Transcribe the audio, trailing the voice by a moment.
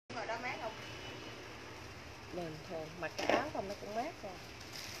đó mát không? Bình thường, mặc cái áo không nó cũng mát rồi.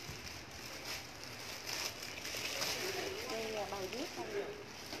 Đây là bằng viết không rồi.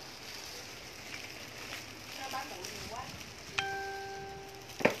 Nó bán bụi nhiều quá.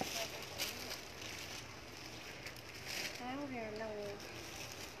 Tháo ra lâu.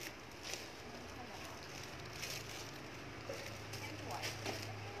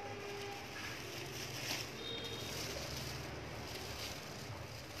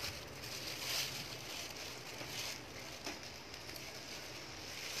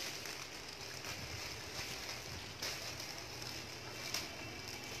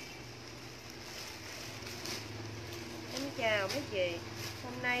 Chào mấy chị,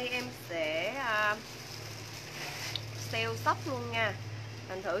 hôm nay em sẽ sale shop luôn nha.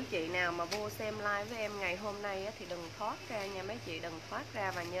 Thành thử chị nào mà vô xem like với em ngày hôm nay thì đừng thoát ra nha mấy chị, đừng thoát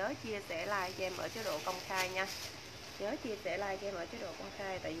ra và nhớ chia sẻ like cho em ở chế độ công khai nha. Nhớ chia sẻ like cho em ở chế độ công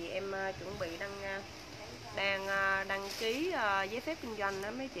khai, tại vì em chuẩn bị đang đăng ký giấy phép kinh doanh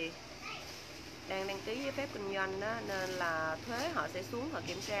đó mấy chị. Đang đăng ký giấy phép kinh doanh đó, nên là thuế họ sẽ xuống họ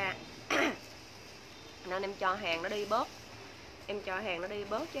kiểm tra. Nên em cho hàng nó đi bớt. Em cho hàng nó đi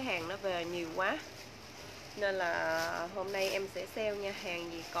bớt chứ hàng nó về nhiều quá. Nên là hôm nay em sẽ sale nha,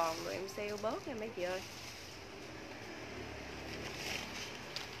 hàng gì còn rồi em sale bớt nha mấy chị ơi.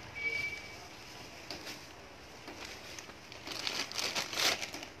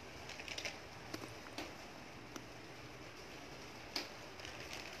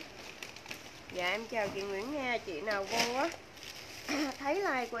 Dạ em chào chị Nguyễn nha, chị nào vô á thấy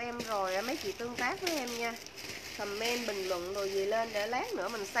like của em rồi mấy chị tương tác với em nha. Comment bình luận rồi gì lên để lát nữa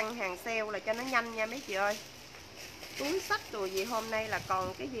mình săn hàng sale là cho nó nhanh nha mấy chị ơi. Túi xách rồi gì hôm nay là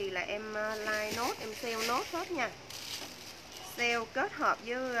còn cái gì là em like nốt, em sale nốt hết nha. Sale kết hợp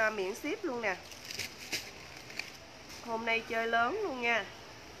với miễn ship luôn nè. Hôm nay chơi lớn luôn nha.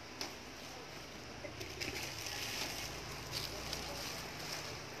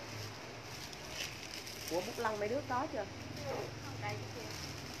 Ủa bút lông mấy đứa có chưa? Đây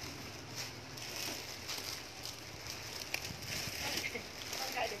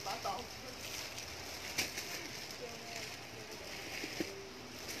cây được bảo tồn.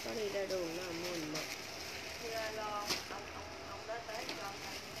 Có đi ra đường nó mua mà. Chưa lo, ông tới cho.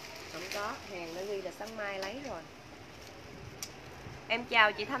 Không có, hàng nó ghi là sáng mai lấy rồi. Em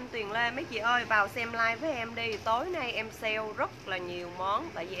chào chị Thanh Tuyền Lê, mấy chị ơi vào xem live với em đi. Tối nay em sale rất là nhiều món,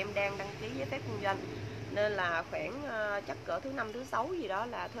 tại vì em đang đăng ký giấy phép kinh doanh. Nên là khoảng chắc cỡ thứ 5, thứ 6 gì đó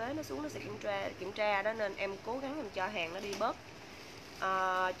là thuế nó xuống, nó sẽ kiểm tra đó. Nên em cố gắng em cho hàng nó đi bớt,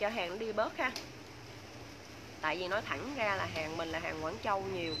 cho hàng nó đi bớt ha. Tại vì nói thẳng ra là hàng mình là hàng Quảng Châu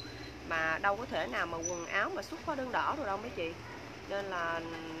nhiều, mà đâu có thể nào mà quần áo mà xuất hóa đơn đỏ rồi đâu mấy chị. Nên là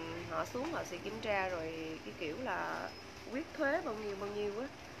họ xuống họ sẽ kiểm tra rồi cái kiểu là quyết thuế bao nhiêu á.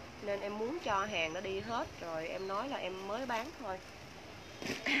 Nên em muốn cho hàng nó đi hết rồi em nói là em mới bán thôi.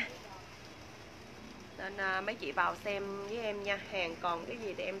 Nên mấy chị vào xem với em nha, hàng còn cái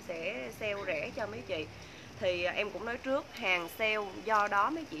gì thì em sẽ sale rẻ cho mấy chị. Thì em cũng nói trước hàng sale, do đó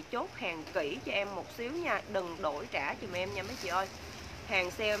mấy chị chốt hàng kỹ cho em một xíu nha, đừng đổi trả giùm em nha mấy chị ơi.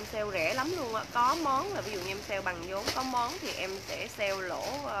 Hàng sale em sale rẻ lắm luôn á, có món là ví dụ như em sale bằng vốn, có món thì em sẽ sale lỗ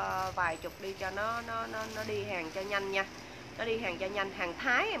vài chục đi cho nó đi hàng cho nhanh nha. Nó đi hàng cho nhanh. Hàng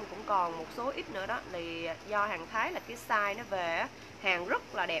Thái em cũng còn một số ít nữa đó, thì do hàng Thái là cái size nó về á, hàng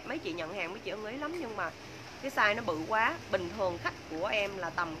rất là đẹp, mấy chị nhận hàng mấy chị ưng ý lắm, nhưng mà cái size nó bự quá. Bình thường khách của em là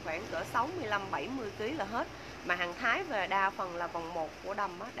tầm khoảng cỡ 65-70 kg là hết, mà hàng Thái về đa phần là vòng 1 của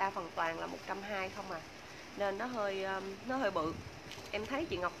đầm á, đa phần toàn là 120 không à, nên nó hơi bự. Em thấy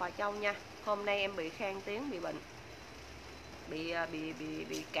chị Ngọc Hòa Châu nha, hôm nay em bị khan tiếng, bị bệnh,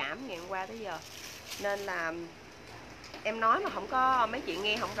 bị cảm ngày hôm qua tới giờ, nên là em nói mà không có mấy chị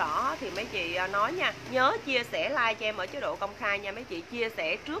nghe không rõ thì mấy chị nói nha. Nhớ chia sẻ like cho em ở chế độ công khai nha mấy chị, chia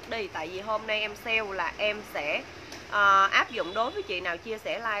sẻ trước đi, tại vì hôm nay em sale là em sẽ áp dụng đối với chị nào chia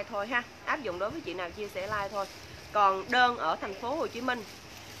sẻ like thôi ha, áp dụng đối với chị nào chia sẻ like thôi. Còn đơn ở thành phố Hồ Chí Minh,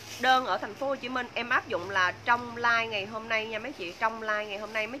 đơn ở thành phố Hồ Chí Minh em áp dụng là trong like ngày hôm nay nha mấy chị, trong like ngày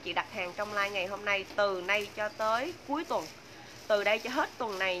hôm nay mấy chị đặt hàng trong like ngày hôm nay, từ nay cho tới cuối tuần, từ đây cho hết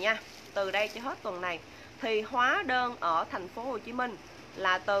tuần này nha, từ đây cho hết tuần này thì hóa đơn ở thành phố Hồ Chí Minh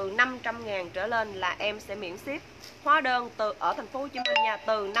là từ 500.000 trở lên là em sẽ miễn ship. Hóa đơn ở thành phố Hồ Chí Minh nha,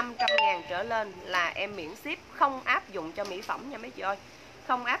 từ 500.000 trở lên là em miễn ship, không áp dụng cho mỹ phẩm nha mấy chị ơi,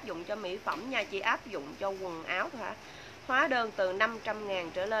 không áp dụng cho mỹ phẩm nha, chỉ áp dụng cho quần áo thôi hả. Hóa đơn từ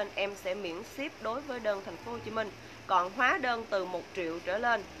 500.000 trở lên em sẽ miễn ship đối với đơn thành phố Hồ Chí Minh. Còn hóa đơn từ 1 triệu trở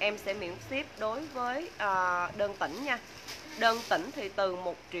lên em sẽ miễn ship đối với đơn tỉnh nha. Đơn tỉnh thì từ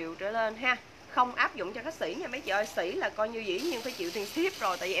 1 triệu trở lên ha, không áp dụng cho khách sỉ nha mấy chị ơi. Sỉ là coi như dĩ nhiên phải chịu tiền ship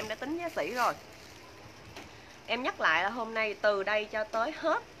rồi, tại vì em đã tính giá sỉ rồi. Em nhắc lại là hôm nay từ đây cho tới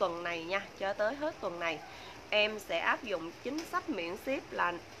hết tuần này nha, cho tới hết tuần này em sẽ áp dụng chính sách miễn ship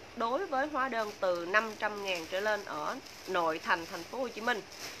là đối với hóa đơn từ 500.000 trở lên ở nội thành thành phố Hồ Chí Minh.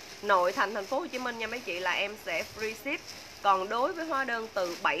 Nội thành thành phố Hồ Chí Minh nha mấy chị là em sẽ free ship. Còn đối với hóa đơn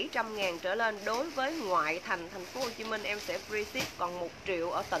từ 700.000 trở lên đối với ngoại thành thành phố Hồ Chí Minh em sẽ free ship. Còn 1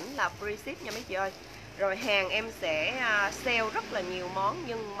 triệu ở tỉnh là free ship nha mấy chị ơi. Rồi hàng em sẽ sale rất là nhiều món,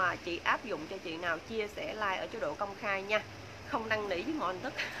 nhưng mà chị áp dụng cho chị nào chia sẻ like ở chế độ công khai nha, không năn nỉ với mọi hình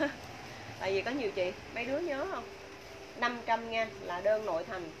thức. Tại vì có nhiều chị, mấy đứa nhớ không, 500 nha là đơn nội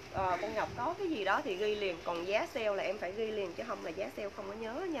thành. Con Ngọc có cái gì đó thì ghi liền, còn giá sale là em phải ghi liền, chứ không là giá sale không có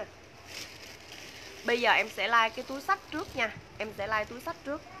nhớ nha. Bây giờ em sẽ like cái túi xách trước nha. Em sẽ like túi xách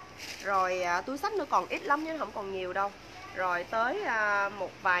trước. Rồi túi xách nó còn ít lắm chứ không còn nhiều đâu. Rồi tới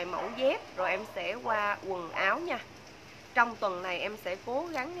một vài mẫu dép. Rồi em sẽ qua quần áo nha. Trong tuần này em sẽ cố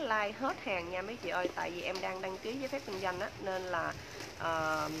gắng like hết hàng nha mấy chị ơi. Tại vì em đang đăng ký giấy phép kinh doanh á, nên là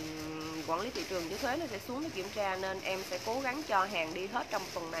quản lý thị trường với thuế nó sẽ xuống để kiểm tra, nên em sẽ cố gắng cho hàng đi hết trong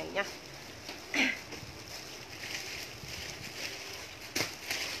tuần này nha.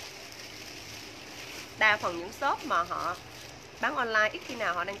 Đa phần những shop mà họ bán online ít khi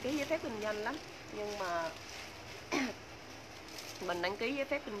nào họ đăng ký giấy phép kinh doanh lắm, nhưng mà mình đăng ký giấy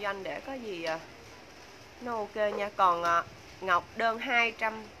phép kinh doanh để có gì nó ok nha. Còn Ngọc đơn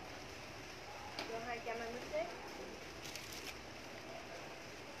 200. Đơn 200 anh đứng xếp.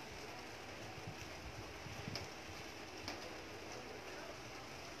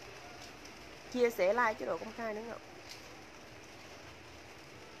 Chia sẻ like chế độ công khai nữa Ngọc.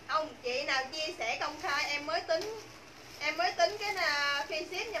 Không, chị nào chia sẻ công khai em mới tính cái là free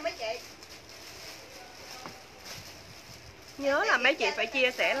ship nha mấy chị. Nhớ là mấy chị phải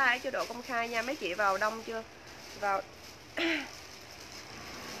chia sẻ like chế độ công khai nha. Mấy chị vào đông chưa? Vào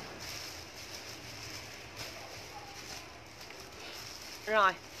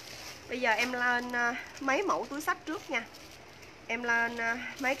rồi. Bây giờ em lên mấy mẫu túi xách trước nha. Em lên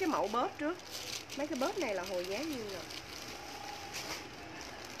mấy cái mẫu bóp trước. Mấy cái bóp này là hồi giá nhiêu rồi?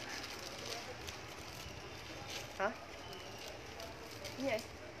 Hả? Cái gì?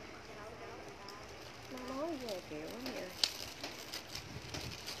 Nó nói về kiểu vậy.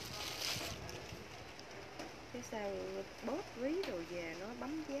 Cái sao bóp ví đồ về nó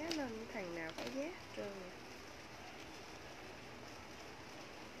bấm giá lên, thằng nào có giá hết trơn rồi.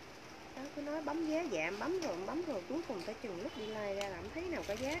 Đó, cứ nói bấm giá giảm, bấm rồi cuối cùng phải chừng lúc đi like ra làm thấy nào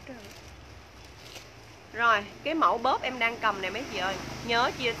có giá hết trơn. Rồi, cái mẫu bóp em đang cầm này mấy chị ơi,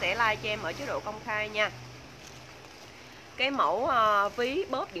 nhớ chia sẻ like cho em ở chế độ công khai nha. Cái mẫu ví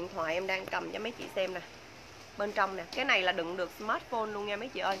bóp điện thoại em đang cầm cho mấy chị xem nè. Bên trong nè, cái này là đựng được smartphone luôn nha mấy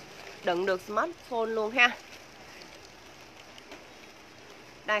chị ơi. Đựng được smartphone luôn ha.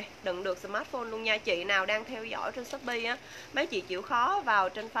 Đây, đựng được smartphone luôn nha. Chị nào đang theo dõi trên Shopee á, mấy chị chịu khó vào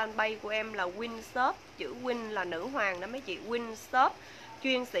trên fanpage của em là QUEEN SHOP, chữ QUEEN là nữ hoàng đó mấy chị, QUEEN SHOP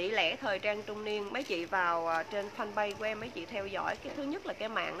chuyên sĩ lẻ thời trang trung niên. Mấy chị vào trên fanpage của em, mấy chị theo dõi, cái thứ nhất là cái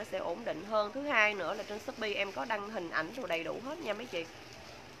mạng nó sẽ ổn định hơn, thứ hai nữa là trên Shopee em có đăng hình ảnh rồi đầy đủ hết nha mấy chị.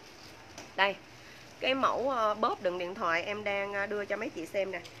 Đây, cái mẫu bóp đựng điện thoại em đang đưa cho mấy chị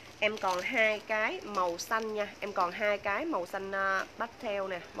xem nè. Em còn 2 cái màu xanh nha. Em còn 2 cái màu xanh pastel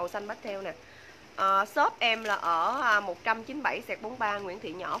nè, màu xanh pastel nè. Shop em là ở 197/43 Nguyễn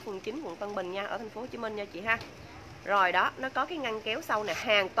Thị Nhỏ, phường 9, quận Tân Bình nha, ở thành phố Hồ Chí Minh nha chị ha. Rồi đó, nó có cái ngăn kéo sau nè,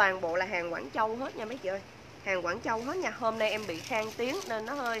 hàng toàn bộ là hàng Quảng Châu hết nha mấy chị ơi. Hàng Quảng Châu hết nha. Hôm nay em bị khang tiếng nên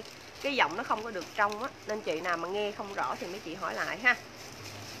nó hơi cái giọng nó không có được trong á, nên chị nào mà nghe không rõ thì mấy chị hỏi lại ha.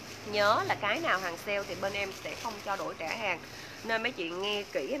 Nhớ là cái nào hàng sale thì bên em sẽ không cho đổi trả hàng, nên mấy chị nghe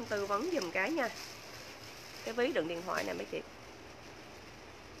kỹ em tư vấn dùm cái nha. Cái ví đựng điện thoại nè mấy chị.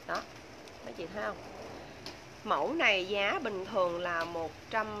 Đó, mấy chị thấy không? Mẫu này giá bình thường là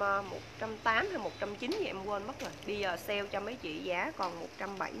 180 hay 190 gì em quên mất rồi. Bây giờ sale cho mấy chị giá còn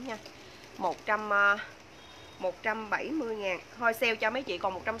 170 nha. 170.000. Thôi sale cho mấy chị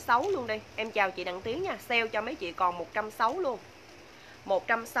còn 160 luôn đi. Em chào chị Đặng Tiến nha. Sale cho mấy chị còn 160 luôn.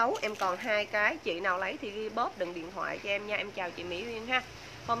 160 em còn 2 cái. Chị nào lấy thì ghi bóp đựng điện thoại cho em nha. Em chào chị Mỹ Uyên ha.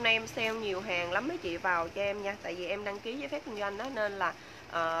 Hôm nay em sale nhiều hàng lắm mấy chị vào cho em nha. Tại vì em đăng ký giấy phép kinh doanh đó, nên là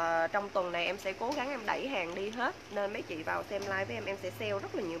trong tuần này em sẽ cố gắng em đẩy hàng đi hết. Nên mấy chị vào xem live với em sẽ sale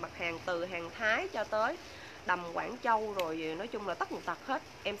rất là nhiều mặt hàng, từ hàng Thái cho tới đầm Quảng Châu, rồi nói chung là tất tật hết.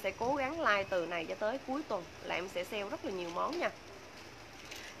 Em sẽ cố gắng like từ này cho tới cuối tuần là em sẽ sale rất là nhiều món nha.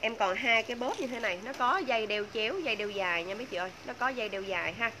 Em còn 2 cái bóp như thế này, nó có dây đeo chéo, dây đeo dài nha mấy chị ơi. Nó có dây đeo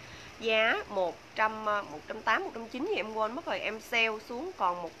dài ha. Giá 180, 190 thì em quên mất rồi. Em sale xuống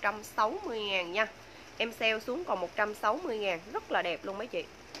còn 160.000 nha. Em sale xuống còn 160.000. Rất là đẹp luôn mấy chị.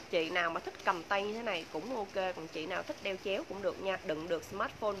 Chị nào mà thích cầm tay như thế này cũng ok. Còn chị nào thích đeo chéo cũng được nha. Đựng được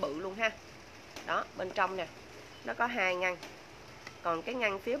smartphone bự luôn ha. Đó, bên trong nè, nó có 2 ngăn. Còn cái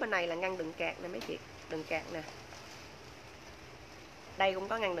ngăn phía bên này là ngăn đựng cạc nè mấy chị. Đựng cạc nè. Đây cũng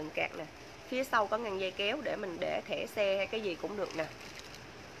có ngăn đựng cạc nè. Phía sau có ngăn dây kéo để mình để thẻ xe hay cái gì cũng được nè.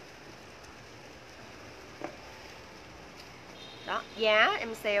 Đó, giá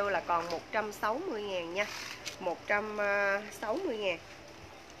em sale là còn 160.000 nha. 160.000.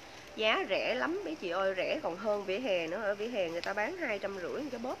 Giá rẻ lắm mấy chị ơi, rẻ còn hơn vỉa hè nữa. Ở vỉa hè người ta bán 250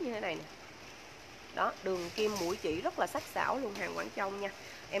 cái bóp như thế này nè. Đó, đường kim mũi chỉ rất là sắc sảo luôn, hàng Quảng Châu nha.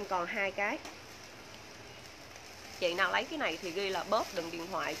 Em còn 2 cái. Chị nào lấy cái này thì ghi là bóp đựng điện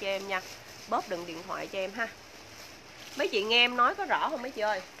thoại cho em nha. Bóp đựng điện thoại cho em ha. Mấy chị nghe em nói có rõ không mấy chị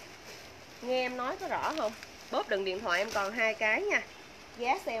ơi? Nghe em nói có rõ không? Bóp đựng điện thoại em còn 2 cái nha.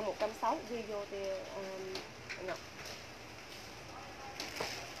 Giá sale 160, ghi vô thì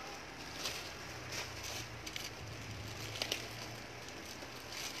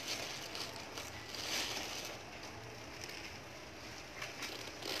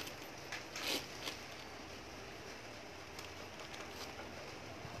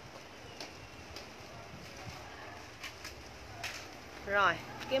rồi,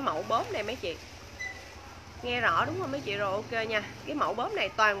 cái mẫu bóp này mấy chị nghe rõ đúng không mấy chị? Rồi ok nha. Cái mẫu bóp này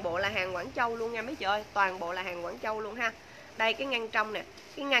toàn bộ là hàng Quảng Châu luôn nha mấy chị ơi. Toàn bộ là hàng Quảng Châu luôn ha. Đây cái ngăn trong nè.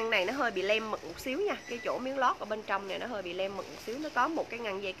 Cái ngăn này nó hơi bị lem mực một xíu nha. Cái chỗ miếng lót ở bên trong này nó hơi bị lem mực một xíu. Nó có một cái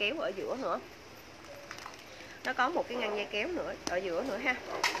ngăn dây kéo ở giữa nữa. Nó có một cái ngăn dây kéo nữa ở giữa nữa ha.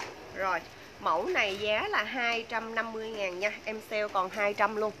 Rồi, mẫu này giá là 250.000 nha. Em sale còn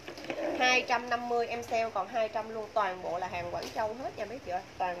 200 luôn. 250 em sale còn 200 luôn. Toàn bộ là hàng Quảng Châu hết nha mấy chị ơi.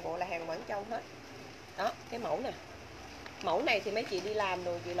 Toàn bộ là hàng Quảng Châu hết. Đó, cái mẫu nè. Mẫu này thì mấy chị đi làm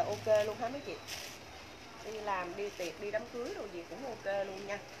đồ gì là ok luôn hả mấy chị? Đi làm, đi tiệc, đi đám cưới đồ gì cũng ok luôn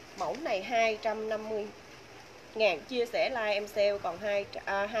nha. Mẫu này 250.000. Chia sẻ like em sale còn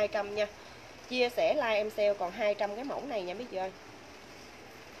 200 nha. Chia sẻ like em sale còn 200 cái mẫu này nha mấy chị ơi.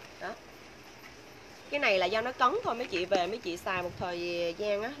 Đó. Cái này là do nó cấn thôi mấy chị, về mấy chị xài một thời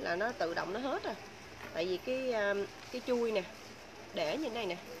gian á là nó tự động nó hết rồi. Tại vì cái chui nè, để như thế này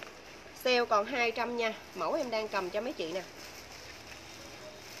nè. Sale còn 200 nha. Mẫu em đang cầm cho mấy chị nè.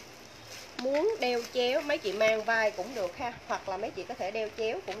 Muốn đeo chéo mấy chị mang vai cũng được ha. Hoặc là mấy chị có thể đeo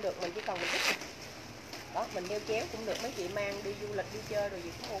chéo cũng được. Mình chỉ cần mình thích. Đó, mình đeo chéo cũng được. Mấy chị mang đi du lịch, đi chơi rồi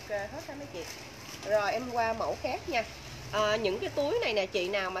gì cũng ok hết á mấy chị. Rồi em qua mẫu khác nha. Những cái túi này nè, chị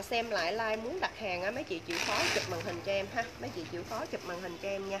nào mà xem lại like muốn đặt hàng á, mấy chị chịu khó chụp màn hình cho em ha. Mấy chị chịu khó chụp màn hình cho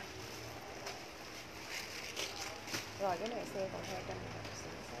em nha. Rồi cái này sale còn 200.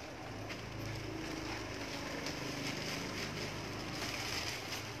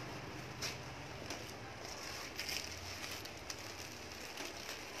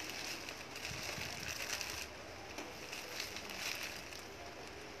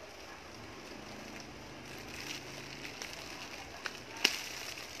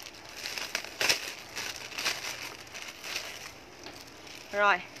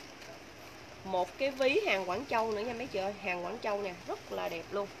 Rồi, một cái ví hàng Quảng Châu nữa nha mấy chị ơi. Hàng Quảng Châu nè, rất là đẹp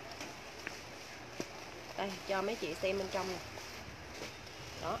luôn. Đây, cho mấy chị xem bên trong nè.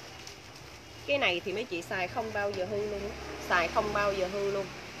 Đó. Cái này thì mấy chị xài không bao giờ hư luôn. Xài không bao giờ hư luôn.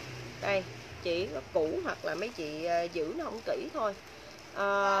 Đây, chỉ có cũ hoặc là mấy chị giữ nó không kỹ thôi.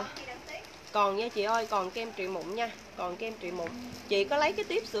 Còn nha chị ơi, còn kem trị mụn nha. Còn kem trị mụn. Chị có lấy cái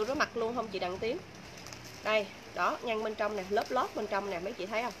tiếp sữa rửa mặt luôn không chị Đặng Tiến? Đây, đó, ngăn bên trong nè, lớp lót bên trong nè, mấy chị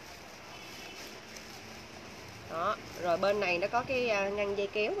thấy không? Đó, rồi bên này nó có cái ngăn dây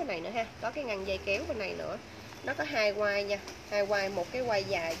kéo bên này nữa ha. Có cái ngăn dây kéo bên này nữa. Nó có 2 quai nha. 2 quai, một cái quai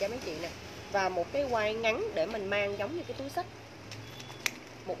dài cho mấy chị nè. Và một cái quai ngắn để mình mang giống như cái túi xách.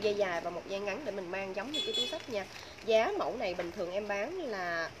 Một dây dài và một dây ngắn để mình mang giống như cái túi xách nha. Giá mẫu này bình thường em bán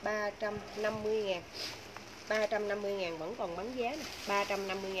là 350.000. 350.000 vẫn còn bán giá nè.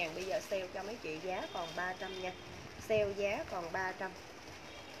 350.000 bây giờ sale cho mấy chị giá còn 300 nha. Sale giá còn 300.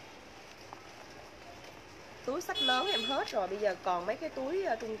 Túi xách lớn em hết rồi, bây giờ còn mấy cái túi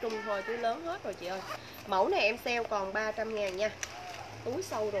trung trung thôi, túi lớn hết rồi chị ơi. Mẫu này em sale còn 300.000 nha. Túi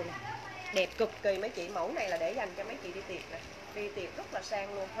sâu rồi nè. Đẹp cực kỳ mấy chị. Mẫu này là để dành cho mấy chị đi tiệc nè. Đi tiệc rất là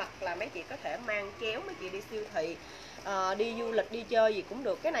sang luôn. Hoặc là mấy chị có thể mang kéo mấy chị đi siêu thị, đi du lịch, đi chơi gì cũng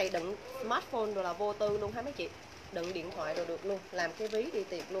được. Cái này đựng smartphone rồi là vô tư luôn ha mấy chị. Đựng điện thoại rồi được luôn. Làm cái ví đi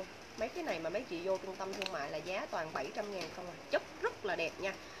tiệc luôn. Mấy cái này mà mấy chị vô trung tâm thương mại là giá toàn 700.000 không à. Chất rất là đẹp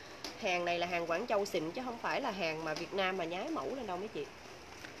nha. Hàng này là hàng Quảng Châu xịn chứ không phải là hàng mà Việt Nam mà nhái mẫu lên đâu mấy chị.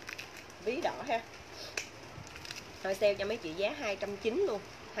 ví đỏ ha. Rồi sale cho mấy chị giá 290 luôn,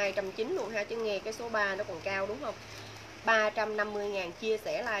 290 luôn ha, chứ nghe cái số 3 nó còn cao đúng không? 350.000, chia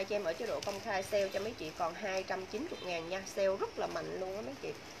sẻ like cho em ở chế độ công khai, sale cho mấy chị còn 290.000 nha, sale rất là mạnh luôn á mấy chị.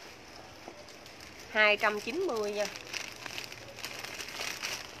 290 nha.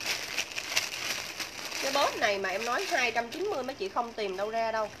 Cái bóp này mà em nói 290 mấy chị không tìm đâu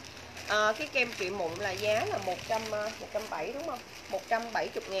ra đâu. Cái kem trị mụn là giá là 170 đúng không?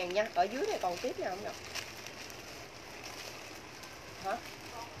 170.000 nha. Ở dưới này còn tiếp nào không nhỉ? Hả?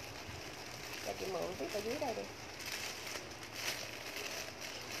 Cho chị mượn tiếp ở dưới đây đi.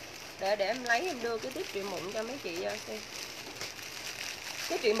 Để em lấy em đưa cái tiếp trị mụn cho mấy chị xem.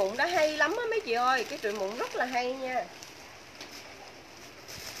 Cái trị mụn đó hay lắm á mấy chị ơi, cái trị mụn rất là hay nha.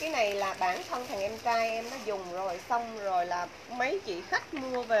 Cái này là bản thân thằng em trai em nó dùng rồi, xong rồi là mấy chị khách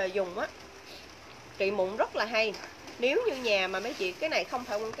mua về dùng á. Trị mụn rất là hay. Nếu như nhà mà mấy chị, cái này không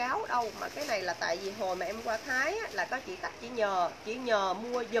phải quảng cáo đâu, mà cái này là tại vì hồi mà em qua Thái á, là có chị khách chỉ nhờ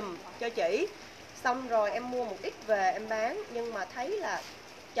mua giùm cho chị. Xong rồi em mua một ít về em bán, nhưng mà thấy là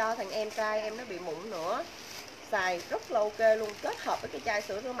cho thằng em trai em nó bị mụn nữa. Xài rất là ok luôn, kết hợp với cái chai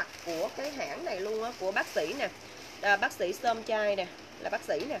sữa rửa mặt của cái hãng này luôn á, của bác sĩ nè. Bác sĩ Sơm Chai nè, là bác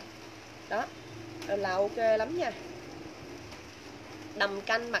sĩ nè. Đó, là ok lắm nha. Đầm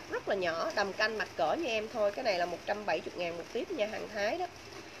canh mặt rất là nhỏ, đầm canh mặt cỡ như em thôi. Cái này là 170.000 một tiếp nha, hàng Thái đó.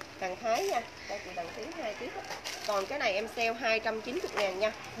 Hàng Thái nha, đây chị đăng ký 2 tiếp đó. Còn cái này em sale 290.000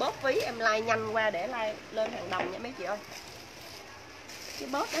 nha. Bóp ví em like nhanh qua để like lên hàng đồng nha mấy chị ơi. Cái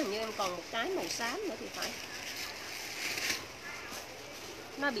bóp đó hình như em còn một cái màu xám nữa thì phải.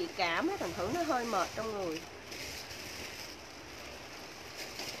 Nó bị cảm á, thành thử nó hơi mệt trong người.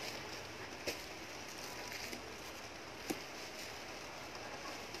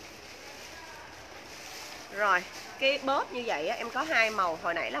 Rồi, cái bóp như vậy á, em có hai màu,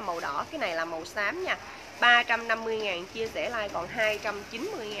 hồi nãy là màu đỏ, cái này là màu xám nha. 350.000, chia sẻ like còn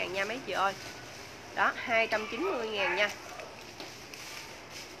 290.000 nha mấy chị ơi. Đó, 290.000 nha.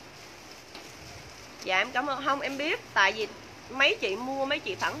 Dạ em cảm ơn. Không, em biết, tại vì mấy chị mua, mấy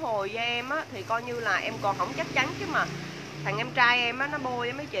chị phản hồi cho em á, thì coi như là em còn không chắc chắn, chứ mà thằng em trai em á, nó bôi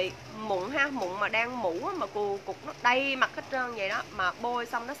á mấy chị, mụn ha, mụn mà đang mũ á, mà cục nó đầy mặt hết trơn vậy đó, mà bôi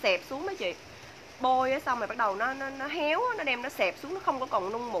xong nó xẹp xuống mấy chị. Bôi á xong rồi bắt đầu nó héo á, nó đem nó xẹp xuống, nó không có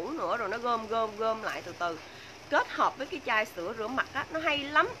còn nung mũ nữa, rồi nó gom lại từ từ. Kết hợp với cái chai sữa rửa mặt á, nó hay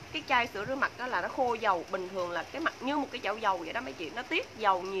lắm. Cái chai sữa rửa mặt đó là nó khô dầu, bình thường là cái mặt như một cái chảo dầu vậy đó mấy chị, nó tiết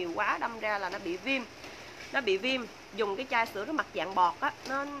dầu nhiều quá đâm ra là nó bị viêm. Nó bị viêm, dùng cái chai sữa rửa mặt dạng bọt á,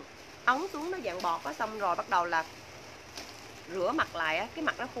 nó ấn xuống nó dạng bọt á, xong rồi bắt đầu là rửa mặt lại á, cái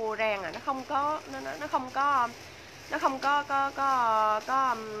mặt nó khô rang à, nó không có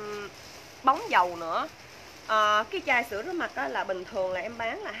bóng dầu nữa. Cái chai sữa rửa mặt đó là bình thường là em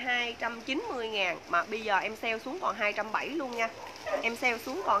bán là 290.000, mà bây giờ em sale xuống còn 270 luôn nha. Em sale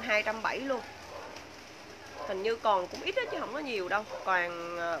xuống còn 270 luôn. Hình như còn cũng ít đó, chứ không có nhiều đâu,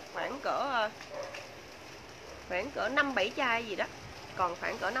 còn khoảng cỡ 5-7 chai gì đó. Còn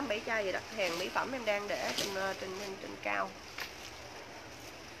khoảng cỡ 5-7 chai gì đó. Hàng mỹ phẩm em đang để trên cao.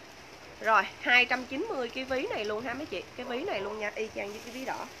 Rồi, 290 cái ví này luôn ha mấy chị. Cái ví này luôn nha, y chang với cái ví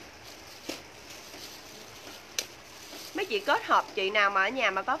đỏ. Mấy chị kết hợp, chị nào mà ở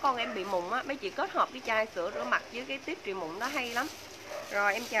nhà mà có con em bị mụn á, mấy chị kết hợp cái chai sữa rửa mặt với cái tiếp trị mụn đó hay lắm.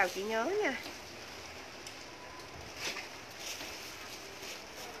 Rồi em chào chị Nhớ nha.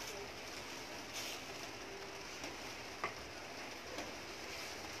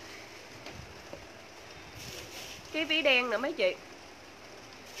 Cái ví đen nữa mấy chị.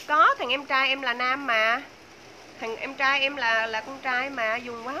 Có, thằng em trai em là nam mà. Thằng em trai em là con trai mà,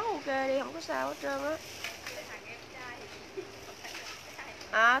 dùng quá ok đi, không có sao hết trơn á.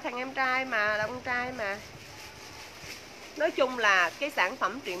 Thằng em trai mà, là con trai mà. Nói chung là cái sản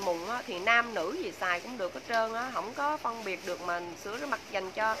phẩm trị mụn á, thì nam nữ gì xài cũng được hết trơn á, không có phân biệt được mà sữa rửa mặt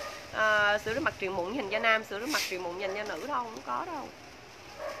dành cho sữa rửa mặt trị mụn dành cho nam, sữa rửa mặt trị mụn dành cho nữ đâu, không có đâu.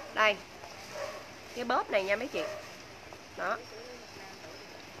 Đây, cái bóp này nha mấy chị. Đó.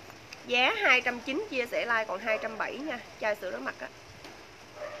 Giá 290, chia sẻ like còn 270 nha, chai sữa rửa mặt á.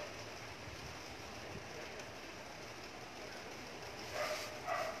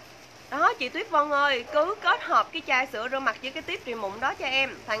 Đó chị Tuyết Vân ơi, cứ kết hợp cái chai sữa rửa mặt với cái tiếp trị mụn đó cho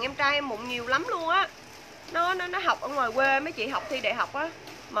em. Thằng em trai em mụn nhiều lắm luôn á. Nó học ở ngoài quê, mấy chị học thi đại học á,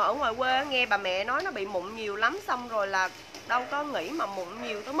 mà ở ngoài quê nghe bà mẹ nói nó bị mụn nhiều lắm, xong rồi là đâu có nghĩ mà mụn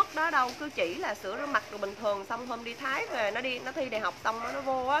nhiều tới mức đó đâu, cứ chỉ là sữa rửa mặt rồi bình thường, xong hôm đi Thái về nó thi đại học xong nó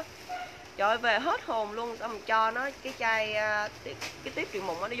vô á. Trời ơi, về hết hồn luôn, xong cho nó cái chai cái tiếp trị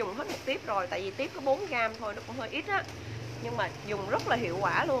mụn nó dùng hết một tiếp rồi, tại vì tiếp có 4 gram thôi, nó cũng hơi ít á. nhưng mà dùng rất là hiệu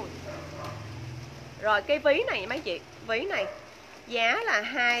quả luôn. Rồi cái ví này mấy chị, ví này giá là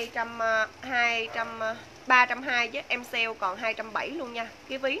 320 chứ em sale còn 270 luôn nha.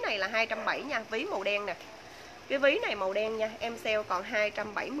 Cái ví này là 270 nha, ví màu đen nè. Cái ví này màu đen nha, em sale còn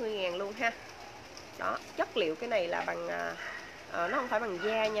 270.000 luôn ha. Đó, chất liệu cái này là bằng nó không phải bằng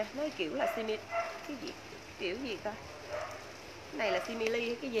da nha, nó kiểu là simi cái gì, kiểu gì ta, cái này là simili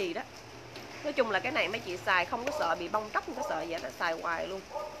hay cái gì đó. Nói chung là cái này mấy chị xài không có sợ bị bong tróc, không có sợ gì hết, xài hoài luôn.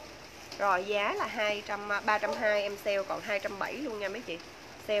 Rồi giá là 320, em sale còn 270 luôn nha mấy chị.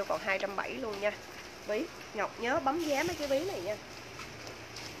 Sale còn 270 luôn nha. Ví Ngọc nhớ bấm giá mấy cái ví này nha.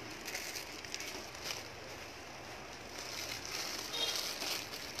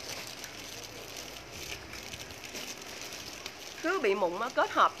 Cứ bị mụn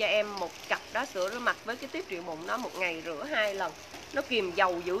kết hợp cho em một cặp đó sữa rửa mặt với cái tiếp trị mụn đó, 1 ngày rửa 2 lần. Nó kiềm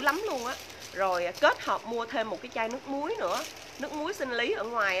dầu dữ lắm luôn á. Rồi kết hợp mua thêm một cái chai nước muối nữa. Nước muối sinh lý ở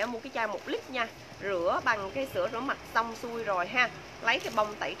ngoài á, mua cái chai 1 lít nha. Rửa bằng cái sữa rửa mặt xong xuôi rồi ha. Lấy cái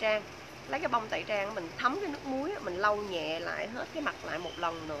bông tẩy trang. Lấy cái bông tẩy trang mình thấm cái nước muối, mình lau nhẹ lại hết cái mặt lại một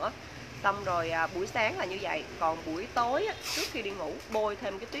lần nữa. Xong rồi buổi sáng là như vậy. Còn buổi tối trước khi đi ngủ bôi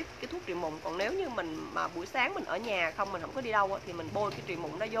thêm cái thuốc trị mụn. Còn nếu như mình mà buổi sáng mình ở nhà không, mình không có đi đâu thì mình bôi cái trị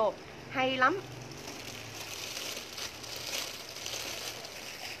mụn đó vô. Hay lắm.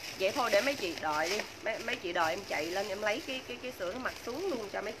 Vậy thôi để mấy chị đợi đi. Mấy chị đợi em chạy lên em lấy cái sữa rửa mặt xuống luôn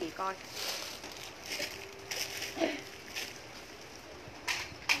cho mấy chị coi.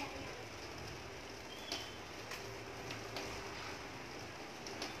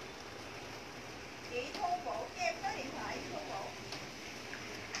 Chị Thu Vũ cho em số điện thoại Thu Vũ.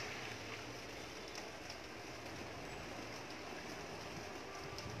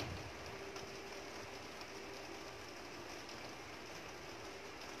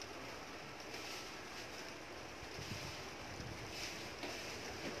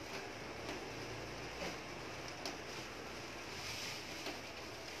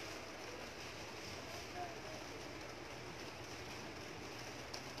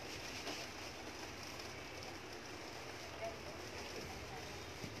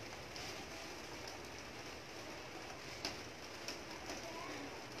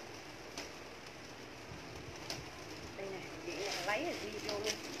 Đây nè, chị lấy rồi đi vô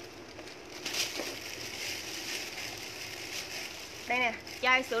luôn. Đây nè,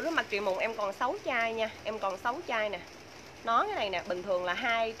 chai sữa rửa mặt trị mụn em còn 6 chai nha. Em còn 6 chai nè. Nó cái này nè, bình thường là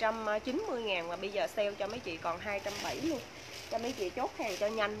 290.000 mà bây giờ sale cho mấy chị còn 270 luôn. Cho mấy chị chốt hàng cho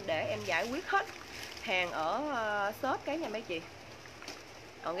nhanh để em giải quyết hết hàng ở shop cái nha mấy chị.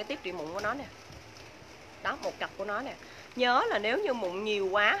 Còn cái tiếp trị mụn của nó nè. Đó, một cặp của nó nè. Nhớ là nếu như mụn nhiều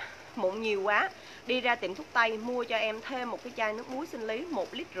quá, đi ra tiệm thuốc tây mua cho em thêm một cái chai nước muối sinh lý 1,5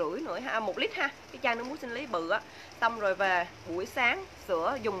 lít nữa ha, 1 lít ha, cái chai nước muối sinh lý bự á. Xong rồi về buổi sáng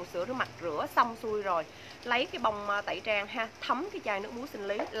dùng sữa rửa mặt rửa xong xuôi rồi lấy cái bông tẩy trang ha, thấm cái chai nước muối sinh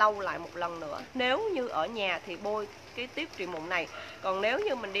lý, lau lại một lần nữa. Nếu như ở nhà thì bôi cái tiếp trị mụn này, còn nếu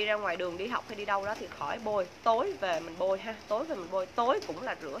như mình đi ra ngoài đường đi học hay đi đâu đó thì khỏi bôi, tối về mình bôi ha, tối về mình bôi, tối cũng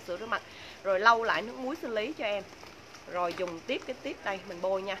là rửa sữa rửa mặt rồi lau lại nước muối sinh lý cho em, rồi dùng tiếp cái tiếp đây mình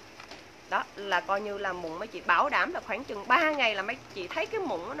bôi nha. Đó là coi như là mụn mấy chị bảo đảm là khoảng chừng 3 ngày là mấy chị thấy cái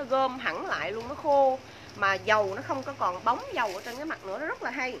mụn nó gom hẳn lại luôn, nó khô mà dầu nó không có còn bóng dầu ở trên cái mặt nữa. Nó rất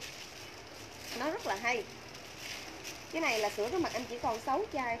là hay, nó rất là hay. Cái này là sữa rửa mặt em chỉ còn 6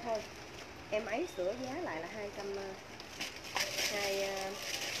 chai thôi. Em ấy sửa giá lại là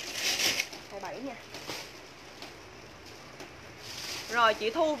 227 nha. Rồi chị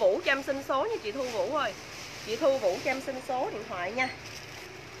Thu Vũ cho em xin số nha chị Thu Vũ ơi. Chị Thu Vũ cho em xin số điện thoại nha.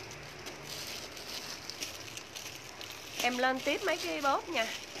 Em lên tiếp mấy cái bóp nha.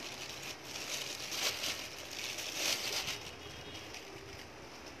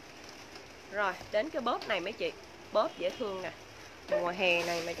 Rồi đến cái bóp này mấy chị, bóp dễ thương nè. Mùa hè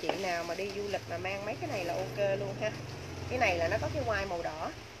này mà chị nào mà đi du lịch mà mang mấy cái này là ok luôn ha. Cái này là nó có cái quai màu đỏ.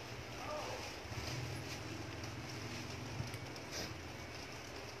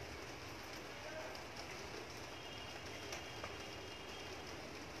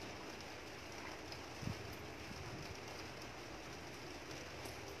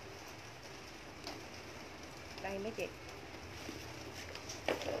 Đây mấy chị.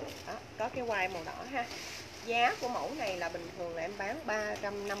 Đó, có cái quai màu đỏ ha. Giá của mẫu này là bình thường là em bán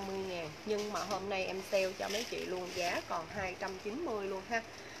 350.000, nhưng mà hôm nay em sale cho mấy chị luôn, giá còn 290 luôn ha.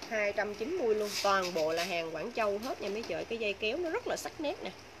 290 luôn, toàn bộ là hàng Quảng Châu hết nha mấy chị. Cái dây kéo nó rất là sắc nét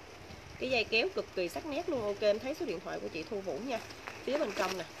nè. Cái dây kéo cực kỳ sắc nét luôn. Ok, em thấy số điện thoại của chị Thu Vũ nha. Phía bên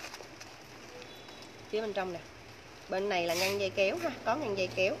trong nè. Phía bên trong nè. Bên này là ngăn dây kéo ha, có ngăn dây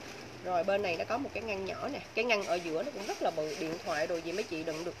kéo. Rồi bên này nó có một cái ngăn nhỏ nè, cái ngăn ở giữa nó cũng rất là bự, điện thoại đồ gì mấy chị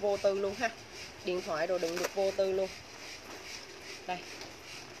đựng được vô tư luôn ha. Điện thoại đồ đựng được vô tư luôn. Đây.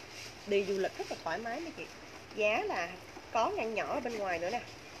 Đi du lịch rất là thoải mái mấy chị. Giá là có ngăn nhỏ ở bên ngoài nữa nè.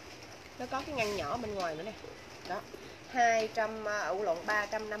 Nó có cái ngăn nhỏ bên ngoài nữa nè. Đó.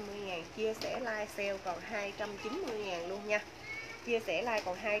 350.000, chia sẻ like sale còn 290.000 luôn nha. Chia sẻ like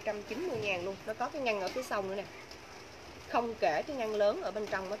còn 290.000 luôn. Nó có cái ngăn ở phía sau nữa nè. Không kể cái ngăn lớn ở bên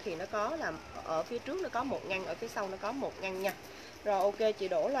trong thì nó có là ở phía trước nó có một ngăn, ở phía sau nó có một ngăn nha. Rồi ok chị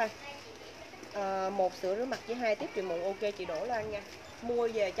Đỗ Loan. Một sữa rửa mặt với 2 tiếp trị mụn, ok chị Đỗ Loan nha. Mua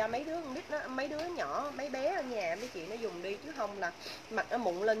về cho mấy đứa con nít nó, mấy đứa nhỏ, mấy bé ở nhà mấy chị nó dùng đi, chứ không là mặt nó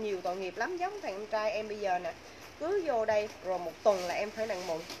mụn lên nhiều tội nghiệp lắm. Giống thằng em trai em bây giờ nè, cứ vô đây rồi một tuần là em phải nặng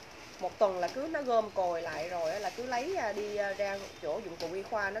mụn. Một tuần là cứ nó gom cồi lại rồi là cứ lấy đi ra chỗ dụng cụ y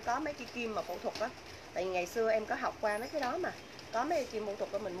khoa, nó có mấy cái kim mà phẫu thuật á. Tại vì ngày xưa em có học qua mấy cái đó mà. Có mấy cái kim phẫu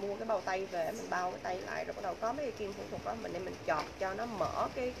thuật đó, mình mua cái bao tay về mình bao cái tay lại, rồi bắt đầu có mấy cái kim phẫu thuật đó mình chọt cho nó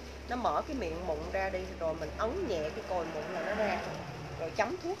mở cái miệng mụn ra đi, rồi mình ấn nhẹ cái cồi mụn là nó ra, rồi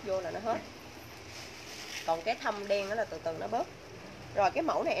chấm thuốc vô là nó hết. Còn cái thâm đen đó là từ từ nó bớt. Rồi cái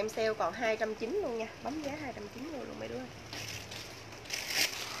mẫu này em sale còn 290 luôn nha, bấm giá 290 luôn mấy đứa.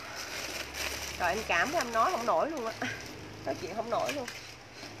 Rồi em cảm với em nói không nổi luôn á. Nói chuyện không nổi luôn.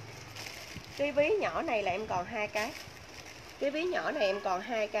 Cái ví nhỏ này là em còn 2 cái. Cái ví nhỏ này em còn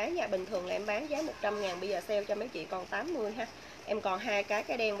 2 cái nha. Bình thường là em bán giá 100.000, bây giờ sale cho mấy chị còn 80 ha. Em còn 2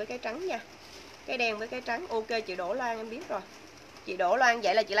 cái đen với cái trắng nha. Cái đen với cái trắng. Ok chị Đỗ Loan em biết rồi. Chị Đỗ Loan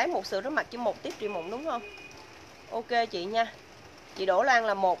vậy là chị lấy một sữa rửa mặt chứ một tiếp trị mụn đúng không? Ok chị nha. Chị Đỗ Loan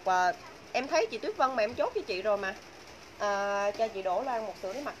là một em thấy chị Tuyết Vân mà em chốt với chị rồi mà. Cho chị Đỗ Loan một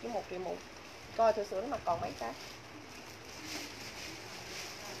sữa rửa mặt chứ một trị mụn. Coi thử sữa rửa mặt còn mấy cái.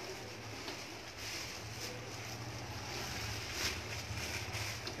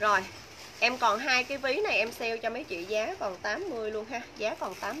 Rồi, em còn 2 cái ví này em sale cho mấy chị giá còn 80 luôn ha, giá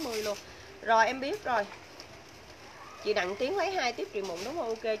còn 80 luôn. Rồi em biết rồi. Chị Đặng Tiến lấy 2 tiếp trị mụn đúng không?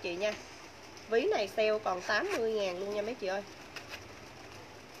 Ok chị nha. Ví này sale còn 80.000 luôn nha mấy chị ơi.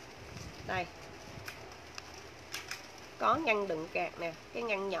 Đây. Có ngăn đựng cạc nè, cái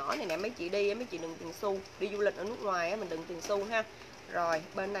ngăn nhỏ này nè mấy chị đi, mấy chị đựng tiền xu, đi du lịch ở nước ngoài mình đựng tiền xu ha. Rồi,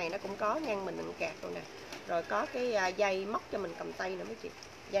 bên này nó cũng có ngăn mình đựng cạc rồi nè. Rồi có cái dây móc cho mình cầm tay nữa mấy chị.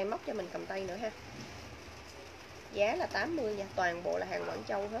 Dây móc cho mình cầm tay nữa ha. Giá là 80 nha, toàn bộ là hàng Quảng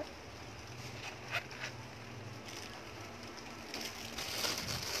Châu hết.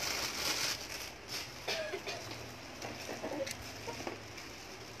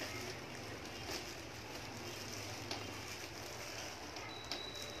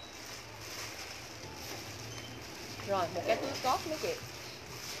 Rồi, một cái túi cốt mấy chị.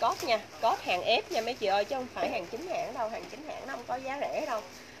 Cốt nha, cốt hàng ép nha mấy chị ơi, chứ không phải hàng chính hãng đâu, hàng chính hãng nó không có giá rẻ đâu.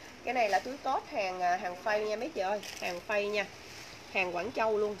 Cái này là túi cốt hàng phay nha mấy chị ơi, hàng phay nha. Hàng Quảng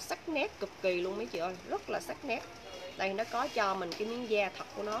Châu luôn, sắc nét cực kỳ luôn mấy chị ơi, rất là sắc nét. Đây nó có cho mình cái miếng da thật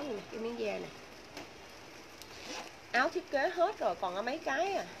của nó luôn nè, cái miếng da này. Áo thiết kế hết rồi, còn có mấy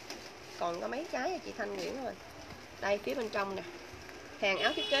cái à. Còn có mấy cái à chị Thanh Nguyễn ơi. Đây phía bên trong nè. Hàng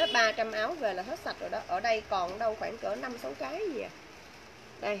áo thiết kế 300 áo về là hết sạch rồi đó. Ở đây còn đâu khoảng cỡ 5-6 cái gì à.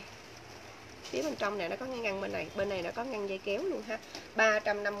 Đây. Phía bên trong này nó có cái ngăn bên này nó có ngăn dây kéo luôn ha.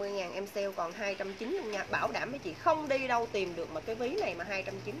 350.000 em sale còn 290 luôn nha. Bảo đảm mấy chị không đi đâu tìm được mà cái ví này mà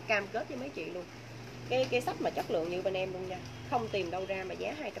 290, cam kết với mấy chị luôn. Cái sách mà chất lượng như bên em luôn nha. Không tìm đâu ra mà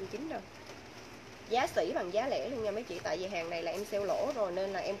giá 290 đâu. Giá sỉ bằng giá lẻ luôn nha mấy chị. Tại vì hàng này là em sale lỗ rồi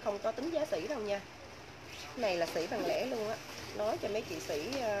nên là em không có tính giá sỉ đâu nha. Cái này là sỉ bằng lẻ luôn á. Nói cho mấy chị sỉ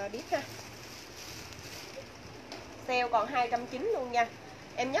biết ha. Sale còn 290 luôn nha.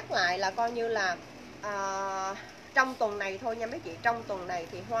 Em nhắc lại là coi như là trong tuần này thôi nha mấy chị. Trong tuần này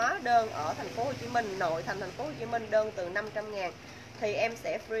thì hóa đơn ở thành phố Hồ Chí Minh, nội thành thành phố Hồ Chí Minh đơn từ 500.000 thì em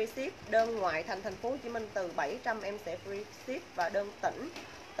sẽ free ship. Đơn ngoại thành thành phố Hồ Chí Minh từ 700 em sẽ free ship, và đơn tỉnh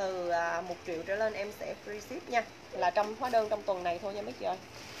từ 1 triệu trở lên em sẽ free ship nha. Là trong hóa đơn trong tuần này thôi nha mấy chị ơi.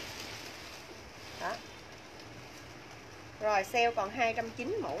 Đó. Rồi sale còn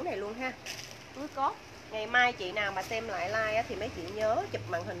 290 mẫu này luôn ha. Túi cốt. Ngày mai chị nào mà xem lại like thì mấy chị nhớ chụp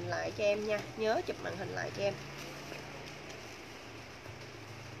màn hình lại cho em nha. Nhớ chụp màn hình lại cho em.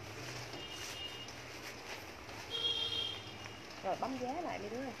 Rồi bấm giá lại mấy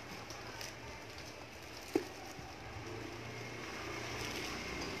đứa ơi.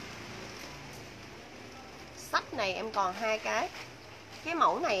 Sách này em còn 2 cái. Cái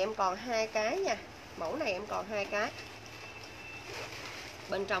mẫu này em còn 2 cái nha. Mẫu này em còn 2 cái.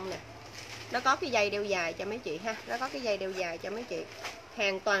 Bên trong nè. Nó có cái dây đeo dài cho mấy chị ha. Nó có cái dây đeo dài cho mấy chị.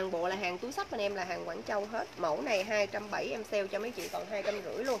 Hàng toàn bộ là hàng túi xách bên em là hàng Quảng Châu hết. Mẫu này 270 em sale cho mấy chị còn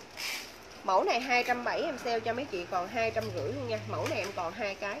 250 luôn. Mẫu này 270 em sale cho mấy chị còn 250 luôn nha. Mẫu này em còn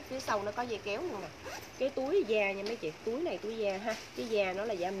 2 cái, phía sau nó có dây kéo luôn nè. Cái túi da nha mấy chị, túi này túi da ha. Cái da nó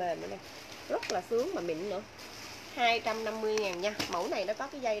là da mềm nữa nè. Rất là sướng mà mịn nữa. 250.000 nha. Mẫu này nó có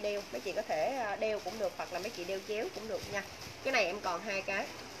cái dây đeo, mấy chị có thể đeo cũng được hoặc là mấy chị đeo chéo cũng được nha. Cái này em còn 2 cái.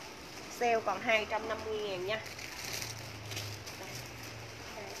 Sale còn 250.000 nha.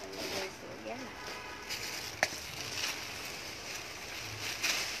 Giá này.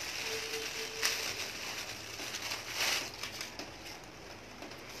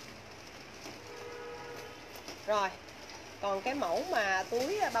 Rồi, còn cái mẫu mà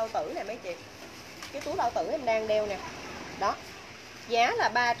túi bao tử này mấy chị. Cái túi bao tử em đang đeo nè. Đó. Giá là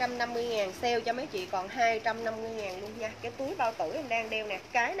 350.000, sale cho mấy chị còn 250.000 luôn nha. Cái túi bao tử em đang đeo nè.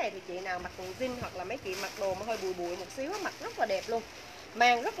 Cái này thì chị nào mặc quần jean hoặc là mấy chị mặc đồ mà hơi bụi bụi một xíu, mặc rất là đẹp luôn.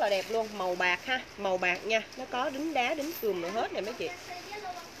 Mang rất là đẹp luôn, màu bạc ha, màu bạc nha. Nó có đính đá, đính cườm nữa hết nè mấy chị.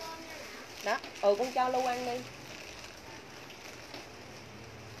 Đó, con cho Lưu ăn đi.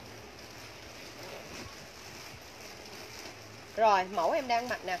 Rồi, mẫu em đang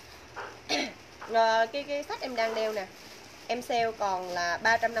mặc nè. Cái sách em đang đeo nè. Em sale còn là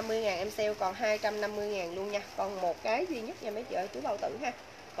 350.000, em sale còn 250.000 luôn nha. Còn một cái duy nhất nha mấy chị ơi, túi bao tử ha.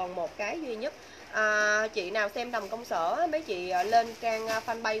 Còn một cái duy nhất. Chị nào xem tầm công sở, mấy chị lên trang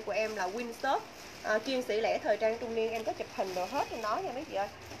fanpage của em là QUEEN SHOP chuyên sỉ lẻ thời trang trung niên, em có chụp hình rồi hết trên đó nha mấy chị ơi.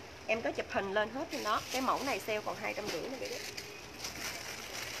 Em có chụp hình lên hết trên đó. Cái mẫu này sale còn 250 nè.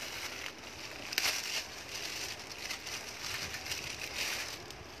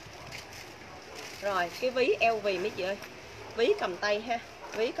 Rồi, cái ví eo vì mấy chị ơi. Ví cầm tay ha,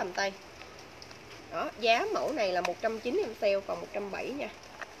 ví cầm tay. Đó, giá mẫu này là 190 em sale còn 170 nha.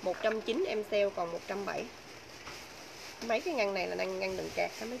 190 em sale còn 170. Mấy cái ngăn này là ngăn đựng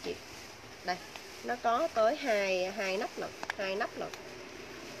cạc đó mấy chị. Đây, nó có tới hai nắp lận, 2 nắp lận.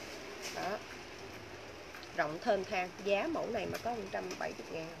 Đó. Rộng thênh thang, giá mẫu này mà có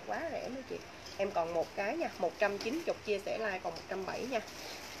 170.000 quá rẻ mấy chị. Em còn một cái nha, 190 chia sẻ like còn 170 nha.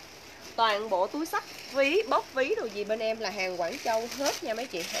 Toàn bộ túi xách, ví, bóp ví đồ gì bên em là hàng Quảng Châu hết nha mấy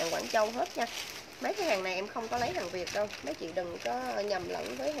chị, hàng Quảng Châu hết nha. Mấy cái hàng này em không có lấy hàng Việt đâu, mấy chị đừng có nhầm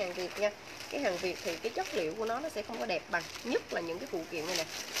lẫn với hàng Việt nha. Cái hàng Việt thì cái chất liệu của nó sẽ không có đẹp bằng, nhất là những cái phụ kiện này nè.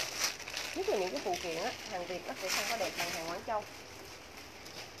 Nhất là những cái phụ kiện á, hàng Việt nó sẽ không có đẹp bằng hàng Quảng Châu.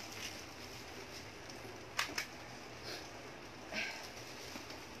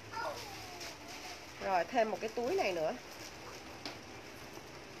 Rồi thêm một cái túi này nữa.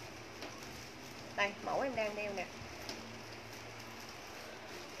 Đây, mẫu em đang đeo nè.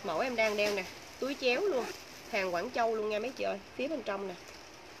 Mẫu em đang đeo nè, túi chéo luôn, hàng Quảng Châu luôn nha mấy chị ơi, phía bên trong nè.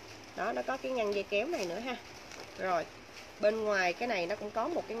 Đó, nó có cái ngăn dây kéo này nữa ha. Rồi, bên ngoài cái này nó cũng có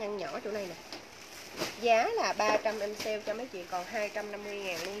một cái ngăn nhỏ chỗ này nè. Giá là 300 em sale cho mấy chị còn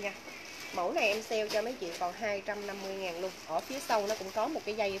 250.000 luôn nha. Mẫu này em sale cho mấy chị còn 250.000 luôn. Ở phía sau nó cũng có một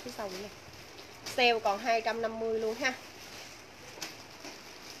cái dây ở phía sau nữa nè. Sale còn 250 luôn ha.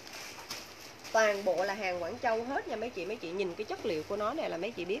 Toàn bộ là hàng Quảng Châu hết nha mấy chị. Mấy chị nhìn cái chất liệu của nó này là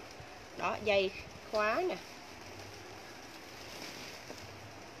mấy chị biết. Đó, dây khóa nè.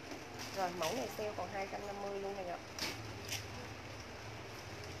 Rồi, mẫu này sale còn 250 luôn này ạ.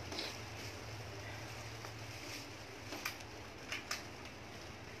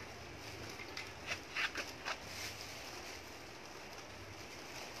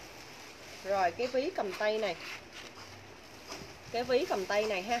 Rồi, cái ví cầm tay này. Cái ví cầm tay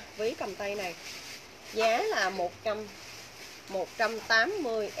này ha, ví cầm tay này. Giá là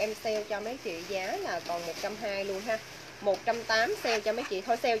 180 em sale cho mấy chị, giá là còn 120 luôn ha. 180 sale cho mấy chị,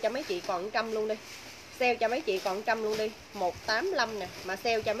 thôi sale cho mấy chị còn 100 luôn đi. Sale cho mấy chị còn 100 luôn đi. 185 nè, mà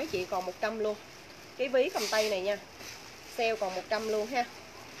sale cho mấy chị còn 100 luôn. Cái ví cầm tay này nha. Sale còn 100 luôn ha.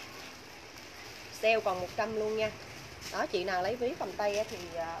 Sale còn 100 luôn nha. Đó, chị nào lấy ví cầm tay thì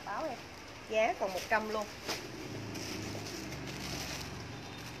báo em. Giá còn 100 luôn.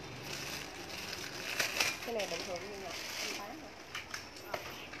 Cái này bình thường như nào? 180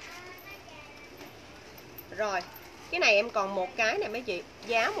 rồi. Cái này em còn một cái nè mấy chị,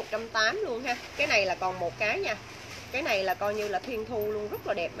 giá 180 luôn ha. Cái này là còn một cái nha. Cái này là coi như là thiên thu luôn, rất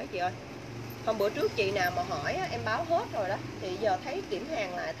là đẹp mấy chị ơi. Hôm bữa trước chị nào mà hỏi em báo hết rồi đó, thì giờ thấy kiểm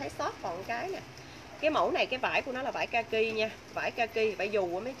hàng lại thấy sót còn một cái nè. Cái mẫu này cái vải của nó là vải kaki nha, vải kaki, vải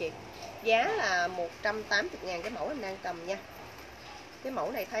dù á mấy chị. Giá là 180.000 cái mẫu em đang cầm nha. Cái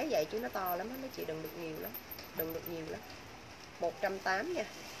mẫu này thấy vậy chứ nó to lắm đó, mấy chị đừng được nhiều lắm. Đừng được nhiều lắm. 180 nha.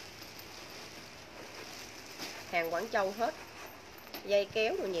 Hàng Quảng Châu hết. Dây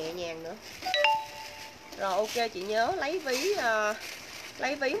kéo rồi nhẹ nhàng nữa. Rồi ok, chị nhớ lấy ví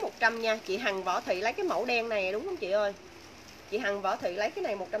Lấy ví 100 nha. Chị Hằng Võ Thị lấy cái mẫu đen này đúng không chị ơi? Chị Hằng Võ Thị lấy cái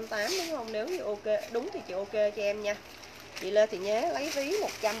này 180 đúng không? Nếu như ok, đúng thì chị ok cho em nha. Chị Lê Thị Nhớ lấy ví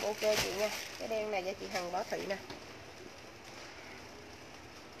 100 ok chị nha. Cái đen này cho chị Hằng Võ Thị nè.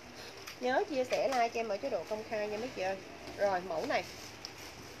 Nhớ chia sẻ like cho em ở chế độ công khai nha mấy chị ơi. Rồi mẫu này.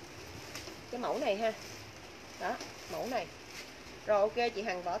 Cái mẫu này ha. Đó, mẫu này. Rồi ok chị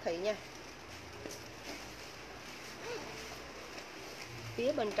Hằng Võ Thị nha.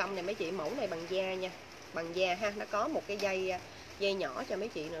 Phía bên trong này mấy chị, mẫu này bằng da nha. Bằng da ha, nó có một cái dây nhỏ cho mấy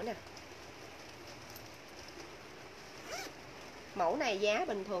chị nữa nè. Mẫu này giá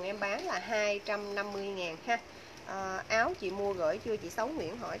bình thường em bán là 250.000 ha. Áo chị mua gửi chưa chị Sáu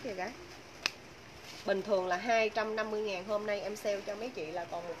Nguyễn hỏi kìa gái. Bình thường là 250.000, hôm nay em sale cho mấy chị là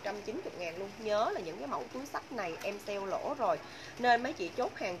còn 190.000 luôn. Nhớ là những cái mẫu túi xách này em sale lỗ rồi, nên mấy chị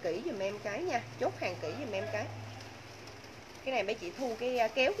chốt hàng kỹ dùm em cái nha. Chốt hàng kỹ dùm em cái. Cái này mấy chị thu cái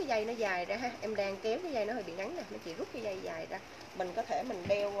kéo cái dây nó dài ra ha. Em đang kéo cái dây nó hơi bị ngắn nè, mấy chị rút cái dây dài ra. Mình có thể mình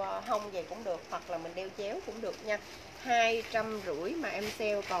đeo hông vậy cũng được, hoặc là mình đeo chéo cũng được nha. 250 mà em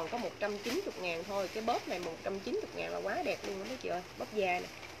sale còn có 190.000 thôi. Cái bóp này 190.000 là quá đẹp luôn đó mấy chị ơi. Bóp da nè.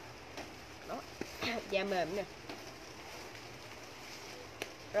 Đó, da mềm nè.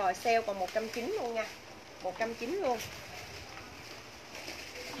 Rồi sale còn 190 luôn nha. 190 luôn.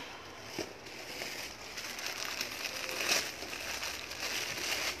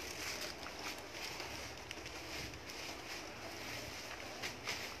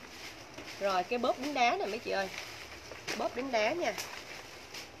 Rồi cái bóp đính đá này mấy chị ơi. Bóp đính đá nha.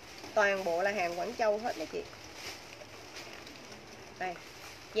 Toàn bộ là hàng Quảng Châu hết mấy chị. Đây.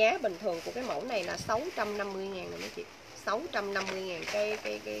 Giá bình thường của cái mẫu này là 650.000 nè mấy chị. 650.000 cái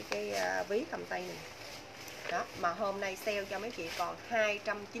ví cầm tay này. Đó, mà hôm nay sale cho mấy chị còn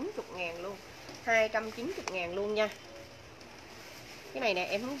 290.000 luôn. 290.000 luôn nha. Cái này nè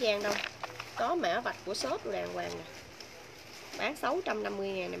em không gian đâu. Có mã vạch của shop đồ đàng hoàng nè. Bán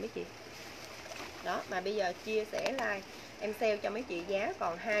 650.000 nè mấy chị. Đó, mà bây giờ chia sẻ like em sale cho mấy chị giá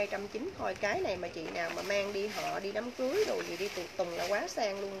còn 290 thôi. Cái này mà chị nào mà mang đi họ đi đám cưới rồi gì đi tiệc tùng là quá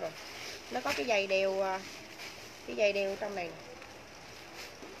sang luôn rồi. Nó có cái dây đeo, cái dây đeo trong này nè.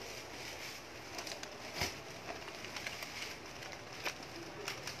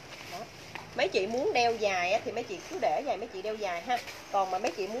 Đó. Mấy chị muốn đeo dài thì mấy chị cứ để vậy mấy chị đeo dài ha. Còn mà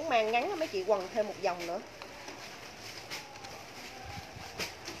mấy chị muốn mang ngắn mấy chị quần thêm một vòng nữa.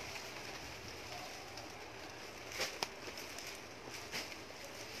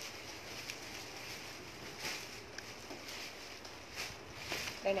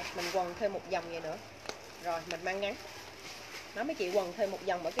 Đây nè, mình quần thêm một vòng vậy nữa. Rồi mình mang ngắn. Đó mấy chị quần thêm một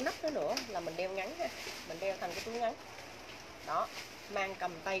vòng ở cái nắp đó nữa là mình đeo ngắn ha. Mình đeo thành cái túi ngắn. Đó, mang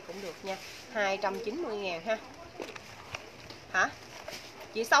cầm tay cũng được nha. 290.000 ha. Hả?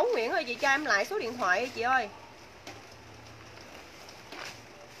 Chị Sáu Nguyễn ơi, chị cho em lại số điện thoại chị ơi.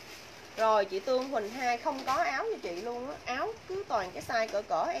 Rồi chị Tương Huỳnh 2 không có áo cho chị luôn á. Áo cứ toàn cái size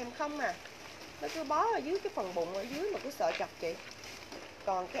cỡ em không à. Nó cứ bó ở dưới cái phần bụng ở dưới mà cứ sợ chặt chị.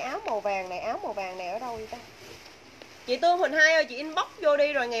 Còn cái áo màu vàng này ở đâu vậy ta? Chị Tương Huỳnh 2 ơi, chị inbox vô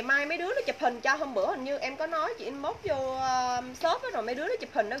đi rồi ngày mai mấy đứa nó chụp hình cho. Hôm bữa hình như em có nói chị inbox vô shop đó, rồi mấy đứa nó chụp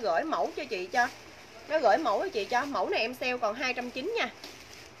hình nó gửi mẫu cho chị cho. Nó gửi mẫu cho chị cho. Mẫu này em sale còn 290 nha.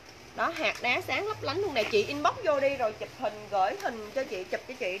 Đó, hạt đá sáng lấp lánh luôn nè. Chị inbox vô đi rồi chụp hình gửi hình cho chị, chụp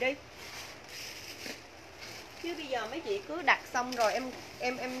cho chị đi. Chứ bây giờ mấy chị cứ đặt xong rồi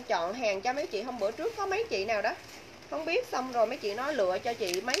em chọn hàng cho mấy chị. Hôm bữa trước có mấy chị nào đó không biết, xong rồi mấy chị nói lựa cho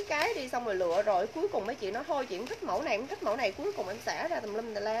chị mấy cái đi, xong rồi lựa rồi cuối cùng mấy chị nói thôi chị cũng thích mẫu này, cũng thích mẫu này, cuối cùng em xả ra tùm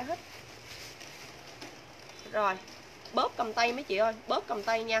lum tà la hết. Rồi bóp cầm tay mấy chị ơi, bóp cầm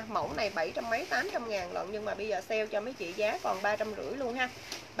tay nha. Mẫu này 700 mấy 800 ngàn lận, nhưng mà bây giờ sale cho mấy chị giá còn 350 luôn ha.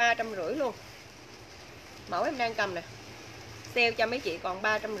 350 luôn. Mẫu em đang cầm nè, sale cho mấy chị còn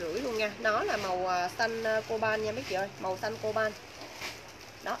 350 luôn nha. Nó là màu xanh coban nha mấy chị ơi, màu xanh coban.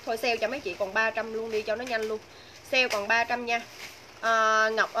 Đó, thôi sale cho mấy chị còn 300 luôn đi cho nó nhanh luôn. Sale còn 300 nha.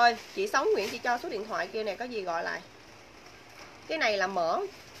 Ngọc ơi, chị Sáu Nguyễn chị cho số điện thoại kia nè, có gì gọi lại. Cái này là mở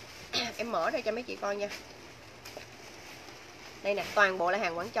em mở ra cho mấy chị coi nha. Đây nè, toàn bộ là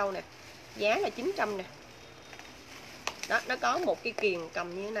hàng Quảng Châu nè. Giá là 900 nè. Đó, nó có một cái kiềng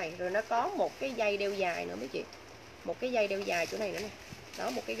cầm như thế này, rồi nó có một cái dây đeo dài nữa mấy chị. Một cái dây đeo dài chỗ này nữa nè. Đó,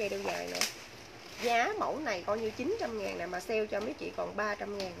 một cái dây đeo dài nữa. Giá mẫu này coi như 900 ngàn nè, mà sale cho mấy chị còn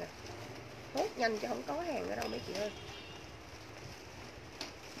 300 ngàn nè. Hốt nhanh chứ không có hàng ở đâu mấy chị ơi.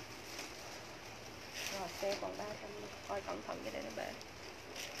 Rồi sale còn 300 luôn. Coi cẩn thận cái để nó bể.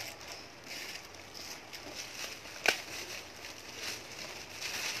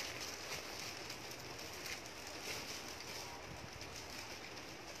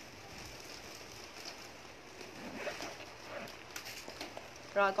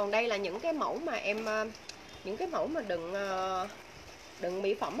 Rồi còn đây là những cái mẫu mà em những cái mẫu mà đựng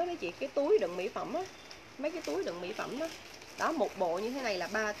mỹ phẩm á mấy chị, cái túi đựng mỹ phẩm á, mấy cái túi đựng mỹ phẩm đó. Đó, một bộ như thế này là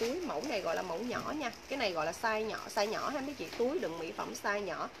 3 túi, mẫu này gọi là mẫu nhỏ nha. Cái này gọi là size nhỏ ha mấy chị, túi đựng mỹ phẩm size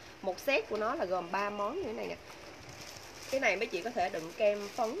nhỏ. Một set của nó là gồm 3 món như thế này nè. Cái này mấy chị có thể đựng kem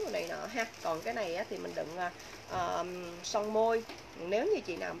phấn này nọ ha. Còn cái này á, thì mình đựng son môi. Nếu như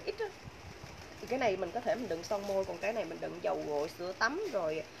chị nào mà ít á, thì cái này mình có thể mình đựng son môi, còn cái này mình đựng dầu gội, sữa tắm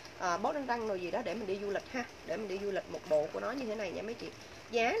rồi bóp đánh răng rồi gì đó để mình đi du lịch ha. Để mình đi du lịch, một bộ của nó như thế này nha mấy chị.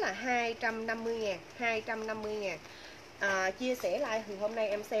 Giá là 250.000, 250.000. Chia sẻ like thì hôm nay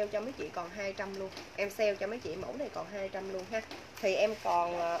em sale cho mấy chị còn 200 luôn. Em sale cho mấy chị mẫu này còn 200 luôn ha. Thì em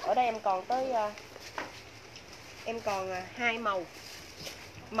còn ở đây em còn tới em còn 2 màu.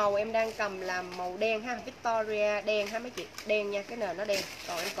 Màu em đang cầm là màu đen ha, Victoria đen ha mấy chị, đen nha, cái nền nó đen.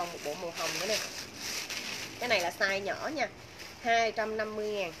 Còn em còn một bộ màu hồng nữa nè. Cái này là size nhỏ nha.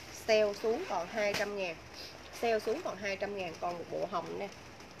 250.000, sale xuống còn 200.000. Sale xuống còn 200.000, còn một bộ hồng nè.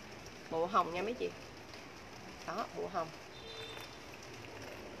 Bộ hồng nha mấy chị. Đó, bộ hồng.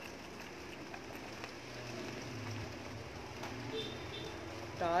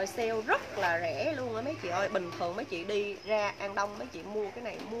 Trời ơi, sale rất là rẻ luôn á mấy chị ơi. Bình thường mấy chị đi ra An Đông mấy chị mua cái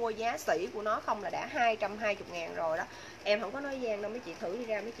này, mua giá sỉ của nó không là đã 220.000 rồi đó. Em không có nói gian đâu, mấy chị thử đi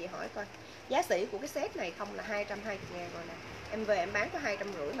ra mấy chị hỏi coi. Giá sỉ của cái set này không là 220.000 rồi nè. Em về em bán có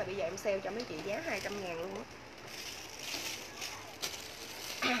 250 mà bây giờ em sale cho mấy chị giá 200.000 luôn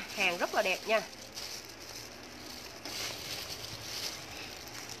á. Hàng rất là đẹp nha.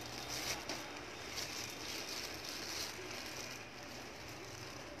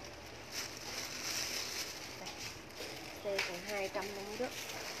 Sale còn 200 luôn đó.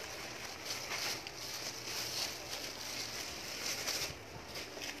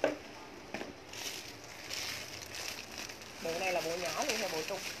 Bộ này là bộ nhỏ luôn hay bộ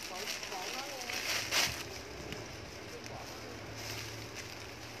trung?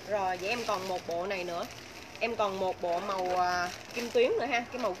 Rồi vậy em còn một bộ này nữa. Em còn một bộ màu kim tuyến nữa ha.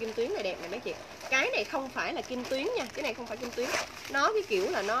 Cái màu kim tuyến này đẹp này mấy chị. Cái này không phải là kim tuyến nha. Cái này không phải kim tuyến. Nó cái kiểu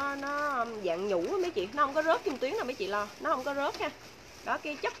là nó dạng nhũ á mấy chị. Nó không có rớt kim tuyến đâu mấy chị lo. Nó không có rớt ha. Đó,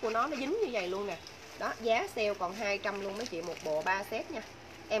 cái chất của nó dính như vậy luôn nè. Đó, giá sale còn 200 luôn mấy chị. Một bộ 3 set nha.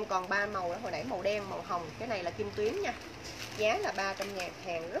 Em còn 3 màu đó. Hồi nãy màu đen, màu hồng. Cái này là kim tuyến nha. Giá là 300.000.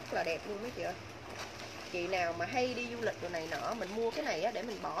 Hàng rất là đẹp luôn mấy chị ơi. Chị nào mà hay đi du lịch rồi này nọ, mình mua cái này á, để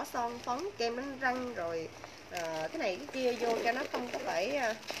mình bỏ son phấn, kem đánh răng rồi cái này cái kia vô cho nó không có phải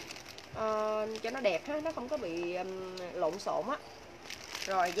cho nó đẹp ha, nó không có bị lộn xộn á.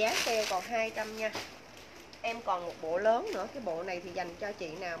 Rồi giá sale còn 200 nha. Em còn một bộ lớn nữa. Cái bộ này thì dành cho chị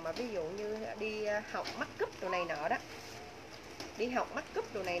nào mà ví dụ như đi học make up đồ này nọ đó. Đi học make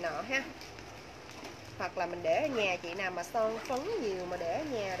up đồ này nọ ha. Hoặc là mình để ở nhà, chị nào mà son phấn nhiều mà để ở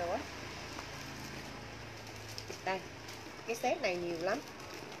nhà rồi á. Đây, cái set này nhiều lắm.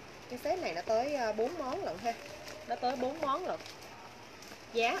 Cái set này nó tới 4 món lận ha. Nó tới 4 món lận.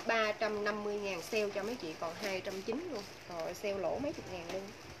 Giá 350.000, sale cho mấy chị còn 290 luôn. Rồi sale lỗ mấy chục ngàn luôn.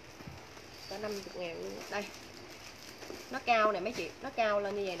 Có 50.000 luôn. Đây. Nó cao nè mấy chị, nó cao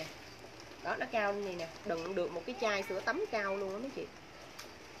lên như vậy nè. Đó, nó cao như vậy nè, đựng được một cái chai sữa tắm cao luôn đó mấy chị.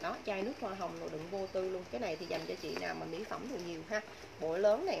 Đó, chai nước hoa hồng rồi đựng vô tư luôn. Cái này thì dành cho chị nào mà mỹ phẩm thì nhiều ha. Bộ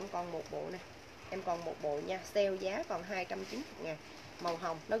lớn này em còn một bộ nè. Em còn một bộ nha, sale giá còn 290.000. Màu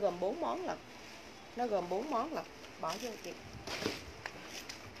hồng, nó gồm 4 món lận. Nó gồm 4 món lận. Bỏ vô chị.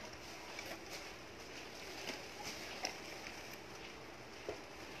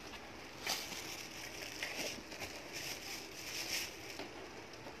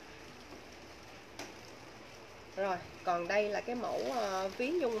 Rồi, còn đây là cái mẫu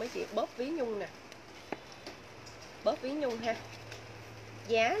ví nhung mấy chị, bóp ví nhung nè. Bóp ví nhung ha.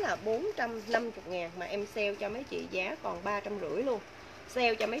 Giá là 450.000 mà em sale cho mấy chị giá còn 350 luôn.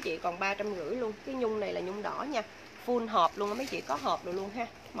 Sale cho mấy chị còn 350 luôn. Cái nhung này là nhung đỏ nha. Full hộp luôn mấy chị, có hộp rồi luôn ha.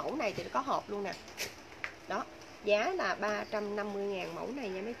 Mẫu này thì có hộp luôn nè. Đó, giá là 350.000 mẫu này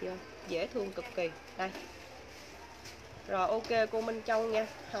nha mấy chị ơi. Dễ thương cực kỳ. Đây. Rồi ok cô Minh Châu nha,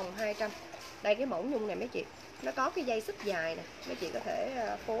 hồng 200. Đây cái mẫu nhung này mấy chị. Nó có cái dây xích dài nè, mấy chị có thể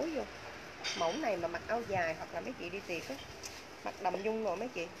phối vô. Mẫu này mà mặc áo dài hoặc là mấy chị đi tiệc á, mặc đầm nhung rồi mấy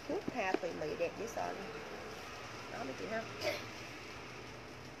chị, thước tha tùy mị đẹp dễ sợ luôn. Đó mấy chị ha.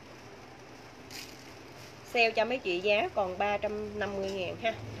 Sale cho mấy chị giá còn 350.000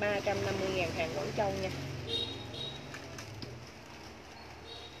 ha. 350.000 hàng Quảng Châu nha.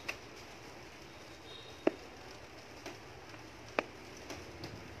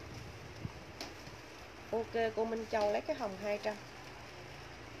 Ok cô Minh Châu lấy cái hồng 200.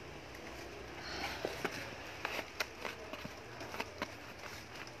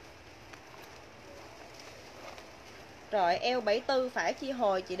 Rồi eo 74 phải chi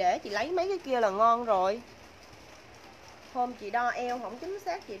hồi, chị để chị lấy mấy cái kia là ngon rồi. Hôm chị đo eo không chính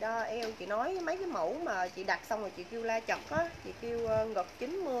xác, chị đo eo, chị nói mấy cái mẫu mà chị đặt xong rồi chị kêu la chật á, chị kêu ngực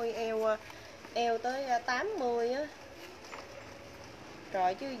 90, eo tới 80 á.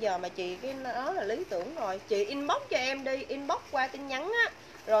 Rồi chứ giờ mà chị cái đó là lý tưởng rồi. Chị inbox cho em đi, inbox qua tin nhắn á.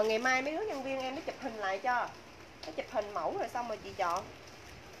 Rồi ngày mai mấy đứa nhân viên em nó chụp hình lại cho. Nó chụp hình mẫu rồi xong rồi chị chọn.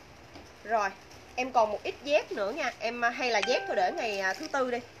 Rồi, em còn một ít dép nữa nha. Em hay là dép thôi để ngày thứ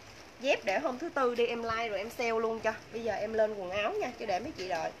tư đi. Dép để hôm thứ tư đi, em like rồi em sale luôn cho. Bây giờ em lên quần áo nha, chứ để mấy chị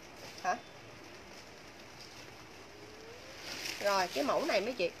đợi. Hả? Rồi, cái mẫu này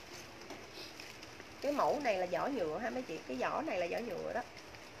mấy chị. Cái mẫu này là vỏ nhựa ha mấy chị. Cái vỏ này là vỏ nhựa đó.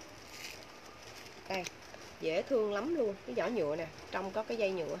 Đây, dễ thương lắm luôn. Cái vỏ nhựa nè, trong có cái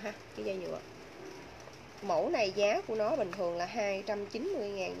dây nhựa ha. Cái dây nhựa. Mẫu này giá của nó bình thường là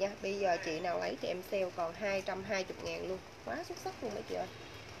 290.000 nha. Bây giờ chị nào lấy thì em sale còn 220.000 luôn. Quá xuất sắc luôn mấy chị ơi.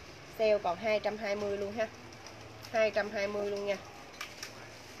 Sale còn 220 luôn ha. 220 luôn nha.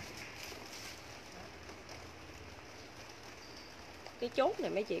 Cái chốt này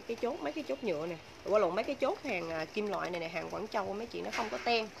mấy chị, cái chốt, mấy cái chốt nhựa nè, qua lộn mấy cái chốt hàng kim loại này nè, hàng Quảng Châu mấy chị, nó không có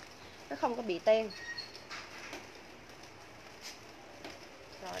ten, nó không có bị ten.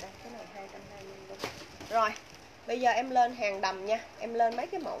 Rồi đây, cái này 220 luôn. Rồi, bây giờ em lên hàng đầm nha. Em lên mấy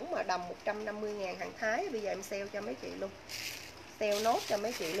cái mẫu mà đầm 150.000 hàng Thái. Bây giờ em sale cho mấy chị luôn. Sale nốt cho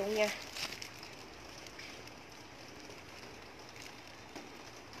mấy chị luôn nha.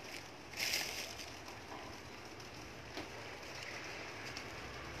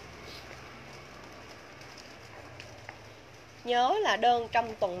 Nhớ là đơn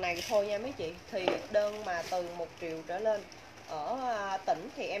trong tuần này thôi nha mấy chị. Thì đơn mà từ 1 triệu trở lên ở tỉnh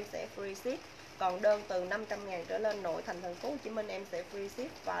thì em sẽ free ship. Còn đơn từ 500.000 trở lên nội thành thành phố Hồ Chí Minh em sẽ free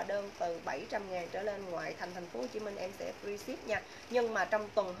ship. Và đơn từ 700.000 trở lên ngoại thành thành phố Hồ Chí Minh em sẽ free ship nha. Nhưng mà trong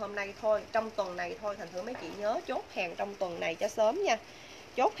tuần hôm nay thôi, trong tuần này thôi, thành thử mấy chị nhớ chốt hàng trong tuần này cho sớm nha.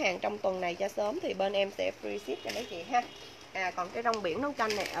 Chốt hàng trong tuần này cho sớm thì bên em sẽ free ship cho mấy chị ha. Còn cái rong biển nấu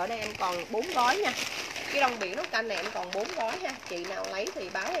canh này, ở đây em còn 4 gói nha. Cái rong biển nấu canh này em còn 4 gói ha. Chị nào lấy thì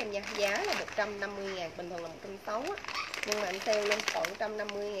báo em nha. Giá là 150.000, bình thường là 160 á. Nhưng mà em sale luôn còn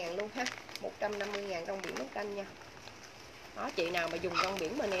 150.000 luôn ha. 150.000 rong biển nấu canh nha. Đó, chị nào mà dùng rong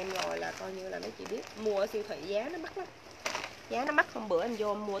biển bên em rồi là coi như là mấy chị biết. Mua ở siêu thị giá nó mắc lắm. Giá nó mắc, hôm bữa em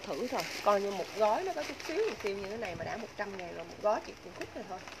vô em mua thử rồi. Coi như một gói nó có chút xíu như thế này mà đã 100.000 rồi. Một gói chị cũng khúc rồi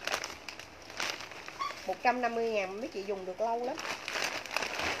thôi. 150.000 mấy chị dùng được lâu lắm.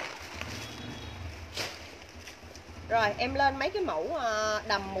 Rồi em lên mấy cái mẫu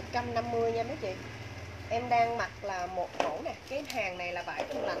đầm 150 nha mấy chị. Em đang mặc là một mẫu nè. Cái hàng này là vải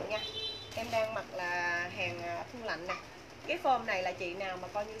thun lạnh nha. Em đang mặc là hàng thun lạnh nè. Cái form này là chị nào mà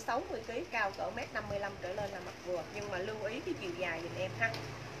coi như 60kg, cao cỡ 1m55 trở lên là mặc vừa. Nhưng mà lưu ý cái chiều dài dùm em ha.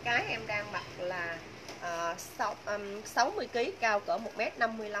 Cái em đang mặc là 60kg, cao cỡ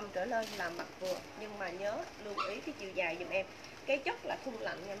 1m55 trở lên là mặc vừa. Nhưng mà nhớ lưu ý cái chiều dài dùm em. Cái chất là thun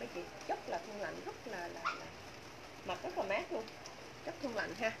lạnh nha mấy chị. Chất là thun lạnh rất là mặc rất là mát luôn. Chất thun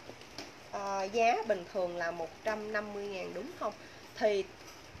lạnh ha. Giá bình thường là 150.000 đúng không? Thì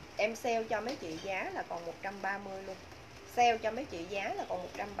em sale cho mấy chị giá là còn 130 luôn. Sale cho mấy chị giá là còn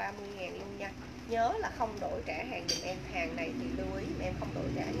 130.000 luôn nha. Nhớ là không đổi trả hàng dùm em. Hàng này thì lưu ý em không đổi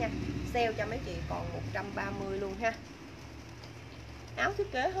trả nha. Sale cho mấy chị còn 130 luôn ha. Áo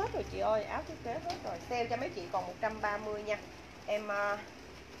thiết kế hết rồi chị ơi. Áo thiết kế hết rồi. Sale cho mấy chị còn 130 nha. Em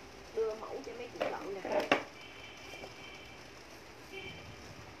đưa mẫu cho mấy chị lận nè.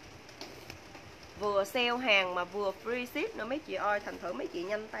 Vừa sale hàng mà vừa free ship nữa mấy chị ơi. Thành thử mấy chị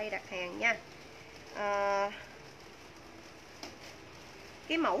nhanh tay đặt hàng nha.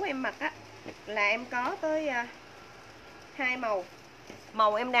 Cái mẫu em mặc á là em có tới 2 màu.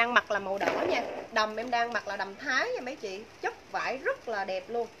 Màu em đang mặc là màu đỏ nha. Đầm em đang mặc là đầm Thái nha mấy chị. Chất vải rất là đẹp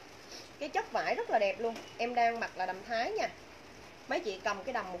luôn. Cái chất vải rất là đẹp luôn. Em đang mặc là đầm Thái nha. Mấy chị cầm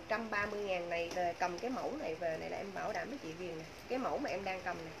cái đầm 130.000 này về, cầm cái mẫu này về này là em bảo đảm mấy chị ghiền nè. Cái mẫu mà em đang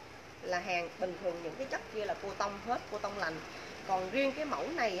cầm này là hàng bình thường, những cái chất kia là cô tông hết, cô tông lạnh. Còn riêng cái mẫu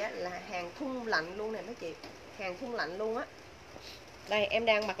này á, là hàng thun lạnh luôn nè mấy chị. Hàng thun lạnh luôn á. Đây em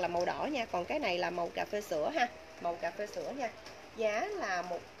đang mặc là màu đỏ nha. Còn cái này là màu cà phê sữa ha. Màu cà phê sữa nha. Giá là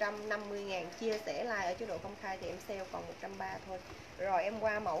 150.000. Chia sẻ like ở chế độ công khai thì em sale còn 130 thôi. Rồi em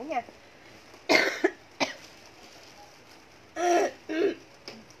qua mẫu nha.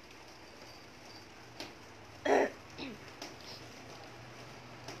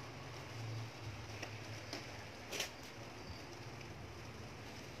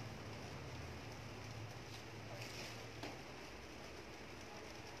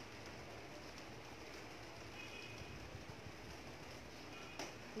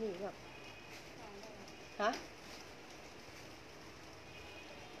 Gì không? Hả?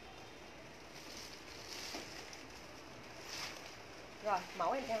 Rồi,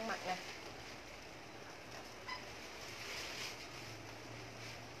 mẫu em đang mặc nè.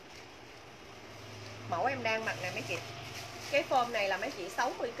 Mẫu em đang mặc nè mấy chị. Cái form này là mấy chị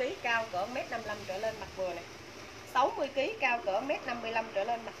 60kg, cao cỡ 1m55 trở lên, mặc vừa nè. 60kg, cao cỡ 1m55 trở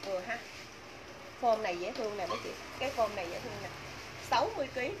lên, mặc vừa ha. Form này dễ thương nè mấy chị. Cái form này dễ thương nè.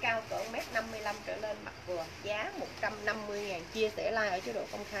 60kg, cao cỡ 1m55 trở lên, mặc vừa. Giá 150.000. Chia sẻ like ở chế độ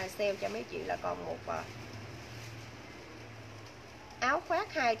công khai, sale cho mấy chị là còn một áo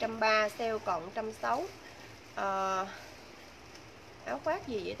khoác 230, sale còn 160. Áo khoác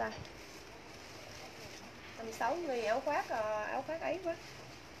gì vậy ta? 160 áo khoác ấy quá.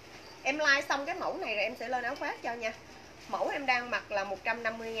 Em like xong cái mẫu này rồi em sẽ lên áo khoác cho nha. Mẫu em đang mặc là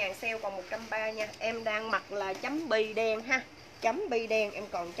 150.000, sale còn 130 nha. Em đang mặc là chấm bi đen ha. Chấm bi đen, em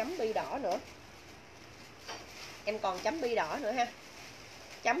còn chấm bi đỏ nữa. Em còn chấm bi đỏ nữa ha.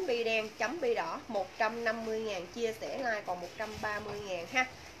 Chấm bi đen, chấm bi đỏ, 150.000. Chia sẻ like còn 130.000 ha.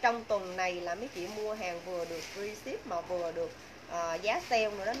 Trong tuần này là mấy chị mua hàng vừa được free ship mà vừa được giá sale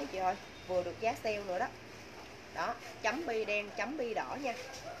nữa đó mấy chị ơi. Vừa được giá sale nữa đó. Đó, chấm bi đen, chấm bi đỏ nha.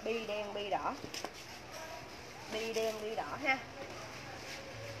 Bi đen, bi đỏ. Bi đen, bi đỏ ha.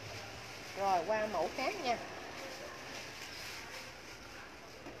 Rồi qua mẫu khác nha.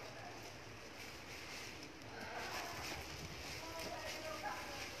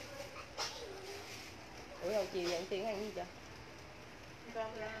 Ủa đầu chiều vậy Tiên ăn gì chưa?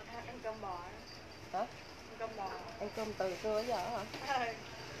 Ăn cơm bò. Hả? Ăn cơm bò. Ăn cơm từ trưa tới giờ hả?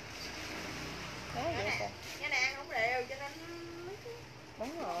 Đấy, vậy sao? Cái này ăn không đều cho nên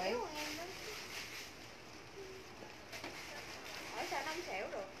Đúng rồi. Hỏi sao nó không xẻo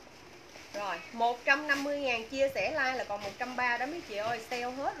được. Rồi 150.000. Chia sẻ like là còn 130 đó mấy chị ơi. Sale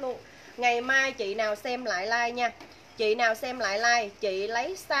hết luôn. Ngày mai chị nào xem lại like nha. Chị nào xem lại like, chị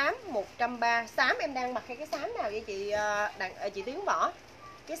lấy xám 130. Xám em đang mặc hay cái xám nào vậy chị chị Tiến Võ?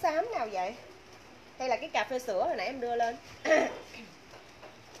 Cái xám nào vậy? Hay là cái cà phê sữa hồi nãy em đưa lên?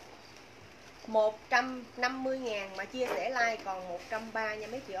 150.000 mà chia sẻ like còn 130 nha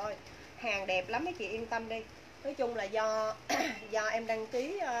mấy chị ơi. Hàng đẹp lắm mấy chị yên tâm đi. Nói chung là do em đăng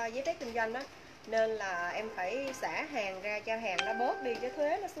ký giấy phép kinh doanh đó, nên là em phải xả hàng ra cho hàng nó bớt đi, chứ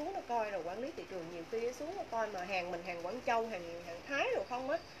thuế nó xuống nó coi, rồi quản lý thị trường nhiều khi nó xuống nó coi mà hàng mình hàng Quảng Châu, hàng Thái rồi không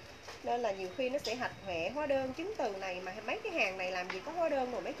á, nên là nhiều khi nó sẽ hạch hoẹ hóa đơn chứng từ này, mà mấy cái hàng này làm gì có hóa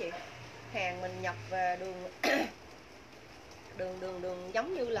đơn rồi mấy chị. Hàng mình nhập về đường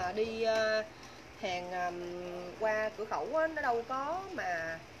giống như là đi hàng qua cửa khẩu á, nó đâu có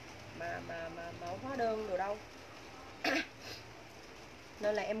mà hóa đơn rồi đâu.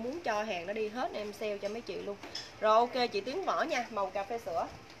 Nên là em muốn cho hàng nó đi hết, em sale cho mấy chị luôn. Rồi ok chị Tiến Võ nha, màu cà phê sữa.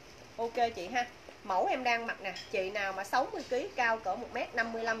 Ok chị ha. Mẫu em đang mặc nè, chị nào mà 60kg, cao cỡ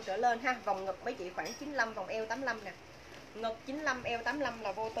 1m55 trở lên ha. Vòng ngực mấy chị khoảng 95, vòng eo 85 nè. Ngực 95, eo 85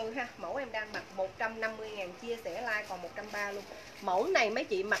 là vô tư ha. Mẫu em đang mặc 150.000. Chia sẻ like còn 130 luôn. Mẫu này mấy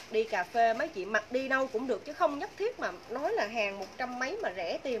chị mặc đi cà phê, mấy chị mặc đi đâu cũng được, chứ không nhất thiết mà nói là hàng 100 mấy mà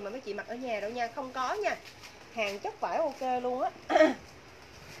rẻ tiền mà mấy chị mặc ở nhà đâu nha. Không có nha. Hàng chất vải ok luôn á.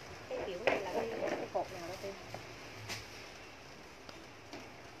 Cái kiểu này là cái cột nào đó Tiên?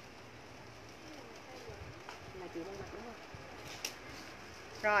 Là chị đang mặc đúng không?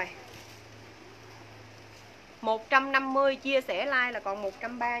 Rồi 150. Chia sẻ like là còn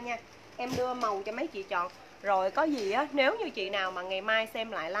 130 nha. Em đưa màu cho mấy chị chọn. Rồi có gì á, nếu như chị nào mà ngày mai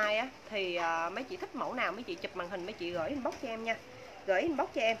xem lại like á, thì mấy chị thích mẫu nào mấy chị chụp màn hình mấy chị gửi inbox cho em nha. Gửi inbox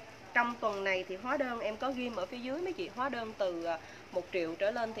cho em. Trong tuần này thì hóa đơn em có ghim ở phía dưới mấy chị. Hóa đơn từ 1 triệu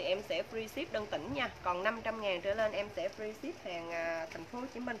trở lên thì em sẽ free ship đơn tỉnh nha. Còn 500.000 trở lên em sẽ free ship hàng thành phố Hồ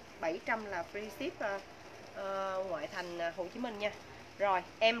Chí Minh. 700 là free ship ngoại thành Hồ Chí Minh nha. Rồi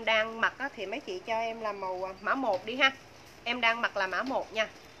em đang mặc á, thì mấy chị cho em là màu mã 1 đi ha. Em đang mặc là mã 1 nha.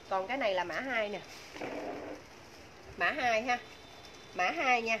 Còn cái này là mã 2 nè. Mã 2 ha. Mã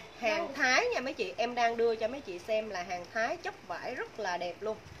 2 nha. Hàng Thái nha mấy chị. Em đang đưa cho mấy chị xem là hàng Thái, chất vải rất là đẹp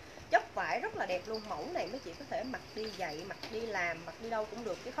luôn. Chất vải rất là đẹp luôn. Mẫu này mấy chị có thể mặc đi dạy, mặc đi làm, mặc đi đâu cũng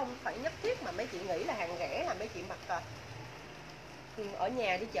được, chứ không phải nhất thiết mà mấy chị nghĩ là hàng rẻ là mấy chị mặc ở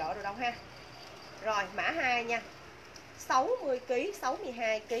nhà đi chợ rồi đâu ha. Rồi mã 2 nha. 60kg,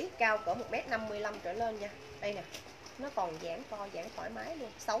 62kg, cao cỡ 1m55 trở lên nha. Đây nè. Nó còn giãn co, giãn thoải mái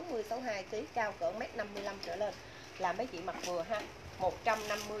luôn. 60, 62kg, cao cỡ 1m55 trở lên là mấy chị mặc vừa ha.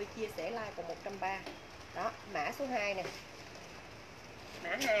 150. Chia sẻ like còn 130. Đó, mã số 2 nè.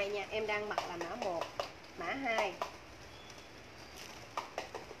 Mã 2 nha, em đang mặc là mã 1. Mã 2.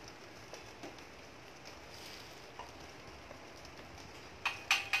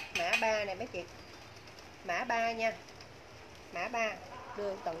 3 này mấy chị. Mã 3 nha. Mã 3.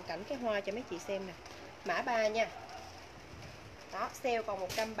 Đưa tận cảnh cái hoa cho mấy chị xem nè. Mã 3 nha. Đó, sale còn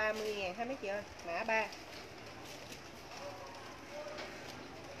 130.000 ha mấy chị ơi. Mã 3.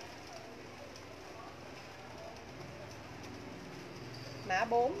 Mã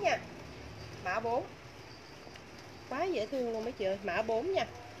 4 nha. Mã 4. Quá dễ thương luôn mấy chị ơi. Mã 4 nha.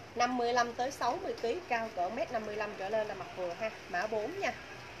 55 tới 60 kg, cao cỡ 1m55 trở lên là mặc vừa ha. Mã 4 nha.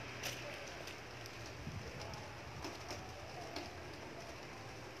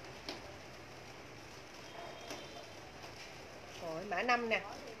 Rồi, mã 5 nè.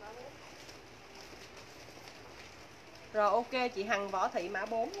 Rồi ok chị Hằng Võ Thị mã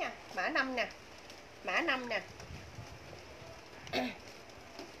 4 nha. Mã 5 nè. Mã 5 nè.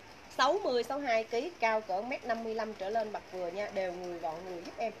 60 62 kg, cao cỡ 1m55 trở lên mặc vừa nha, đều người gọn người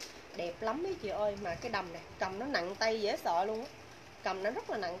giúp em. Đẹp lắm mấy chị ơi, mà cái đầm này, cầm nó nặng tay dễ sợ luôn á. Cầm nó rất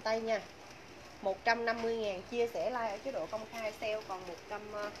là nặng tay nha. 150.000, chia sẻ like ở chế độ công khai, sale còn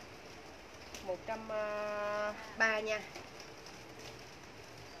 130 nha.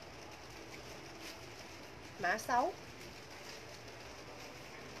 Mã 6.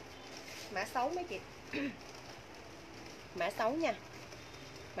 Mã 6 mấy chị. Mã 6 nha.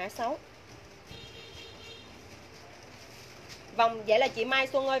 Mã 6. Vòng vậy là chị Mai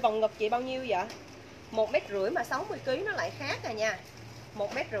Xuân ơi, vòng ngực chị bao nhiêu vậy? 1,5 m mà 60 kg nó lại khác à nha.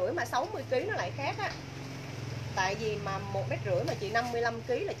 1,5 m mà 60 kg nó lại khác á. Tại vì mà 1,5 m mà chị 55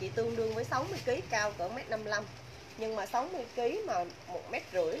 kg là chị tương đương với 60 kg, cao cỡ 1m55. Nhưng mà 60 kg mà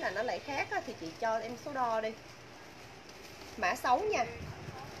 1,5 m là nó lại khác á, thì chị cho em số đo đi. Mã 6 nha.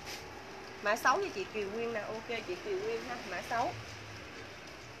 Mã 6 cho chị Kiều Nguyên nè. Ok chị Kiều Nguyên ha. Mã 6.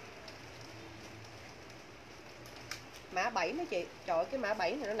 Mã 7 mấy chị. Trời ơi, cái mã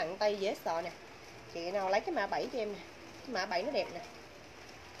 7 này nó nặng tay dễ sợ nè. Chị nào lấy cái mã 7 cho em nè. Cái mã 7 nó đẹp nè.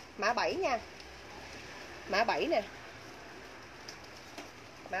 Mã 7 nha. Mã 7 nè.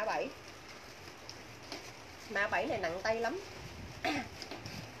 Mã 7. Mã 7 này nặng tay lắm.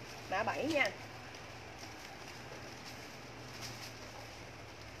 Mã 7 nha.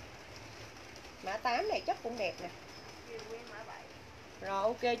 Mã 8 này chất cũng đẹp nè. Rồi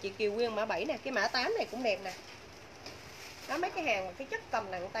ok chị Kiều Nguyên mã 7 nè. Cái mã 8 này cũng đẹp nè. Đó, mấy cái hàng cái chất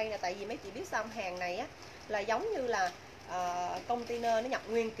cầm nặng tay nè. Tại vì mấy chị biết sao, hàng này á là giống như là container nó nhập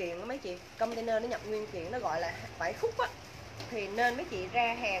nguyên kiện đó mấy chị. Container nó nhập nguyên kiện, nó gọi là vải khúc á. Thì nên mấy chị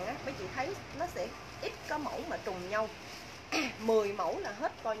ra hàng á, mấy chị thấy nó sẽ ít có mẫu mà trùng nhau. 10 mẫu là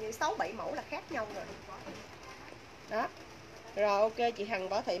hết, coi như 6-7 mẫu là khác nhau rồi. Đó. Rồi ok chị Hằng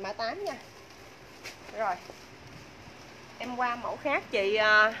Võ Thị mã 8 nha. Rồi em qua mẫu khác.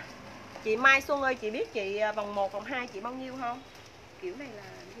 Chị Mai Xuân ơi, chị biết chị vòng 1 vòng 2 chị bao nhiêu không? Kiểu này là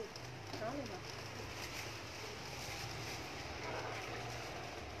cái gì? Đó luôn rồi.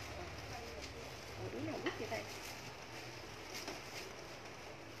 Đứa nào biết vậy đây?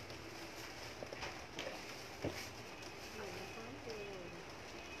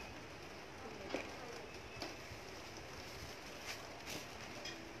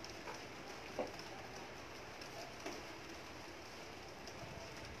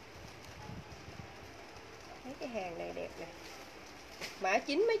 Mấy cái hàng này đẹp nè. Mã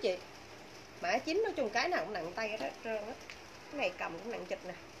 9 mấy chị. Mã 9 nói chung cái nào cũng nặng tay hết trơn á. Cái này cầm cũng nặng chịch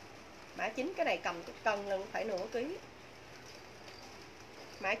nè. Mã 9 cái này cầm cân lên phải nửa ký.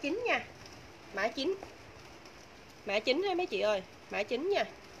 Mã 9 nha. Mã 9. Mã 9 hay mấy chị ơi. Mã 9 nha.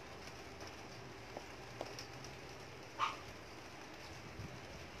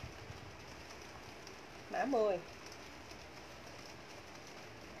 Mã 10.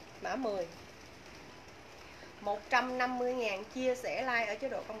 Mã 10. 150.000, chia sẻ like ở chế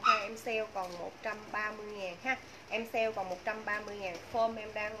độ công khai, em sale còn 130.000 ha. Em sale còn 130.000. Form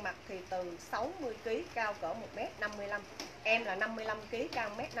em đang mặc thì từ 60 kg, cao cỡ 1m55. Em là 55 kg, cao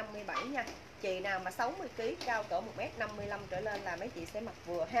 1m57 nha. Chị nào mà 60 kg, cao cỡ 1m55 trở lên là mấy chị sẽ mặc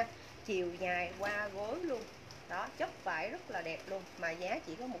vừa ha. Chiều dài qua gối luôn. Đó, chất vải rất là đẹp luôn, mà giá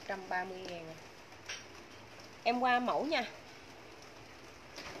chỉ có 130.000. Em qua mẫu nha.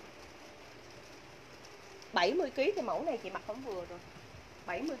 70 kg thì mẫu này chị mặc không vừa rồi.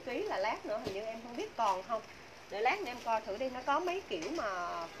 70 kg là lát nữa hình như em không biết còn không. Để lát nữa em coi thử đi, nó có mấy kiểu mà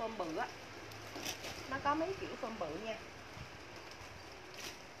phơm bự á. Nó có mấy kiểu phơm bự nha.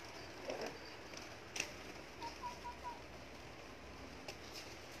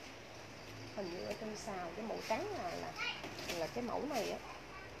 Hình như ở trên xào cái màu trắng là cái mẫu này á.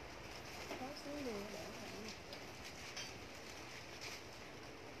 Có xíu nữa để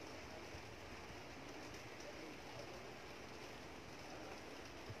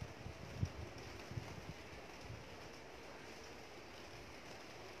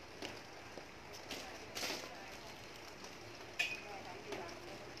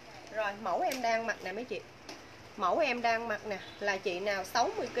Mẫu em đang mặc nè mấy chị. Mẫu em đang mặc nè là chị nào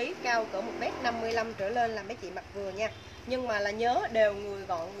 60kg, cao cỡ 1m55 trở lên là mấy chị mặc vừa nha. Nhưng mà là nhớ đều người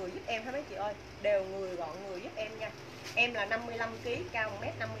gọn người giúp em ha mấy chị ơi. Đều người gọn người giúp em nha. Em là 55kg, cao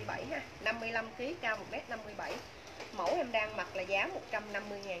 1m57 ha. 55kg, cao 1m57. Mẫu em đang mặc là giá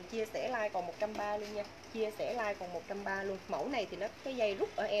 150.000. Chia sẻ like còn 130 luôn nha. Chia sẻ like còn 130 luôn. Mẫu này thì nó có cái dây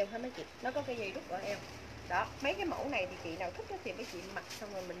rút ở eo ha mấy chị. Nó có cái dây rút ở eo. Đó, mấy cái mẫu này thì chị nào thích thì mấy chị mặc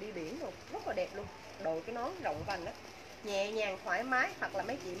xong rồi mình đi biển luôn, rất là đẹp luôn. Đội cái nón rộng vành đó, nhẹ nhàng thoải mái, hoặc là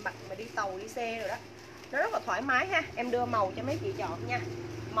mấy chị mặc mà đi tàu đi xe rồi đó, nó rất là thoải mái ha. Em đưa màu cho mấy chị chọn nha.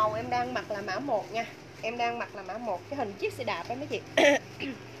 Màu em đang mặc là mã 1 nha. Em đang mặc là mã 1, cái hình chiếc xe đạp đó mấy chị.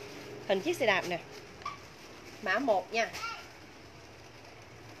 Hình chiếc xe đạp nè. Mã 1 nha.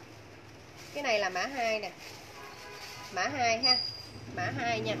 Cái này là mã 2 nè. Mã 2 ha. Mã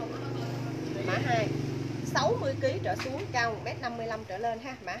 2 nha. Mã 2 60kg trở xuống, cao 1m55 trở lên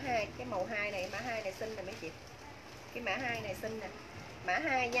ha. Mã 2, cái màu 2 này, mã 2 này xinh nè mấy chị. Cái mã 2 này xinh nè. Mã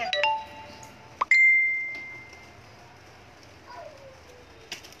 2 nha.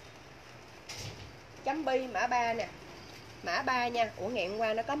 Chấm bi mã 3 nè. Mã 3 nha. Ủa nghẹn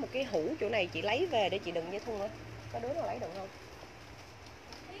qua nó có một cái hũ chỗ này, chị lấy về để chị đựng dây thun á. Có đứa nào lấy đựng không?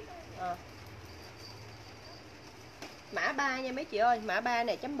 Mã 3 nha mấy chị ơi. Mã 3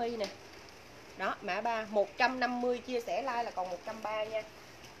 này chấm bi nè. Đó, mã 3 150, chia sẻ like là còn 130 nha.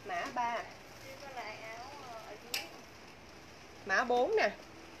 Mã 3. Mã 4 nè.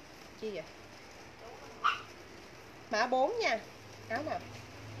 Chi vậy? Mã 4 nha. Áo nào?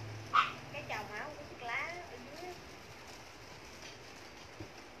 Cái chồng áo của chiếc lá ở dưới.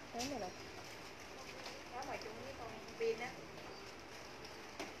 Áo này nè. Áo mà chung với con pin á.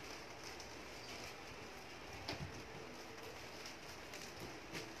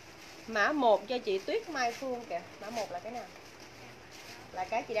 Mã 1 cho chị Tuyết Mai Phương kìa. Mã 1 là cái nào? Là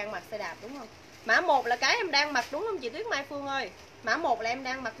cái chị đang mặc xe đạp đúng không? Mã 1 là cái em đang mặc đúng không chị Tuyết Mai Phương ơi? Mã 1 là em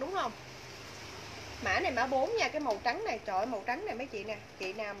đang mặc đúng không? Mã này mã 4 nha, cái màu trắng này, trời ơi, màu trắng này mấy chị nè.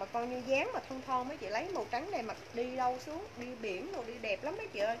 Chị nào mà con như dáng mà thon thon mấy chị lấy màu trắng này mặc đi đâu xuống, đi biển rồi đi đẹp lắm mấy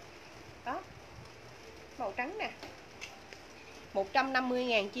chị ơi. Đó. Màu trắng nè.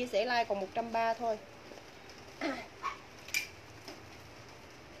 150.000, chia sẻ like còn 130 thôi.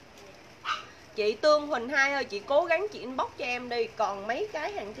 Chị Tương Huỳnh 2 ơi, chị cố gắng chị inbox cho em đi. Còn mấy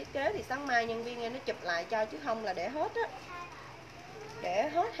cái hàng thiết kế thì sáng mai nhân viên em nó chụp lại cho, chứ không là để hết á. Để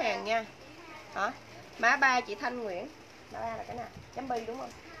hết hàng nha. Hả? Mã 3 chị Thanh Nguyễn. Mã 3 là cái nào? Chấm bi đúng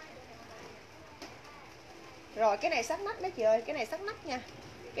không? Rồi cái này sát nách mấy chị ơi, cái này sát nách nha.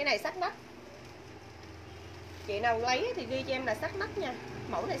 Cái này sát nách. Chị nào lấy thì ghi cho em là sát nách nha.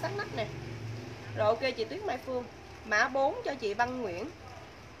 Mẫu này sát nách nè. Rồi ok chị Tuyết Mai Phương. Mã 4 cho chị Văn Nguyễn.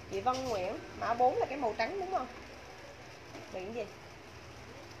 Chị Văn Nguyễn, mã 4 là cái màu trắng đúng không? Biển gì?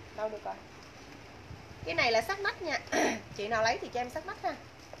 Đâu được rồi. Cái này là sát nách nha. Chị nào lấy thì cho em sát nách ha.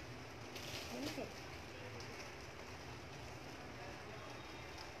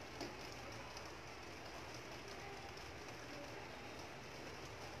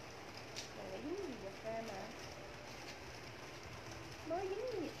 Mới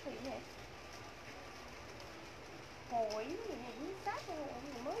dính nhiệt thủy nè. Hồi dính gì này dính sát rồi,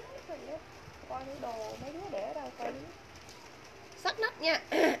 mới dính thủy á. Coi cái đồ mấy đứa để ở đâu coi. Sát nách nha.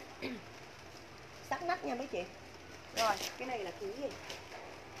 Sát nách nha mấy chị. Rồi, cái này là kiểu gì?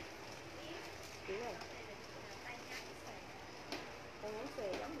 Kiểu này. Con ngắn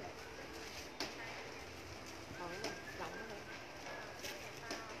xề giống này. Còn này, rộng này.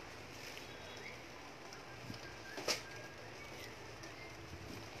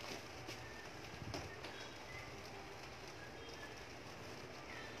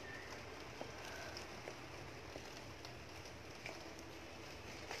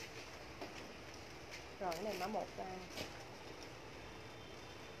 Rồi cái này mã 1 ra.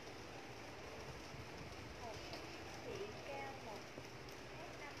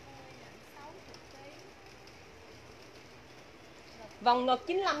 Vòng ngực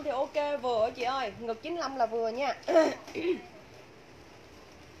 95 thì ok, vừa chị ơi. Ngực 95 là vừa nha.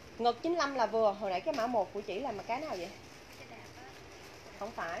 Ngực 95 là vừa. Hồi nãy cái mã 1 của chị là mà cái nào vậy?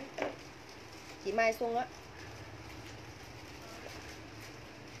 Không phải. Chị Mai Xuân á.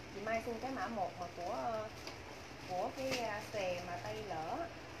 Chị Mai Xuân cái mã 1 mà của cái xè mà tay lỡ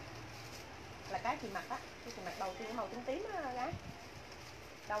là cái chị mặc á. Cái chị mặc đầu tiên màu tím tím á gái.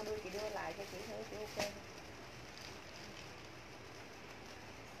 Đâu đưa chị đưa lại cho chị thử chị ok.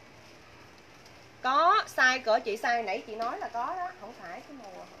 Có, size cỡ chị size nãy chị nói là có đó. Không phải cái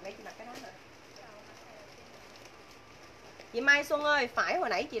màu nãy chị mặc cái đó nè. Chị Mai Xuân ơi, phải hồi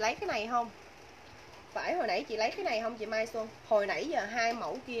nãy chị lấy cái này không? Phải hồi nãy chị lấy cái này không chị Mai Xuân? Hồi nãy giờ hai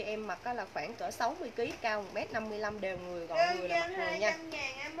mẫu kia em mặc là khoảng cỡ 60 kg, cao 1m55, đều người gọn người là mặc vừa nha. 200.000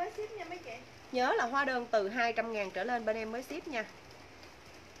 em mới ship nha mấy chị. Nhớ là hóa đơn từ 200.000 trở lên bên em mới ship nha.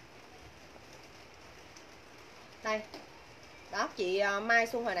 Đây. Đó, chị Mai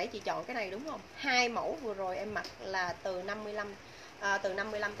Xuân hồi nãy chị chọn cái này đúng không? Hai mẫu vừa rồi em mặc là từ 55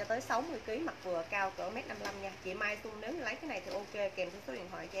 cho tới 60 kg, mặc vừa, cao cỡ 1m55 nha. Chị Mai Xuân nếu như lấy cái này thì ok, kèm theo số điện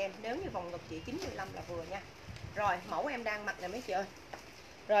thoại cho em. Nếu như vòng ngực chị 95 là vừa nha. Rồi, mẫu em đang mặc nè mấy chị ơi.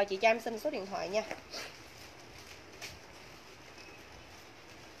 Rồi chị cho em xin số điện thoại nha.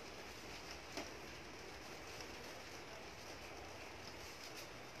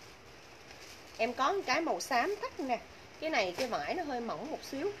 Em có một cái màu xám thắt nè. Cái này cái vải nó hơi mỏng một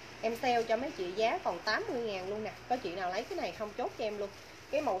xíu. Em sale cho mấy chị giá còn 80.000 luôn nè. Có chị nào lấy cái này không chốt cho em luôn.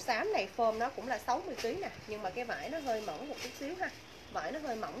 Cái màu xám này form nó cũng là 60 kg nè, nhưng mà cái vải nó hơi mỏng một chút xíu ha. Vải nó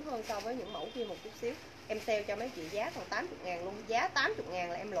hơi mỏng hơn so với những mẫu kia một chút xíu. Em sale cho mấy chị giá còn 80.000 luôn. Giá 80.000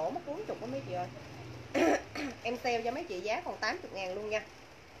 là em lỗ mất 40 của mấy chị ơi. Em sale cho mấy chị giá còn 80.000 luôn nha.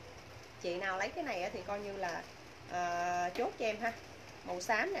 Chị nào lấy cái này thì coi như là chốt cho em ha. Màu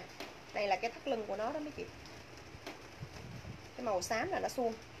xám nè. Đây là cái thắt lưng của nó đó mấy chị. Cái màu xám là nó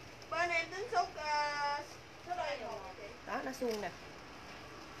suông. Bên em tính số đôi rồi chị. Đó, nó suông nè.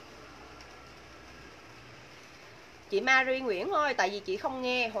 Chị Marie Nguyễn ơi, tại vì chị không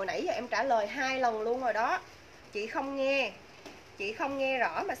nghe, hồi nãy giờ em trả lời 2 lần luôn rồi đó. Chị không nghe. Chị không nghe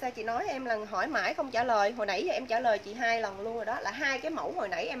rõ mà sao chị nói em là hỏi mãi không trả lời. Hồi nãy giờ em trả lời chị 2 lần luôn rồi đó. Là hai cái mẫu hồi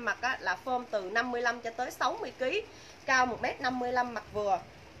nãy em mặc á, là form từ 55 cho tới 60 kg, cao 1m55, mặc vừa.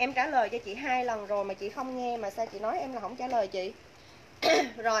 Em trả lời cho chị 2 lần rồi mà chị không nghe, mà sao chị nói em là không trả lời chị.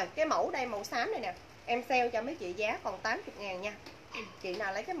 Rồi cái mẫu đây màu xám này nè, em sale cho mấy chị giá còn 80.000 nha. Chị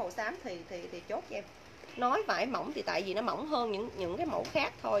nào lấy cái màu xám thì chốt cho em. Nói vải mỏng thì tại vì nó mỏng hơn những cái mẫu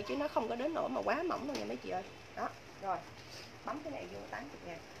khác thôi, chứ nó không có đến nỗi mà quá mỏng đâu nha mấy chị ơi. Đó, rồi bấm cái này vô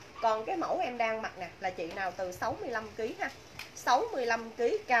 80.000. Còn cái mẫu em đang mặc nè là chị nào từ 65 kg ha, 65 kg,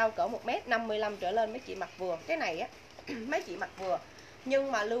 cao cỡ 1m55 trở lên mấy chị mặc vừa. Cái này á mấy chị mặc vừa,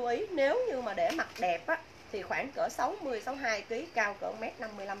 nhưng mà lưu ý nếu như mà để mặc đẹp á thì khoảng cỡ 60 62 kg, cao cỡ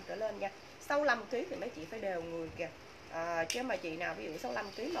 1m55 trở lên nha. 65 kg thì mấy chị phải đều người kìa. Chứ mà chị nào ví dụ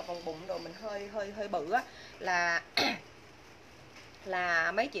 65 kg mà vòng bụng rồi mình hơi bự á là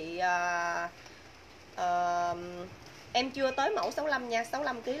là mấy chị em chưa tới mẫu 65 nha.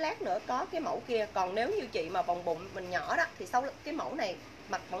 65 kg lát nữa có cái mẫu kia. Còn nếu như chị mà vòng bụng mình nhỏ đó thì cái mẫu này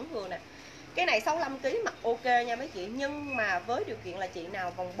mặc vẫn vừa nè. Cái này 65 kg mặc ok nha mấy chị, nhưng mà với điều kiện là chị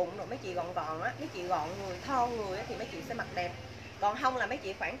nào vòng bụng rồi mấy chị gọn gọn á, mấy chị gọn người, thon người á, thì mấy chị sẽ mặc đẹp. Còn không là mấy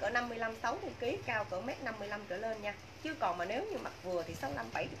chị khoảng cỡ 55 60 kg, cao cỡ 1m55 trở lên nha. Chứ còn mà nếu như mặc vừa thì 65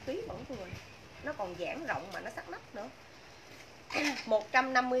 70 kg vẫn vừa. Nó còn giãn rộng mà nó sắc nách nữa.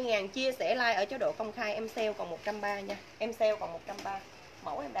 150.000 chia sẻ like ở chế độ công khai, em sale còn 130 nha. Em sale còn 130.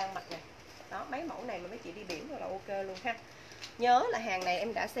 Mẫu em đang mặc nè. Đó, mấy mẫu này mà mấy chị đi biển rồi là ok luôn ha. Nhớ là hàng này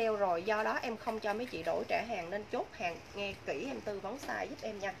em đã sale rồi, do đó em không cho mấy chị đổi trả hàng, nên chốt hàng nghe kỹ em tư vấn size giúp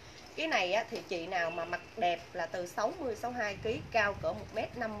em nha. Cái này á, thì chị nào mà mặc đẹp là từ 60 62 kg, cao cỡ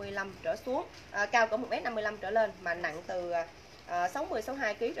 1m55 trở xuống, cao cỡ 1m55 trở lên, mà nặng từ 60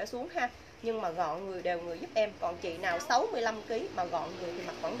 62 kg trở xuống ha. Nhưng mà gọn người đều người giúp em. Còn chị nào 65 kg mà gọn người thì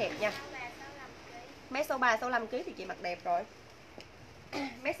mặc vẫn đẹp nha. Mét 63 65 kg thì chị mặc đẹp rồi.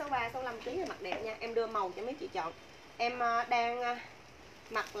 Mét 63 65 kg thì mặc đẹp nha. Em đưa màu cho mấy chị chọn. Em đang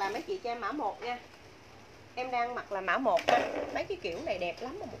mặc là mấy chị cho em mã 1 nha. Em đang mặc là mã 1 ha. Mấy cái kiểu này đẹp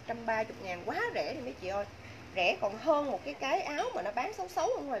lắm mà 130.000 quá rẻ đi mấy chị ơi. Rẻ còn hơn một cái áo mà nó bán xấu xấu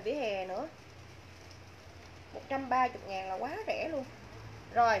ở ngoài vỉa hè nữa. 130.000 là quá rẻ luôn.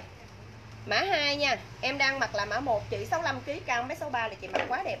 Rồi mã 2 nha. Em đang mặc là mã 1. Chị 65 kg, cao 1m63 là chị mặc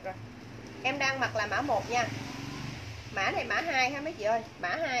quá đẹp rồi. Em đang mặc là mã 1 nha. Mã này mã 2 ha mấy chị ơi. Mã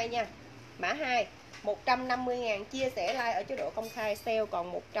 2 nha. Mã 2 150.000 chia sẻ like ở chế độ công khai, sale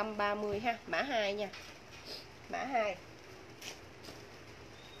còn 130 ha. Mã 2 nha. Mã 2.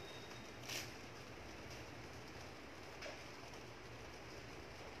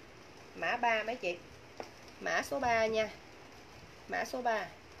 Mã 3 mấy chị. Mã số 3 nha. Mã số 3.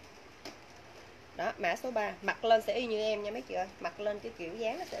 Đó, mã số 3. Mặc lên sẽ y như em nha mấy chị ơi. Mặc lên cái kiểu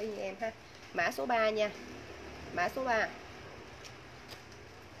dáng nó sẽ y như em ha. Mã số 3 nha. Mã số 3.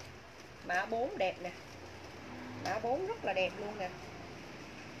 Mã 4 đẹp nè. Mã 4 rất là đẹp luôn nè.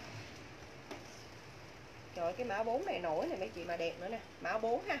 Trời, cái mã 4 này nổi nè mấy chị, mà đẹp nữa nè. Mã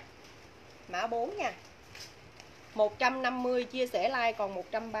 4 ha. Mã 4 nha. 150 chia sẻ like còn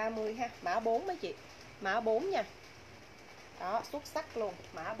 130 ha. Mã 4 mấy chị. Mã 4 nha. Đó, xuất sắc luôn.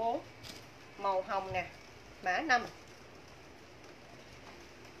 Mã 4. Màu hồng nè. Mã 5.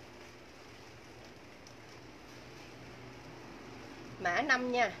 Mã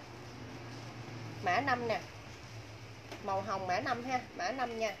 5 nha. Mã 5 nè. Màu hồng mã 5 ha, mã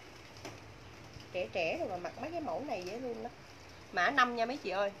 5 nha. Trẻ trẻ rồi mà mặc mấy cái mẫu này dễ luôn đó. Mã 5 nha mấy chị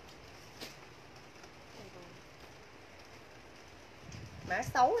ơi. Mã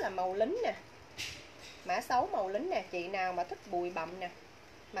 6 là màu lính nè. Mã 6 màu lính nè, chị nào mà thích bụi bặm nè,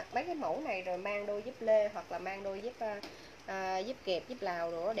 mặc mấy cái mẫu này rồi mang đôi dép lê hoặc là mang đôi dép dép kẹp, dép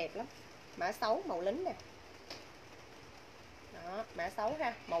Lào rồi nó đẹp lắm. Mã 6 màu lính nè. Đó, mã 6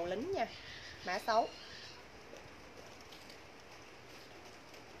 ha, màu lính nha. Mã 6.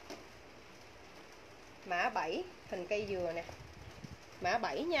 Mã 7 hình cây dừa nè. Mã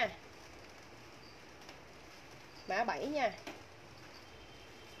 7 nha. Mã 7 nha.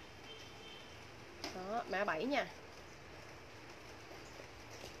 Đó, mã 7 nha.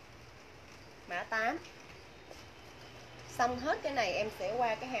 Mã 8. Xong hết cái này em sẽ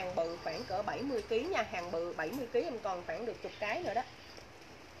qua cái hàng bự khoảng cỡ 70kg nha. Hàng bự 70kg em còn khoảng được chục cái nữa đó.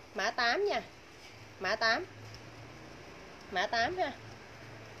 Mã 8 nha. Mã 8. Mã 8 ha.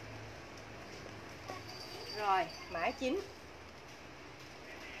 Rồi, mã 9.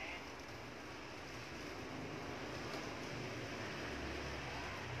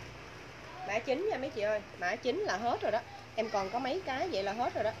 Mã 9 nha mấy chị ơi. Mã 9 là hết rồi đó. Em còn có mấy cái vậy là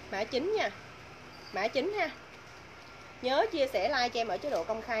hết rồi đó. Mã 9 nha. Mã 9 ha. Nhớ chia sẻ like cho em ở chế độ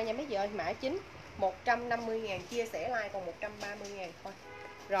công khai nha mấy chị ơi. Mã 9 150.000, chia sẻ like còn 130.000 thôi.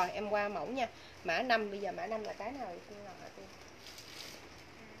 Rồi em qua mẫu nha. Mã 5, bây giờ mã 5 là cái nào?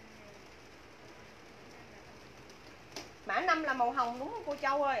 Mã 5 là màu hồng đúng không cô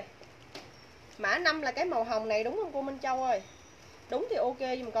Châu ơi? Mã 5 là cái màu hồng này đúng không cô Minh Châu ơi? Đúng thì ok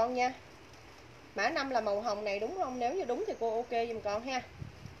giùm con nha. Mã 5 là màu hồng này đúng không? Nếu như đúng thì cô ok giùm con ha.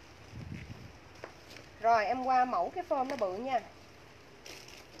 Rồi em qua mẫu cái form nó bự nha.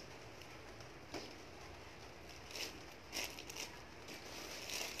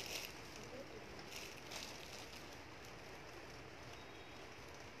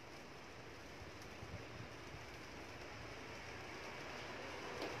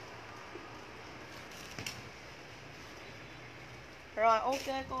 Rồi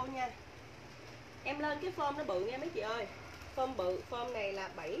ok cô nha. Em lên cái form nó bự nha mấy chị ơi. Form bự, form này là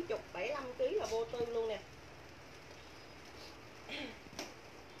 70, 75kg là vô tư luôn nè.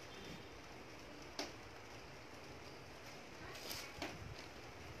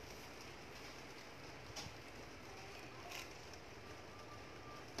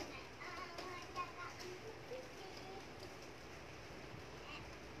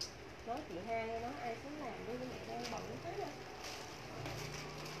 Nói chị hai nó ai xuống làm đi, mẹ đang bận thế nè.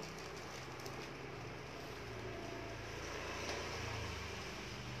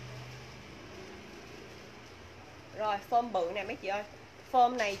 Rồi form bự nè mấy chị ơi.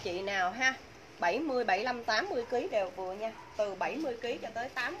 Form này chị nào ha 70, 75, 80kg đều vừa nha. Từ 70kg cho tới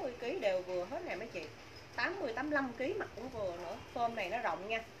 80kg đều vừa hết nè mấy chị. 80, 85kg mặt cũng vừa nữa. Form này nó rộng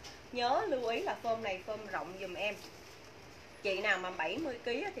nha. Nhớ lưu ý là form này form rộng dùm em. Chị nào mà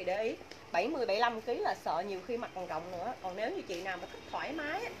 70kg thì để ý. 70, 75kg là sợ nhiều khi mặc còn rộng nữa. Còn nếu như chị nào mà thích thoải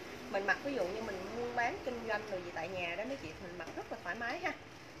mái mình mặc, ví dụ như mình buôn bán kinh doanh rồi gì tại nhà đó mấy chị, mình mặc rất là thoải mái ha.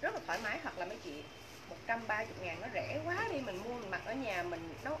 Rất là thoải mái. Hoặc là mấy chị 130.000 nó rẻ quá đi, mình mua mình mặc ở nhà,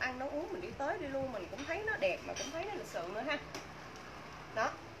 mình nấu ăn nấu uống, mình đi tới đi luôn, mình cũng thấy nó đẹp mà cũng thấy nó lịch sự nữa ha.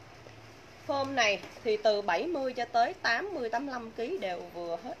 Đó. Form này thì từ 70 cho tới 80, 85kg đều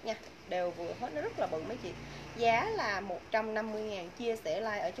vừa hết nha. Đều vừa hết, nó rất là bự mấy chị. Giá là 150.000, chia sẻ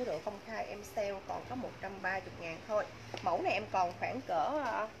like ở chế độ công khai em sale còn có 130.000 thôi. Mẫu này em còn khoảng cỡ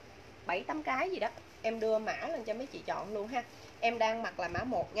 7-8 cái gì đó. Em đưa mã lên cho mấy chị chọn luôn ha. Em đang mặc là mã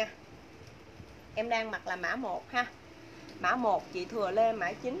 1 nha. Em đang mặc là mã 1 ha. Mã 1 chị thừa lên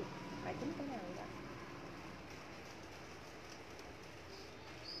mã 9. Mã 9 cái nào vậy đó?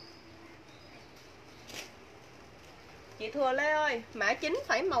 Chị Thừa Lê ơi, mã 9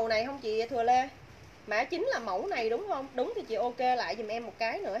 phải màu này không chị Thừa Lê? Mã 9 là mẫu này đúng không? Đúng thì chị ok lại giùm em một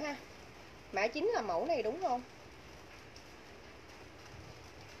cái nữa ha. Mã 9 là mẫu này đúng không?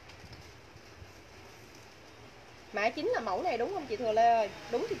 Mã 9 là mẫu này đúng không chị Thừa Lê ơi?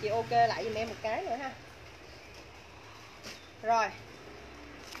 Đúng thì chị ok lại giùm em một cái nữa ha. Rồi.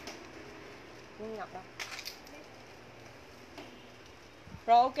 Ngọc đâu?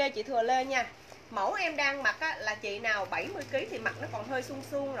 Rồi ok chị Thừa Lê nha. Mẫu em đang mặc á, là chị nào 70kg thì mặc nó còn hơi suông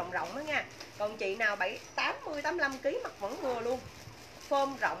suông rộng rộng đó nha. Còn chị nào 80, 85kg mặc vẫn vừa luôn.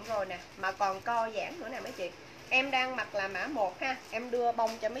 Form rộng rồi nè, mà còn co giãn nữa nè mấy chị. Em đang mặc là mã 1 ha. Em đưa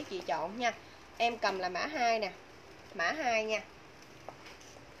bông cho mấy chị chọn nha. Em cầm là mã 2 nè. Mã 2 nha.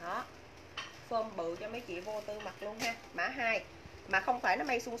 Đó. Form bự cho mấy chị vô tư mặc luôn ha. Mã 2. Mà không phải nó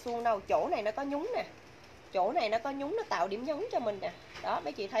may suông suông đâu, chỗ này nó có nhúng nè. Chỗ này nó có nhúng, nó tạo điểm nhấn cho mình nè. Đó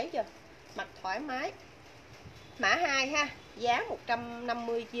mấy chị thấy chưa? Mặc thoải mái. Mã 2 ha, giá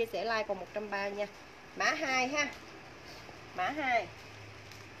 150, chia sẻ like còn 130 nha. Mã 2 ha. Mã 2.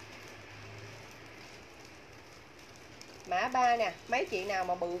 Mã 3 nè, mấy chị nào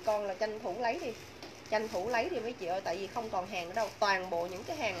mà bự con là tranh thủ lấy đi. Tranh thủ lấy đi mấy chị ơi, tại vì không còn hàng nữa đâu. Toàn bộ những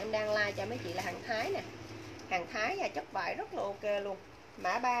cái hàng em đang like cho mấy chị là hàng Thái nè. Hàng Thái nha, chất vải rất là ok luôn.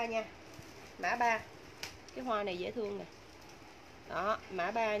 Mã 3 nha. Mã 3. Cái hoa này dễ thương nè. Đó,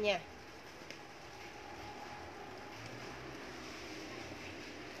 mã 3 nha.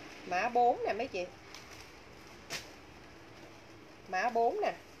 Mã 4 nè mấy chị. Mã 4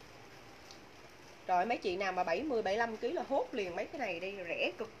 nè. Rồi mấy chị nào mà 70 75 kg là hốt liền mấy cái này đi,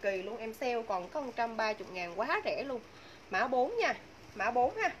 rẻ cực kỳ luôn, em sale còn có 130.000, quá rẻ luôn. Mã 4 nha. Mã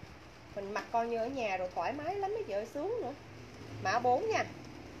 4 ha. Mình mặc coi như ở nhà rồi thoải mái lắm mấy chị ơi, sướng nữa. Mã 4 nha.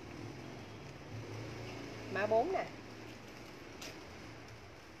 Mã 4 nè.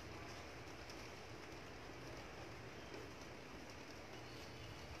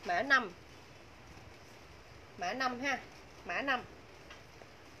 Mã 5. Mã 5 ha. Mã 5.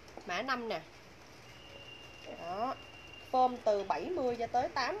 Mã 5 nè. Đó. Form từ 70 cho tới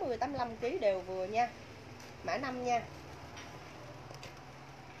 80 85 kg đều vừa nha. Mã 5 nha.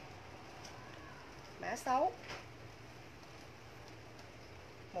 Mã 6.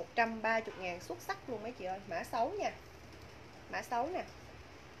 130.000 xuất sắc luôn mấy chị ơi. Mã 6 nha. Mã 6 nè.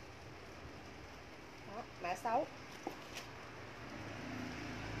 Đó, mã 6.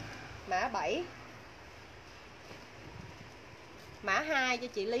 Mã 7. Mã 2 cho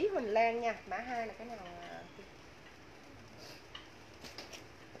chị Lý Huỳnh Lan nha. Mã 2 là cái nào?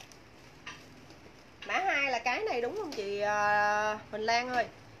 Mã 2 là cái này đúng không chị Huỳnh Lan ơi?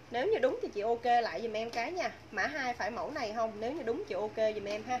 Nếu như đúng thì chị ok lại giùm em cái nha. Mã 2 phải mẫu này không? Nếu như đúng chị ok giùm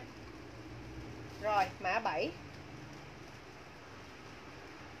em ha. Rồi, mã 7.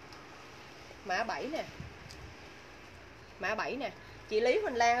 Mã 7 nè. Mã 7 nè. Chị Lý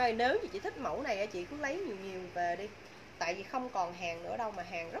Huỳnh Lan ơi, nếu như chị thích mẫu này chị cứ lấy nhiều nhiều về đi. Tại vì không còn hàng nữa đâu, mà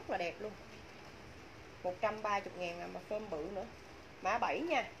hàng rất là đẹp luôn. 130.000 mà phơm bự nữa. Mã 7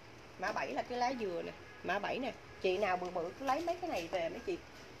 nha. Mã 7 là cái lá dừa nè. Mã 7 nè. Chị nào bự bự cứ lấy mấy cái này về mấy chị.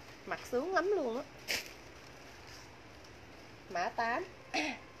 Mặc sướng lắm luôn á. Mã 8.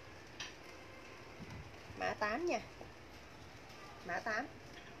 Mã 8 nha. Mã 8.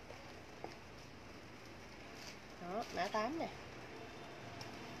 Đó, mã 8 nè.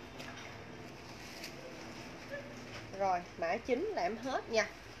 Rồi, mã 9 là em hết nha.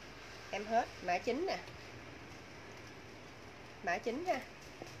 Em hết, mã 9 nè. Mã 9 ha.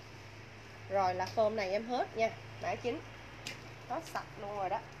 Rồi là form này em hết nha. Mã 9. Hết sạch luôn rồi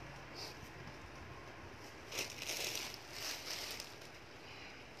đó.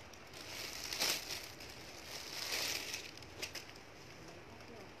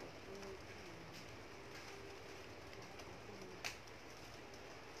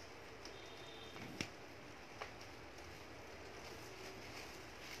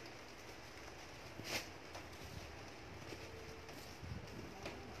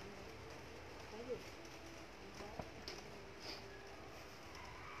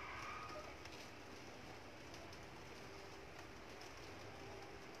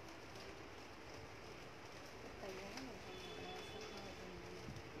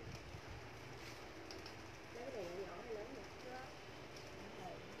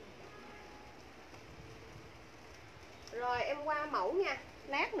 Rồi em qua mẫu nha.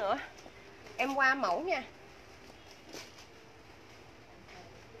 Lát nữa em qua mẫu nha.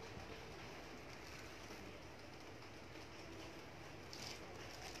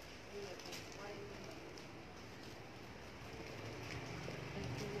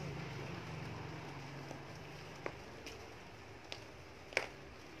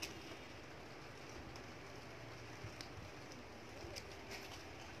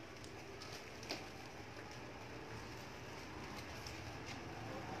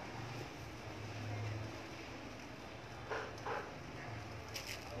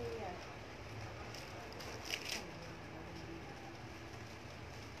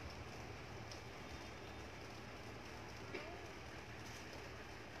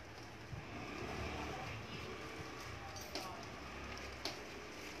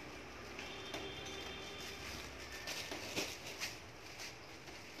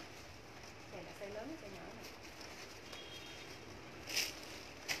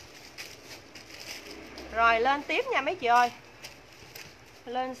 Rồi lên tiếp nha mấy chị ơi.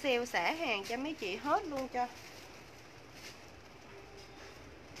 Lên sale xả hàng cho mấy chị hết luôn cho.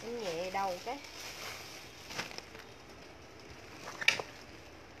 Nhẹ đầu cái.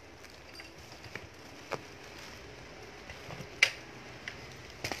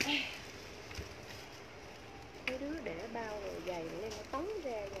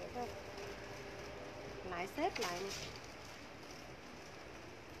 lại, xếp lại nè.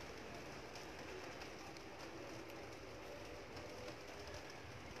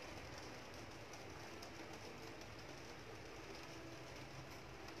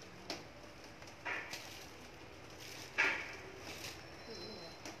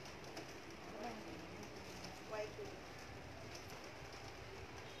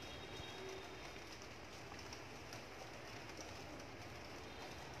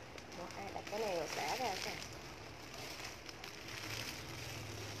 Đặt cái này rồi xả ra xem.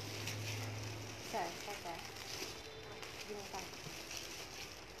 Xả. Dùng tay.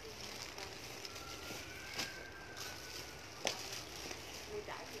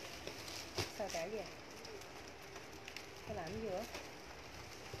 Sao trả gì? Cái làm gì nữa?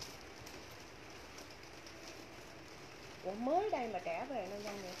 Ủa mới đây mà trả về nó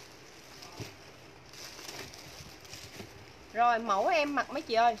nhanh vậy. Rồi mẫu em mặc mấy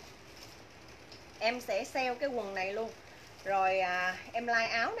chị ơi. Em sẽ sale cái quần này luôn. Rồi em like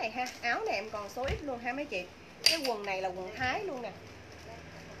áo này ha. Áo này em còn số ít luôn ha mấy chị. Cái quần này là quần Thái luôn nè.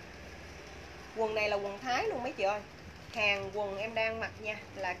 Quần này là quần Thái luôn mấy chị ơi. Hàng quần em đang mặc nha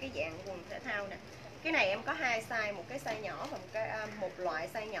là cái dạng quần thể thao nè. Cái này em có hai size, một cái size nhỏ và một loại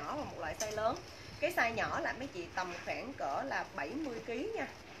size nhỏ và một loại size lớn. Cái size nhỏ là mấy chị tầm khoảng cỡ là 70 kg nha.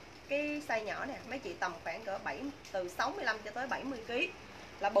 Cái size nhỏ nè mấy chị tầm khoảng cỡ từ 65 cho tới 70 kg.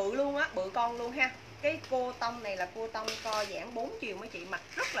 Là bự luôn á, bự con luôn ha. Cái cô tông này là cô tông co giãn 4 chiều mấy chị mặc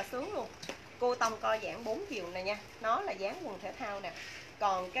rất là sướng luôn. Cô tông co giãn 4 chiều này nha. Nó là dáng quần thể thao nè.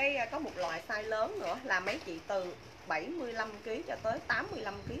 Còn cái có một loại size lớn nữa là mấy chị từ 75 kg cho tới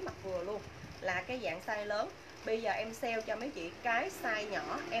 85 kg mặc vừa luôn. Là cái dạng size lớn. Bây giờ em sale cho mấy chị cái size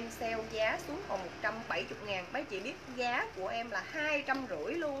nhỏ, em sale giá xuống còn 170.000. Mấy chị biết giá của em là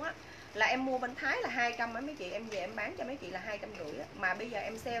 250 luôn á. Là em mua bên Thái là 200 á mấy chị, em về em bán cho mấy chị là 250 á. Mà bây giờ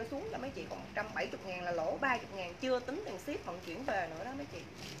em sale xuống cho mấy chị còn 170.000 là lỗ 30.000, chưa tính tiền ship vận chuyển về nữa đó mấy chị.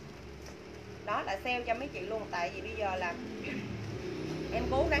 Đó là sale cho mấy chị luôn. Tại vì bây giờ là em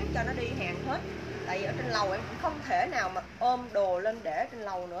cố gắng cho nó đi hàng hết. Tại vì ở trên lầu em cũng không thể nào mà ôm đồ lên để trên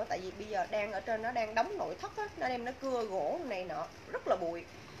lầu nữa. Tại vì bây giờ đang ở trên nó đang đóng nội thất á, nó đem nó cưa gỗ này nọ rất là bụi,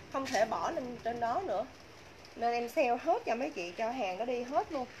 không thể bỏ lên trên đó nữa. Nên em sale hết cho mấy chị, cho hàng nó đi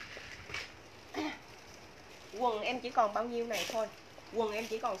hết luôn. Quần em chỉ còn bao nhiêu này thôi. Quần em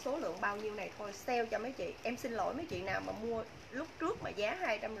chỉ còn số lượng bao nhiêu này thôi. Sale cho mấy chị. Em xin lỗi mấy chị nào mà mua lúc trước mà giá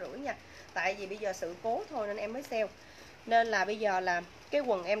 250 nha. Tại vì bây giờ sự cố thôi nên em mới sale. Nên là bây giờ là cái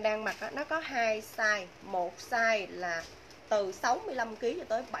quần em đang mặc á, nó có hai size. Một size là từ 65 kg cho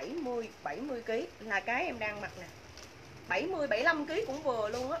tới 70 kg là cái em đang mặc nè. 70 75 kg cũng vừa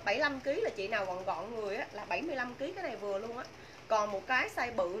luôn á. 75 kg là chị nào gọn gọn người á là 75 kg cái này vừa luôn á. Còn một cái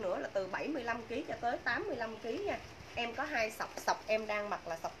size bự nữa là từ 75 kg cho tới 85 kg nha. Em có hai sọc, sọc em đang mặc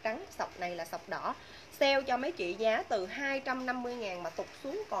là sọc trắng, sọc này là sọc đỏ. Sale cho mấy chị giá từ 250.000 mà tụt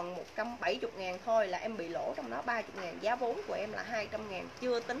xuống còn 170.000 thôi là em bị lỗ trong đó 30.000. Giá vốn của em là 200.000,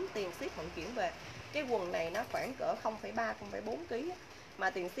 chưa tính tiền ship vận chuyển về. Cái quần này nó khoảng cỡ 0,3 0,4 kg mà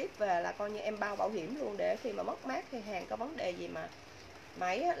tiền ship về là coi như em bao bảo hiểm luôn, để khi mà mất mát hay hàng có vấn đề gì mà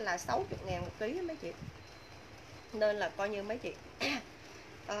máy là 60.000 một ký mấy chị. Nên là coi như mấy chị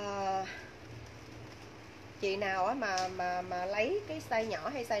chị nào á mà lấy cái size nhỏ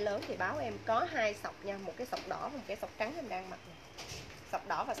hay size lớn thì báo em. Có hai sọc nha, một cái sọc đỏ và một cái sọc trắng em đang mặc này. Sọc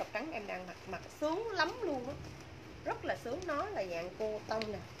đỏ và sọc trắng em đang mặc sướng lắm luôn á, rất là sướng. Nó là dạng cô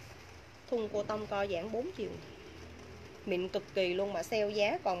tông nè, thun cô tông co giãn 4 chiều, mịn cực kỳ luôn. Mà sale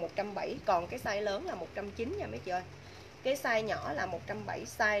giá còn 170, còn cái size lớn là 190 nha mấy chị ơi. Cái size nhỏ là 170,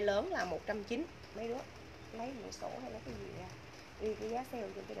 size lớn là 190. Mấy đứa lấy một sổ hay lấy cái gì ra ghi cái giá sale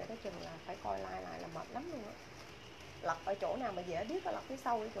cho cái để nó chừng là phải coi lại là mệt lắm luôn á. Lật ở chỗ nào mà dễ biết, lật phía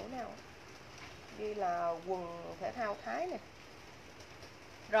sau ở chỗ nào ghi là quần thể thao Thái nè.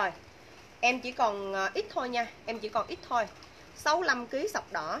 Rồi em chỉ còn ít thôi nha, em chỉ còn ít thôi. 65 kg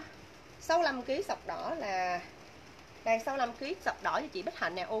sọc đỏ, 65 kg sọc đỏ là đây, 65 kg sọc đỏ cho chị Bích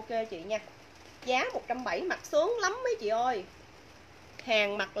Hạnh nè. Ok chị nha, giá 170, mặc sướng lắm mấy chị ơi.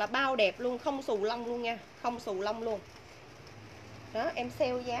 Hàng mặc là bao đẹp luôn, không xù lông luôn nha, không xù lông luôn. Đó em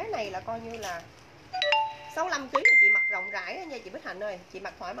sale giá này là coi như là 65 kg là chị mặc rộng rãi đó nha chị Bích Hạnh ơi, chị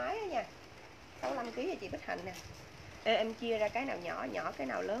mặc thoải mái đó nha. 65 kg là chị Bích Hạnh nè. Ê, em chia ra cái nào nhỏ nhỏ, cái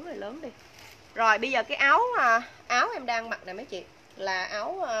nào lớn thì lớn đi. Rồi bây giờ cái áo em đang mặc nè mấy chị là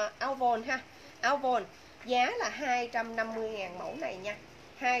áo von ha. Áo von giá là 250.000 mẫu này nha.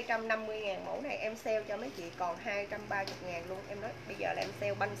 250.000 mẫu này em sale cho mấy chị còn 230.000 luôn. Em nói bây giờ là em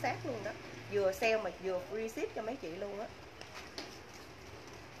sale banh xác luôn đó. Vừa sale mà vừa free ship cho mấy chị luôn á.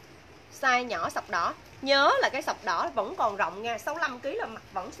 Size nhỏ sọc đỏ, nhớ là cái sọc đỏ vẫn còn rộng nha. 65 kg là mặt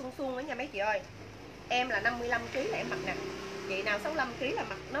vẫn suông suông đó nha mấy chị ơi. Em là 55 kg là em mặc nè. Chị nào 65 kg là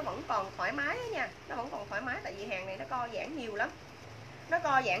mặc nó vẫn còn thoải mái đó nha. Nó vẫn còn thoải mái tại vì hàng này nó co giãn nhiều lắm. Nó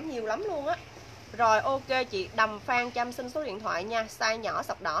co giãn nhiều lắm luôn á. Rồi ok chị, Đầm Phan Trâm xin số điện thoại nha. Size nhỏ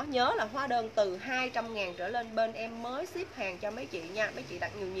sọc đỏ, nhớ là hóa đơn từ 200.000 trở lên bên em mới ship hàng cho mấy chị nha. Mấy chị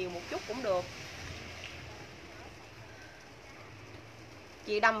đặt nhiều nhiều một chút cũng được.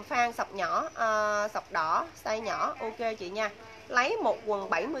 Chị Đầm Phan sọc nhỏ, sọc đỏ, size nhỏ, ok chị nha. Lấy một quần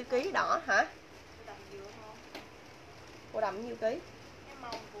 70 kg đỏ hả? Cô Đầm nhiêu ký?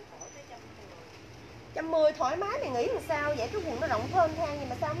 110 thoải mái, mày nghĩ làm sao vậy? Cái quần nó rộng thênh thang gì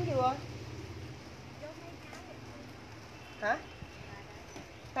mà sao không vừa? Hả?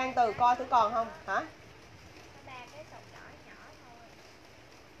 Khoan từ coi thử còn không hả?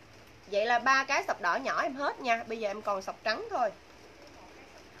 Vậy là 3 cái sọc đỏ nhỏ em hết nha. Bây giờ em còn sọc trắng thôi.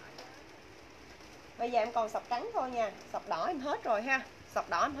 Bây giờ em còn sọc trắng thôi nha. Sọc đỏ em hết rồi ha. Sọc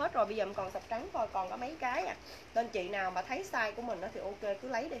đỏ em hết rồi, bây giờ em còn sọc trắng thôi. Còn có mấy cái à. Nên chị nào mà thấy size của mình đó thì ok cứ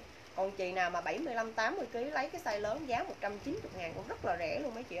lấy đi. Còn chị nào mà 75-80 kg lấy cái size lớn giá 190.000 cũng rất là rẻ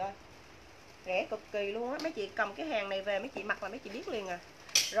luôn mấy chị ơi. Rẻ cực kỳ luôn á. Mấy chị cầm cái hàng này về mấy chị mặc là mấy chị biết liền à.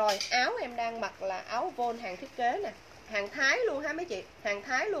 Rồi áo em đang mặc là áo von hàng thiết kế nè. Hàng Thái luôn ha mấy chị. Hàng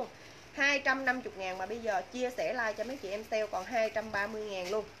Thái luôn. 250.000 mà bây giờ chia sẻ like cho mấy chị em sale còn 230.000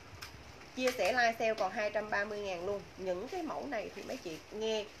 luôn. Chia sẻ like sale còn 230.000 luôn. Những cái mẫu này thì mấy chị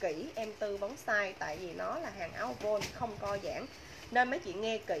nghe kỹ em tư vấn size. Tại vì nó là hàng áo von không co giãn. Nên mấy chị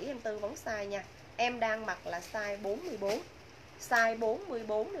nghe kỹ em tư vấn size nha. Em đang mặc là size 44. Size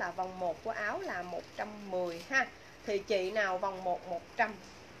 44 là vòng 1 của áo là 110 ha. Thì chị nào vòng 1 100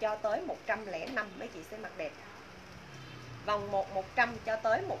 cho tới 105 mấy chị sẽ mặc đẹp. Vòng 1 100 cho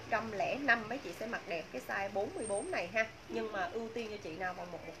tới 105 mấy chị sẽ mặc đẹp cái size 44 này ha. Nhưng mà ưu tiên cho chị nào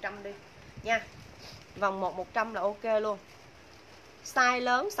vòng 1 100 đi nha. Vòng 1 100 là ok luôn. Size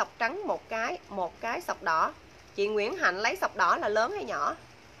lớn sọc trắng một cái sọc đỏ. Chị Nguyễn Hạnh lấy sọc đỏ là lớn hay nhỏ?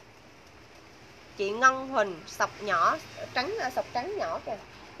 Chị Ngân Huỳnh sọc nhỏ trắng, sọc trắng nhỏ kìa.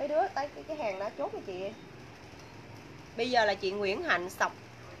 Mấy đứa tay cái hàng đã chốt cho chị. Bây giờ là chị Nguyễn Hạnh sọc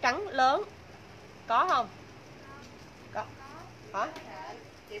trắng lớn. Có không? Có. Hả?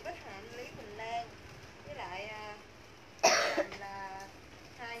 Chị Bích Hạnh, Lý Bình Lan với lại là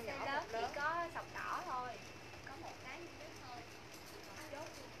hai nhỏ lớn, một lớn. chỉ có sọc đỏ thôi. Có một cái duy nhất thôi.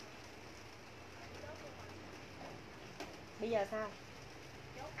 Bây giờ sao?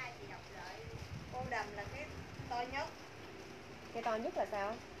 Chốt ai chị đọc lại. Cô Đầm là cái to nhất. Cái to nhất là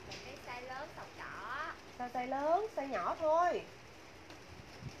sao? Cái size lớn sọc đỏ. Sao size lớn, size nhỏ thôi.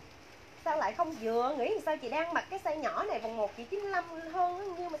 Sao lại không vừa? Nghĩ sao chị đang mặc cái size nhỏ này vòng 1 chị 95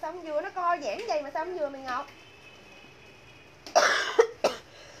 hơn nhưng mà sao không vừa? Nó co giãn vậy mà sao không vừa mày Ngọc?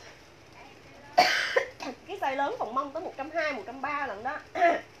 Cái size lớn vòng mông tới 120, 130 lần đó.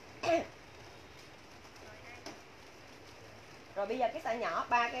 Rồi bây giờ cái size nhỏ,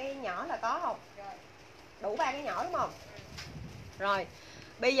 3 cái nhỏ là có không? Đủ 3 cái nhỏ đúng không? Rồi.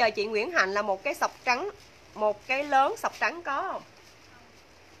 Bây giờ chị Nguyễn Hạnh là một cái sọc trắng, một cái lớn sọc trắng có không?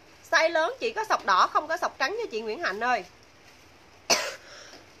 Size lớn chỉ có sọc đỏ không có sọc trắng cho chị Nguyễn Hạnh ơi.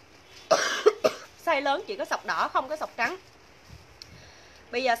 Size lớn chỉ có sọc đỏ không có sọc trắng.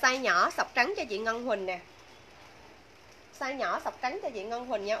 Bây giờ size nhỏ sọc trắng cho chị Ngân Huỳnh nè. Size nhỏ sọc trắng cho chị Ngân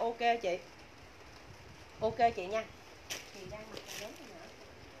Huỳnh nha. Ok chị. Ok chị nha. Chị đang mặc là lớn hay nhỏ?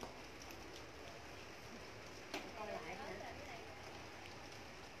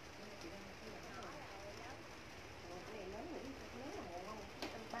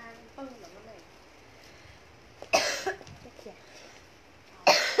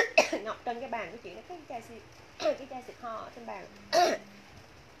 Ngọc trên cái bàn của chị nó cái chai xịt ho ở trên bàn.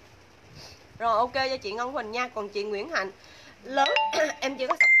 Rồi ok cho chị Ngân Huỳnh nha. Còn chị Nguyễn Hạnh lớn em chỉ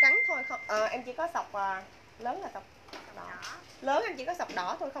có sọc trắng thôi không, em chỉ có sọc lớn là sọc đỏ. Lớn em chỉ có sọc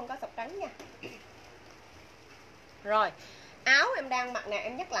đỏ thôi không có sọc trắng nha. Rồi áo em đang mặc nè,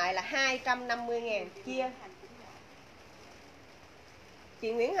 em nhắc lại là 250.000 chia.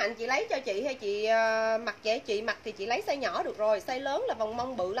 Chị Nguyễn Hạnh chị lấy cho chị hay chị mặc vậy? Chị mặc thì chị lấy size nhỏ được rồi. Size lớn là vòng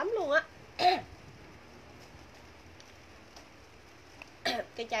mông bự lắm luôn á.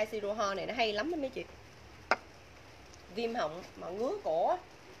 Cái chai siro ho này nó hay lắm đó mấy chị. Viêm họng mà ngứa cổ.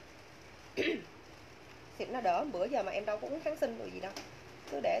 Xịt nó đỡ bữa giờ mà em đâu có uống kháng sinh rồi gì đâu.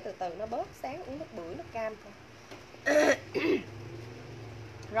 Cứ để từ từ nó bớt, sáng uống nước bưởi, nước cam thôi.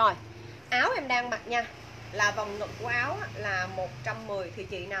 Rồi áo em đang mặc nha, là vòng ngực của áo á, là 110. Thì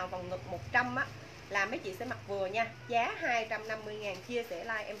chị nào vòng ngực 100 á là mấy chị sẽ mặc vừa nha. Giá 250.000, chia sẻ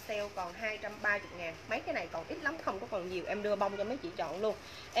like em sale còn 230.000. Mấy cái này còn ít lắm, không có còn nhiều. Em đưa bông cho mấy chị chọn luôn.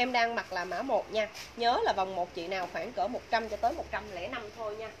 Em đang mặc là mã 1 nha. Nhớ là vòng 1 chị nào khoảng cỡ 100 cho tới 105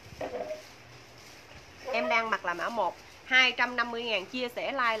 thôi nha. là mã 1, 250.000, chia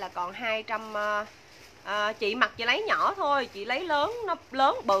sẻ like là còn 200. Chị mặc chị lấy nhỏ thôi, chị lấy lớn, nó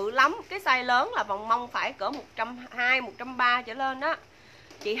lớn bự lắm. Cái size lớn là vòng mông phải cỡ 120, 130 trở lên đó.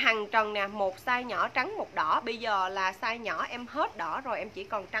 Chị Hằng Trần nè, một size nhỏ trắng một đỏ. Bây giờ là size nhỏ em hết đỏ rồi, em chỉ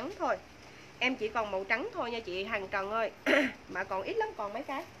còn trắng thôi. Em chỉ còn màu trắng thôi nha chị Hằng Trần ơi. Mà còn ít lắm, còn mấy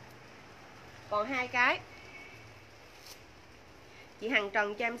cái? Còn 2 cái. Chị Hằng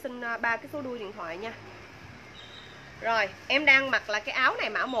Trần cho em xin 3 cái số đuôi điện thoại nha. Rồi, em đang mặc là cái áo này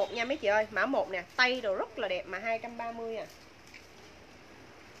mã 1 nha mấy chị ơi. Mã 1 nè, tay đồ rất là đẹp mà 230 à.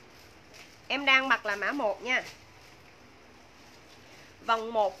 Em đang mặc là mã 1 nha.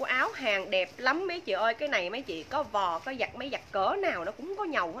 Vòng 1 của áo hàng đẹp lắm mấy chị ơi. Cái này mấy chị có vò, có giặt mấy giặt cỡ nào nó cũng có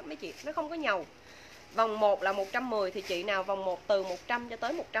nhầu hết mấy chị. Nó không có nhầu. Vòng 1 là 110 thì chị nào vòng 1 từ 100 cho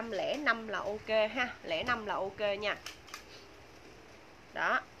tới 105 là ok ha. 05 là ok nha.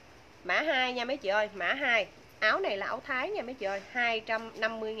 Đó. Mã 2 nha mấy chị ơi. Mã 2. Áo này là áo Thái nha mấy chị ơi.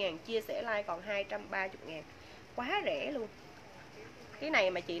 250.000, chia sẻ like còn 230.000. Quá rẻ luôn. Cái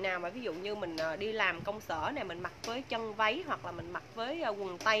này mà chị nào mà ví dụ như mình đi làm công sở này, mình mặc với chân váy hoặc là mình mặc với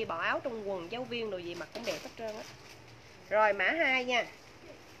quần tây, bỏ áo trong quần giáo viên rồi gì mặc cũng đẹp hết trơn á. Rồi mã 2 nha.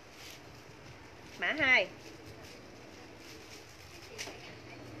 Mã 2.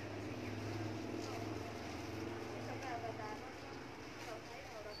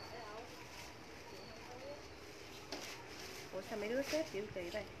 Ủa sao mấy đứa xếp chữ kỳ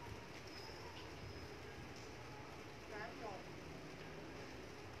đây?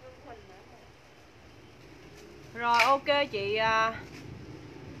 Rồi ok chị.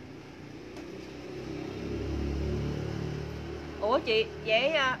 Ủa chị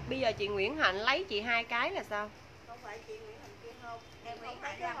vậy bây giờ chị Nguyễn Hạnh lấy chị 2 cái là sao? Không phải chị Nguyễn Hạnh kia không? Em Nguyễn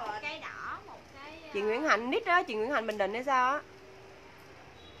Hạnh là một cái đỏ, một cái Chị Nguyễn Hạnh nít đó, chị Nguyễn Hạnh Bình Định hay sao á?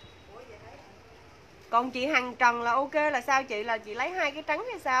 Còn chị Hằng Trần là ok là sao chị? Là chị lấy 2 cái trắng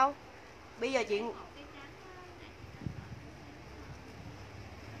hay sao? Bây giờ chị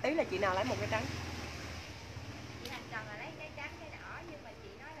ý là chị nào lấy một cái trắng? chị Hằng Trần là lấy cái trắng cái đỏ, nhưng mà chị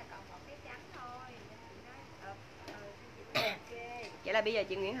nói là còn một cái trắng thôi. Chị nói ok. Vậy là bây giờ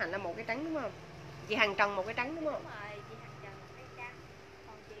chị Nguyễn Hạnh là một cái trắng đúng không? Chị Hằng Trần một cái trắng đúng không? Đúng rồi, chị Hằng Trần một cái trắng.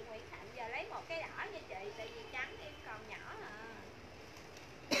 Còn chị Nguyễn Hạnh giờ lấy một cái đỏ nha chị, tại vì trắng em còn nhỏ à.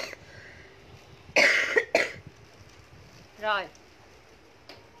 Rồi.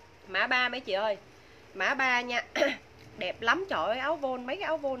 Mã 3 mấy chị ơi. Mã 3 nha. Đẹp lắm, trời ơi, áo vôn, mấy cái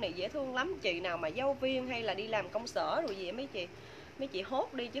áo vôn này dễ thương lắm. Chị nào mà giáo viên hay là đi làm công sở rồi gì mấy chị, mấy chị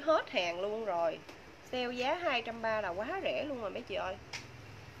hốt đi chứ hết hàng luôn rồi. Sale giá 230 là quá rẻ luôn rồi mấy chị ơi.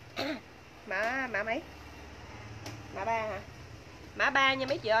 Mã mấy? Mã 3 hả? Mã 3 nha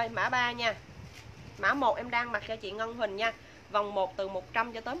mấy chị ơi, mã 3 nha. Mã 1 em đang mặc cho chị Ngân Huỳnh nha. Vòng 1 từ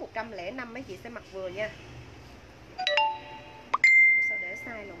 100 cho tới 105 mấy chị sẽ mặc vừa nha. Sao để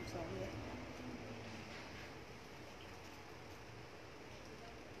sai lộn xộn vậy?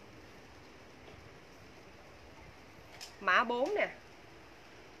 Mã 4 nè.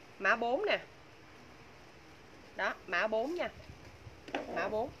 Mã 4 nè. Đó, mã 4 nha. Mã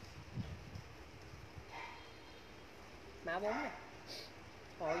 4. Mã 4 nè.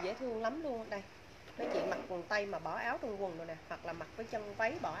 Ôi dễ thương lắm luôn. Đây. Mấy chị mặc quần tây mà bỏ áo trong quần rồi nè, hoặc là mặc với chân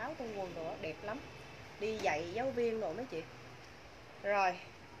váy bỏ áo trong quần rồi, đẹp lắm. Đi dạy giáo viên rồi mấy chị. Rồi.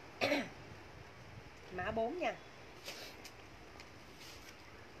 Mã 4 nha.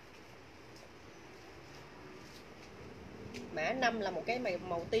 Mã 5 là một cái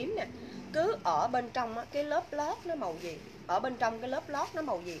màu tím nè. Cứ ở bên trong á, cái lớp lót nó màu gì, ở bên trong cái lớp lót nó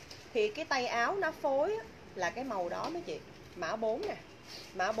màu gì thì cái tay áo nó phối á, là cái màu đó mấy chị. Mã 4 nè.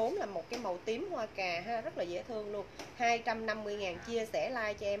 Mã 4 là một cái màu tím hoa cà ha, rất là dễ thương luôn. 250.000, chia sẻ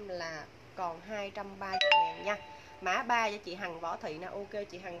like cho em là còn 230.000 nha. Mã 3 cho chị Hằng Võ Thị nè. Ok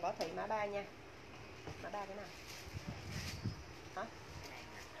chị Hằng Võ Thị mã 3 nha. Mã 3 cái nào? Hả?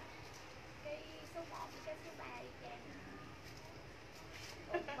 Cái số 1 cái số 3 đi Trang.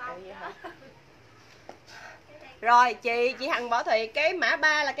 Vậy hả? Rồi chị Hằng Võ Thị, cái mã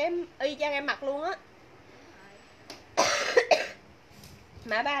 3 là cái y chang em mặc luôn á.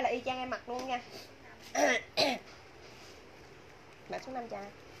 Mã 3 là y chang em mặc luôn nha. Mã số 5 cha.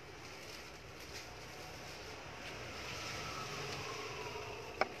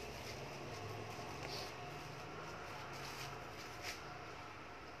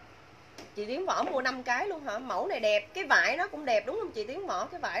 Chị Tiến Võ mua 5 cái luôn hả? Mẫu này đẹp, cái vải nó cũng đẹp đúng không chị Tiến Võ?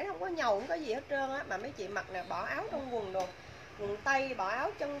 Cái vải nó không có nhầu, không có gì hết trơn á. Mà mấy chị mặc nè, bỏ áo trong quần đồ, quần tây, bỏ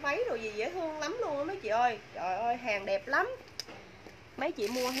áo chân váy rồi gì dễ thương lắm luôn á mấy chị ơi. Trời ơi, hàng đẹp lắm. Mấy chị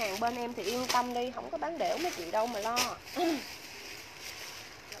mua hàng bên em thì yên tâm đi, không có bán đểu mấy chị đâu mà lo.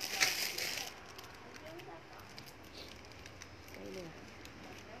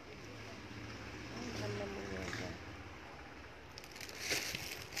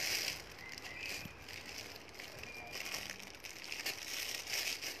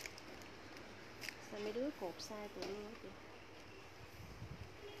 mấy đứa cột size tụi đưa chị.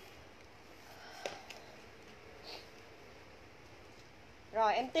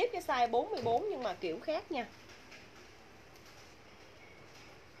 Rồi em tiếp cái size 44 nhưng mà kiểu khác nha.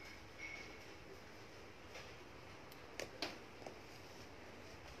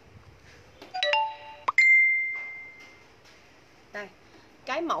 Đây.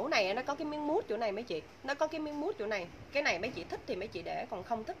 Cái mẫu này nó có cái miếng mút chỗ này mấy chị. Nó có cái miếng mút chỗ này. Cái này mấy chị thích thì mấy chị để, còn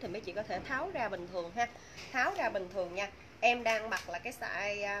không thích thì mấy chị có thể tháo ra bình thường ha. Tháo ra bình thường nha. Em đang mặc là cái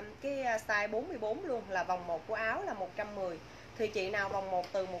size 44 luôn, là vòng 1 của áo là 110. Thì chị nào vòng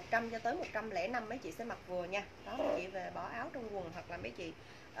 1 từ 100 cho tới 105 mấy chị sẽ mặc vừa nha. Đó, mấy chị về bỏ áo trong quần hoặc là mấy chị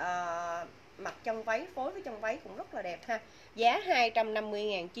mặc chân váy, phối với chân váy cũng rất là đẹp ha. Giá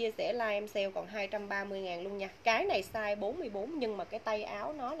 250.000, chia sẻ like em sale còn 230.000 luôn nha. Cái này size 44 nhưng mà cái tay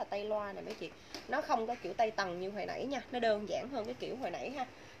áo nó là tay loa này mấy chị. Nó không có kiểu tay tầng như hồi nãy nha. Nó đơn giản hơn cái kiểu hồi nãy ha.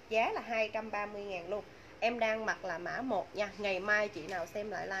 Giá là 230.000 luôn. Em đang mặc là mã 1 nha. Ngày mai chị nào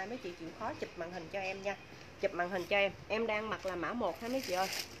xem lại like mấy chị chịu khó chụp màn hình cho em nha. Chụp màn hình cho em. Em đang mặc là mã 1 ha mấy chị ơi.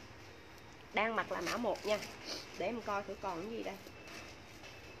 Đang mặc là mã 1 nha. Để em coi thử còn cái gì đây.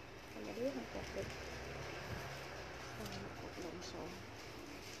 Mấy đứa không cột được. Lộn xộn.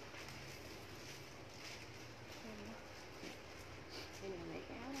 Đây là mấy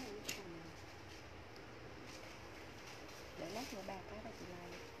cái áo đó để lát nữa ba cái đó chị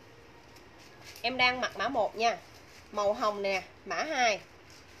like. Em đang mặc mã 1 nha. Màu hồng nè, mã 2.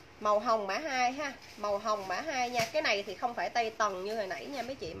 Màu hồng mã 2 ha. Màu hồng mã 2 nha. Cái này thì không phải tay tầng như hồi nãy nha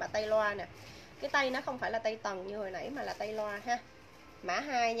mấy chị, mà tay loa nè. Cái tay nó không phải là tay tầng như hồi nãy mà là tay loa ha. Mã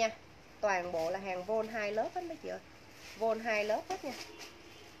 2 nha. Toàn bộ là hàng vôn 2 lớp hết mấy chị ơi. Vôn 2 lớp hết nha.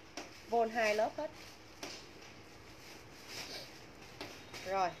 Vôn 2 lớp hết.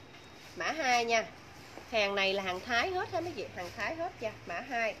 Rồi. Mã 2 nha. Hàng này là hàng Thái hết ha mấy chị, hàng Thái hết nha. Mã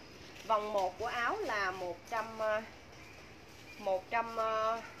 2. Vòng 1 của áo là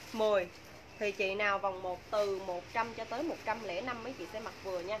 110. Thì chị nào vòng 1 từ 100 cho tới 105 mấy chị sẽ mặc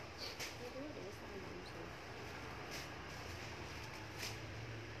vừa nha.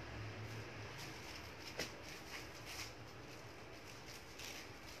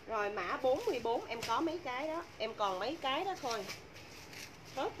 Rồi mã 44 em có mấy cái đó, em còn mấy cái đó thôi.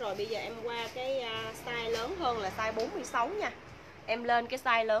 Hết rồi, bây giờ em qua cái size lớn hơn là size 46 nha. Em lên cái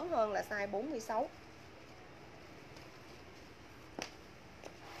size lớn hơn là size 46.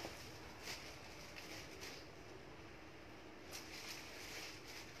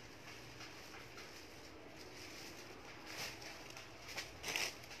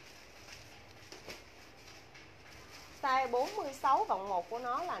 Size 46 vòng 1 của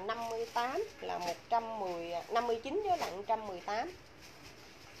nó là 58, là 110, 59 với lại 118.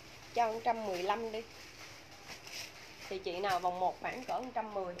 Cho 115 đi. Thì chị nào vòng 1 khoảng cỡ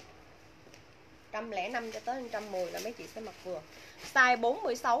 110. 105 cho tới 110 là mấy chị sẽ mặc vừa. Size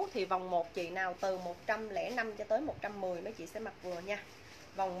 46 thì vòng 1 chị nào từ 105 cho tới 110 mấy chị sẽ mặc vừa nha.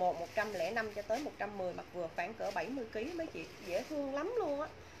 Vòng 1 105 cho tới 110 mặc vừa, khoảng cỡ 70 kg mấy chị, dễ thương lắm luôn á.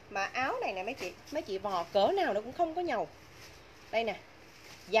 Mà áo này nè mấy chị vò cỡ nào nó cũng không có nhầu. Đây nè.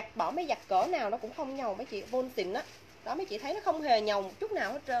 Giặt bỏ mấy giặt cỡ nào nó cũng không nhầu mấy chị, vôn xịn á. Đó mấy chị thấy nó không hề nhầu một chút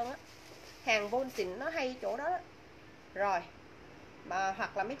nào hết trơn á. Hàng vôn xịn nó hay chỗ đó đó. Rồi. Mà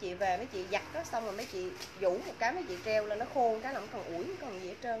hoặc là mấy chị về mấy chị giặt đó xong rồi mấy chị vũ một cái mấy chị treo lên nó khô cái là không còn ủi, không còn gì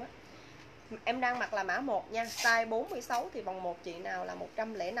hết trơn á. Em đang mặc là mã 1 nha. Size 46 thì vòng 1 chị nào là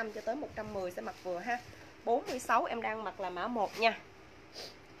 105 cho tới 110 sẽ mặc vừa ha. 46 em đang mặc là mã 1 nha.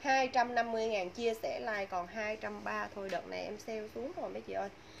 250.000, chia sẻ like còn 230 thôi. Đợt này em sale xuống rồi mấy chị ơi.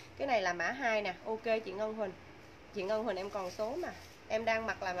 Cái này là mã 2 nè. Ok chị Ngân Huỳnh. Chị Ngân Huỳnh em còn số mà. Em đang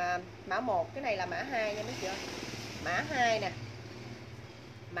mặc là mã 1, cái này là mã 2 nha mấy chị ơi. Mã 2 nè.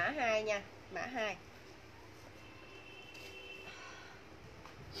 Mã 2 nha, mã 2.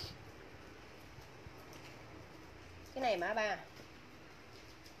 Cái này mã 3.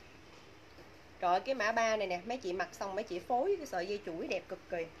 Trời ơi, cái mã 3 này nè, mấy chị mặc xong mấy chị phối cái sợi dây chuỗi đẹp cực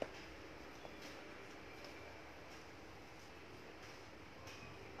kỳ.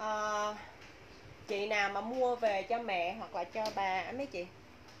 Chị nào mà mua về cho mẹ hoặc là cho bà mấy chị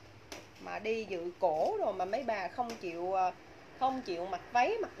mà đi dự cổ rồi mà mấy bà không chịu mặc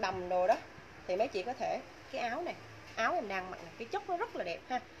váy, mặc đầm đồ đó thì mấy chị có thể cái áo này, áo em đang mặc này, cái chất nó rất là đẹp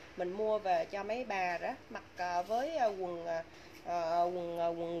ha. Mình mua về cho mấy bà đó mặc với quần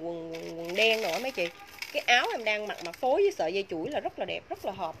đen nữa mấy chị. Cái áo em đang mặc mà phối với sợi dây chuỗi là rất là đẹp, rất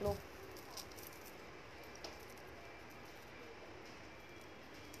là hợp luôn.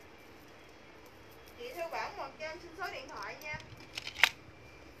 Chị Thư Bảo Mật cho em xin số điện thoại nha.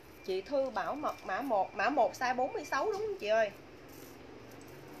 Chị Thư Bảo Mật mã 1 size 46 đúng không chị ơi?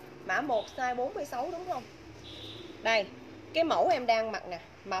 Mã 1 size 46 đúng không? Đây, cái mẫu em đang mặc nè,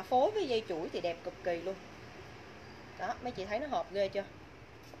 mà phối với dây chuỗi thì đẹp cực kỳ luôn. Đó, mấy chị thấy nó hợp ghê chưa?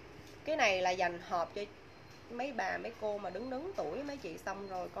 Cái này là dành hợp cho mấy bà mấy cô mà đứng tuổi mấy chị, xong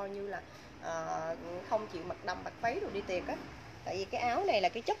rồi coi như là không chịu mặc đầm mặc váy rồi đi tiệc á. Tại vì cái áo này là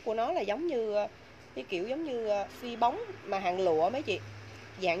cái chất của nó là giống như cái kiểu giống như phi bóng mà hàng lụa mấy chị,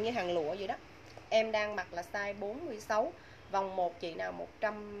 dạng như hàng lụa vậy đó. Em đang mặc là size 46, vòng 1 chị nào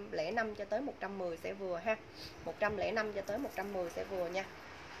 105 cho tới 110 sẽ vừa ha. 105 cho tới 110 sẽ vừa nha.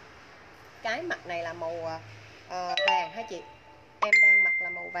 Cái mặt này là màu vàng ha chị. Em đang mặc là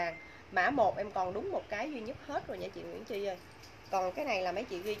màu vàng. Mã 1 em còn đúng một cái duy nhất hết rồi nha chị Nguyễn Chi ơi. Còn cái này là mấy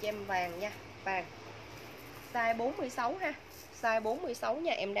chị ghi cho em vàng nha, vàng. Size 46 ha. Size 46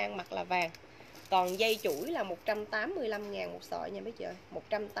 nha, em đang mặc là vàng. Còn dây chuỗi là 185.000 một sợi nha mấy chị ơi,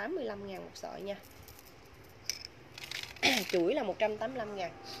 185.000 một sợi nha. Chuỗi là 185.000.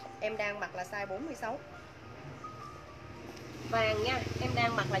 Em đang mặc là size 46. Vàng nha, em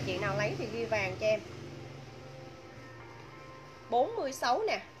đang mặc là chị nào lấy thì ghi vàng cho em. 46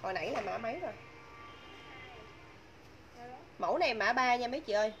 nè, hồi nãy là mã mấy rồi? Mẫu này mã 3 nha mấy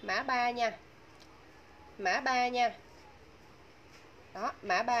chị ơi, mã 3 nha. Mã 3 nha. Đó,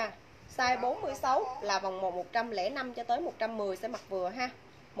 mã 3. Size 46 là vòng 1 105 cho tới 110 sẽ mặc vừa ha.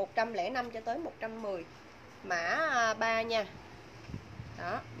 105 cho tới 110. Mã 3 nha.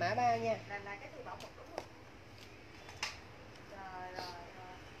 Đó, mã 3 nha. Là cái thư bảo mật đúng không? Rồi,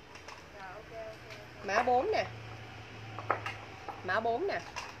 ok. Mã 4 nè. Mã 4 nè.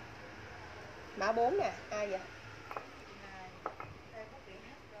 Mã 4 nè, ai vậy?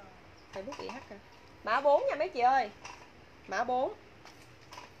 Facebook bị hack hả? Mã 4 nha mấy chị ơi. Mã 4.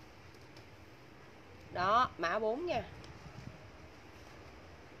 Đó, mã 4 nha.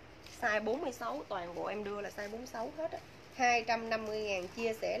 Size 46, toàn bộ em đưa là size 46 hết á. 250.000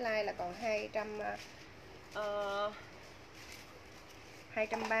 chia sẻ like là còn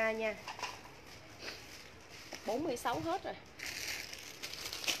 230 nha. 46 hết rồi.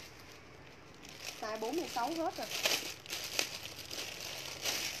 Size 46 hết rồi.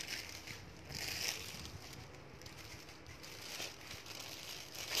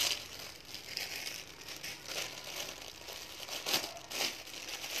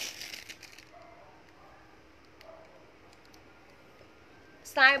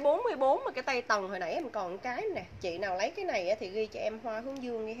 Size 44 mà cái tay tầng hồi nãy em còn cái nè. Chị nào lấy cái này thì ghi cho em hoa hướng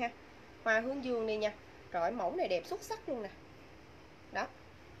dương đi ha. Hoa hướng dương đi nha. Rồi mẫu này đẹp xuất sắc luôn nè. Đó.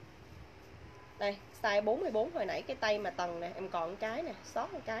 Đây, size 44 hồi nãy cái tay mà tầng nè, em còn cái nè,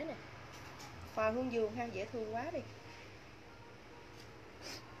 sót một cái nè. Hoa hướng dương ha, dễ thương quá đi.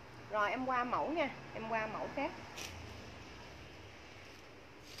 Rồi em qua mẫu nha, em qua mẫu khác.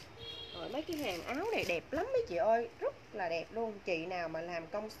 Rồi mấy cái hàng áo này đẹp lắm mấy chị ơi, rất là đẹp luôn. Chị nào mà làm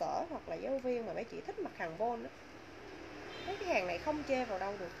công sở hoặc là giáo viên mà mấy chị thích mặc hàng vôn đó, mấy cái hàng này không chê vào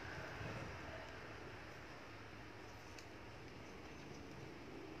đâu được.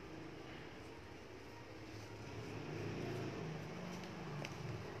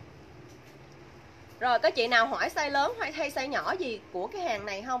 Rồi có chị nào hỏi size lớn hay size nhỏ gì của cái hàng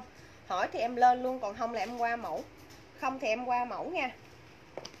này không? Hỏi thì em lên luôn, còn không là em qua mẫu. Không thì em qua mẫu nha.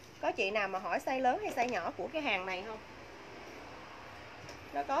 Có chị nào mà hỏi size lớn hay size nhỏ của cái hàng này không?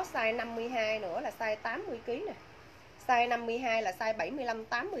 Nó có size 52 nữa là size 80kg nè. Size 52 là size 75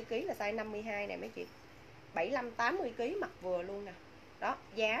 80kg là size 52 nè mấy chị. 75 80kg mặc vừa luôn nè. Đó,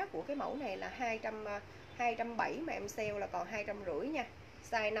 giá của cái mẫu này là 270 mà em sale là còn 250 nha.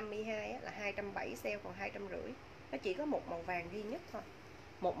 Size 52 là 270, sale còn 250. Nó chỉ có một màu vàng duy nhất thôi.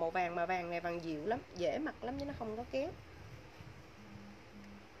 Một màu vàng mà vàng này vàng dịu lắm, dễ mặc lắm chứ nó không có kéo.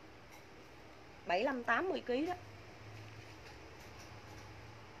 75 80kg đó.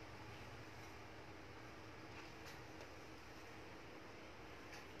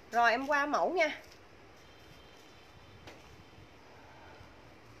 Rồi em qua mẫu nha.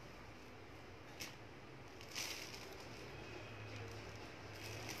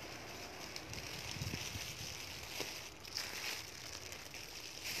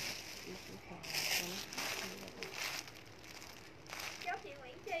 Chốt chị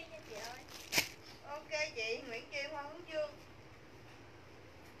Nguyễn Chi nha chị ơi. Ok chị, Nguyễn Chi hoa hướng dương.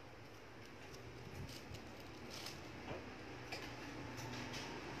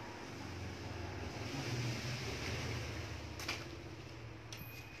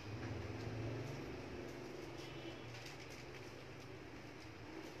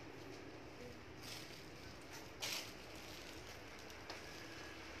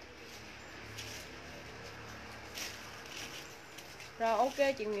 Rồi ok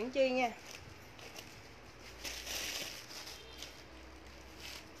chị Nguyễn Chi nha.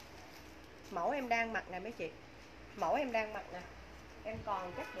 Mẫu em đang mặc nè mấy chị. Mẫu em đang mặc nè. Em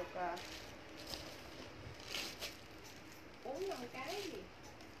còn chắc được 4-5 cái gì.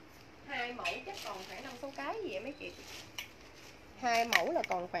 2 mẫu chắc còn khoảng 5-6 cái gì á mấy chị. 2 mẫu là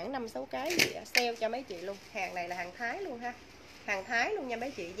còn khoảng 5-6 cái gì á. Sale cho mấy chị luôn. Hàng này là hàng Thái luôn ha. Hàng Thái luôn nha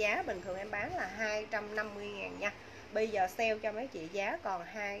mấy chị. Giá bình thường em bán là 250.000 nha. Bây giờ sale cho mấy chị giá còn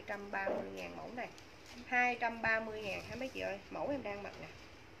 230.000 mẫu này. 230.000 ha mấy chị ơi. Mẫu em đang mặc nè.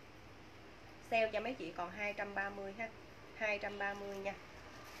 Sale cho mấy chị còn 230 ha. 230 nha.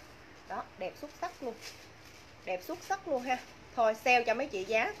 Đó, đẹp xuất sắc luôn. Đẹp xuất sắc luôn ha. Thôi sale cho mấy chị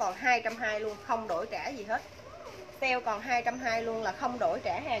giá còn 220 luôn, không đổi trả gì hết. Sale còn 220 luôn là không đổi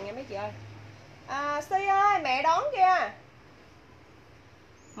trả hàng nha mấy chị ơi. Si ơi, mẹ đón kìa.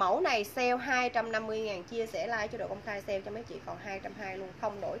 Mẫu này sale 250.000, chia sẻ like cho độ công khai, sale cho mấy chị còn 220 luôn,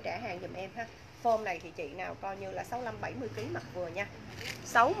 không đổi trả hàng dùm em ha. Form này thì chị nào coi như là 65-70 kg mặc vừa nha.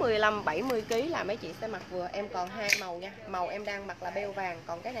 65-70 kg là mấy chị sẽ mặc vừa. Em còn 2 màu nha. Màu em đang mặc là beo vàng,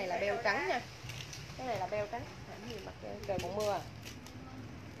 còn cái này là beo trắng nha. Cái này là beo trắng. Trời còn mưa.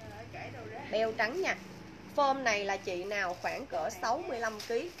 Beo trắng nha. Form này là chị nào khoảng cỡ 65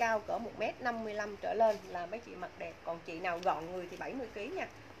 kg, cao cỡ 1m55 trở lên là mấy chị mặc đẹp. Còn chị nào gọn người thì 70 kg nha.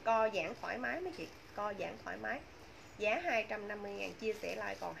 Co giãn thoải mái mấy chị, co giãn thoải mái. Giá 250.000, chia sẻ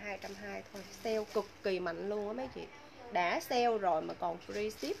like còn 220 thôi. Sale cực kỳ mạnh luôn á mấy chị. Đã sale rồi mà còn free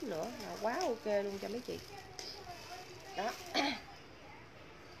ship nữa là quá ok luôn cho mấy chị. Đó.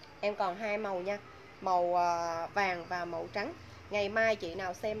 Em còn 2 màu nha. Màu vàng và màu trắng. Ngày mai chị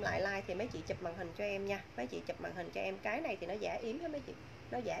nào xem lại like thì mấy chị chụp màn hình cho em nha. Mấy chị chụp màn hình cho em. Cái này thì nó giả yếm đó mấy chị.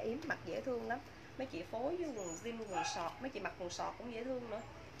 Nó giả yếm, mặc dễ thương lắm. Mấy chị phối với quần jean, quần sọt. Mấy chị mặc quần sọt cũng dễ thương nữa.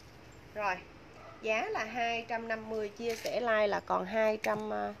 Rồi. Giá là 250, chia sẻ like là còn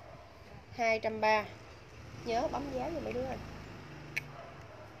 230. Nhớ bấm giá cho mấy đứa ơi.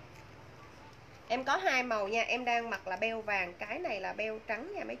 Em có 2 màu nha. Em đang mặc là beo vàng. Cái này là beo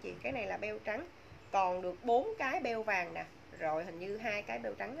trắng nha mấy chị. Cái này là beo trắng. Còn được 4 cái beo vàng nè. Rồi hình như 2 cái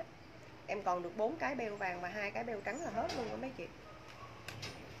beo trắng á. Em còn được 4 cái beo vàng và 2 cái beo trắng là hết luôn đó mấy chị.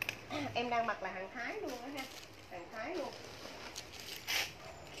 Em đang mặc là hàng Thái luôn đó ha. Hàng Thái luôn.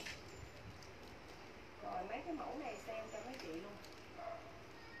 Rồi mấy cái mẫu này xem cho mấy chị luôn.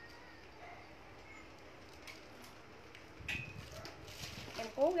 Em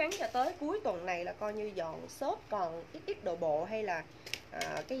cố gắng cho tới cuối tuần này là coi như dọn shop còn ít đồ bộ hay là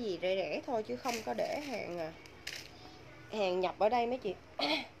cái gì rẻ rẻ thôi, chứ không có để hàng nhập ở đây mấy chị.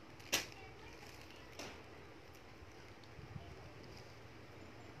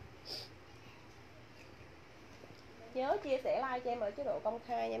 Nhớ chia sẻ like cho em ở chế độ công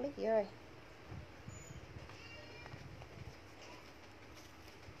khai nha mấy chị ơi.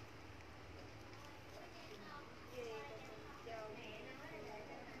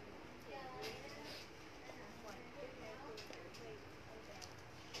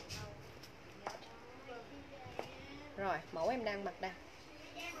 Rồi, mẫu em đang mặc đây.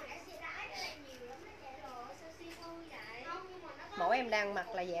 Mẫu em đang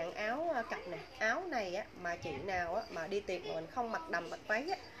mặc là dạng áo cặp nè. Áo này á, mà chị nào á, mà đi tiệc mà mình không mặc đầm mặc váy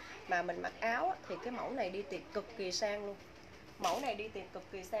á, mà mình mặc áo á, thì cái mẫu này đi tiệc cực kỳ sang luôn. Mẫu này đi tiệc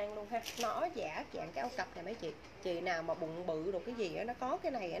cực kỳ sang luôn ha. Nó giả dạng cái áo cặp này mấy chị. Chị nào mà bụng bự rồi cái gì á, nó có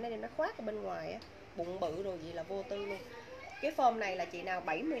cái này á, nên nó khoác ở bên ngoài á, bụng bự rồi gì là vô tư luôn. Cái form này là chị nào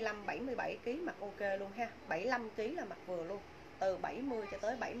 75-77 kg mặc ok luôn ha. 75 kg là mặc vừa luôn. Từ 70 cho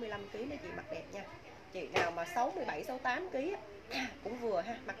tới 75 kg mấy chị mặc đẹp nha. Chị nào mà 67-68 kg cũng vừa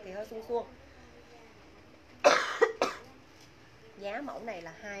ha, mặc thì hơi suông suông. Giá mẫu này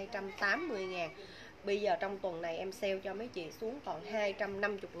là 280.000. Bây giờ trong tuần này em sale cho mấy chị xuống còn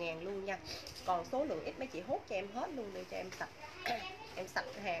 250.000 luôn nha. Còn số lượng ít mấy chị hốt cho em hết luôn để cho em sạch. Em sạch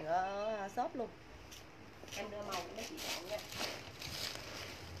hàng ở shop luôn. Em đưa màu cho mấy chị chọn nha.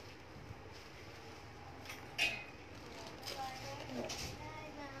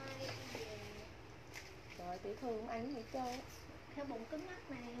 Rồi tiểu thư cũng ăn gì chơi. Theo bụng cứng mắt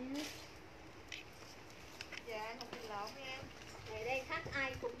nè. Dạ, không bị lộn nha. Ngày đây khách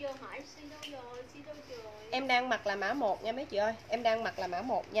ai cũng vô hỏi si đâu rồi, si đâu rồi. Em đang mặc là mã 1 nha mấy chị ơi. Em đang mặc là mã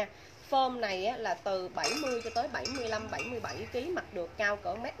 1 nha. Form này á, là từ 70 cho tới 75-77 kg mặc được, cao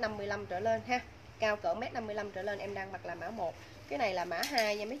cỡ 1m55 trở lên ha. Cao cỡ 1m55 trở lên em đang mặc là mã 1. Cái này là mã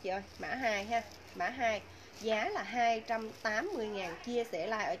 2 nha mấy chị ơi. Mã 2 ha. Mã 2. Giá là 280.000, chia sẻ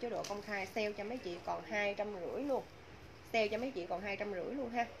like ở chế độ công khai, sale cho mấy chị còn 250 luôn. Sale cho mấy chị còn 250 luôn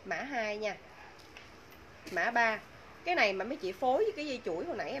ha. Mã 2 nha. Mã 3. Cái này mà mấy chị phối với cái dây chuỗi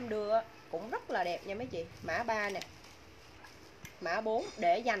hồi nãy em đưa cũng rất là đẹp nha mấy chị. Mã 3 nè. Mã 4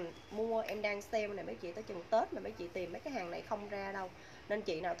 để dành mua, em đang sale này mấy chị, tới chừng Tết mà mấy chị tìm mấy cái hàng này không ra đâu. Nên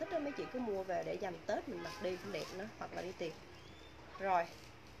chị nào thích đó mấy chị cứ mua về để dành Tết mình mặc đi cũng đẹp nữa, hoặc là đi tiệc. Rồi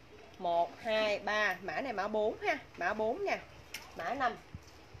 1, 2, 3, mã này mã 4 ha, mã 4 nha, mã 5,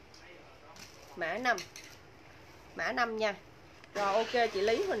 mã 5, mã 5 nha. Rồi ok, chị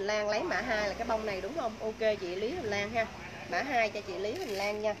Lý Huỳnh Lan lấy mã 2 là cái bông này đúng không? Ok chị Lý Huỳnh Lan ha, mã 2 cho chị Lý Huỳnh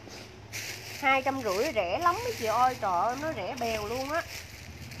Lan nha. 250 rẻ lắm mấy chị ơi, trời ơi nó rẻ bèo luôn á,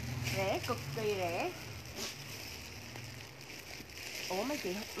 rẻ cực kỳ rẻ. Ủa mấy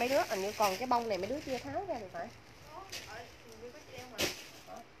chị, mấy đứa hình như còn cái bông này mấy đứa chưa tháo ra được phải?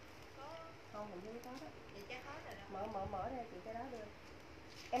 Không, hình như có đó. Mở ra chị cái đó đưa.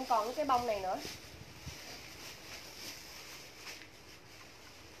 Em còn cái bông này nữa.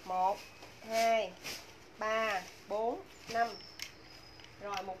 1, 2, 3, 4, 5.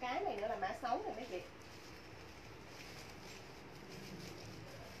 Rồi một cái này nữa là mã 6 này mấy chị.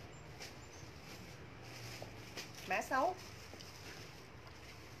 Mã 6.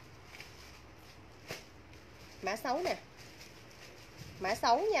 Mã 6 nè. Mã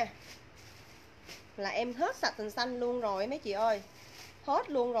 6 nha. Là em hết sạch tình xanh luôn rồi mấy chị ơi. Hết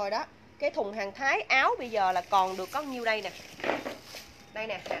luôn rồi đó. Cái thùng hàng Thái áo bây giờ là còn được có nhiêu đây nè. Đây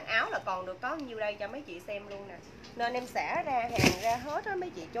nè, hàng áo là còn được có nhiêu đây cho mấy chị xem luôn nè. Nên em xả ra hàng ra hết á, mấy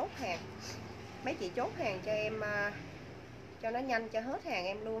chị chốt hàng. Mấy chị chốt hàng cho em cho nó nhanh, cho hết hàng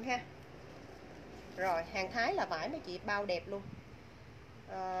em luôn ha. Rồi hàng Thái là vải mấy chị bao đẹp luôn.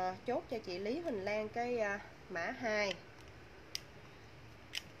 Chốt cho chị Lý Huỳnh Lan cái mã 2.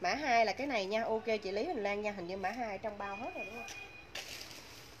 Mã 2 là cái này nha. Ok chị Lý Huỳnh Lan nha, hình như mã 2 trong bao hết rồi đúng không?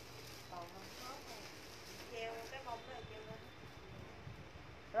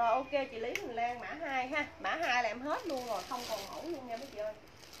 Rồi ok chị Lý Huỳnh Lan mã 2 ha. Mã 2 là em hết luôn rồi, không còn mẫu luôn nha mấy chị ơi.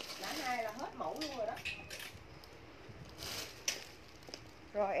 Mã 2 là hết mẫu luôn rồi đó.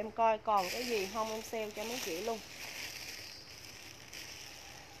 Rồi em coi còn cái gì không em sale cho mấy chị luôn.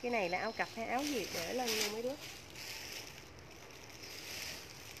 Cái này là áo cặp hay áo gì để lên luôn mấy đứa.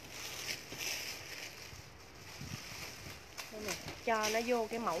 Đây nè, cho nó vô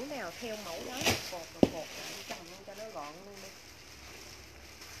cái mẫu nào theo mẫu đó, cột chồng cho nó gọn luôn đi.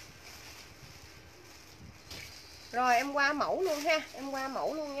 Rồi em qua mẫu luôn ha, em qua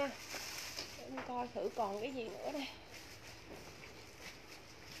mẫu luôn nha. Em coi thử còn cái gì nữa đây.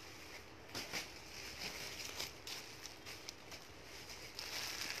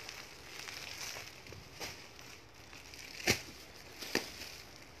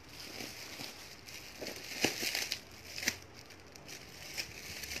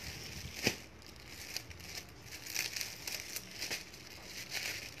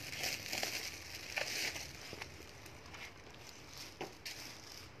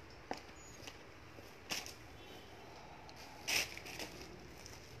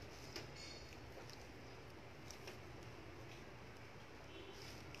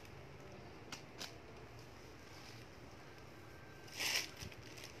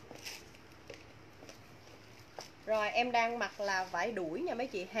 Rồi em đang mặc là vải đuổi nha mấy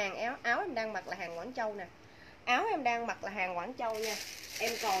chị. Hàng áo em đang mặc là hàng Quảng Châu nè. Áo em đang mặc là hàng Quảng Châu nha.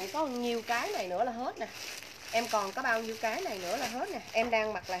 Em còn có nhiêu cái này nữa là hết nè. Em còn có bao nhiêu cái này nữa là hết nè. Em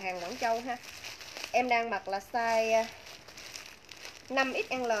đang mặc là hàng Quảng Châu ha. Em đang mặc là size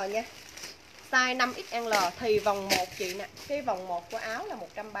 5XL nha. Size 5XL thì vòng 1 chị nè. Cái vòng 1 của áo là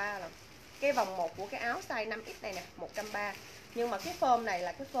 130 lần. Cái vòng 1 của cái áo size 5X này nè 130. Nhưng mà cái form này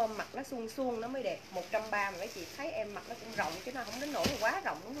là cái form mặc nó suông suông nó mới đẹp. 130 mà mấy chị thấy em mặc nó cũng rộng chứ nó không đến nỗi quá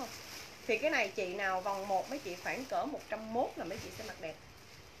rộng đúng không? Thì cái này chị nào vòng 1 mấy chị khoảng cỡ 101 là mấy chị sẽ mặc đẹp.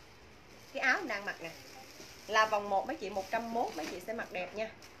 Cái áo em đang mặc nè là vòng 1 mấy chị 101 mấy chị sẽ mặc đẹp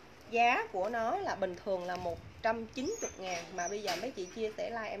nha. Giá của nó là bình thường là 190.000 mà bây giờ mấy chị chia sẻ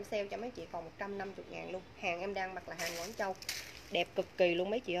like em sale cho mấy chị còn 150.000 luôn. Hàng em đang mặc là hàng Quảng Châu. Đẹp cực kỳ luôn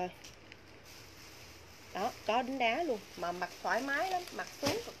mấy chị ơi. Đó, có đính đá luôn mà mặc thoải mái lắm, mặc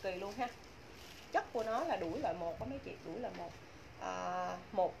xuống cực kỳ luôn ha. Chất của nó là đuổi loại 1 có mấy chị, đuổi loại 1.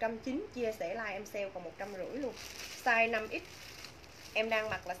 190 chia sẻ like em sale còn 150 luôn. Size 5X. Em đang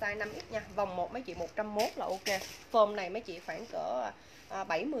mặc là size 5X nha. Vòng 1 mấy chị 101 là ok. Form này mấy chị khoảng cỡ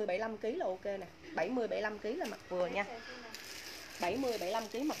 70 75 kg là ok nè. 70 75 kg là mặc vừa nha. 70 75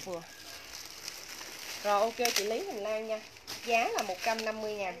 kg mặc vừa. Rồi ok chị Lý Huỳnh Lan nha. Giá là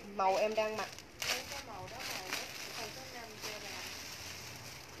 150.000. Màu em đang mặc.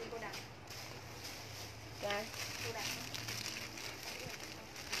 Đây.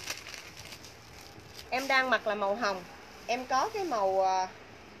 Em đang mặc là màu hồng. Em có cái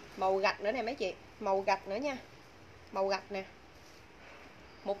màu gạch nữa nè mấy chị. Màu gạch nữa nha. Màu gạch nè.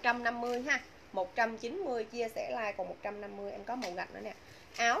 150 ha. 190 chia sẻ like còn 150. Em có màu gạch nữa nè.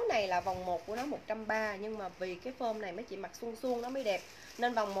 Áo này là vòng 1 của nó 130, nhưng mà vì cái form này mấy chị mặc suông suông nó mới đẹp,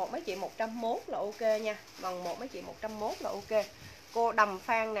 nên vòng 1 mấy chị 101 là ok nha. Vòng 1 mấy chị 101 là ok. Cô đầm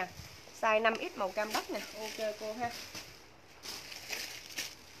phan nè, size 5X màu cam đất nè, ok cô ha.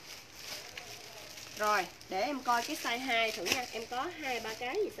 Rồi, để em coi cái size 2 thử nha. Em có 2-3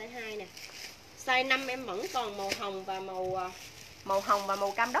 cái gì size 2 nè. Size 5 em vẫn còn màu hồng và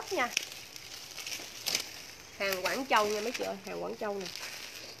màu cam đất nha. Hàng Quảng Châu nha mấy chị ơi, hàng Quảng Châu nè.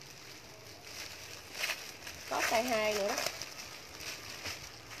 Có size 2 nữa.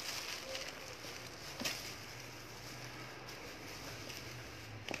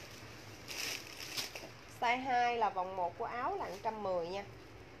 Size 2 là vòng 1 của áo là 110 nha.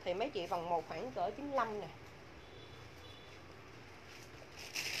 Thì mấy chị vòng 1 khoảng cỡ 95 nè.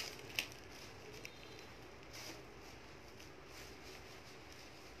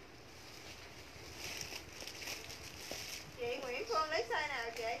 Chị Nguyễn Phương lấy size nào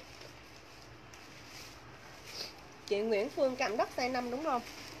chị? Chị Nguyễn Phương cam đất size 5 đúng không?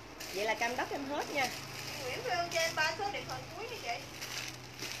 Vậy là cam đất em hết nha. Chị Nguyễn Phương cho em 3 số điện thoại cuối đi chị.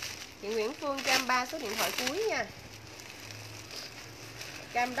 Chị Nguyễn Phương cho em 3 số điện thoại cuối nha.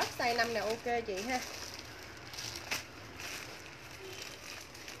 Cam đất size 5 nè, ok chị ha.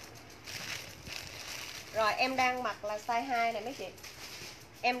 Rồi em đang mặc là size 2 nè mấy chị.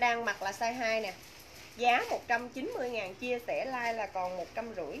 Em đang mặc là size 2 nè. Giá 190.000, chia sẻ like là còn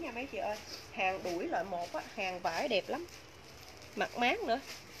 150 nha mấy chị ơi. Hàng đuổi loại 1 á, hàng vải đẹp lắm. Mặc mát nữa.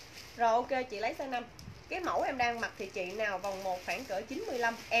 Rồi ok chị lấy size 5. Cái mẫu em đang mặc thì chị nào vòng 1 khoảng cỡ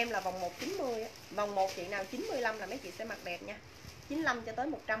 95, em là vòng 1 90 á. Vòng 1 chị nào 95 là mấy chị sẽ mặc đẹp nha. 95 cho tới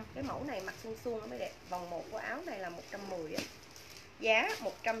 100. Cái mẫu này mặc suông suông nó mới đẹp. Vòng 1 của áo này là 110 á. Giá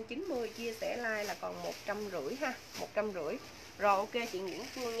 190, chia sẻ like là còn 150 ha, 150. Rồi ok chị Nguyễn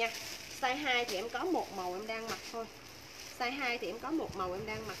Phương nha. Size 2 thì em có một màu em đang mặc thôi. Size 2 thì em có một màu em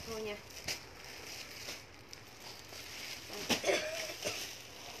đang mặc thôi nha.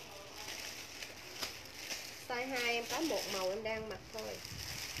 Size 2 em có một màu em đang mặc thôi.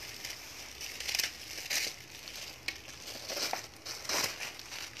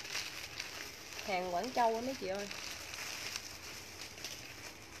 Hàng Quảng Châu á mấy chị ơi.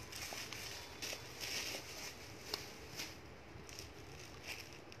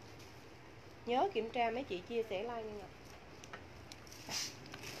 Nhớ kiểm tra mấy chị chia sẻ like nha.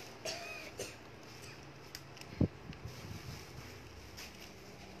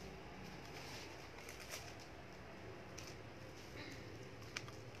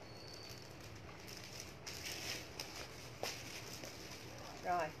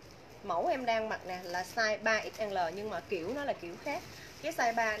 Rồi, mẫu em đang mặc nè là size 3XL, nhưng mà kiểu nó là kiểu khác. Cái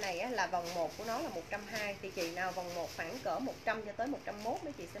size 3 này á, là vòng 1 của nó là 120. Thì chị nào vòng 1 khoảng cỡ 100 cho tới 101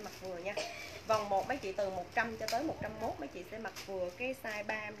 mấy chị sẽ mặc vừa nha. Vòng 1 mấy chị từ 100 cho tới 101 mấy chị sẽ mặc vừa cái size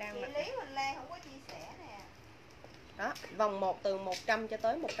 3 em đang Chị mặc. Lý Huỳnh Lan không có chia sẻ nè. Đó, vòng 1 từ 100 cho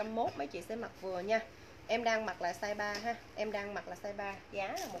tới 101 mấy chị sẽ mặc vừa nha. Em đang mặc là size 3 ha. Em đang mặc là size 3. Giá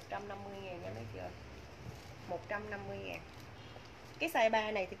là 150.000 nha mấy chị ơi. 150.000. Cái size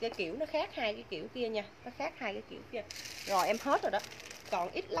 3 này thì cái kiểu nó khác hai cái kiểu kia nha. Nó khác hai cái kiểu kia. Rồi em hết rồi đó.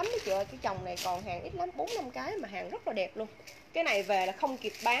 Còn ít lắm mấy chị ơi. Cái chồng này còn hàng ít lắm, 4-5 cái mà hàng rất là đẹp luôn. Cái này về là không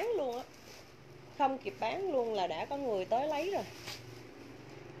kịp bán luôn á. Không kịp bán luôn là đã có người tới lấy rồi.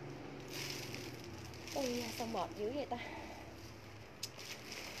 Ôi sao mệt dữ vậy ta.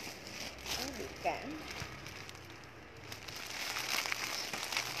 Bị cảm.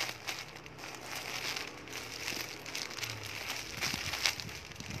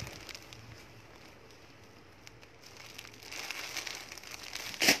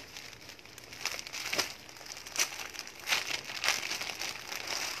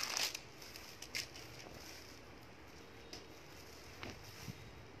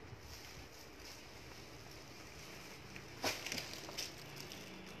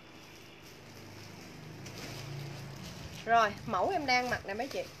 Rồi, mẫu em đang mặc nè mấy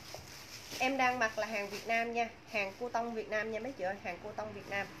chị. Em đang mặc là hàng Việt Nam nha. Hàng cô tông Việt Nam nha mấy chị ơi. Hàng cô tông Việt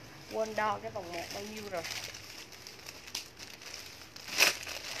Nam. Quên đo cái vòng 1 bao nhiêu rồi.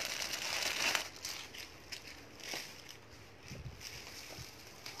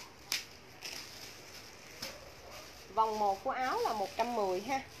 Vòng 1 của áo là 110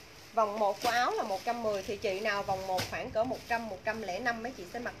 ha. Vòng 1 của áo là 110. Thì chị nào vòng 1 khoảng cỡ 100, 105 mấy chị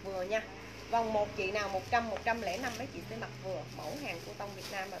sẽ mặc vừa nha. Vòng 1 chị nào 100, 105 mấy chị sẽ mặc vừa. Mẫu hàng cô tông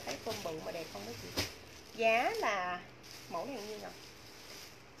Việt Nam mà thấy form bự mà đẹp không mấy chị. Giá là mẫu này như nào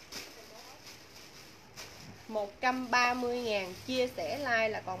 130.000, chia sẻ like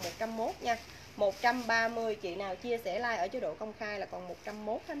là còn 101 nha. 130, chị nào chia sẻ like ở chế độ công khai là còn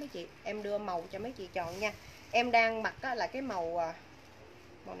 101 hết mấy chị. Em đưa màu cho mấy chị chọn nha. Em đang mặc là cái màu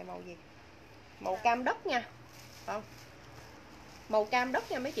Màu này màu gì? Màu cam đất nha. Không, màu cam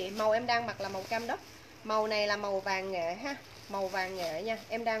đất nha mấy chị. Màu em đang mặc là màu cam đất. Màu này là màu vàng nghệ ha. Màu vàng nghệ nha.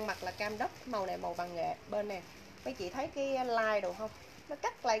 Em đang mặc là cam đất. Màu này màu vàng nghệ. Bên này mấy chị thấy cái line đồ không? Nó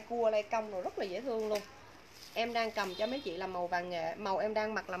cắt lai cua lai cong rồi rất là dễ thương luôn. Em đang cầm cho mấy chị là màu vàng nghệ. Màu em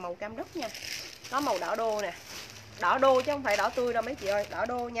đang mặc là màu cam đất nha. Có màu đỏ đô nè. Đỏ đô chứ không phải đỏ tươi đâu mấy chị ơi. Đỏ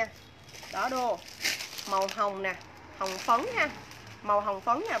đô nha. Đỏ đô. Màu hồng nè. Hồng phấn ha. Màu hồng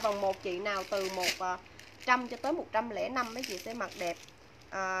phấn nha. Vòng một chị nào từ 100 cho tới 105 mấy chị sẽ mặc đẹp.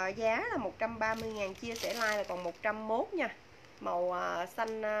 Giá là 130.000, chia sẻ like là còn 101 nha. Màu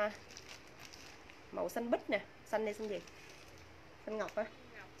xanh, màu xanh bích nè. Xanh đây xanh gì? Xanh ngọc á.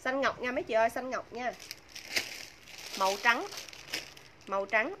 Xanh ngọc nha mấy chị ơi, xanh ngọc nha. Màu trắng. Màu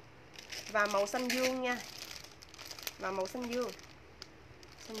trắng. Và màu xanh dương nha. Và màu xanh dương.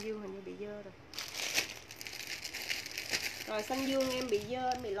 Xanh dương hình như bị dơ rồi. Rồi xanh dương em bị dơ,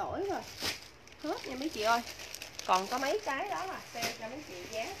 em bị lỗi rồi. Hết nha mấy chị ơi. Còn có mấy cái đó là sale cho mấy chị,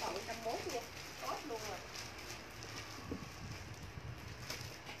 giá còn 140 nha. Hết luôn rồi.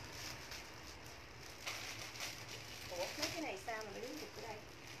 Ủa mấy cái này sao mà nó đứng được ở đây?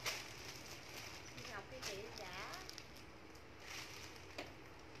 Ngọc cái chị trả.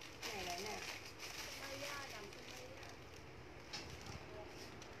 Cái này là nè.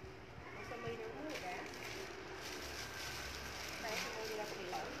 Sơ mi đâu có được cả. Đây sơ mi đâu có bị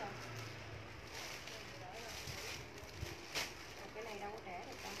lỗi đâu. Cái này đâu có trả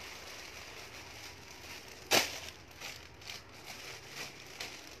được đâu.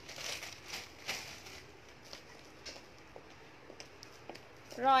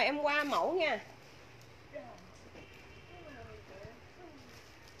 Rồi em qua mẫu nha.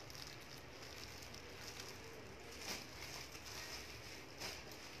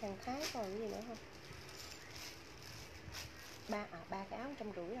 Hàng Thái còn cái gì nữa không? Ba cái áo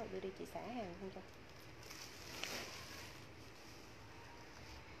 150 đâu, đưa đi chị xả hàng không cho.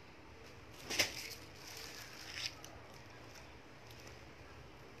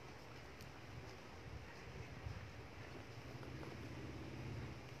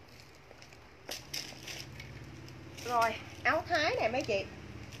 Rồi, áo Thái này mấy chị.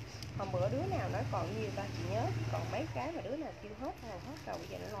 Hôm bữa đứa nào nói còn nhiều ta, chị nhớ còn mấy cái mà đứa nào kêu hết rồi, bây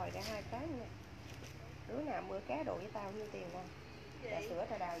giờ nó lòi ra 2 cái nha. Đứa nào mưa cá đồ với tao nhiêu tiền không? Trà sữa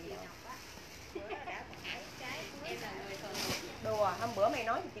trà đào gì đâu. Đùa, hôm bữa mày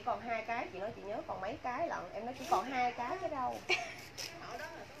nói thì chỉ còn 2 cái, chị nói chị nhớ còn mấy cái lận, em nói chỉ còn 2 cái chứ đâu.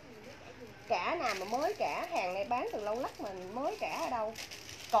 Cả nào mà mới cả, hàng này bán từ lâu lắc mà mới cả ở đâu.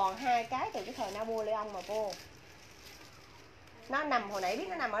 Còn 2 cái từ cái thời Napoleon mà cô. Nó nằm, hồi nãy biết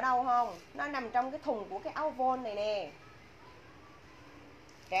nó nằm ở đâu không? Nó nằm trong cái thùng của cái áo von này nè.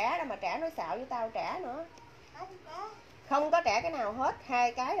 Trả đâu mà trả, nói xạo với tao trả nữa. Không có trả cái nào hết.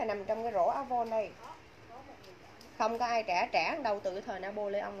 2 cái là nằm trong cái rổ áo von đây. Không có ai trả đâu từ cái thời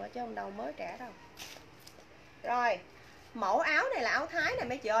Napoleon nữa chứ không đâu mới trả đâu. Rồi, mẫu áo này là áo Thái này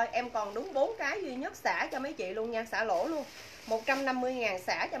mấy chị ơi. Em còn đúng 4 cái duy nhất, xả cho mấy chị luôn nha, xả lỗ luôn. 150.000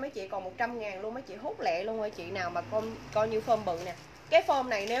 xả cho mấy chị còn 100.000 luôn, mấy chị hút lẹ luôn ơi. Chị nào mà coi như phơm bự nè. Cái phơm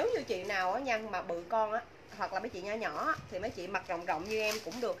này nếu như chị nào á nha mà bự con á, hoặc là mấy chị nhỏ nhỏ á, thì mấy chị mặc rộng rộng như em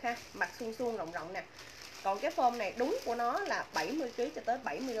cũng được ha, mặc suông suông rộng rộng nè. Còn cái phơm này đúng của nó là 70kg cho tới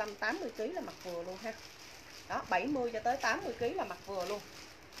 75-80kg là mặc vừa luôn ha. Đó, 70 cho tới 80kg là mặc vừa luôn.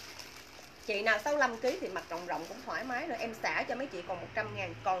 Chị nào 65kg thì mặc rộng rộng cũng thoải mái nữa. Em xả cho mấy chị còn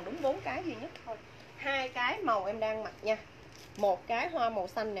 100.000, còn đúng 4 cái duy nhất thôi. 2 cái màu em đang mặc nha. Một cái hoa màu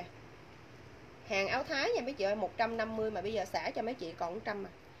xanh nè. Hàng áo Thái nha mấy chị ơi, 150 mà bây giờ xả cho mấy chị còn 100 mà.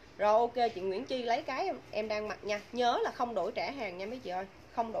 Rồi ok, chị Nguyễn Chi lấy cái em đang mặc nha. Nhớ là không đổi trả hàng nha mấy chị ơi,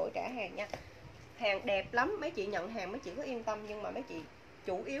 không đổi trả hàng nha. Hàng đẹp lắm, mấy chị nhận hàng mấy chị có yên tâm, nhưng mà mấy chị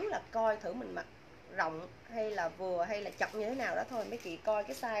chủ yếu là coi thử mình mặc rộng hay là vừa hay là chật như thế nào đó thôi. Mấy chị coi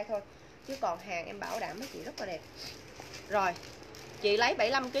cái size thôi, chứ còn hàng em bảo đảm mấy chị rất là đẹp. Rồi, chị lấy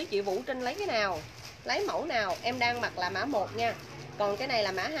 75kg, chị Vũ Trinh lấy cái nào? Lấy mẫu nào? Em đang mặc là mã 1 nha. Còn cái này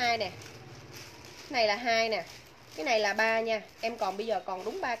là mã 2 nè. Cái này là 2 nè. Cái này là 3 nha. Em còn bây giờ còn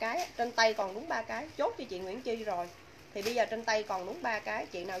đúng 3 cái. Trên tay còn đúng 3 cái. Chốt cho chị Nguyễn Chi rồi. Thì bây giờ trên tay còn đúng 3 cái.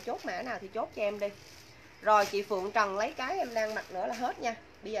 Chị nào chốt mã nào thì chốt cho em đi. Rồi chị Phượng Trần lấy cái em đang mặc nữa là hết nha.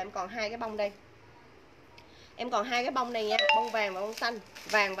 Bây giờ em còn 2 cái bông đây. Em còn 2 cái bông này nha. Bông vàng và bông xanh.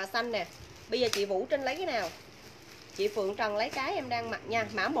 Vàng và xanh nè. Bây giờ chị Vũ Trinh lấy cái nào? Chị Phượng Trần lấy cái em đang mặc nha.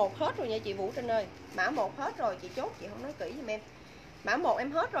 Mã 1 hết rồi nha chị Vũ Trinh ơi. Mã 1 hết rồi, chị chốt chị không nói kỹ giùm em. Mã 1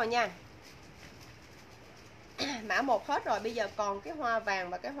 em hết rồi nha. Mã 1 hết rồi, bây giờ còn cái hoa vàng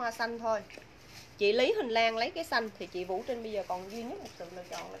và cái hoa xanh thôi. Chị Lý Huỳnh Lan lấy cái xanh thì chị Vũ Trinh bây giờ còn duy nhất một sự lựa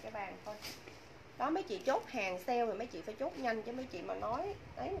chọn là cái vàng thôi. Đó, mấy chị chốt hàng sale rồi mấy chị phải chốt nhanh, chứ mấy chị mà nói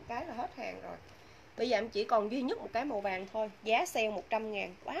ấy một cái là hết hàng rồi. Bây giờ em chỉ còn duy nhất một cái màu vàng thôi, giá sale 100.000,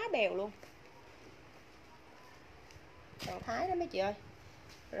 quá bèo luôn. Trạng thái đó mấy chị ơi.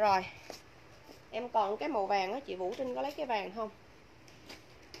 Rồi em còn cái màu vàng á, chị Vũ Trinh có lấy cái vàng không?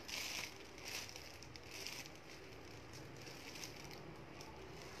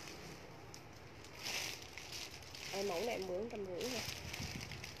 Mẫu này em mượn 150 nha.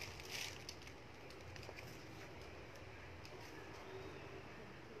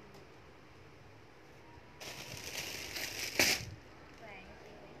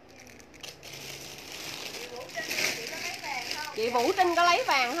 Chị Vũ Trinh có lấy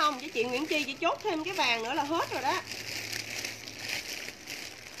vàng không? Với chị Nguyễn Chi chị chốt thêm cái vàng nữa là hết rồi đó.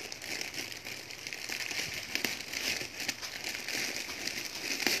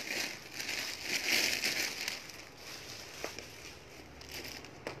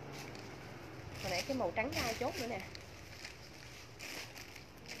 Hồi nãy cái màu trắng ra chốt nữa nè.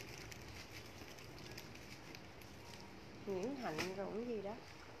 Nguyễn Hạnh rồi cái gì đó.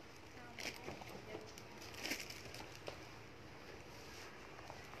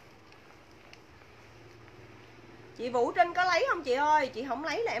 Chị Vũ Trinh có lấy không chị ơi? Chị không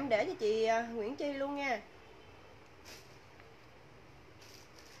lấy là em để cho chị Nguyễn Chi luôn nha.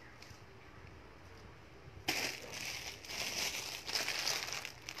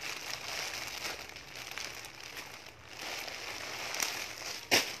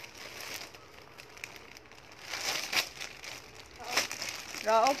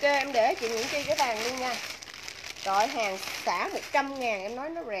 Rồi ok, em để chị Nguyễn Chi cái vàng luôn nha. Rồi hàng xả 100.000, em nói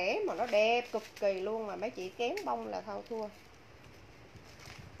nó rẻ mà nó đẹp cực kỳ luôn, mà mấy chị kém bông là thôi thua.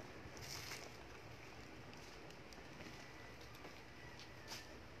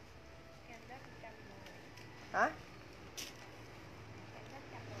 Hả?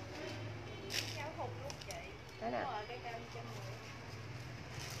 Đấy nè.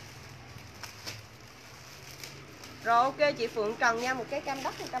 Rồi ok chị Phượng Trần nha, một cái cam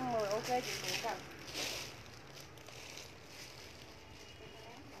đất 110. Ok chị Phượng Trần.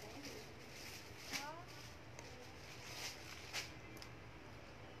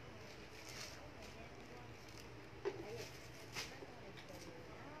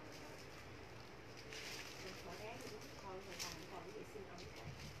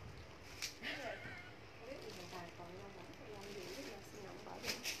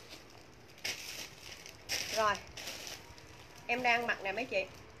 Rồi em đang mặc nè mấy chị,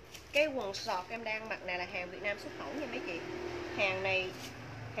 cái quần sọt em đang mặc này là hàng Việt Nam xuất khẩu nha mấy chị. Hàng này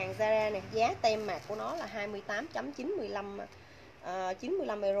hàng Zara nè, giá tem mạc của nó là 28.95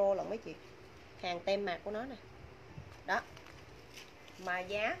 95 euro lận mấy chị. Hàng tem mạc của nó nè. Đó. Mà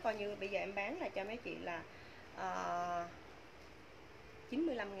giá coi như bây giờ em bán là cho mấy chị là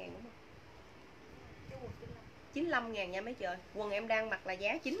 95.000 đúng không? 95.000 nha mấy chị ơi. Quần em đang mặc là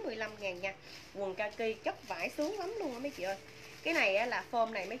giá 95.000 nha. Quần kaki chất vải sướng lắm luôn á mấy chị ơi. Cái này là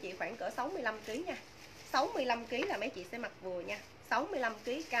form này mấy chị khoảng cỡ 65kg nha. 65kg là mấy chị sẽ mặc vừa nha.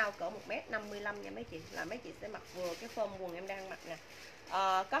 65kg cao cỡ 1m55 nha mấy chị. Là mấy chị sẽ mặc vừa cái form quần em đang mặc nè.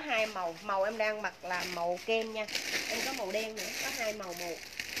 Có hai màu. Màu em đang mặc là màu kem nha. Em có màu đen nữa. Có hai màu, màu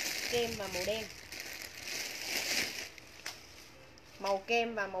kem và màu đen. Màu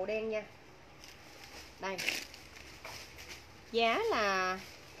kem và màu đen nha. Đây. Giá là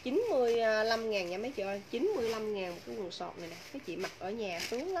 95.000 nha mấy chị ơi. 95.000 một cái quần sọt này nè. Mấy chị mặc ở nhà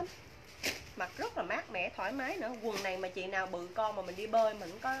sướng lắm. Mặc rất là mát mẻ, thoải mái nữa. Quần này mà chị nào bự con mà mình đi bơi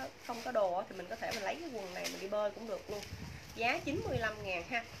mình không có đồ thì mình có thể mình lấy cái quần này mình đi bơi cũng được luôn. Giá 95.000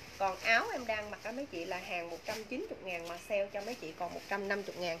 ha. Còn áo em đang mặc đó mấy chị là hàng 190.000 mà sale cho mấy chị còn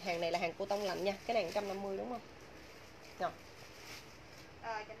 150.000. Hàng này là hàng cô tông lạnh nha. Cái này 150 đúng không? Rồi.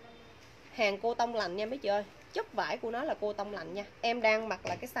 Hàng cô tông lạnh nha mấy chị ơi. Chất vải của nó là cô tông lạnh nha. Em đang mặc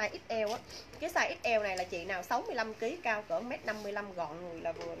là cái size XL á. Cái size XL này là chị nào 65kg cao cỡ 1m55 gọn người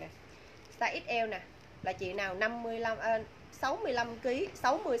là vừa nè. Size XL nè là chị nào 65kg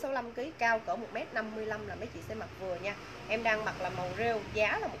 65kg cao cỡ 1m55 là mấy chị sẽ mặc vừa nha. Em đang mặc là màu rêu,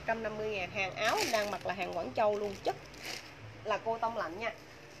 giá là 150.000. Hàng áo em đang mặc là hàng Quảng Châu luôn, chất là cô tông lạnh nha.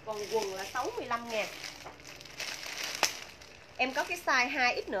 Còn quần là 65.000. Em có cái size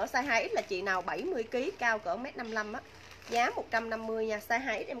 2X nữa, size 2X là chị nào 70kg cao cỡ 1m55 á, giá 150 nha. Size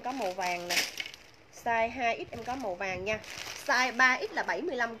 2X em có màu vàng nè. Size 2X em có màu vàng nha. Size 3X là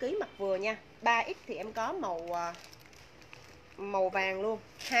 75kg mặc vừa nha. 3X thì em có màu vàng luôn.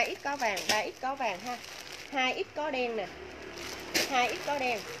 2X có vàng, 3X có vàng ha. 2X có đen nè. 2X có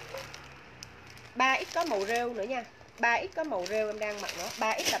đen. 3X có màu rêu nữa nha. 3X có màu rêu em đang mặc nữa.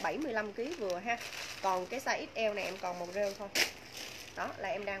 3X là 75kg vừa ha. Còn cái size XL này em còn màu rêu thôi. Đó là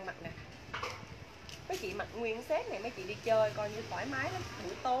em đang mặc nè. Mấy chị mặc nguyên set này mấy chị đi chơi coi như thoải mái lắm,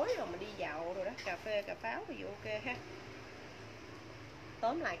 buổi tối rồi mà đi dạo rồi đó, cà phê cà pháo thì ok ha.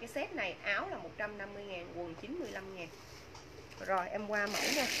 Tóm lại cái set này áo là 150.000, quần 95.000. Rồi em qua mẫu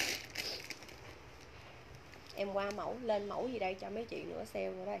nha. Em qua mẫu, lên mẫu gì đây cho mấy chị nữa sale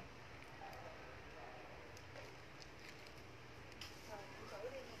nữa đây.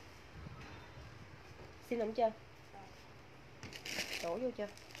 Xin lỗi chưa? Đổ vô chưa?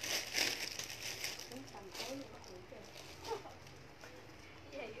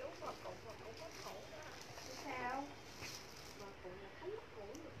 Sao?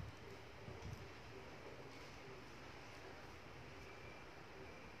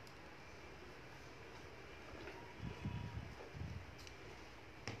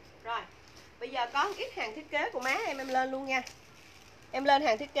 Rồi, bây giờ có ít hàng thiết kế của má em lên luôn nha. Em lên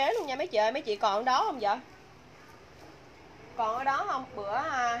hàng thiết kế luôn nha mấy chị ơi. Mấy chị còn ở đó không vậy? Còn ở đó không? Bữa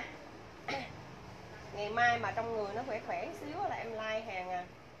ngày mai mà trong người nó khỏe khỏe xíu là em like hàng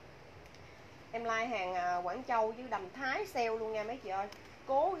em like hàng Quảng Châu với Đầm Thái sale luôn nha mấy chị ơi.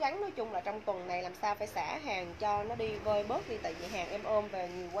 Cố gắng nói chung là trong tuần này làm sao phải xả hàng cho nó đi vơi bớt đi, tại vì hàng em ôm về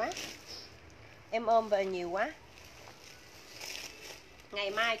nhiều quá. Em ôm về nhiều quá.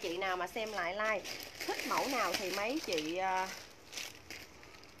 Ngày mai chị nào mà xem lại like thích mẫu nào thì mấy chị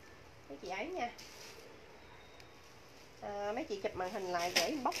ấy nha. Mấy chị chụp màn hình lại gửi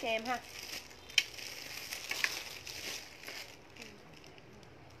inbox cho em ha.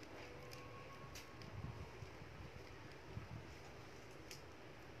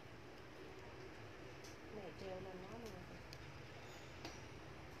 Này treo lên nó luôn.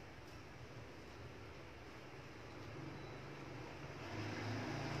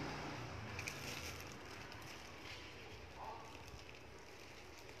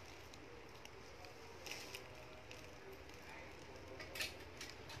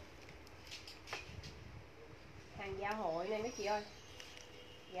 Hàng dạ hội này mấy chị ơi.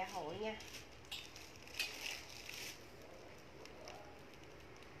 Dạ hội nha.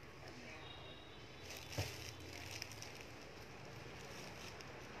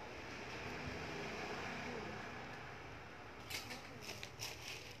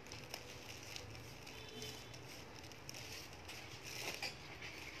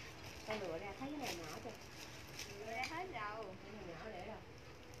 Con lựa ra thấy cái này nhỏ chưa? Lựa ra hết rồi. Cái này nhỏ để đâu?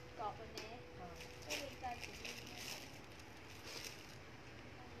 Cột rồi nè. Cái đi tên chị đi.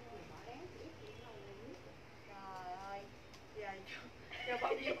 Trời ơi, giờ cho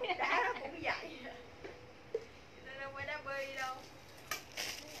bao nhiêu cục đá nó cũng vậy. Nên đâu phải đá bi đâu.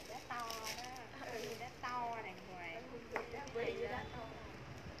 Đá to đó. Đá to đàng hoàng. Đá bi với đá to.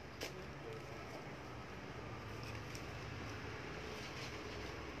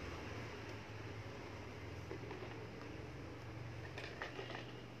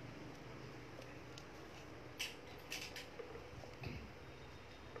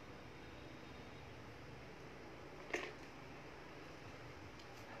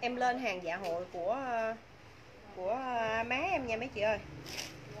 Em lên hàng dạ hội của má em nha mấy chị ơi.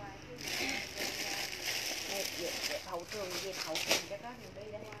 Dẹp hậu trường, dẹp hậu trường cho có mình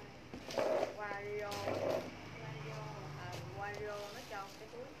đi đây. Wario nó cho cái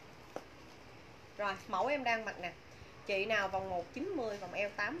túi. Rồi, mẫu em đang mặc nè. Chị nào vòng 190, vòng eo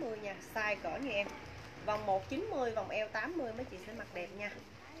 80 nha, size cỡ như em. Vòng 190, vòng eo 80 mấy chị sẽ mặc đẹp nha.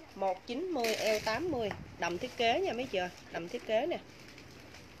 190 eo 80, đầm thiết kế nha mấy chị ơi, đầm thiết kế nè.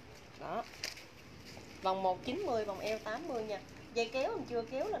 Đó. Vòng 190, vòng eo 80 nha. Dây kéo mình chưa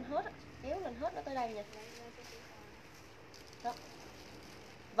kéo lên hết, kéo lên hết nó tới đây nha. Đó.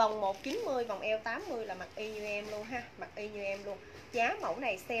 Vòng 190, vòng eo 80 là mặc y như em luôn ha, mặc y như em luôn. Giá mẫu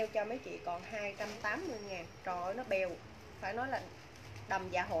này sale cho mấy chị còn 280.000. Trời ơi nó bèo. Phải nói là đầm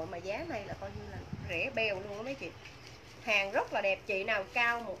dạ hội mà giá này là coi như là rẻ bèo luôn đó mấy chị. Hàng rất là đẹp. Chị nào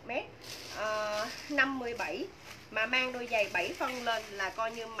cao 1m57 mà mang đôi giày 7 phân lên là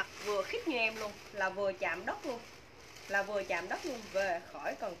coi như mặc vừa khít như em luôn, là vừa chạm đất luôn. Là vừa chạm đất luôn, về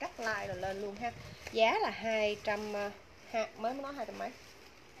khỏi còn cắt like rồi lên luôn ha. Giá là 200 mới nói 200 mấy?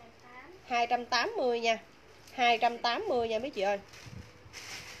 280 nha. 280 nha mấy chị ơi.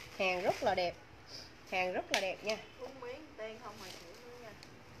 Hàng rất là đẹp. Hàng rất là đẹp nha. Uống miếng tiền không mà chịu nữa nha.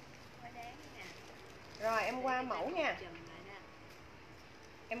 Quá đáng nè. Rồi em qua mẫu nha.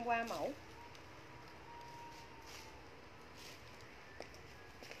 Em qua mẫu.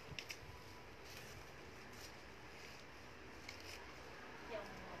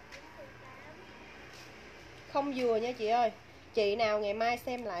 Không vừa nha chị ơi. Chị nào ngày mai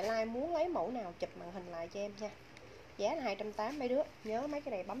xem lại like muốn lấy mẫu nào chụp màn hình lại cho em nha. Giá là 280 mấy đứa. Nhớ mấy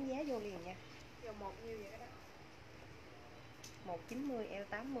cái này bấm giá vô liền nha. Giờ một nhiêu vậy đó. 190 eo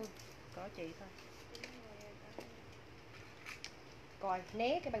 80. Có chị thôi. coi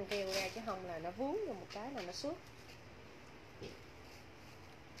né cái băng keo ra chứ không là nó vướng vô một cái là nó xước.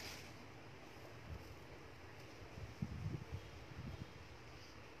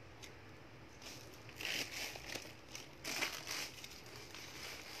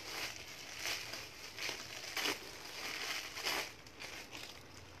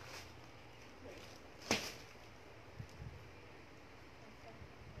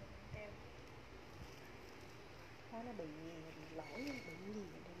 Nó bị lỗi, bị gì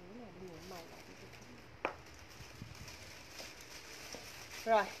để nữa là nhiều màu lại.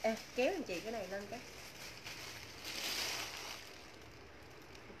 Rồi, kéo anh chị cái này lên cái.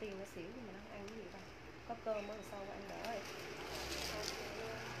 Cái tiên nó xỉu nhưng mà nó không ăn cái gì đâu. Có cơm ở đằng sau ăn đỡ rồi.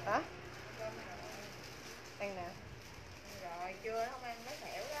 Hả? Ăn nào? Rồi, trưa nó không ăn mấy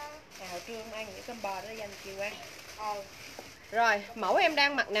thẻo đó. Hồi trưa không ăn những cơm bò đó dành chiều ăn. Rồi, mẫu em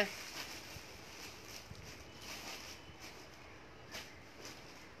đang mặc nè.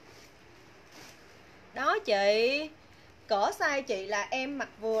 Đó chị, cỡ size chị là em mặc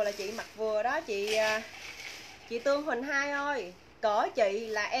vừa là chị mặc vừa đó chị Tương Huỳnh 2 ơi. Cỡ chị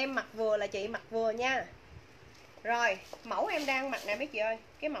là em mặc vừa là chị mặc vừa nha. Rồi, mẫu em đang mặc nè mấy chị ơi.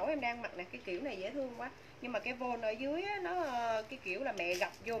 Cái mẫu em đang mặc nè, cái kiểu này dễ thương quá. Nhưng mà cái vôn ở dưới á, nó cái kiểu là mẹ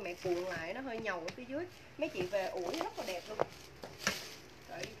gập vô mẹ cuộn lại, nó hơi nhầu ở phía dưới. Mấy chị về ủi rất là đẹp luôn.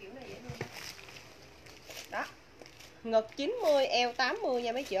 Rồi, cái kiểu này dễ thương. Đó. Ngực 90, eo 80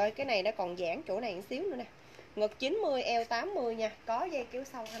 nha mấy chị ơi. Cái này nó còn giãn chỗ này một xíu nữa nè. Ngực 90, eo 80 nha. Có dây kéo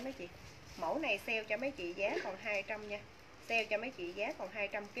sau ha mấy chị. Mẫu này sale cho mấy chị giá còn 200 nha. Sale cho mấy chị giá còn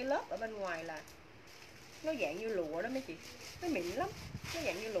 200. Cái lớp ở bên ngoài là nó dạng như lụa đó mấy chị. Nó mịn lắm. Nó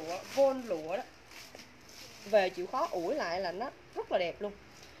dạng như lụa, vôn lụa đó. Về chịu khó ủi lại là nó rất là đẹp luôn.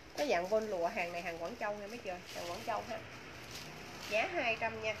 Cái dạng vôn lụa, hàng này hàng Quảng Châu nha mấy chị ơi. Hàng Quảng Châu ha. Giá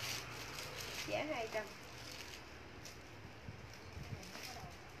 200 nha. Giá 200.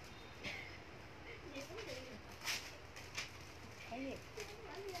 Cái gì?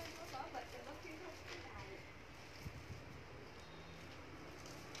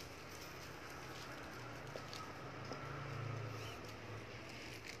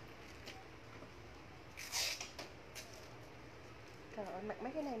 Trời ơi, mặc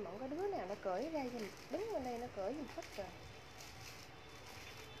mấy cái này mà không có đứa nào nó cởi ra giùm, đứng bên đây nó cởi giùm hết rồi.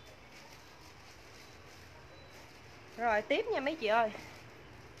 Rồi tiếp nha mấy chị ơi.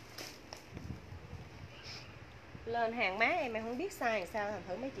 Lên hàng má em không biết size làm sao, thành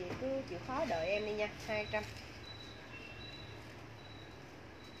thử mấy chị cứ chịu khó đợi em đi nha. 200.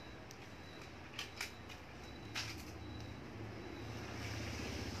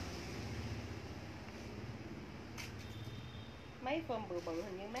 Mấy phơm bự bự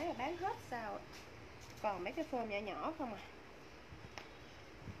hình như má là bán hết sao. Còn mấy cái phơm nhỏ nhỏ không à.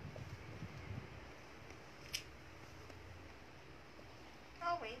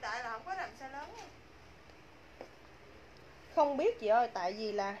 Không, hiện tại là không có làm sao lớn. Không biết chị ơi, tại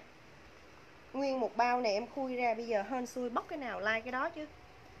vì là nguyên một bao này em khui ra bây giờ hên xui bóc cái nào like cái đó chứ.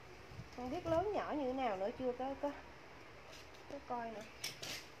 Không biết lớn nhỏ như thế nào nữa, chưa có coi nữa.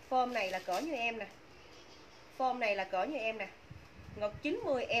 Phơm này là cỡ như em nè. Phơm này là cỡ như em nè. Ngực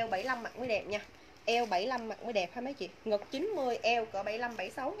 90, eo 75 mặc mới đẹp nha. Eo 75 mặc mới đẹp ha mấy chị. Ngực 90, eo cỡ 75,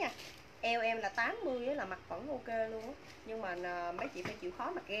 76 nha. Eo em là 80 là mặc vẫn ok luôn á. Nhưng mà mấy chị phải chịu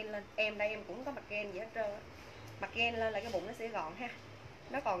khó mặc gen lên. Em đây em cũng có mặc gen gì hết trơn á. Mặc gen lên là cái bụng nó sẽ gọn ha.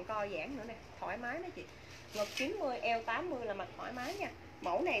 Nó còn co giãn nữa nè, thoải mái mấy chị. Ngực 90, eo 80 là mặc thoải mái nha.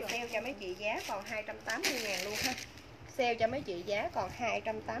 Mẫu này sale cho mấy chị giá còn 280.000 luôn ha. Sale cho mấy chị giá còn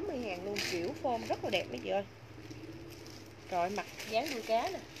 280.000 luôn. Kiểu form rất là đẹp mấy chị ơi. Rồi mặt dáng đuôi cá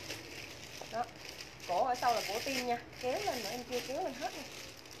nè. Đó. Cổ ở sau là cổ tiên nha. Kéo lên nữa, em chưa kéo lên hết nè.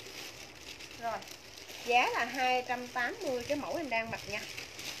 Rồi. Giá là 280 cái mẫu em đang mặc nha.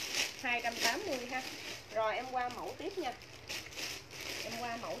 280 ha. Rồi em qua mẫu tiếp nha. Em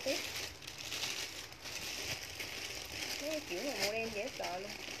qua mẫu tiếp. Cái kiểu này model dễ sợ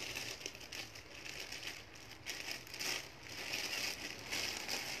luôn.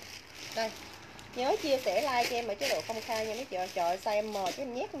 Đây. Nhớ chia sẻ like cho em ở chế độ công khai nha mấy chị ơi. Trời ơi, size M chứ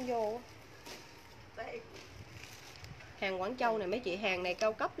em nhét không vô. Hàng Quảng Châu này mấy chị, hàng này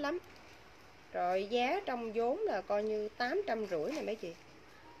cao cấp lắm. Rồi giá trong vốn là coi như 850 nè mấy chị.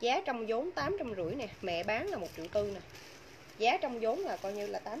 Giá trong vốn 850 nè, mẹ bán là 1,4 triệu nè. Giá trong vốn là coi như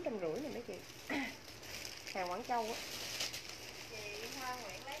là 850 nè mấy chị. Hàng Quảng Châu á.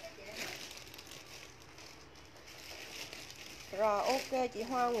 Rồi ok chị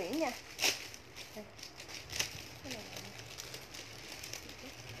Hoa Nguyễn nha.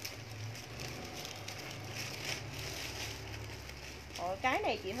 Cái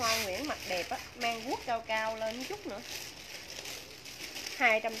này chị Hoa Nguyễn mặc đẹp á, mang guốc cao cao lên chút nữa.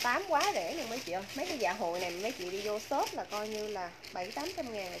 280 quá rẻ luôn mấy chị ơi. Mấy cái dạ hội này mấy chị đi vô shop là coi như là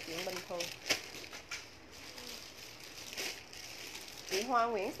 700-800 ngàn là chuyện bình thường. Chị Hoa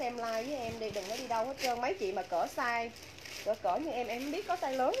Nguyễn xem like với em đi, đừng có đi đâu hết trơn. Mấy chị mà cỡ size cỡ như em không biết có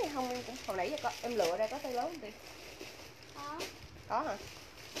size lớn hay không, em cũng hồi nãy giờ em lựa ra có size lớn không chị? Có hả?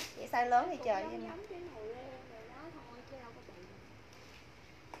 Vậy size lớn thì chờ em. Giống cái nồi leo rồi đó thôi chứ đâu có bự.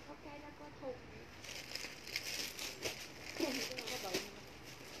 Có cái nó có thùng. Chứ đâu có bự.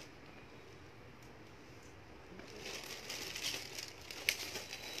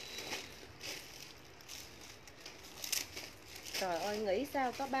 Trời ơi, nghĩ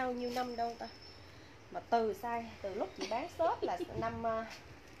sao có bao nhiêu năm đâu ta. Mà từ lúc chị bán shop là năm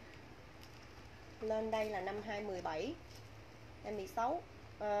lên đây là năm 2017, 2016,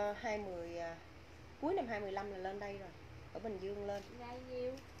 20 cuối năm 2015 là lên đây rồi. Ở Bình Dương lên. Đây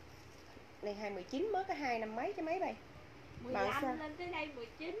nhiêu? Này 2019 mới có 2 năm mấy chứ mấy bay. 15 lên tới đây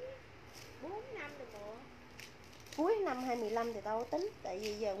 19. 4 năm rồi bộ. Cuối năm 2015 thì tao tính, tại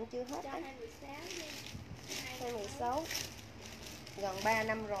vì giờ cũng chưa hết. Cho 2016 đi. 2016 gần 3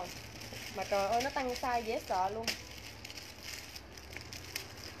 năm rồi. Mà trời ơi nó tăng size dễ sợ luôn.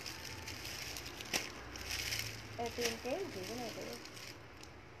 Ê tiên kéo chị cái này chị.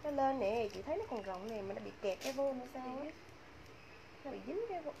 Nó lên nè, chị thấy nó còn rộng nè mà nó bị kẹt cái vô hay sao á. Nó bị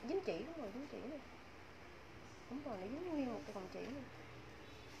dính chỉ đúng rồi, dính chỉ này. Đúng rồi, nó dính nguyên một cái còn chỉ này.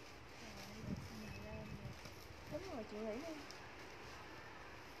 Đúng rồi, chị nghĩ đi.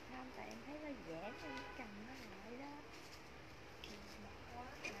 Không, tại em thấy nó giãn, em cầm nó lại đó.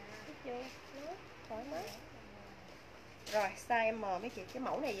 Thấy chưa? Nó thoải mái. Rồi, size M mấy chị, cái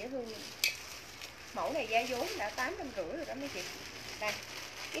mẫu này dễ thương nè. Mẫu này giá vốn đã 850 rồi đó mấy chị. Đây,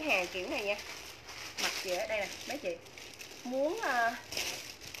 cái hàng kiểu này nha. Mặt chị ở đây nè, mấy chị. Muốn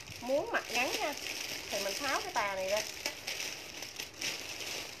mặt ngắn nha thì mình tháo cái tà này ra.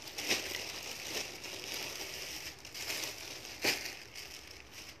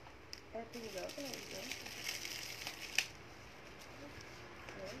 Ê, tôi gỡ cái này gỡ.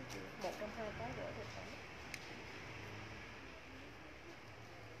 1 trong 2 cái gỡ được rồi.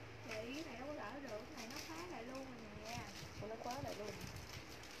 Chị, cái này đâu có gỡ được, cái này nó phá lại luôn rồi nè. Nó quá lại luôn.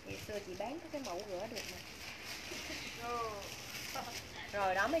 Ngày xưa chị bán cái mẫu gỡ được mà.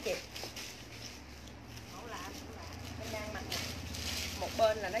 Rồi đó mấy chị. Mẫu lạ. Em đang mặc nè. Một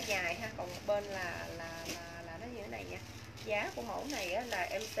bên là nó dài ha, còn một bên là nó như thế này nha. Giá của mẫu này á, là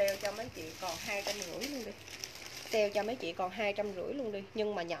em sale cho mấy chị còn 250 luôn đi. Sale cho mấy chị còn 250 luôn đi,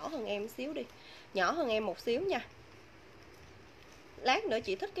 nhưng mà nhỏ hơn em xíu đi. Nhỏ hơn em một xíu nha. Lát nữa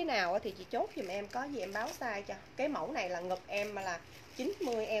chị thích cái nào thì chị chốt giùm em, có gì em báo size cho. Cái mẫu này là ngực em mà là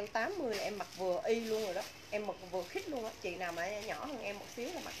 90, eo 80 là em mặc vừa y luôn rồi đó. Em mặc vừa khít luôn á. Chị nào mà nhỏ hơn em một xíu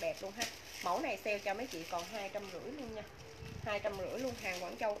là mặc đẹp luôn ha. Mẫu này sale cho mấy chị còn 250 luôn nha. 250 luôn, hàng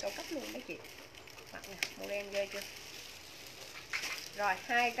Quảng Châu, Châu Cấp luôn mấy chị. Mặc nè, màu đen ghê chưa. Rồi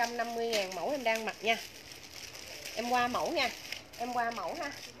 250.000 mẫu em đang mặc nha. Em qua mẫu nha. Em qua mẫu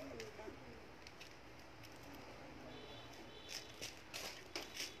ha.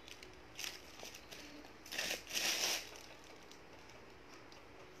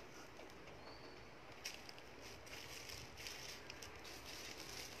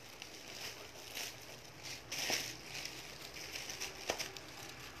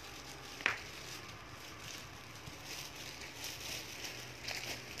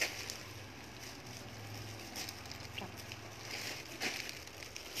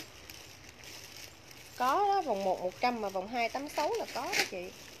 Có đó, vòng 1 100 mà vòng 2 86 là có đó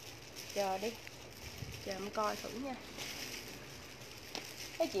chị. Chờ đi. Chờ em coi thử nha.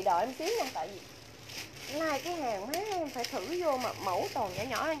 Thế chị đợi em xíu nha, tại vì like cái hàng má em phải thử vô mà mẫu toàn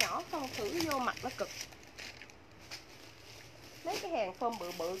nhỏ nhỏ không, thử vô mặt nó cực. Mấy cái hàng phơm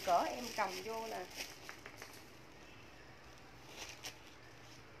bự bự cỡ em cầm vô nè.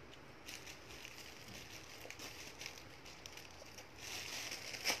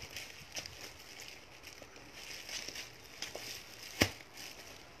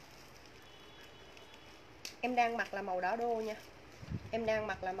 Em đang mặc là màu đỏ đô nha. Em đang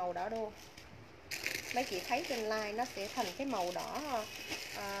mặc là màu đỏ đô. Mấy chị thấy trên like nó sẽ thành cái màu đỏ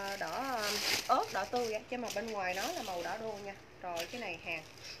đỏ ớt, đỏ tươi á, chứ mà bên ngoài nó là màu đỏ đô nha. Rồi cái này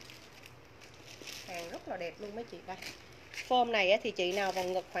hàng rất là đẹp luôn mấy chị. Đây form này á, thì chị nào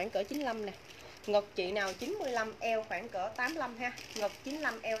vòng ngực khoảng cỡ 95 nè, ngực chị nào 95, eo khoảng cỡ 85 ha. Ngực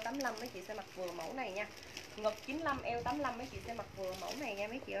 95 eo 85 mấy chị sẽ mặc vừa mẫu này nha. Ngực 95 eo 85 mấy chị sẽ mặc vừa mẫu này nha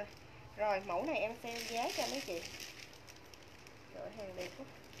mấy chị ơi. Rồi mẫu này em sale giá cho mấy chị. Rồi hàng đẹp quá.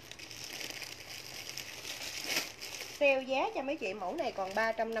 Sale giá cho mấy chị, mẫu này còn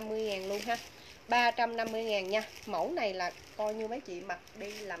 350.000 luôn ha. 350.000 nha. Mẫu này là coi như mấy chị mặc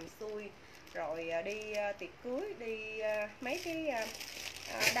đi làm xui, rồi đi tiệc cưới, đi mấy cái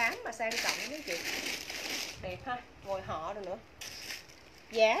đám mà sang trọng với chị. Đẹp ha, ngồi họ rồi nữa.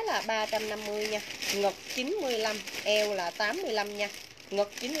 Giá là 350 nha. Ngực 95, eo là 85 nha.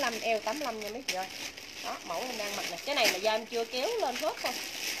 Ngực 95, eo 85 nha mấy chị ơi. Đó, mẫu em đang mặc nè. Cái này mà do em chưa kéo lên hết thôi,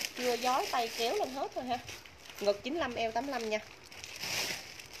 chưa giói tay kéo lên hết thôi ha. Ngực 95, eo 85 nha.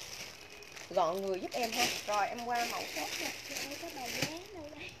 Gọn người giúp em ha. Rồi em qua mẫu khác nha. Có bài dáng đâu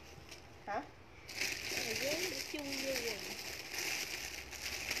đây. Hả? Bài dáng để chung vô rồi.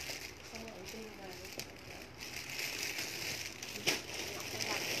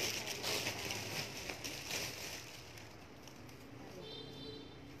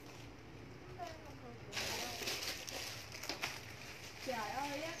 Trời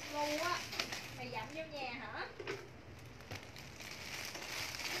ơi á, ngu á. Mày dặm vô nhà hả?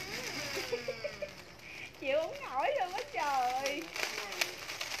 Chịu không nổi luôn á trời.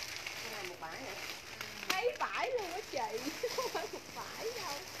 Cái này một bãi nữa. Mấy bãi luôn á chị. Không phải một bãi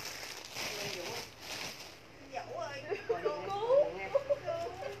đâu. Dẫu ơi, Cô cứu.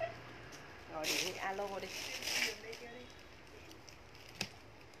 Gọi điện alo đi.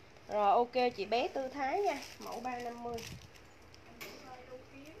 Rồi ok chị bé Tư Thái nha, mẫu 350.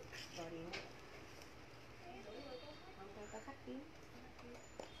 Gọi điện. Không có khách kiếm.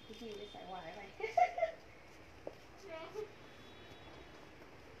 Cái gì để xài hoài vậy?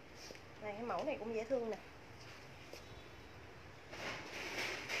 Này cái mẫu này cũng dễ thương nè.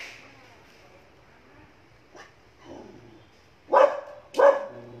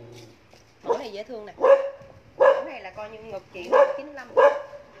 Mẫu này dễ thương nè. Mẫu này là coi như ngực chị 95,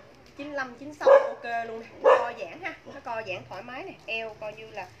 95, 96 ok luôn nè. Co giãn ha, nó co giãn thoải mái nè. Eo coi như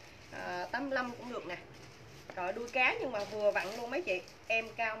là 85 cũng được nè. Rồi đuôi cá nhưng mà vừa vặn luôn mấy chị. Em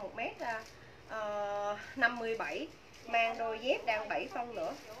cao 1m57, mang đôi dép đang 7 phân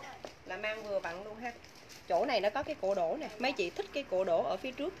nữa là mang vừa vặn luôn ha. Chỗ này nó có cái cổ đổ nè. Mấy chị thích cái cổ đổ ở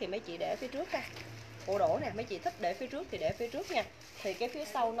phía trước thì mấy chị để phía trước ha. Cổ đổ nè, mấy chị thích để phía trước thì để phía trước nha. Thì cái phía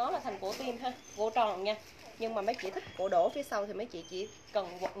sau nó là thành cổ tim ha, cổ tròn nha. Nhưng mà mấy chị thích cổ đổ phía sau thì mấy chị chỉ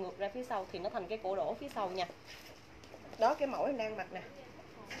cần quật ngược ra phía sau thì nó thành cái cổ đổ phía sau nha. Đó cái mẫu em đang mặc nè.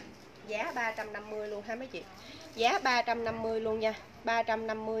 Giá 350 luôn ha mấy chị. Giá 350 luôn nha,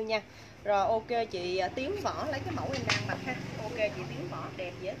 350 nha. Rồi ok chị Tiến Võ lấy cái mẫu em đang mặc ha. Ok chị Tiến Võ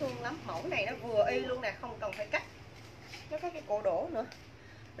đẹp dễ thương lắm. Mẫu này nó vừa y luôn nè, không cần phải cắt. Nó có cái cổ đổ nữa.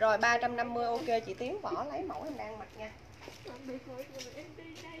 Rồi 350 ok chị Tiến Võ lấy mẫu em đang mặc nha. Tạm biệt mọi người, em đi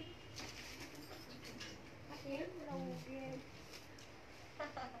đây. Bắt dán lâu ghê.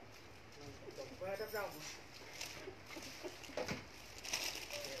 Qua đắp rồng.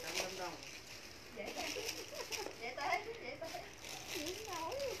 5 đồng. Dễ tới. Dễ tới. Dễ tới. Dễ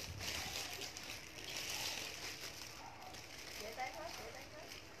nói. Dễ tới hết. Dễ tới hết.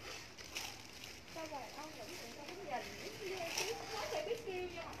 Sao bà ông vẫn còn có nhìn nó phải biết kêu như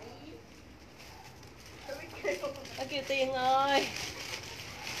vậy. Tôi biết kêu. Nó kêu Tiên ơi.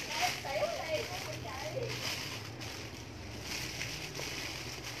 Tiểu đi, không phải vậy.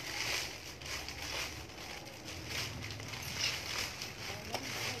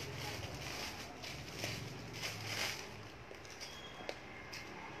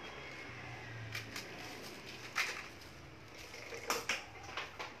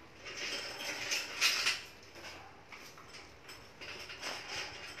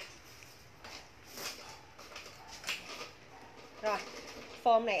 Rồi,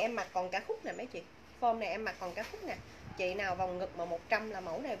 form này em mặc còn cả khúc nè mấy chị. Form này em mặc còn cả khúc nè. Chị nào vòng ngực mà 100 là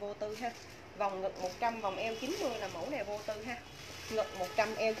mẫu này vô tư ha. Vòng ngực 100, vòng eo 90 là mẫu này vô tư ha. Ngực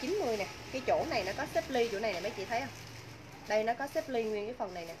 100, eo 90 nè. Cái chỗ này nó có xếp ly chỗ này nè mấy chị thấy không? Đây nó có xếp ly nguyên cái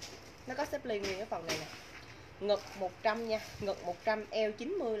phần này nè. Nó có xếp ly nguyên cái phần này nè. Ngực 100 nha, ngực 100, eo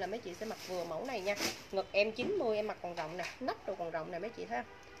 90 là mấy chị sẽ mặc vừa mẫu này nha. Ngực em 90 em mặc còn rộng nè, nách đồ còn rộng nè mấy chị thấy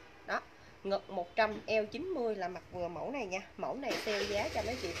không? Đó. Ngực 100, eo 90 là mặc vừa mẫu này nha. Mẫu này sale giá cho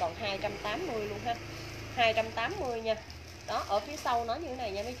mấy chị còn 280 luôn ha. 280 nha. Đó, ở phía sau nó như thế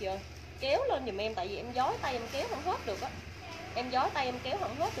này nha mấy chị ơi. Kéo lên giùm em tại vì em giói tay em kéo không hết được á. Em giói tay em kéo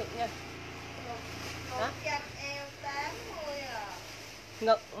không hết được nha. Đó. 100 eo 80 à.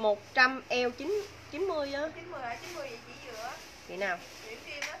 Ngực 100, eo 90 á. 90 hả? 90 vậy chị vừa. Chị nào? Nguyễn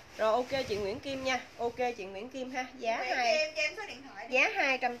Kim á. Rồi ok chị Nguyễn Kim nha. Ok chị Nguyễn Kim ha. Giá Nguyễn 2. cho em số điện thoại đi. Giá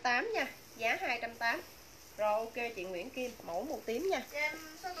 280 nha. Giá 280. Rồi ok chị Nguyễn Kim, mẫu màu tím nha. Cho em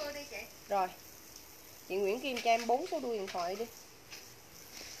số đuôi đi chị. Rồi. Chị Nguyễn Kim cho em 4 số đuôi điện thoại đi.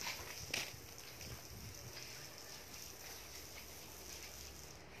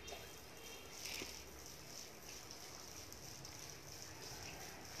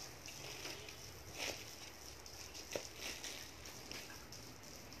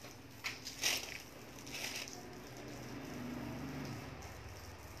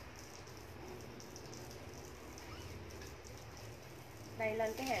 Đây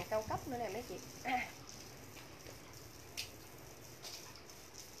lên cái hàng cao cấp nữa nè mấy chị.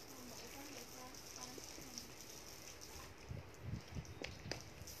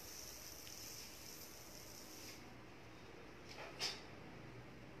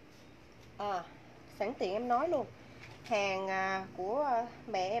 Sẵn tiện em nói luôn, hàng của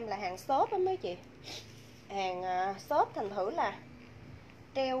mẹ em là hàng shop á mấy chị. Hàng shop thành thử là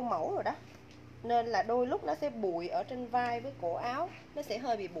treo mẫu rồi đó, nên là đôi lúc nó sẽ bụi ở trên vai với cổ áo, nó sẽ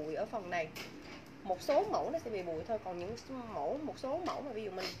hơi bị bụi ở phần này. Một số mẫu nó sẽ bị bụi thôi, còn những một số mẫu mà ví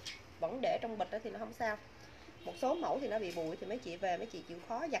dụ mình vẫn để trong bịch đó thì nó không sao. Một số mẫu thì nó bị bụi thì mấy chị về mấy chị chịu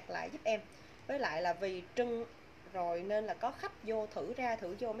khó giặt lại giúp em. Với lại là vì trưng rồi nên là có khách vô thử ra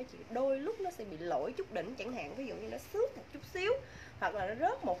thử vô, mấy chị đôi lúc nó sẽ bị lỗi chút đỉnh, chẳng hạn ví dụ như nó xước một chút xíu hoặc là nó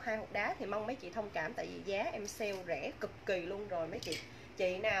rớt một hai hột đá thì mong mấy chị thông cảm, tại vì giá em sale rẻ cực kỳ luôn rồi mấy chị.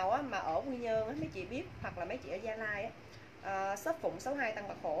 Chị nào á, mà ở Quy Nhơn á, mấy chị biết, hoặc là mấy chị ở Gia Lai á, shop Phụng 62 Tăng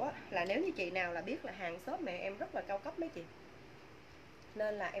Bạc Hổ á, là nếu như chị nào là biết là hàng shop mẹ em rất là cao cấp mấy chị,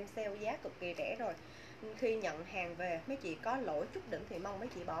 nên là em sale giá cực kỳ rẻ rồi. Khi nhận hàng về mấy chị có lỗi chút đỉnh thì mong mấy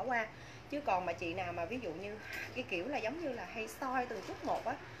chị bỏ qua. Chứ còn mà chị nào mà ví dụ như cái kiểu là giống như là hay soi từng chút một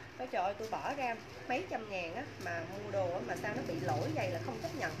á, nói trời ơi tôi bỏ ra mấy trăm ngàn á mà mua đồ á mà sao nó bị lỗi vậy là không chấp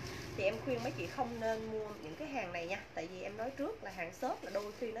nhận, thì em khuyên mấy chị không nên mua những cái hàng này nha. Tại vì em nói trước là hàng shop là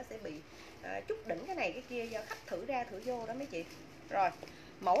đôi khi nó sẽ bị chút đỉnh cái này cái kia do khách thử ra thử vô đó mấy chị. Rồi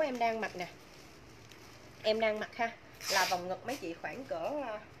mẫu em đang mặc nè, em đang mặc ha, là vòng ngực mấy chị khoảng cỡ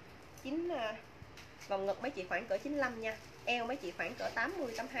vòng ngực mấy chị khoảng cỡ 95 nha, eo mấy chị khoảng cỡ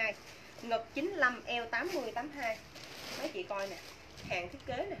 80 82, ngực 95 eo 80 82. Mấy chị coi nè, hàng thiết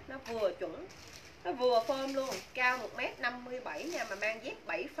kế nè, nó vừa chuẩn, nó vừa form luôn, cao 1m57 nha, mà mang dép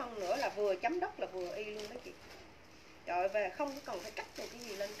 7 phân nữa là vừa chấm đất là vừa y luôn mấy chị. Trời ơi, về không có cần phải cắt một cái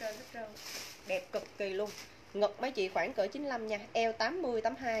gì lên trên hết trơn, đẹp cực kỳ luôn. Ngực mấy chị khoảng cỡ 95 nha, eo 80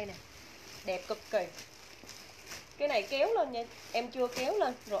 82 nè, đẹp cực kỳ. Cái này kéo lên nha, em chưa kéo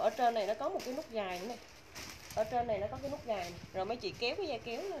lên. Rồi ở trên này nó có một cái nút gài nữa nè, ở trên này nó có cái nút gài này. Rồi mấy chị kéo cái dây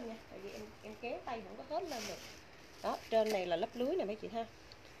kéo lên nha, tại vì em kéo tay không có hết lên được. Đó, trên này là lắp lưới nè mấy chị ha,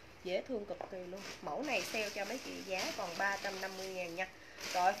 dễ thương cực kỳ luôn. Mẫu này sale cho mấy chị giá còn 350.000 nha.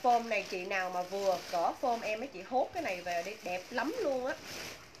 Rồi form này chị nào mà vừa cỡ form em mấy chị hốt cái này về đi, đẹp lắm luôn á.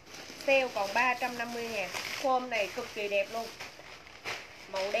 Sale còn 350.000, form này cực kỳ đẹp luôn,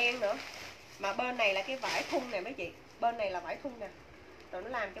 màu đen nữa. Mà bên này là cái vải thun nè mấy chị, bên này là vải thun nè, rồi nó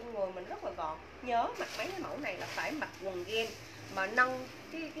làm cho người mình rất là gọn. Nhớ mặc mấy cái mẫu này là phải mặc quần jean mà nâng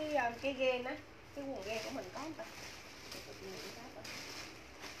cái jean á, cái quần jean của mình có không ta? Cái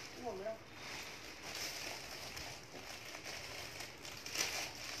quần đâu?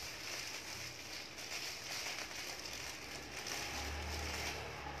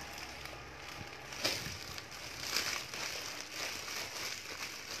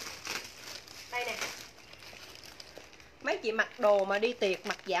 Đây nè. Mấy chị mặc đồ mà đi tiệc,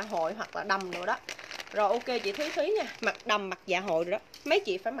 mặc dạ hội hoặc là đầm rồi đó. Rồi ok chị Thúy nha, mặc đầm mặc dạ hội rồi đó, mấy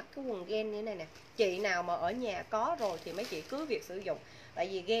chị phải mặc cái quần jean như này nè. Chị nào mà ở nhà có rồi thì mấy chị cứ việc sử dụng. Tại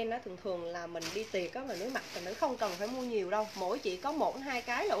vì jean nó thường là mình đi tiệc á, mà nếu mặc thì nó không cần phải mua nhiều đâu, mỗi chị có 1-2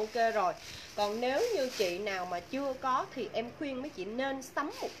 cái là ok rồi. Còn nếu như chị nào mà chưa có thì em khuyên mấy chị nên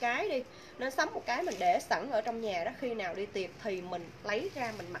sắm một cái đi, nên sắm một cái mình để sẵn ở trong nhà đó, khi nào đi tiệc thì mình lấy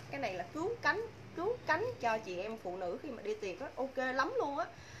ra mình mặc. Cái này là cứu cánh cho chị em phụ nữ khi mà đi tiệc á, ok lắm luôn á.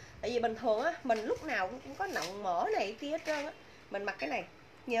 Tại vì bình thường á mình lúc nào cũng có nặng mỡ này kia hết trơn á, mình mặc cái này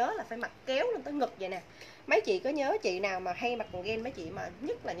nhớ là phải mặc kéo lên tới ngực vậy nè. Mấy chị có nhớ chị nào mà hay mặc quần jean, mấy chị mà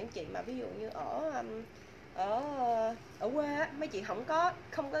nhất là những chị mà ví dụ như ở quê á, mấy chị không có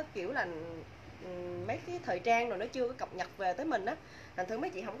kiểu là mấy cái thời trang rồi nó chưa có cập nhật về tới mình á, thành thử mấy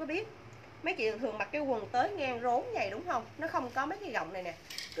chị không có biết. Mấy chị thường mặc cái quần tới ngang rốn vậy đúng không, nó không có mấy cái gọng này nè.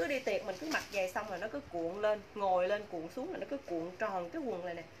 Cứ đi tiệc mình cứ mặc giày xong rồi nó cứ cuộn lên, ngồi lên cuộn xuống là nó cứ cuộn tròn cái quần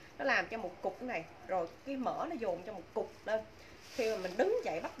này nè, nó làm cho một cục này, rồi cái mỡ nó dồn cho một cục lên. Khi mà mình đứng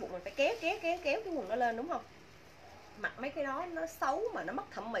dậy bắt buộc mình phải kéo cái quần nó lên đúng không. Mặc mấy cái đó nó xấu mà nó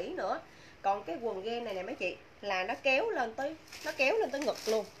mất thẩm mỹ nữa. Còn cái quần jean này nè mấy chị là nó kéo lên tới ngực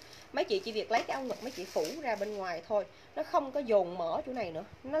luôn. Mấy chị chỉ việc lấy cái áo ngực mấy chị phủ ra bên ngoài thôi, nó không có dồn mỡ chỗ này nữa,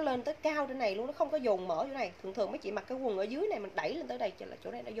 nó lên tới cao trên này luôn, nó không có dồn mỡ chỗ này. Thường mấy chị mặc cái quần ở dưới này mình đẩy lên tới đây là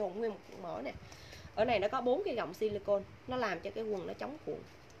chỗ này nó dồn nguyên một mỡ nè. Ở này nó có 4 cái gọng silicone, nó làm cho cái quần nó chống cuộn,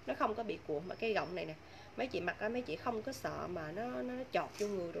 nó không có bị cuộn. Mà cái gọng này nè mấy chị mặc á, mấy chị không có sợ mà nó chọt vô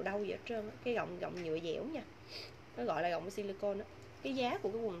người rồi đâu gì hết trơn á. Cái gọng nhựa dẻo nha, nó gọi là gọng silicone á. Cái giá của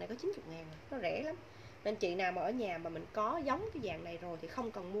cái quần này có 90.000, nó rẻ lắm. Nên chị nào mà ở nhà mà mình có giống cái dạng này rồi thì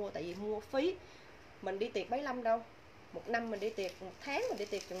không cần mua, tại vì mua phí. Mình đi tiệc mấy lâm đâu, một năm mình đi tiệc, một tháng mình đi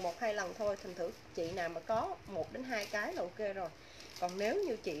tiệc chừng 1-2 lần thôi. Thành thử chị nào mà có 1 đến 2 cái là ok rồi. Còn nếu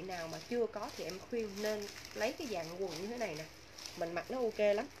như chị nào mà chưa có thì em khuyên nên lấy cái dạng quần như thế này nè, mình mặc nó ok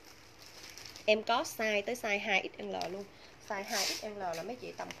lắm. Em có size tới size 2XL luôn. Size 2XL là mấy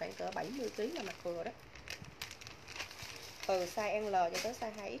chị tầm khoảng cỡ 70kg là mặc vừa đó. Từ size L cho tới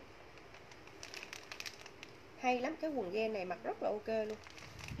size 2X. Hay lắm, cái quần gen này mặc rất là ok luôn.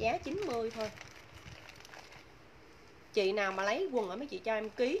 Giá 90 thôi. Chị nào mà lấy quần ở mấy chị cho em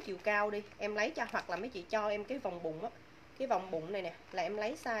ký chiều cao đi, em lấy cho, hoặc là mấy chị cho em cái vòng bụng á. Cái vòng bụng này nè là em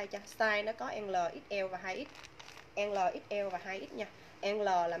lấy size cho. Size nó có L, XL và 2X. L, XL và 2X nha. L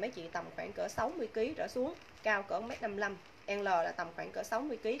là mấy chị tầm khoảng cỡ 60kg trở xuống, cao cỡ 1m55. L là tầm khoảng cỡ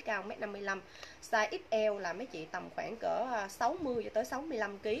 60kg, cao 1m55. Size XL là mấy chị tầm khoảng cỡ 60 cho tới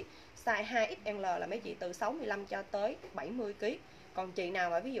 65kg. Size 2XL là mấy chị từ 65 cho tới 70kg. Còn chị nào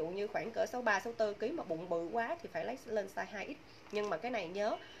mà ví dụ như khoảng cỡ 63-64kg mà bụng bự quá thì phải lấy lên size 2X. Nhưng mà cái này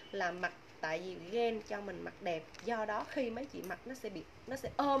nhớ là mặc, tại vì gen cho mình mặc đẹp, do đó khi mấy chị mặc nó sẽ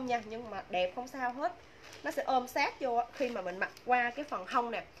ôm nha, nhưng mà đẹp không sao hết. Nó sẽ ôm sát vô khi mà mình mặc qua cái phần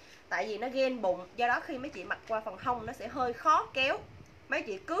hông nè. Tại vì nó gen bụng, do đó khi mấy chị mặc qua phần hông nó sẽ hơi khó kéo. Mấy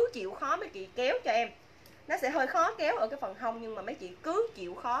chị cứ chịu khó mấy chị kéo cho em. Nó sẽ hơi khó kéo ở cái phần hông, nhưng mà mấy chị cứ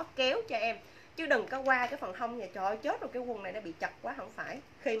chịu khó kéo cho em. Chứ đừng có qua cái phần hông nha, trời ơi chết rồi, cái quần này nó bị chặt quá. Không phải,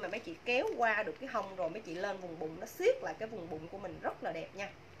 khi mà mấy chị kéo qua được cái hông rồi mấy chị lên vùng bụng, nó siết lại cái vùng bụng của mình rất là đẹp nha.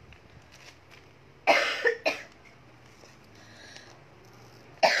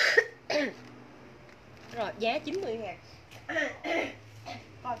 Rồi giá 90.000.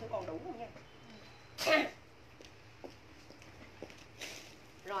 Coi thử còn đủ không nha.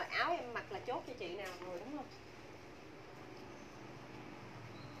 Rồi áo em mặc là chốt cho chị nào rồi đúng không?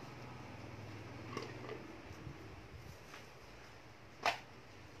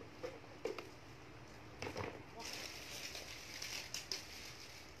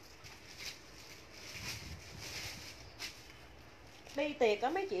 Đi tiệc á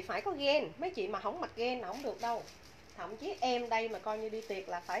mấy chị phải có gen. Mấy chị mà không mặc gen là không được đâu. Thậm chí em đây mà coi như đi tiệc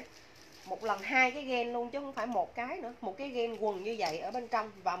là phải 1 lần 2 cái gen luôn, chứ không phải một cái nữa. Một cái gen quần như vậy ở bên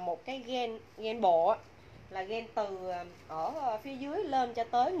trong, và một cái gen bộ là gen từ ở phía dưới lên cho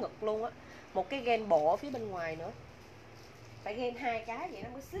tới ngực luôn á. Một cái gen bộ ở phía bên ngoài nữa. Phải gen 2 cái vậy nó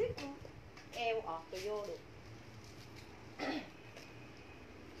mới siết eo ọt rồi vô được.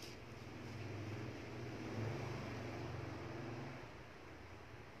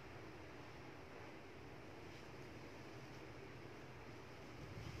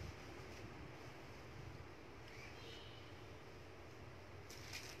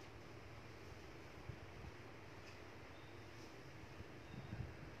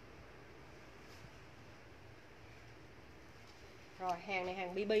 Rồi hàng này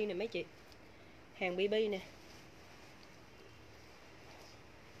hàng BB nè mấy chị. Hàng BB nè.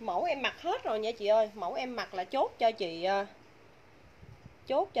 Mẫu em mặc hết rồi nha chị ơi. Mẫu em mặc là chốt cho chị.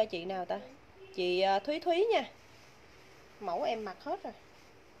 Chốt cho chị nào ta? Chị Thúy nha. Mẫu em mặc hết rồi.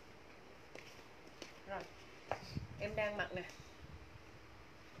 Rồi em đang mặc nè.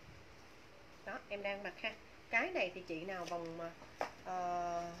 Đó em đang mặc ha. Cái này thì chị nào vòng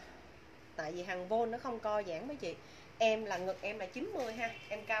tại vì hàng vôn nó không co giãn với chị. Em là ngực em là 90 ha.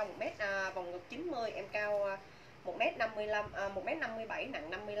 Em cao 1m, vòng ngực 90, em cao 1m55, 1m57, nặng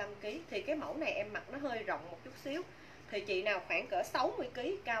 55kg. Thì cái mẫu này em mặc nó hơi rộng một chút xíu. Thì chị nào khoảng cỡ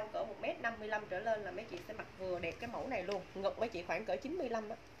 60kg, cao cỡ 1m55 trở lên là mấy chị sẽ mặc vừa đẹp cái mẫu này luôn. Ngực mấy chị khoảng cỡ 95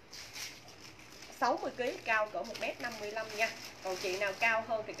 á. 60kg, cao cỡ 1m55 nha. Còn chị nào cao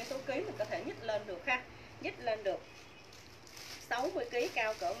hơn thì cái số ký mình có thể nhích lên được ha. Nhích lên được. 60kg,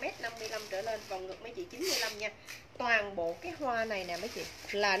 cao cỡ 1m55 trở lên, vòng ngực mấy chị 95 nha. Toàn bộ cái hoa này nè mấy chị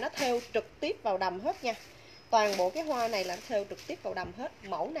là nó thêu trực tiếp vào đầm hết nha. Toàn bộ cái hoa này là nó thêu trực tiếp vào đầm hết.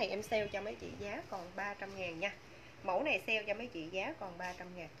 Mẫu này em sale cho mấy chị giá còn 300.000 nha. Mẫu này sale cho mấy chị giá còn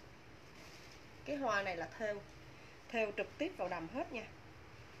 300.000. Cái hoa này là thêu trực tiếp vào đầm hết nha.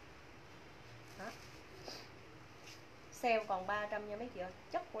 Đó. Sale còn 300 nha mấy chị ơi.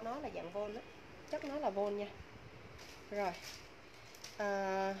 Chất của nó là dạng vôn đó. Chất nó là vôn nha. Rồi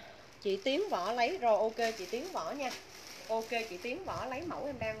chị Tiến Võ lấy rồi, ok chị Tiến Võ nha. Ok chị Tiến Võ lấy mẫu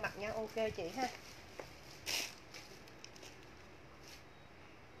em đang mặc nha. Ok chị ha.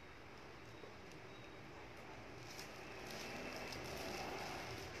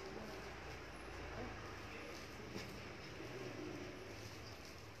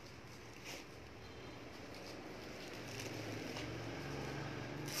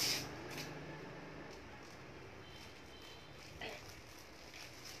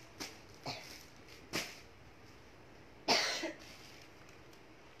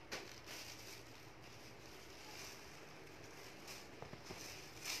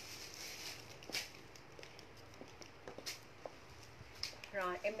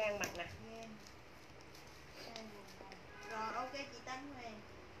 em đang mặc nè. Rồi ok chị Tâm Huyền.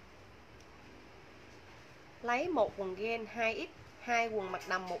 Lấy một quần gen 2X, 2 quần mặc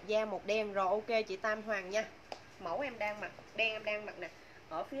đầm, một da một đen. Rồi ok chị Tam Hoàng nha. Mẫu em đang mặc, đen em đang mặc nè.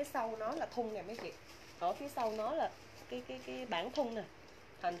 Ở phía sau nó là thun nè mấy chị. Ở phía sau nó là cái bản thun nè.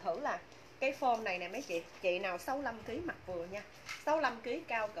 Thành thử là cái form này nè mấy chị nào 65kg mặc vừa nha. 65kg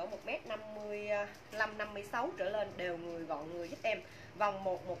cao cỡ 1m55 56 trở lên đều người gọn người giúp em. Vòng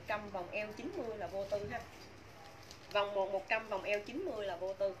 1 100, vòng eo 90 là vô tư ha. Vòng 1 100, vòng eo 90 là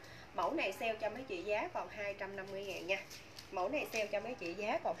vô tư. Mẫu này sale cho mấy chị giá còn 250.000 nha. Mẫu này sale cho mấy chị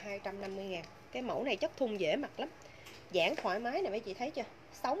giá còn 250.000. Cái mẫu này chất thun dễ mặc lắm. Giãn thoải mái nè mấy chị thấy chưa?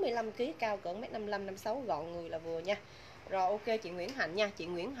 65kg cao cỡ 1m55 56 gọn người là vừa nha. Rồi ok chị Nguyễn Hạnh nha. Chị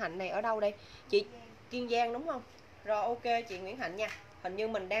Nguyễn Hạnh này ở đâu đây? Chị Kiên Giang đúng không? Rồi ok chị Nguyễn Hạnh nha. Hình như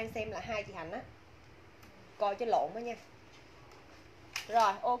mình đang xem là hai chị Hạnh á. Coi chứ lộn đó nha.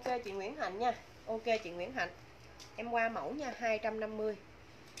 Rồi ok chị Nguyễn Hạnh nha. Ok chị Nguyễn Hạnh. Em qua mẫu nha, 250.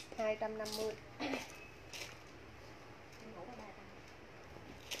 250.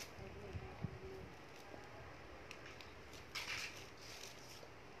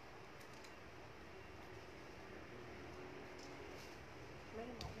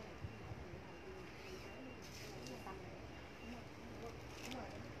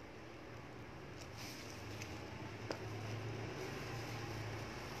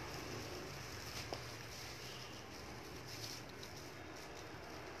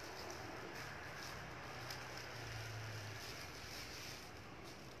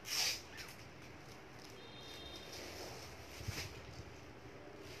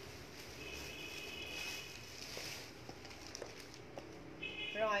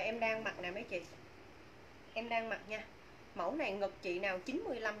 Rồi em đang mặc nè mấy chị. Em đang mặc nha. Mẫu này ngực chị nào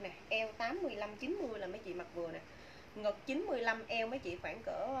 95 nè, eo 85 90 là mấy chị mặc vừa nè. Ngực 95, eo mấy chị khoảng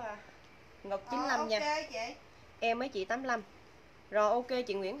cỡ ngực 95 okay, nha. Chị. Eo mấy chị 85. Rồi ok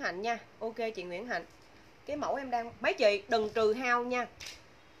chị Nguyễn Hạnh nha. Ok chị Nguyễn Hạnh. Cái mẫu em đang mấy chị đừng trừ hao nha.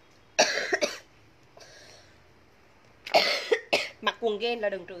 Mặc quần gen là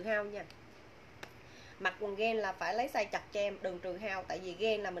đừng trừ hao nha. Mặc quần gen là phải lấy size chặt cho em, đừng trừ hao. Tại vì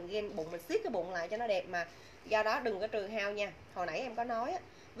gen là mình gen bụng, mình siết cái bụng lại cho nó đẹp mà. Do đó đừng có trừ hao nha. Hồi nãy em có nói á,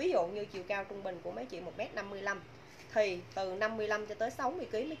 ví dụ như chiều cao trung bình của mấy chị 1m55 thì từ 55 cho tới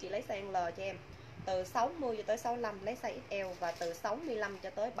 60kg mấy chị lấy size L cho em. Từ 60 cho tới 65 lấy size XL. Và từ 65 cho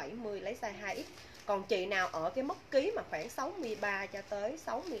tới 70 lấy size 2X. Còn chị nào ở cái mốc ký mà khoảng 63 cho tới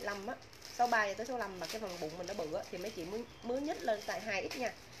 65 á, 63 cho tới 65 mà cái phần bụng mình nó bự á, thì mấy chị mới nhích lên size 2X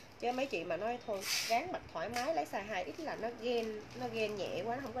nha. Chứ mấy chị mà nói thôi ráng mặc thoải mái lấy size 2X là nó ghen nhẹ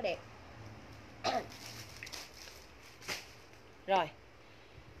quá, nó không có đẹp. Rồi.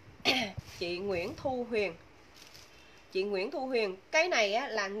 Chị Nguyễn Thu Huyền. Chị Nguyễn Thu Huyền, cái này á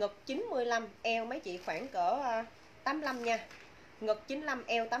là ngực 95, eo mấy chị khoảng cỡ 85 nha. Ngực 95,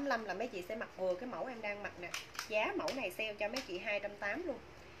 eo 85 là mấy chị sẽ mặc vừa cái mẫu em đang mặc nè. Giá mẫu này sale cho mấy chị 280 luôn.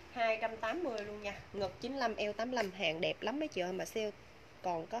 280 luôn nha. Ngực 95, eo 85, hàng đẹp lắm mấy chị ơi, mà sale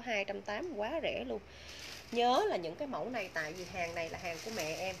còn có 280, quá rẻ luôn. Nhớ là những cái mẫu này, tại vì hàng này là hàng của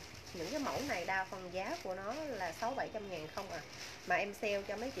mẹ em. Những cái mẫu này đa phần giá của nó là 600-700 ngàn không à. Mà em sale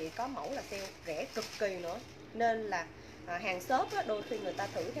cho mấy chị có mẫu là sale rẻ cực kỳ nữa. Nên là hàng shop á, đôi khi người ta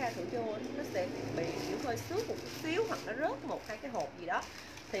thử ra thử vô nó sẽ bị kiểu hơi xước một chút xíu, hoặc nó rớt 1-2 cái hộp gì đó.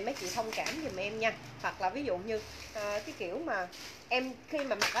 Thì mấy chị thông cảm giùm em nha. Hoặc là ví dụ như cái kiểu mà em khi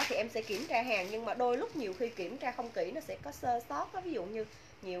mà mặc á thì em sẽ kiểm tra hàng, nhưng mà đôi lúc nhiều khi kiểm tra không kỹ nó sẽ có sơ sót á. Ví dụ như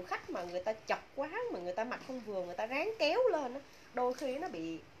nhiều khách mà người ta chọc quá, mà người ta mặc không vừa, người ta ráng kéo lên á, đôi khi nó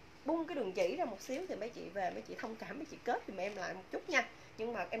bị bung cái đường chỉ ra một xíu, thì mấy chị về mấy chị thông cảm, mấy chị kết thì em lại một chút nha.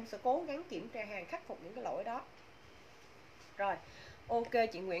 Nhưng mà em sẽ cố gắng kiểm tra hàng, khắc phục những cái lỗi đó. Rồi ok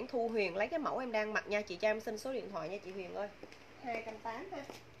chị Nguyễn Thu Huyền, lấy cái mẫu em đang mặc nha. Chị cho em xin số điện thoại nha chị Huyền ơi. 280 ha.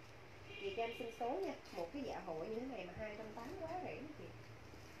 Chị cho em xin số nha. Một cái dạ hội như thế này mà 280 quá rẻ đó chị.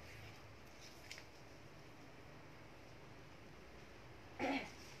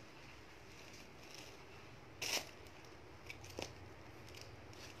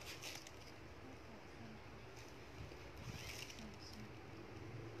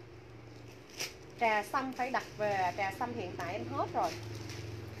 Trà xăm phải đặt về, trà xăm hiện tại em hết rồi.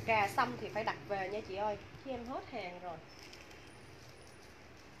 Trà xăm thì phải đặt về nha chị ơi, chứ em hết hàng rồi.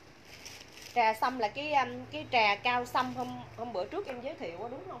 Trà xăm là cái trà cao xăm hôm bữa trước em giới thiệu đó,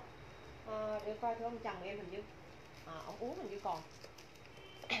 đúng không? Để coi thử ông chồng em hình như ông uống hình như còn.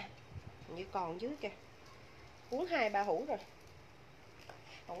 Hình như còn dưới kìa. Uống 2-3 hũ rồi.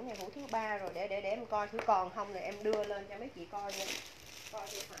 Hũ này hũ thứ 3 rồi, để em coi thử còn không, rồi em đưa lên cho mấy chị coi nha. Coi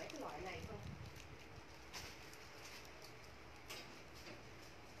thử phải cái loại này không.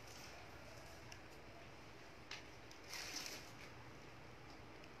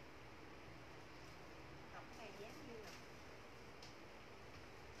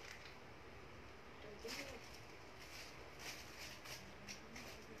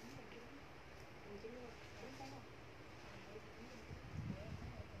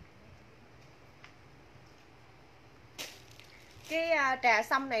 trà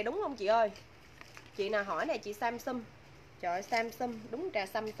sâm này đúng không chị ơi? Chị nào hỏi này chị Samsung. Trời ơi, Samsung, đúng trà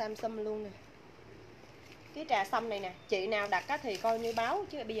sâm Samsung luôn nè. Cái trà sâm này nè, chị nào đặt á thì coi như báo,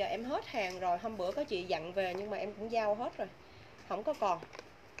 chứ bây giờ em hết hàng rồi. Hôm bữa có chị dặn về nhưng mà em cũng giao hết rồi, không có còn.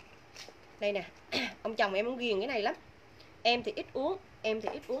 Đây nè, ông chồng em cũng ghiền cái này lắm. Em thì ít uống, em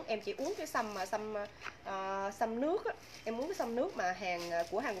chỉ uống cái sâm mà sâm nước á. Em uống cái sâm nước mà hàng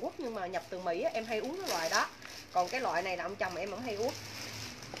của Hàn Quốc nhưng mà nhập từ Mỹ á, em hay uống cái loại đó. Còn cái loại này là ông chồng em không hay uống.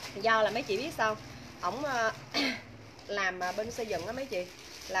 Do là mấy chị biết sao? Ổng làm bên xây dựng á mấy chị,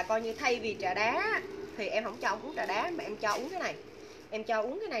 là coi như thay vì trà đá thì em không cho ông uống trà đá mà em cho uống cái này. Em cho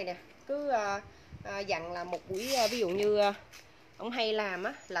uống cái này nè, cứ dặn là một buổi ví dụ như ông hay làm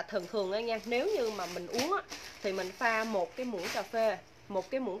á, là thường á nha, nếu như mà mình uống á thì mình pha một cái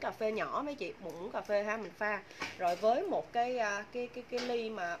muỗng cà phê nhỏ mấy chị, một muỗng cà phê ha, mình pha rồi với một cái ly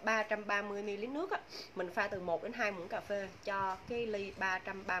mà 330 ml nước á, mình pha từ 1 đến 2 muỗng cà phê cho cái ly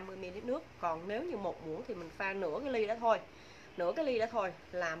 330 ml nước. Còn nếu như một muỗng thì mình pha nửa cái ly đó thôi,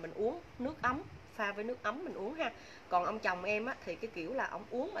 là mình uống nước ấm, pha với nước ấm mình uống ha. Còn ông chồng em á thì cái kiểu là ông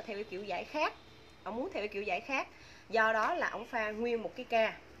uống mà theo cái kiểu giải khát, do đó là ông pha nguyên một cái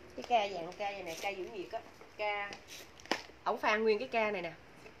ca dạng ca này, ca giữ nhiệt á, ổng pha nguyên cái ca này nè,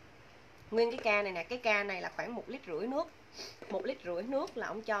 cái ca này là khoảng 1,5 lít nước. 1,5 lít nước là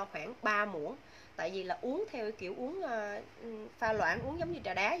ông cho khoảng 3 muỗng. Tại vì là uống theo cái kiểu uống pha loãng, uống giống như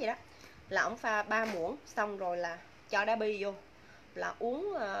trà đá vậy đó, là ông pha 3 muỗng xong rồi là cho đá bi vô, là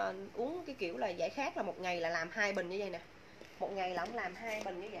uống cái kiểu là giải khát. Là một ngày là làm 2 bình như vậy nè, một ngày là ông làm 2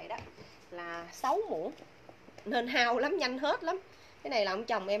 bình như vậy đó, là 6 muỗng, nên hao lắm, nhanh hết lắm. Cái này là ông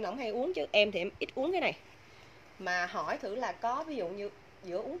chồng em là ông hay uống, chứ em thì em ít uống cái này. Mà hỏi thử là có ví dụ như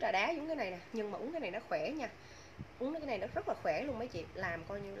giữa uống trà đá uống cái này nè, nhưng mà uống cái này nó khỏe nha, uống cái này nó rất là khỏe luôn mấy chị. Làm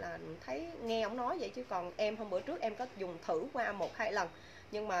coi như là thấy nghe ông nói vậy, chứ còn em hôm bữa trước em có dùng thử qua 1-2 lần,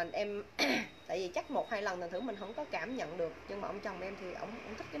 nhưng mà em tại vì chắc 1-2 lần là thử mình không có cảm nhận được. Nhưng mà ông chồng em thì ông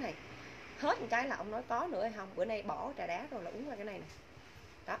thích cái này, hết một cái là ông nói có nữa hay không. Bữa nay bỏ trà đá rồi là uống qua cái này nè.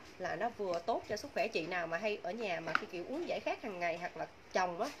 Đó là nó vừa tốt cho sức khỏe. Chị nào mà hay ở nhà mà cái kiểu uống giải khát hàng ngày, hoặc là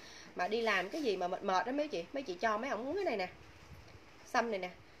chồng á mà đi làm cái gì mà mệt đó mấy chị cho mấy ông uống cái này nè, sâm này nè,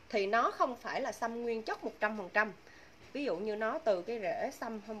 thì nó không phải là sâm nguyên chất 100%. Ví dụ như nó từ cái rễ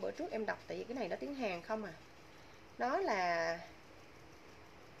sâm, hôm bữa trước em đọc, tại vì cái này nó tiếng Hàn không à, nó là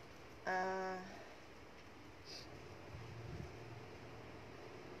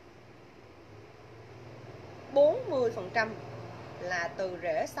 40% là từ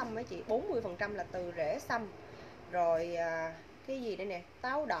rễ sâm mấy chị, 40% là từ rễ sâm. Rồi cái gì đây nè,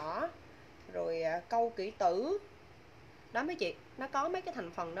 táo đỏ, rồi câu kỷ tử đó mấy chị, nó có mấy cái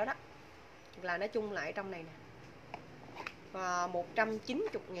thành phần đó đó, là nó chung lại trong này nè. Và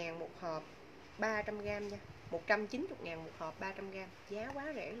 190.000 một hộp 300g nha, 190.000 một hộp 300g, giá quá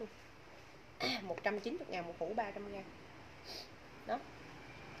rẻ luôn. 190.000 một hũ 300g đó.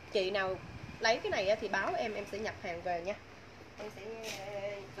 Chị nào lấy cái này thì báo em sẽ nhập hàng về nha, em sẽ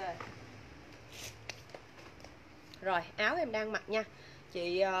về. Rồi áo em đang mặc nha,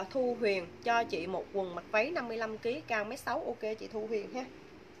 chị Thu Huyền cho chị một quần mặc váy 55kg, cao 1m6. Ok chị Thu Huyền ha.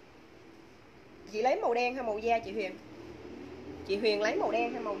 Chị lấy màu đen hay màu da chị Huyền? Chị Huyền lấy màu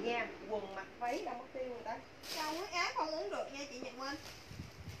đen hay màu da? Quần mặc váy đâu mất tiêu người ta. Cao huyết áp không uống được nha chị Nhật Minh.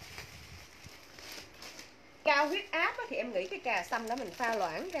 Cao huyết áp thì em nghĩ cái trà sâm đó mình pha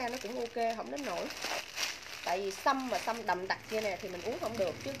loãng ra nó cũng ok, không đến nổi. Tại vì sâm mà sâm đậm đặc kia nè thì mình uống không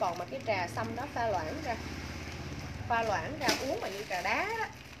được, chứ còn mà cái trà sâm đó pha loãng ra uống mà như trà đá đó,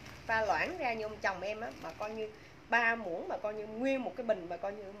 pha loãng ra như ông chồng em á, mà coi như 3 muỗng, mà coi như nguyên một cái bình mà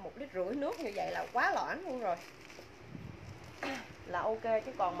coi như 1,5 lít nước như vậy là quá loãng luôn rồi, là ok.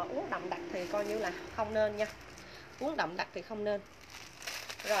 Chứ còn mà uống đậm đặc thì coi như là không nên nha, uống đậm đặc thì không nên.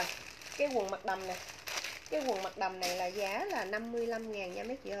 Rồi cái quần mặc đầm nè, cái quần mặc đầm này là giá là 55.000 nha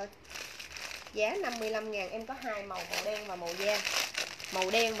mấy chị ơi, giá 55.000. Em có 2 màu, màu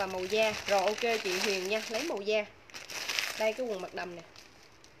đen và màu da. Rồi ok chị Huyền nha, lấy màu da. Đây cái quần mặc đầm nè,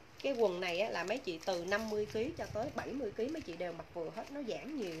 cái quần này á, là mấy chị từ 50kg cho tới 70kg mấy chị đều mặc vừa hết, nó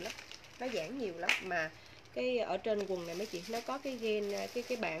giãn nhiều lắm. Mà cái ở trên quần này mấy chị, nó có cái gen,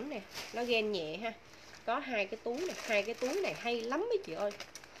 cái bảng nè, nó gen nhẹ ha, có 2 cái túi nè, 2 cái túi này hay lắm mấy chị ơi.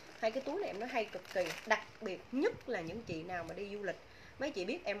 2 cái túi này em nói hay cực kỳ, đặc biệt nhất là những chị nào mà đi du lịch. Mấy chị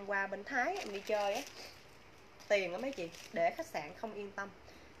biết em qua bên Thái em đi chơi á, tiền á mấy chị, để khách sạn không yên tâm,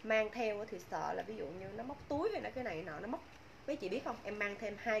 mang theo thì sợ là ví dụ như nó móc túi hay là cái này nọ nó móc. Mấy chị biết không, em mang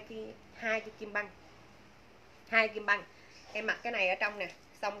thêm hai cái kim băng, 2 kim băng. Em mặc cái này ở trong nè,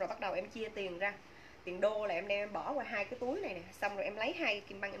 xong rồi bắt đầu em chia tiền ra, tiền đô là em đem em bỏ qua 2 cái túi này nè, xong rồi em lấy 2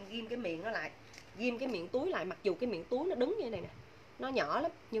 kim băng em ghim cái miệng nó lại, ghim cái miệng túi lại, mặc dù cái miệng túi nó đứng như này nè, Nó nhỏ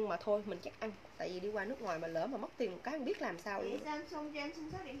lắm nhưng mà thôi mình chắc ăn, tại vì đi qua nước ngoài mà lỡ mà mất tiền một cái không biết làm sao luôn. Samsung cho em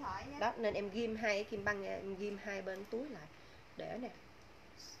xin số điện thoại nha. Đó nên em ghim hai cái kim băng nha, em ghim hai bên túi lại để nè,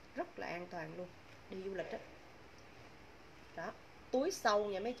 rất là an toàn luôn đi du lịch đó. Đó, túi sâu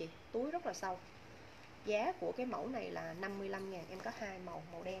nha mấy chị, túi rất là sâu. Giá của cái mẫu này là 55.000, em có hai màu,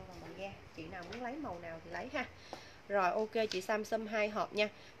 màu đen và màu da. Chị nào muốn lấy màu nào thì lấy ha. Rồi ok chị Samsung 2 hộp nha.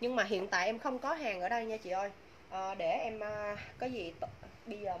 Nhưng mà hiện tại em không có hàng ở đây nha chị ơi. Để em có gì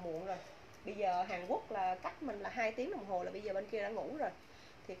bây giờ muộn rồi. Bây giờ Hàn Quốc là cách mình là 2 tiếng đồng hồ, là bây giờ bên kia đã ngủ rồi.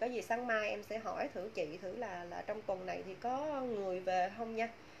 Thì có gì sáng mai em sẽ hỏi thử chị thử là trong tuần này thì có người về không nha.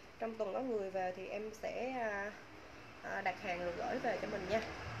 Trong tuần có người về thì em sẽ đặt hàng rồi gửi về cho mình nha.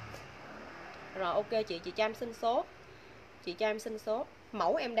 Rồi ok chị cho em xin số. Chị cho em xin số.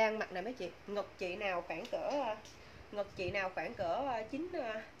 Mẫu em đang mặc này mấy chị, ngực chị nào khoảng cỡ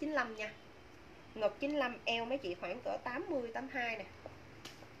 95 nha. Ngực 95, eo mấy chị khoảng cỡ 80 82 nè.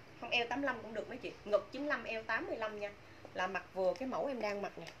 Không, eo 85 cũng được mấy chị. Ngực 95, eo 85 nha. Là mặc vừa cái mẫu em đang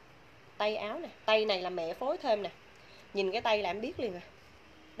mặc nè. Tay áo nè, tay này là mẹ phối thêm nè. Nhìn cái tay là em biết liền rồi.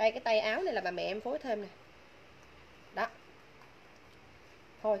 Đây cái tay áo này là bà mẹ em phối thêm nè. Đó.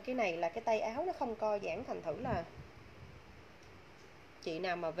 Thôi cái này là cái tay áo nó không co giãn, thành thử là chị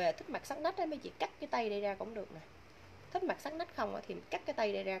nào mà về thích mặc sắc nách ấy, mấy chị cắt cái tay đây ra cũng được nè. Thích mặc sắc nách không thì cắt cái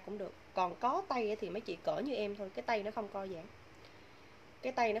tay đây ra cũng được. Còn có tay thì mấy chị cỡ như em thôi, cái tay nó không co giãn.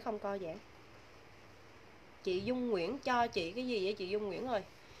 Cái tay nó không co giãn. Chị Dung Nguyễn cho chị cái gì vậy chị Dung Nguyễn ơi?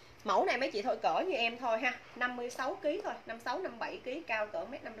 Mẫu này mấy chị thôi cỡ như em thôi ha, 56 kg thôi, 56 57 kg, cao cỡ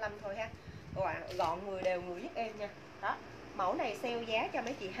 1m55 thôi ha. Gọn người đều người giúp em nha. Đó. Mẫu này sale giá cho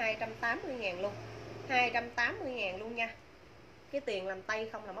mấy chị 280.000 luôn. 280.000 luôn nha. Cái tiền làm tay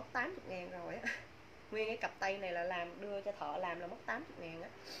không là mất 80.000 rồi á. Nguyên cái cặp tay này là đưa cho thợ làm là mất 80.000 á.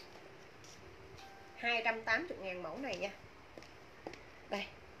 280.000 mẫu này nha. Đây,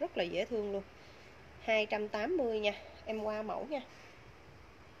 rất là dễ thương luôn. 280 nha. Em qua mẫu nha.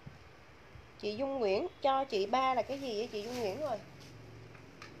 Chị Dung Nguyễn cho chị ba là cái gì vậy chị Dung Nguyễn ơi?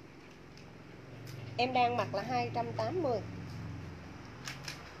 Em đang mặc là 280.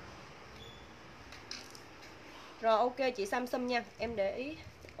 Rồi ok chị Samsung nha, em để ý.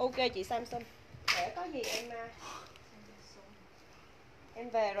 Ok chị Samsung. Để có gì em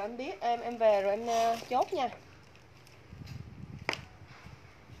về rồi em biết, em về rồi em chốt nha.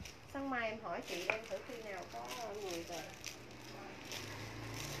 Sáng mai em hỏi chị em thử khi nào có người về.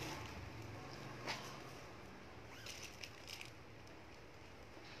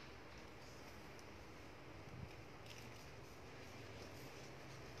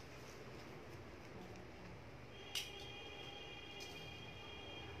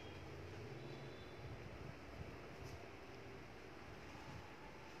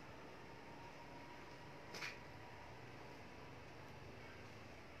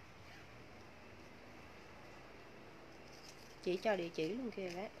 Chị cho địa chỉ luôn kia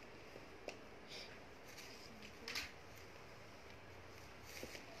đấy.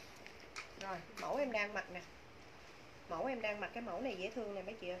 Rồi, mẫu em đang mặc nè. Mẫu em đang mặc cái mẫu này dễ thương nè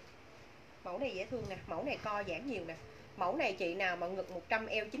mấy chị ơi. Mẫu này dễ thương nè, mẫu này co giãn nhiều nè. Mẫu này chị nào mà ngực 100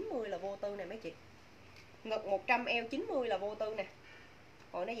 eo 90 là vô tư nè mấy chị. Ngực 100 eo 90 là vô tư nè.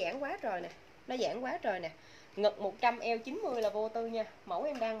 Ôi nó giãn quá trời nè. Nó giãn quá trời nè. Ngực 100 eo 90 là vô tư nha. Mẫu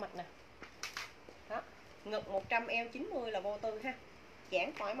em đang mặc nè. Đó. Ngực 100 eo 90 là vô tư ha.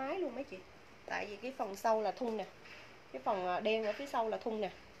 Giãn thoải mái luôn mấy chị. Tại vì cái phần sau là thun nè. Cái phần đen ở phía sau là thun nè.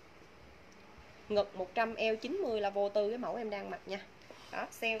 Ngực 100 eo 90 là vô tư cái mẫu em đang mặc nha. Đó,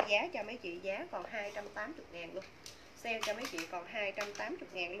 sale giá cho mấy chị giá còn 280.000 luôn. Sale cho mấy chị còn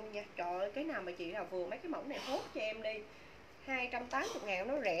 280.000 luôn nha. Trời ơi, cái nào mà chị nào vừa mấy cái mẫu này hốt cho em đi. 280.000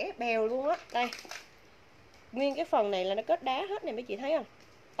 nó rẻ bèo luôn á. Đây. Nguyên cái phần này là nó kết đá hết này mấy chị thấy không?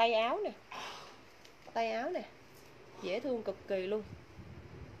 Tay áo nè. Tay áo nè. Dễ thương cực kỳ luôn.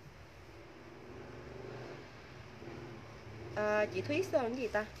 Chị Thúy Sơn cái gì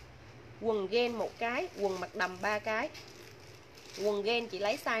ta? Quần gen một cái, quần mặc đầm 3 cái. Quần gen chị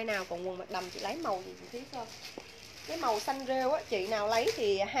lấy size nào, còn quần mặc đầm chị lấy màu gì chị Thúy Sơn? Cái màu xanh rêu á, chị nào lấy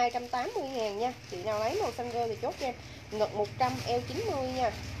thì 280.000 nha. Chị nào lấy màu xanh rêu thì chốt cho em. Ngực 100 eo 90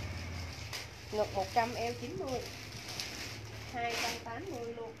 nha. Ngực 100 eo 90.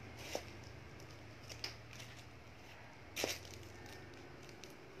 280 luôn.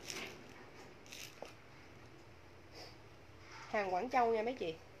 Hàng Quảng Châu nha mấy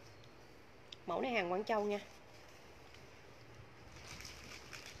chị. Mẫu này hàng Quảng Châu nha.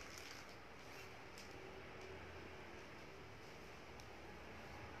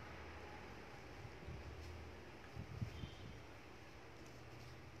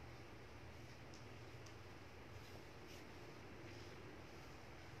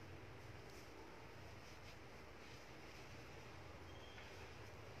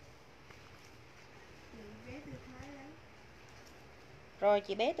 Rồi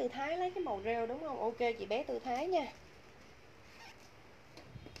chị bé Tư Thái lấy cái màu rêu đúng không? Ok chị bé Tư Thái nha.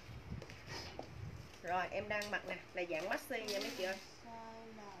 Rồi em đang mặc nè, là dạng maxi nha mấy chị ơi.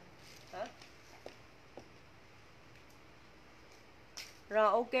 Hả?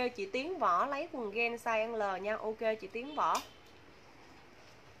 Rồi ok chị Tiến Võ lấy quần gen size L nha. Ok chị Tiến Võ.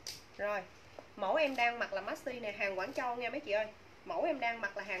 Rồi mẫu em đang mặc là maxi nè, hàng Quảng Châu nha mấy chị ơi. Mẫu em đang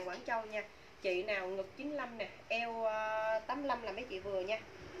mặc là hàng Quảng Châu nha. Chị nào ngực 95 nè, eo 85 là mấy chị vừa nha.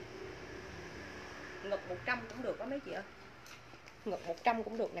 Ngực 100 cũng được đó mấy chị ơi. Ngực 100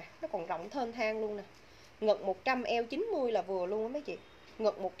 cũng được nè, nó còn rộng thênh thang luôn nè. Ngực 100 eo 90 là vừa luôn á mấy chị.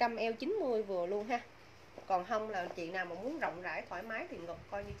 Ngực 100 eo 90 vừa luôn ha. Còn không là chị nào mà muốn rộng rãi thoải mái thì ngực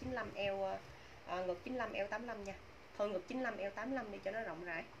coi như 95 eo ngực 95 eo 85 nha. Thôi ngực 95 eo 85 đi cho nó rộng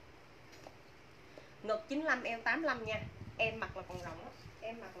rãi. Ngực 95 eo 85 nha. Em mặc là còn rộng á.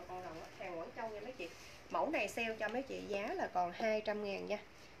 Em mặc là còn rộng á, hàng Quảng Châu nha mấy chị. Mẫu này sale cho mấy chị giá là còn 200.000 nha.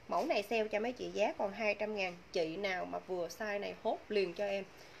 Mẫu này sale cho mấy chị giá còn 200.000. Chị nào mà vừa size này hốt liền cho em.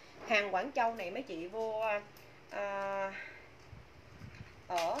 Hàng Quảng Châu này mấy chị vô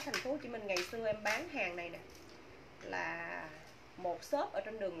ở thành phố Hồ Chí Minh ngày xưa em bán hàng này nè, là một shop ở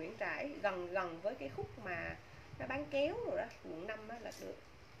trên đường Nguyễn Trãi, gần với cái khúc mà nó bán kéo rồi đó, quận 5 á, là được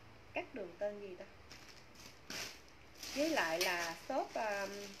cắt đường tên gì ta, với lại là shop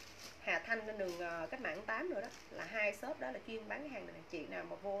Hà Thanh trên đường Cách Mạng 8 nữa đó, là hai shop đó là chuyên bán cái hàng này. Chị nào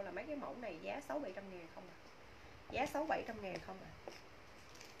mà vô là mấy cái mẫu này giá 600-700 ngàn không à, giá 600-700 ngàn không à.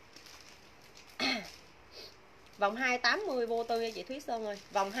 Vòng 280 vô tư nha chị Thúy Sơn ơi.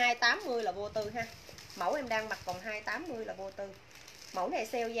 Vòng 280 là vô tư ha. Mẫu em đang mặc vòng 280 là vô tư. Mẫu này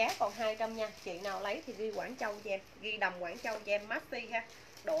sale giá còn 200 nha. Chị nào lấy thì ghi Quảng Châu cho em, ghi đầm Quảng Châu cho em maxi ha.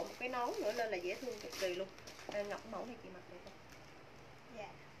 Độ một cái nón nữa lên là dễ thương cực kỳ luôn. Ngọc mẫu này chị mặc được không? Dạ.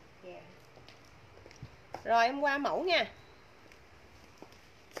 Dạ. Rồi em qua mẫu nha.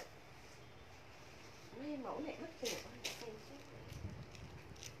 Mẫu này mắc tiền.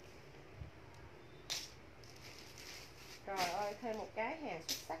 Trời ơi, thêm một cái hàng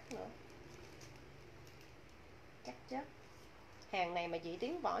xuất sắc nữa. Chắc chết. Hàng này mà chị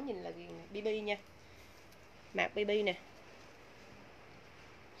Tiến Võ nhìn là ghiền BB nha. Mạc BB nè.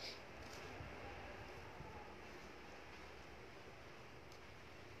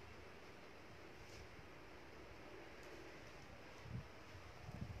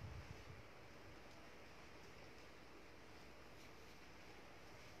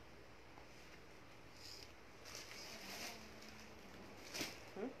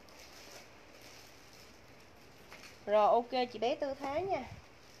 Rồi ok chị bé Tư Thái nha.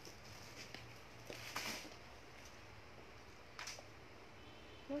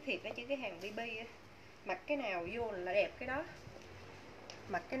 Nói thiệt đó chứ cái hàng BB á, mặc cái nào vô là đẹp cái đó.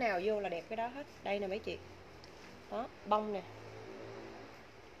 Mặc cái nào vô là đẹp cái đó hết. Đây nè mấy chị. Đó, bông nè.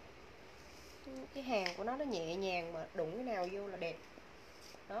 Cái hàng của nó nhẹ nhàng mà đụng cái nào vô là đẹp.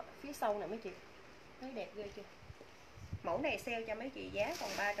 Đó, phía sau nè mấy chị. Thấy đẹp ghê chưa? Mẫu này sale cho mấy chị giá còn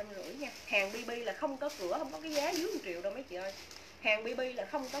 350 nha. Hàng BB là không có cửa, không có cái giá dưới 1 triệu đâu mấy chị ơi. Hàng BB là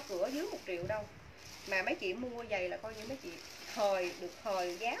không có cửa dưới 1 triệu đâu. Mà mấy chị mua giày là coi như mấy chị hời, được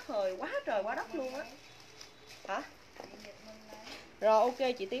hời, giá hời quá trời quá đất luôn á. Hả? Rồi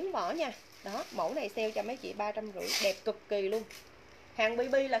ok chị Tiến Võ nha. Đó, mẫu này sale cho mấy chị 350, đẹp cực kỳ luôn. Hàng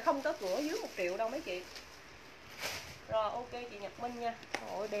BB là không có cửa dưới 1 triệu đâu mấy chị. Rồi ok chị Nhật Minh nha.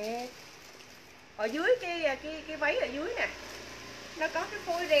 Ôi đẹp. Ở dưới cái váy ở dưới nè, nó có cái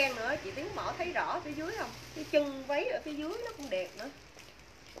phôi ren nữa, chị Tiến Võ thấy rõ phía dưới không? Cái chân váy ở phía dưới nó cũng đẹp nữa.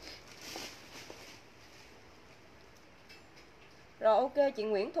 Rồi ok chị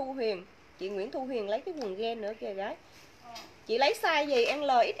Nguyễn Thu Huyền. Chị Nguyễn Thu Huyền lấy cái quần gen nữa kìa gái. Chị lấy size gì?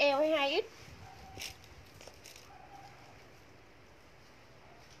 L, XL hay 2X?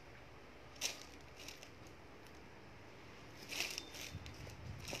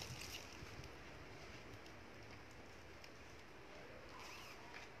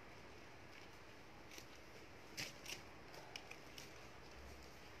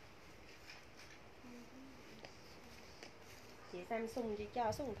 Chị Samsung chị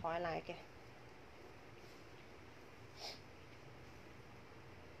cho số điện thoại lại kìa.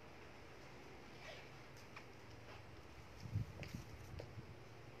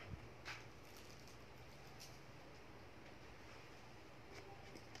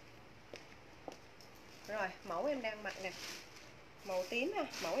 Rồi mẫu em đang mặc nè, màu tím ha,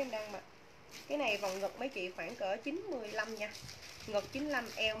 mẫu em đang mặc. Cái này vòng ngực mấy chị khoảng cỡ 95 nha. Ngực 95,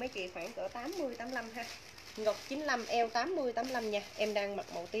 eo mấy chị khoảng cỡ 80 85 ha. Ngực 95, eo 80 85 nha. Em đang mặc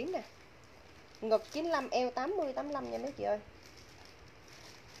màu tím nè. Ngực 95, eo 80 85 nha mấy chị ơi.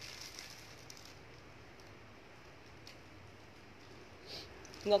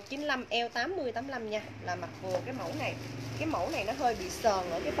 ngực 95, eo 80, 85 nha, là mặc vừa cái mẫu này. Cái mẫu này nó hơi bị sờn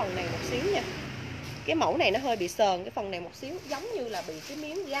ở cái phần này một xíu nha. Cái mẫu này nó hơi bị sờn cái phần này một xíu, giống như là bị cái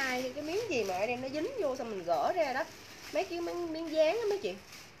miếng gai hay cái miếng gì mà ở đây nó dính vô xong mình gỡ ra đó. Mấy cái miếng dán á mấy chị.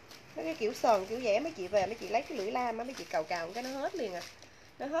 Mấy cái kiểu sờn kiểu vẽ mấy chị về mấy chị lấy cái lưỡi lam á mấy chị cào cào cái nó hết liền à.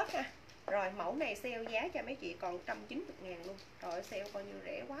 Nó hết ha. Rồi mẫu này sale giá cho mấy chị còn 190.000 luôn. Trời ơi, sale coi như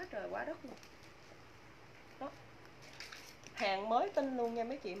rẻ quá trời quá đất luôn. Đó. Hàng mới tinh luôn nha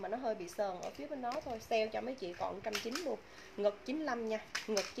mấy chị, mà nó hơi bị sờn ở phía bên đó thôi. Sale cho mấy chị còn 190 luôn. Ngực 95 nha.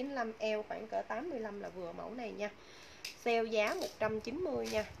 Ngực 95, eo khoảng cỡ 85 là vừa mẫu này nha. Sale giá 190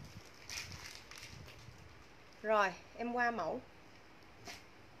 nha. Rồi em qua mẫu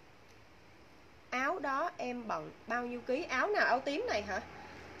áo đó em bận bao nhiêu ký? Áo nào? Áo tím này hả?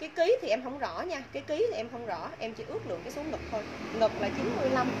 Cái ký thì em không rõ nha. Cái ký thì em không rõ. Em chỉ ước lượng cái số ngực thôi. Ngực là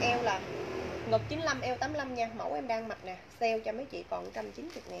 95, eo là ngực 95, eo 85 nha. Mẫu em đang mặc nè. Sale cho mấy chị còn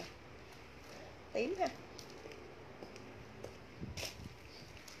 190.000. Tím ha.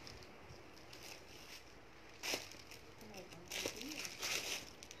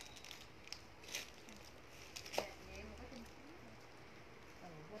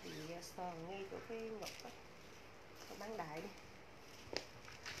 Bị sờn ngay chỗ cái ngực đó. Bán đại đi.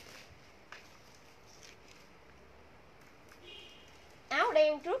 Áo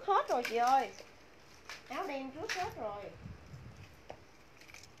đen trước hết rồi chị ơi. Áo đen trước hết rồi.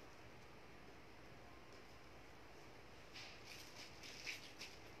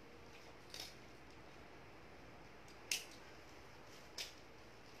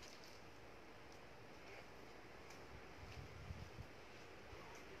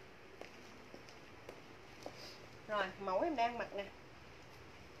 Rồi mẫu em đang mặc nè.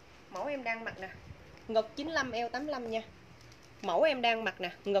 Mẫu em đang mặc nè. Ngực 95, eo 85 nha. Mẫu em đang mặc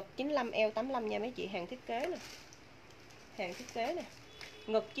nè. Ngực 95, eo 85 nha mấy chị. Hàng thiết kế nè. Hàng thiết kế nè.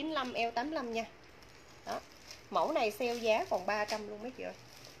 Ngực 95, eo 85 nha. Đó. Mẫu này sale giá còn 300 luôn mấy chị ơi.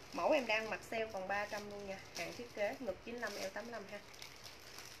 Mẫu em đang mặc sale còn 300 luôn nha. Hàng thiết kế. Ngực 95, eo 85 ha.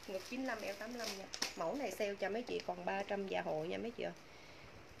 Ngực 95, eo 85 nha. Mẫu này sale cho mấy chị còn 300 dạ hội nha mấy chị ơi.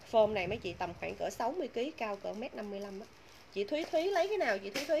 Form này mấy chị tầm khoảng cỡ 60kg, cao cỡ 1m55 á. Chị Thúy lấy cái nào chị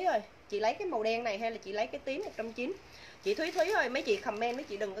Thúy ơi? Chị lấy cái màu đen này hay là chị lấy cái tím 190? Chị Thúy ơi, mấy chị comment mấy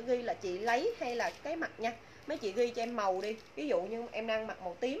chị đừng có ghi là chị lấy hay là cái mặt nha. Mấy chị ghi cho em màu đi. Ví dụ như em đang mặc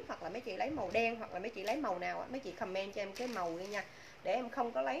màu tím, hoặc là mấy chị lấy màu đen, hoặc là mấy chị lấy màu nào á, mấy chị comment cho em cái màu đi nha. Để em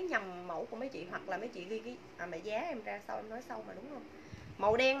không có lấy nhầm mẫu của mấy chị, hoặc là mấy chị ghi cái mà giá em ra sau em nói sau mà, đúng không?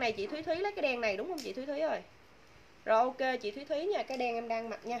 Màu đen này chị Thúy lấy cái đen này đúng không chị Thúy ơi? Rồi ok chị Thúy nha, cái đen em đang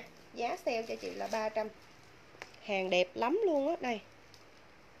mặc nha. Giá sale cho chị là 300. Hàng đẹp lắm luôn á, đây.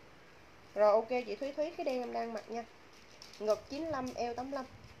 Rồi ok chị Thúy cái đen em đang mặc nha. Ngực 95, eo 85.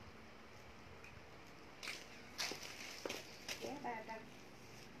 Giá 300.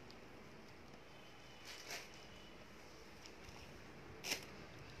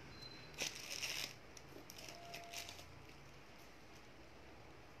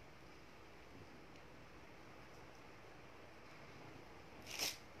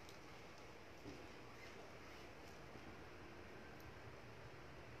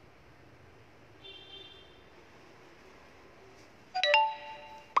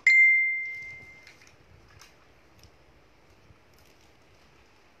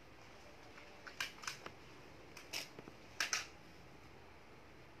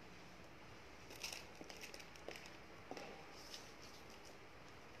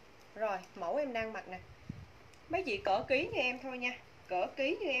 Rồi, mẫu em đang mặc nè. Mấy chị cỡ ký như em thôi nha. Cỡ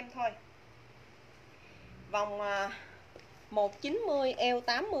ký như em thôi. Vòng 190, eo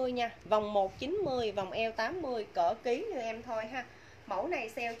 80 nha. Vòng 190, vòng eo 80, cỡ ký như em thôi ha. Mẫu này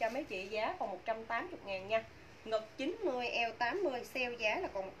sale cho mấy chị giá còn 180.000 nha. Ngực 90, eo 80, sale giá là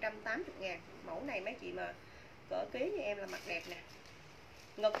còn 180.000. Mẫu này mấy chị mà cỡ ký như em là mặc đẹp nè.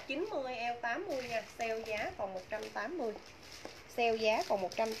 Ngực 90, eo 80 nha. Sale giá còn 180. Sale giá còn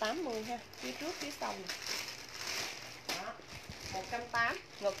 180 ha. Phía trước phía sau nè. Đó, 180,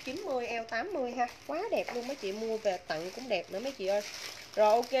 ngực 90, eo 80 ha. Quá đẹp luôn, mấy chị mua về tặng cũng đẹp nữa mấy chị ơi.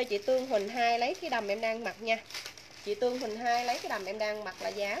 Rồi ok chị Tương Huỳnh 2 lấy cái đầm em đang mặc nha. Chị Tương Huỳnh 2 lấy cái đầm em đang mặc là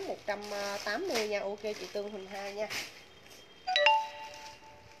giá 180 nha. Ok chị Tương Huỳnh 2 nha.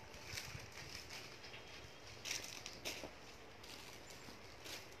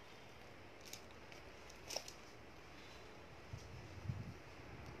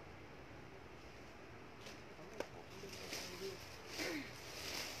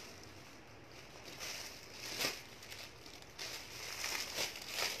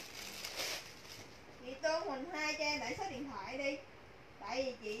 Chị Tương Huỳnh 2 cho em để số điện thoại đi. Tại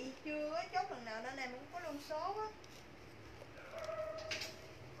vì chị chưa có chốt lần nào nên em cũng có luôn số á.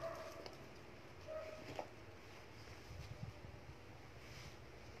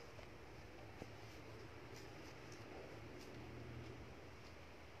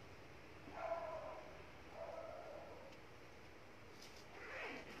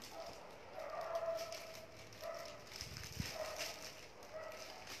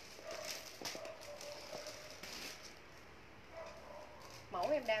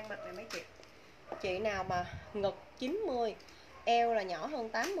 em đang mặc này mấy chị. Chị nào mà ngực 90, eo là nhỏ hơn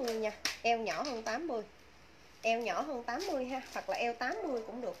 80 nha, eo nhỏ hơn 80, eo nhỏ hơn 80 ha, hoặc là eo 80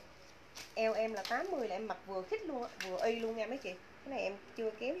 cũng được. Eo em là 80 là em mặc vừa khít luôn, vừa y luôn nha mấy chị. Cái này em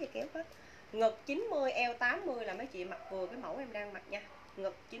chưa kéo dây kéo hết. Ngực 90, eo 80 là mấy chị mặc vừa cái mẫu em đang mặc nha.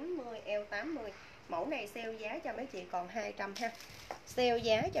 Ngực 90, eo 80. Mẫu này sale giá cho mấy chị còn 200 ha. Sale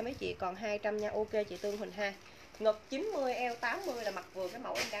giá cho mấy chị còn 200 nha. Ok chị Tương Huỳnh ha. Ngực 90, eo 80 là mặc vừa cái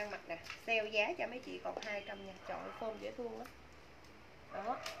mẫu em đang mặc nè. Sale giá cho mấy chị còn 200 nha. Trời ơi, form dễ thương lắm.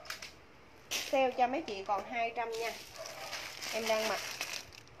 Đó. Sale cho mấy chị còn 200 nha. Em đang mặc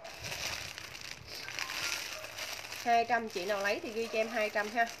 200, chị nào lấy thì ghi cho em 200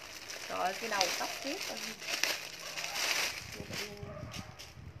 ha. Rồi cái đầu tóc tiếp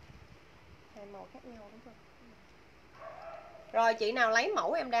hai màu khác nhau đúng không? Rồi chị nào lấy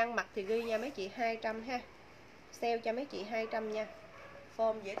mẫu em đang mặc thì ghi nha mấy chị 200 ha. Sale cho mấy chị 200 nha.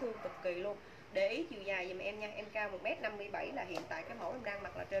 Form dễ thương cực kỳ luôn. Để ý chiều dài giùm em nha. Em cao 1m57 là hiện tại cái mẫu em đang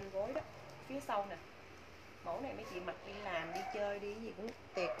mặc là trên gối đó. Phía sau nè. Mẫu này mấy chị mặc đi làm, đi chơi, đi gì cũng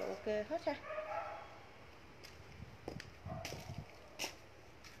tuyệt ok hết ha.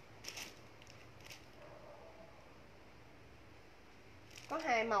 Có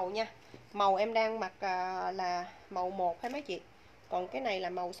hai màu nha. Màu em đang mặc là màu 1 ha mấy chị. Còn cái này là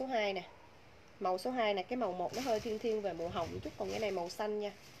màu số 2 nè. Màu số 2 nè, cái màu 1 nó hơi thiên về màu hồng một chút, còn cái này màu xanh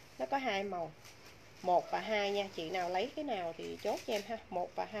nha. Nó có hai màu, 1 và 2 nha. Chị nào lấy cái nào thì chốt cho em ha, 1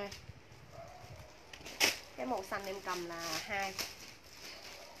 và 2. Cái màu xanh em cầm là 2.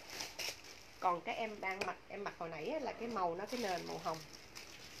 Còn cái em đang mặc, em mặc hồi nãy là cái màu nó cái nền màu hồng.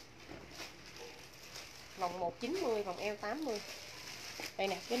 Vòng 1 90, vòng eo 80. Đây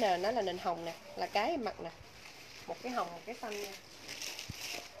nè, cái nền nó là nền hồng nè, là cái em mặc nè. Một cái hồng, một cái xanh nha.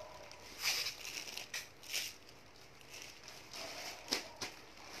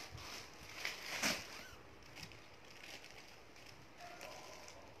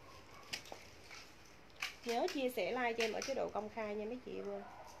 Nhớ chia sẻ like cho em ở chế độ công khai nha mấy chị ơi.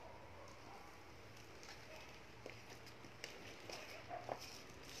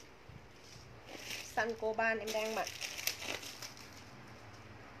 Xanh coban em đang mặc.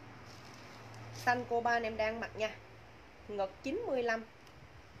 Xanh coban em đang mặc nha. Ngực 95.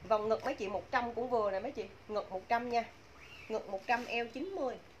 Vòng ngực mấy chị 100 cũng vừa nè mấy chị. Ngực 100 nha. Ngực 100 eo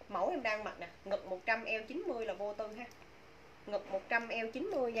 90. Mẫu em đang mặc nè. Ngực 100 eo 90 là vô tư ha. Ngực 100 eo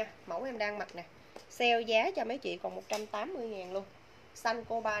 90 nha. Mẫu em đang mặc nè. Sale giá cho mấy chị còn 180.000 luôn. Xanh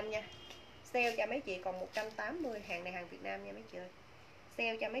coban nha. Sale cho mấy chị còn 180. Hàng này hàng Việt Nam nha mấy chị ơi.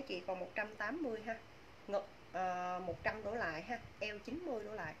 Sale cho mấy chị còn 180 ha. Ngực 100 đổ lại ha. Eo 90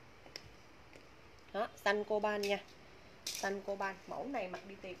 đổ lại. Đó, xanh coban nha. Xanh coban, mẫu này mặc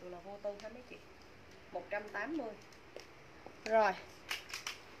đi tiệc rồi là vô tư ha mấy chị. 180. Rồi.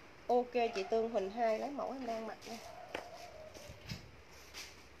 Ok chị Tương Huỳnh 2 lấy mẫu em đang mặc nha.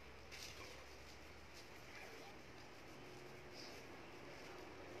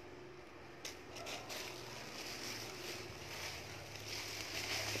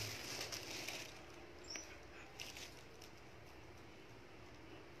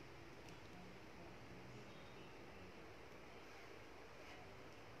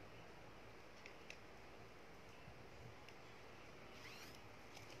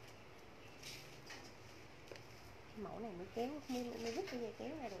 Mẫu này mới kéo, mới rút cái dây kéo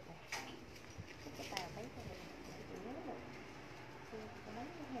ra được nè. Cái tà thấy cho mình để chị nhớ được. Chị bán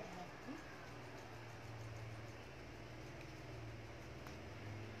cái hàng này.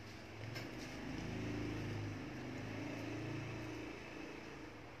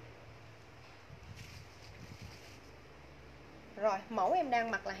 Rồi, mẫu em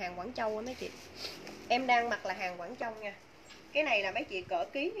đang mặc là hàng Quảng Châu á mấy chị. Em đang mặc là hàng Quảng Châu nha. Cái này là mấy chị cỡ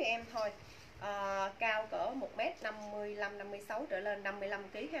ký như em thôi. Cao cỡ 1m55, 56 trở lên 55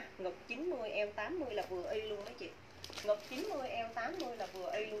 kg ha. Ngực 90, eo 80 là vừa y luôn mấy chị. Ngực 90, eo 80 là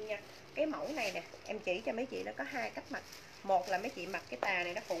vừa y luôn nha. Cái mẫu này nè, em chỉ cho mấy chị nó có hai cách mặc. Một là mấy chị mặc cái tà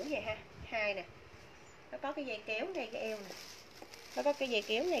này nó phủ vậy ha. Hai nè, nó có cái dây kéo ngay cái eo nè. Nó có cái dây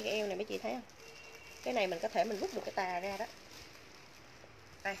kéo ngay cái eo này mấy chị thấy không? Cái này mình có thể mình rút được cái tà ra đó.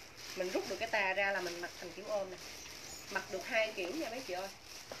 Đây, mình rút được cái tà ra là mình mặc thành kiểu ôm nè. Mặc được hai kiểu nha mấy chị ơi.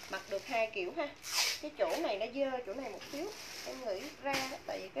 Mặc được hai kiểu ha. Cái chỗ này nó dơ chỗ này một xíu. Em nghĩ ra đó,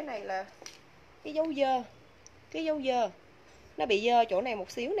 tại vì cái này là cái dấu dơ. Cái dấu dơ nó bị dơ chỗ này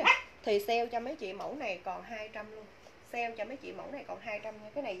một xíu nè. Thì sale cho mấy chị mẫu này còn 200 luôn. Sale cho mấy chị mẫu này còn 200 nha.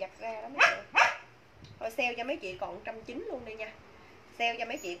 Cái này giặt ra đó mấy chị ơi. Rồi sale cho mấy chị còn 190 luôn đi nha. Sale cho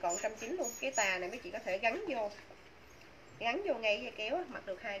mấy chị còn 190 luôn. Cái tà này mấy chị có thể gắn vô ngay dây kéo, mặc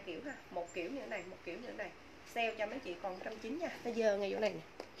được hai kiểu ha. Một kiểu như thế này, một kiểu như thế này. Sale cho mấy chị còn 190 nha. Nó dơ ngay chỗ này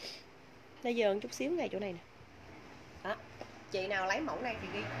nè. Nó dơ chút xíu ngay chỗ này nè. Đó. Chị nào lấy mẫu này thì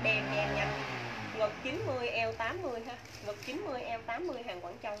ghi đen đen nha. Ngực 90 eo 80 ha. Ngực 90 eo 80 hàng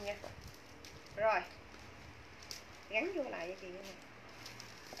Quảng Châu nha. Rồi. Gắn vô lại cho chị này.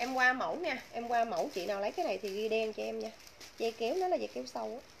 Em qua mẫu nha. Em qua mẫu, chị nào lấy cái này thì ghi đen cho em nha. Dây kéo nó là dây kéo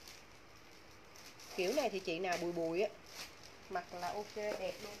sâu á. Kiểu này thì chị nào bùi bùi á mặc là ok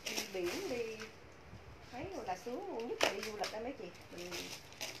đẹp luôn, đi biển đi thấy rồi là sướng luôn, nhất là đi du lịch đó mấy chị.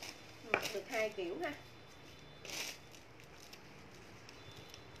 Mặc được 2 kiểu ha.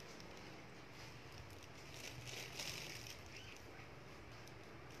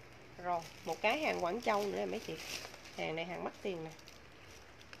 Rồi một cái hàng Quảng Châu nữa nè mấy chị. Hàng này hàng mắc tiền nè,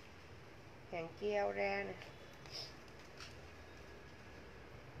 hàng keo ra nè.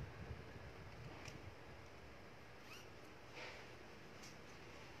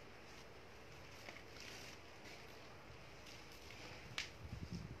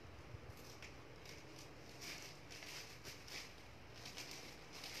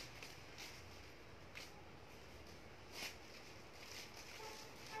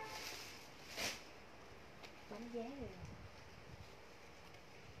 Bấm giá rồi.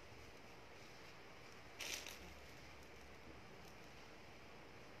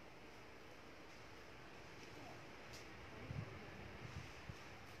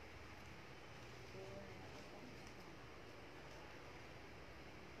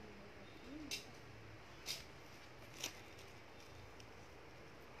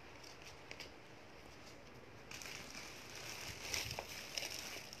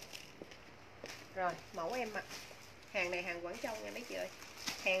 Rồi mẫu em mặc. Hàng này hàng Quảng Châu nha mấy chị ơi.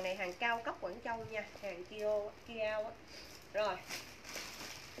 Hàng này hàng cao cấp Quảng Châu nha, hàng Kiao á. Rồi.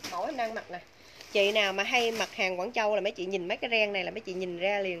 Mẫu em đang mặc nè. Chị nào mà hay mặc hàng Quảng Châu là mấy chị nhìn mấy cái ren này là mấy chị nhìn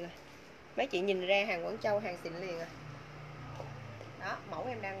ra liền rồi. Mấy chị nhìn ra hàng Quảng Châu, hàng xịn liền rồi. Đó, mẫu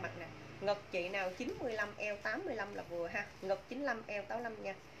em đang mặc nè. Ngực chị nào 95 eo 85 là vừa ha. Ngực 95 eo 85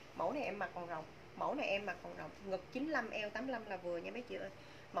 nha. Mẫu này em mặc còn rộng. Mẫu này em mặc còn rộng. Ngực 95 eo 85 là vừa nha mấy chị ơi.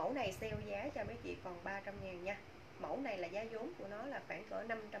 Mẫu này sale giá cho mấy chị còn 300.000 nha. Mẫu này là giá vốn của nó là khoảng cỡ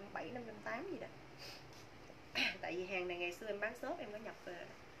 570 580 gì đó. Tại vì hàng này ngày xưa em bán shop em có nhập về.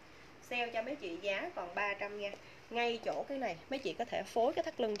 Sale cho mấy chị giá còn 300 nha. Ngay chỗ cái này mấy chị có thể phối cái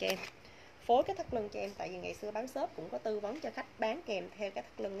thắt lưng cho em. Phối cái thắt lưng cho em, tại vì ngày xưa bán shop cũng có tư vấn cho khách bán kèm theo cái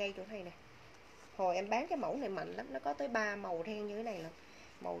thắt lưng ngay chỗ này nè. Hồi em bán cái mẫu này mạnh lắm, nó có tới 3 màu ren như thế này lận.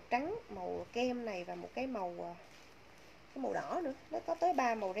 Màu trắng, màu kem này và một cái màu đỏ nữa, nó có tới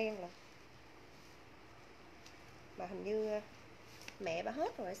 3 màu ren lận. Mà hình như mẹ bà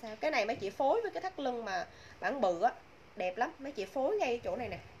hết rồi sao. Cái này mấy chị phối với cái thắt lưng mà bản bự á, đẹp lắm. Mấy chị phối ngay chỗ này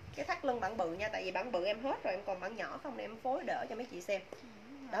nè. Cái thắt lưng bản bự nha, tại vì bản bự em hết rồi, em còn bản nhỏ không, để em phối đỡ cho mấy chị xem.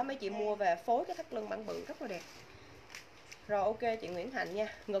 Đó, mấy chị mua về phối cái thắt lưng bản bự rất là đẹp. Rồi ok chị Nguyễn Hạnh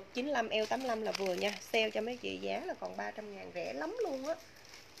nha. Ngực 95 eo 85 là vừa nha. Sale cho mấy chị giá là còn 300.000, rẻ lắm luôn á.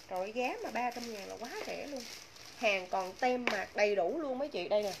 Rồi giá mà 300.000 là quá rẻ luôn. Hàng còn tem mạc đầy đủ luôn mấy chị,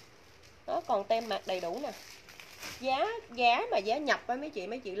 đây nè. Nó còn tem mạc đầy đủ nè. Giá mà giá nhập á mấy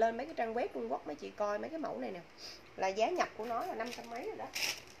chị lên mấy cái trang web Trung Quốc mấy chị coi mấy cái mẫu này nè. Là giá nhập của nó là 500 mấy rồi đó.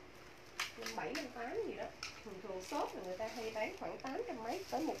 57 58 gì đó. Thường shop là người ta hay bán khoảng 800 mấy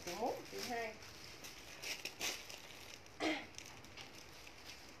tới 1 triệu 1, 1 triệu 2.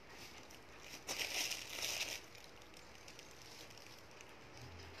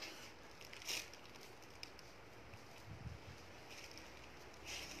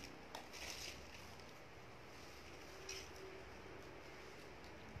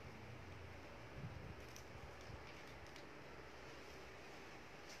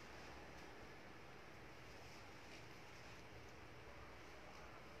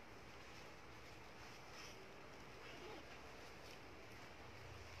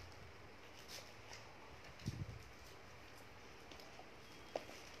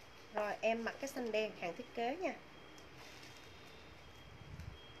 Rồi em mặc cái xanh đen hàng thiết kế nha.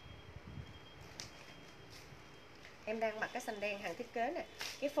 Em đang mặc cái xanh đen hàng thiết kế nè.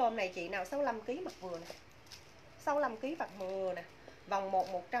 Cái form này chị nào 65 kg mặc vừa nè. 65 kg mặc vừa nè. Vòng 1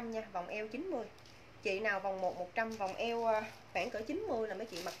 100 nha, vòng eo 90. Chị nào vòng 1 100, vòng eo khoảng cỡ 90 là mấy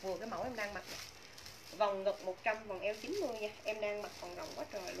chị mặc vừa cái mẫu em đang mặc nè. Vòng ngực 100, vòng eo 90 nha. Em đang mặc còn rộng quá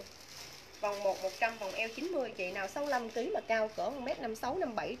trời luôn. Vòng 1 100, vòng eo 90. Chị nào 65 kg mà cao cỡ 1m56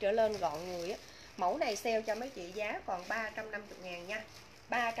 57 trở lên gọn người á. Mẫu này sale cho mấy chị giá còn 350.000 nha.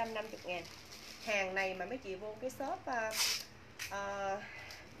 350.000. Hàng này mà mấy chị vô cái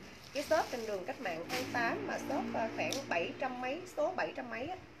shop trên đường Cách Mạng tháng 8 mà shop khoảng 700 mấy, số 700 mấy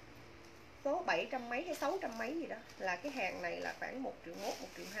á. Số 700 mấy hay 600 mấy gì đó, là cái hàng này là khoảng 1 triệu 1, 1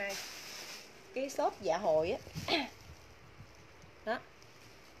 triệu 2. cái shop dạ hội á. Đó,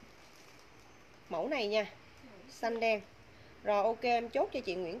 mẫu này nha, xanh đen. Rồi ok, em chốt cho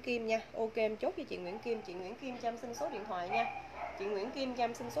chị Nguyễn Kim nha. Ok, em chốt cho chị Nguyễn Kim. Chị Nguyễn Kim cho em xin số điện thoại nha. Chị Nguyễn Kim cho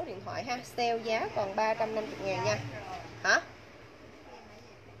em xin số điện thoại ha. Sale giá còn 350.000 nha. Hả?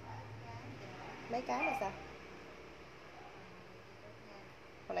 Mấy cái là sao?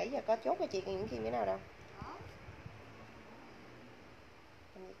 Hồi nãy giờ có chốt cho chị Nguyễn Kim cái nào đâu.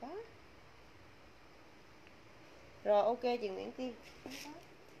 Làm gì có. Rồi ok chị Nguyễn Kim.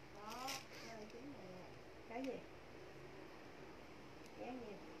 Cái gì? Giá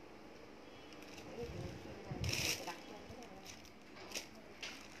nhiều. Cái gì chị đặt cho cái nào?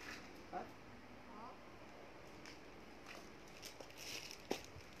 Hả?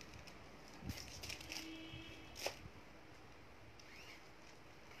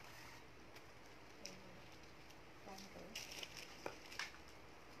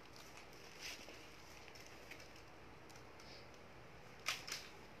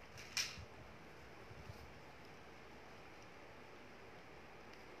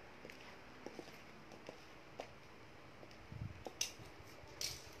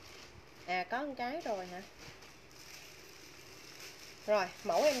 À có một cái rồi hả? Rồi,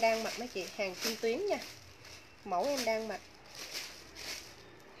 mẫu em đang mặc mấy chị, hàng kim tuyến nha. Mẫu em đang mặc.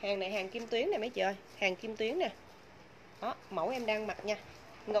 Hàng này hàng kim tuyến nè mấy chị ơi, hàng kim tuyến nè. Đó, mẫu em đang mặc nha.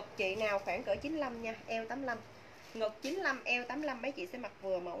 Ngực chị nào khoảng cỡ 95 nha, eo 85. Ngực 95, eo 85 mấy chị sẽ mặc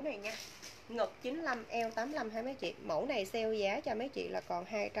vừa mẫu này nha. Ngực 95, eo 85 ha mấy chị. Mẫu này sale giá cho mấy chị là còn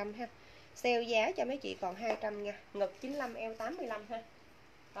 200 ha. Sale giá cho mấy chị còn 200 nha. Ngực 95, eo 85 ha.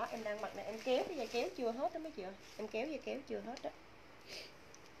 Đó, em đang mặc này, em kéo cái dây kéo chưa hết đó mấy chị ơi. Em kéo dây kéo chưa hết đó.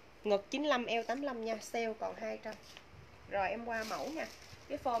 Ngực 95, eo 85 nha, sale còn 200. Rồi em qua mẫu nha.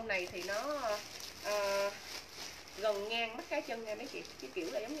 Cái form này thì nó gần ngang mắt cái chân nha mấy chị. Cái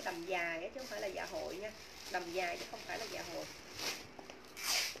kiểu là giống như đầm dài á, chứ không phải là dạ hội nha. Đầm dài chứ không phải là dạ hội.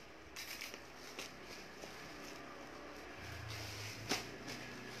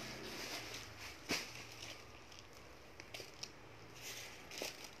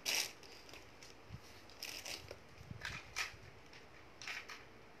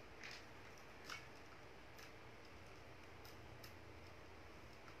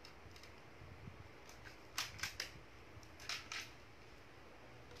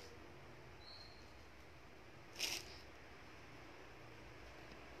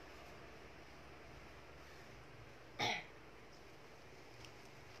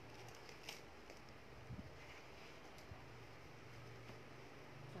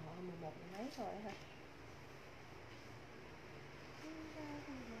 Trời ơi, 11 mấy thôi hả?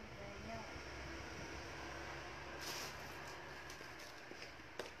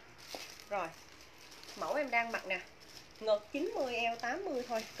 Rồi, mẫu em đang mặc nè. Ngực 90, eo 80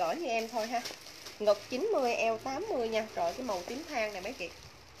 thôi, cỡ như em thôi ha. Ngực 90, eo 80 nha. Rồi cái màu tím than này mấy chị.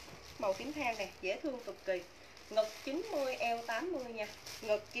 Màu tím than này, dễ thương cực kỳ. Ngực 90, eo 80 nha.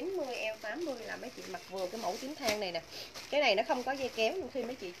 Ngực 90, eo 80 là mấy chị mặc vừa cái mẫu tím than này nè. Cái này nó không có dây kéo, nhưng khi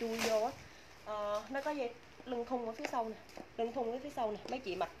mấy chị chui vô á, nó có dây lưng thun ở phía sau nè. Lưng thun ở phía sau nè, mấy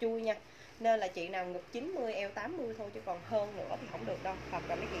chị mặc chui nha. Nên là chị nào ngực 90, eo 80 thôi, chứ còn hơn nữa thì không được đâu. Hoặc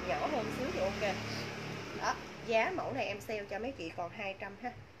là mấy chị nhỏ hơn xíu thì ok. Đó, giá mẫu này em sale cho mấy chị còn 200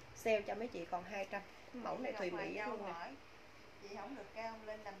 ha. Sale cho mấy chị còn 200. Mẫu này Thùy Mỹ luôn nè. Chị không được cao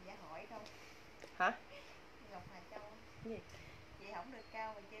lên đầm dạ hội không? Hả? Ngọc Hà Châu. Gì? Chị không được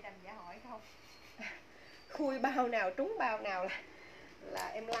cao mà chơi đầm dạ hội không? Khui bao nào trúng bao nào là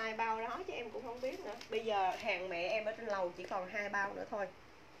em like bao đó chứ em cũng không biết nữa. Bây giờ hàng mẹ em ở trên lầu chỉ còn 2 bao nữa thôi.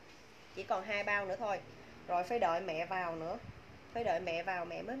 Chỉ còn 2 bao nữa thôi. Rồi phải đợi mẹ vào nữa. Phải đợi mẹ vào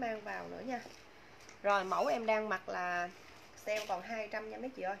mẹ mới mang vào nữa nha. Rồi mẫu em đang mặc là sale còn 200 nha mấy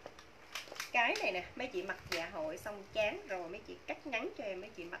chị ơi. Cái này nè, mấy chị mặc dạ hội xong chán rồi mấy chị cắt ngắn cho em, mấy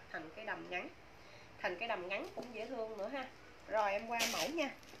chị mặc thành cái đầm ngắn. Thành cái đầm ngắn cũng dễ thương nữa ha. Rồi em qua mẫu nha.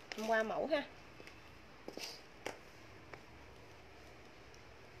 Em qua mẫu ha.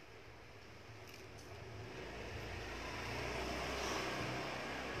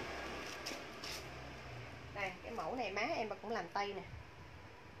 Đây, cái mẫu này má em cũng làm tay nè.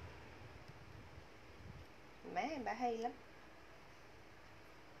 Má em bà hay lắm.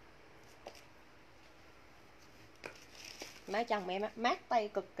 Má chồng em mát tay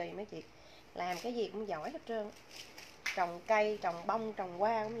cực kỳ mấy chị. Làm cái gì cũng giỏi hết trơn. Trồng cây, trồng bông, trồng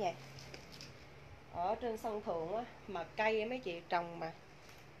hoa cũng vậy. Ở trên sân thượng á, mà cây mấy chị trồng mà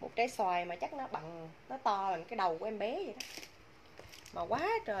một trái xoài mà chắc nó bằng, nó to bằng cái đầu của em bé vậy đó. Mà quá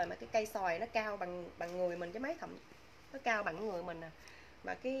trời, mà cái cây xoài nó cao bằng người mình chứ mấy, thậm nó cao bằng người mình nè.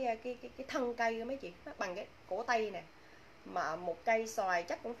 Mà cái thân cây mấy chị nó bằng cái cổ tay nè. Mà một cây xoài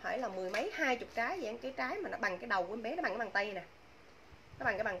chắc cũng phải là mười mấy 20 trái vậy. Cái trái mà nó bằng cái đầu của em bé, nó bằng cái bàn tay nè, nó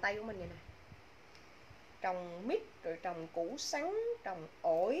bằng cái bàn tay của mình vậy nè. Trồng mít, rồi trồng củ sắn, trồng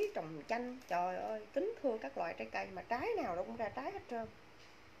ổi, trồng chanh. Trời ơi, kính thưa các loại trái cây mà trái nào nó cũng ra trái hết trơn.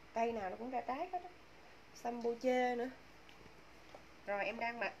 Cây nào nó cũng ra trái hết á. Sambuche nữa. Rồi em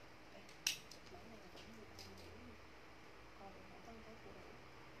đang mặc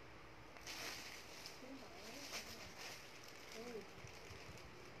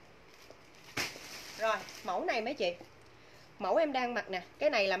rồi, mẫu này mấy chị. Mẫu em đang mặc nè, cái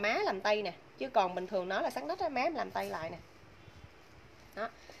này là má làm tay nè, chứ còn bình thường nó là sắn nách á, má em làm tay lại nè. Đó,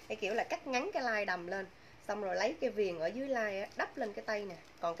 cái kiểu là cắt ngắn cái lai đầm lên, xong rồi lấy cái viền ở dưới lai á, đắp lên cái tay nè.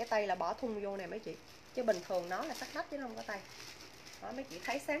 Còn cái tay là bỏ thun vô nè mấy chị. Chứ bình thường nó là sắn nách chứ không có tay. Đó, mấy chị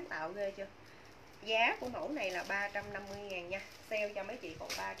thấy sáng tạo ghê chưa? Giá của mẫu này là 350.000 nha. Sale cho mấy chị còn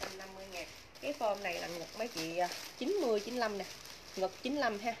 350.000. Cái form này là ngực mấy chị 90, 95 nè. Ngực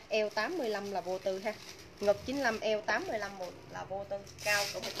 95 ha, eo 85 là vô tư ha. Ngực 95, eo 85 là vô tư. Cao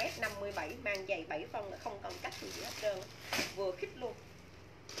cỡ 1m57, mang giày 7 phân, không cần cắt gì hết trơn. Vừa khít luôn.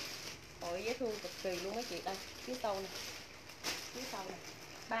 Ôi dễ thương cực kỳ luôn mấy chị. Đây, phía sau nè. Phía sau nè.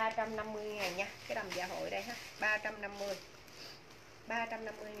 350.000 nha. Cái đầm dạ hội đây ha.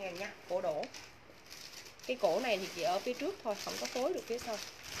 350.000 nha. Cổ đổ. Cái cổ này thì chỉ ở phía trước thôi, không có phối được phía sau.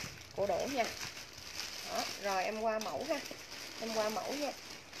 Cổ đổ nha. Đó, rồi em qua mẫu ha. Em qua mẫu nha.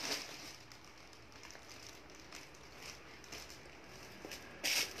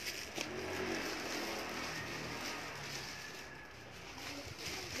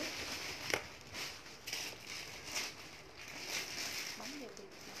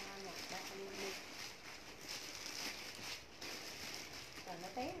 Nó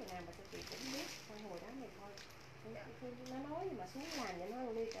té người nào mà tôi chị cũng biết. Con hồi đó này thôi. Nó nói mà xuống làm vậy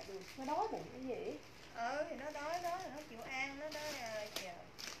nó đi cả đường. Nó đói bụng cái gì? Thì nó đói đó là nó chịu ăn, nó đói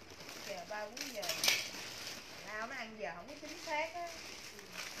chờ 3-4 giờ. Nào nó ăn giờ không có chính xác á.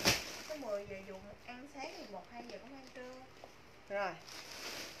 Có 10 giờ dùng ăn sáng thì 1-2 giờ cũng ăn trưa. Rồi.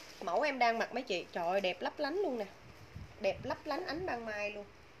 Mẫu em đang mặc mấy chị, trời ơi đẹp lấp lánh luôn nè. Đẹp lấp lánh ánh ban mai luôn.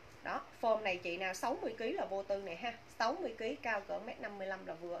 Đó, form này chị nào 60 kg là vô tư này ha. 60 kg cao cỡ 1m55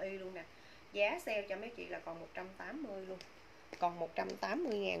 là vừa y luôn nè. Giá sale cho mấy chị là còn 180 luôn. Còn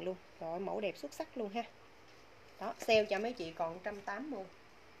 180.000 luôn. Rồi mẫu đẹp xuất sắc luôn ha. Đó, sale cho mấy chị còn 180.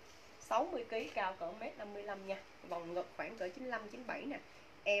 60 kg cao cỡ 1m55 nha. Vòng ngực khoảng cỡ 95 97 nè.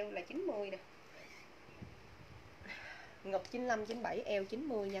 Eo là 90 nè. Ngực 95 97, eo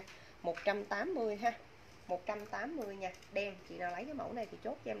 90 nha. 180 ha. 180 nha. Đen, chị nào lấy cái mẫu này thì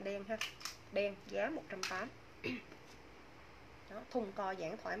chốt cho em đen ha. Đen giá 180. Đó, thun co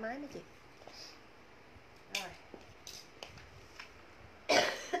giãn thoải mái mấy chị. Rồi.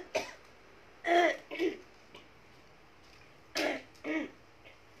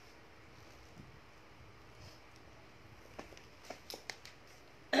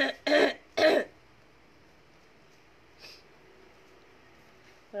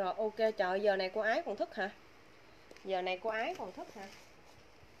 Rồi ok, trời giờ này cô Ái còn thức hả? Giờ này cô Ái còn thức hả?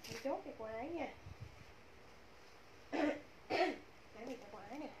 Đi chốt cho cô Ái nha. Cái này cho cô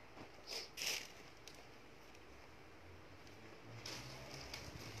Ái nè.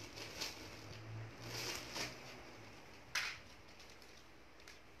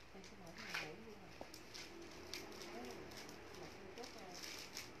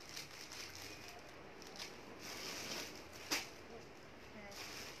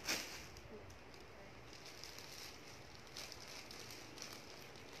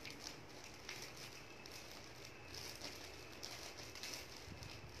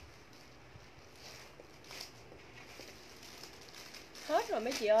 Hết rồi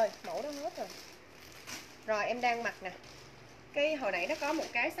mấy chị ơi, mẫu đó hết rồi. Rồi em đang mặc nè. Cái hồi nãy nó có một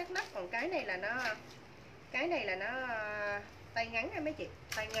cái sát nách, còn cái này là nó tay ngắn nha mấy chị,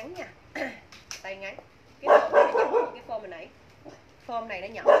 tay ngắn nha. Tay ngắn. Cái form này nó nhỏ hơn cái form hồi nãy. Form này nó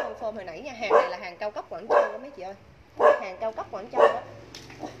nhỏ hơn form hồi nãy nha. Hàng này là hàng cao cấp Quảng Châu đó mấy chị ơi. Hàng cao cấp Quảng Châu đó.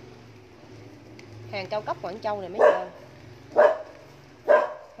 Hàng cao cấp Quảng Châu này mấy chị ơi.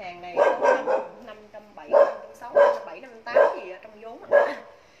 Hàng này có 570, 560, 570, 580 gì ở trong vốn.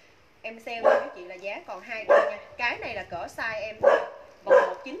 Em sale cho mấy chị là giá còn 200 nha. Cái này là cỡ size em thôi. Vòng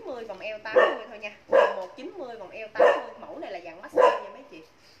 190, vòng eo 80 thôi nha. Vòng 190, vòng eo 80. Mẫu này là dạng maxi nha mấy chị.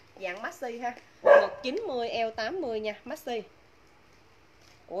 Dạng maxi ha. Ngực 90, eo 80 nha, maxi.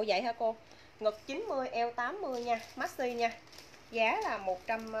 Ủa vậy hả cô? Ngực 90, eo 80 nha, maxi nha. Giá là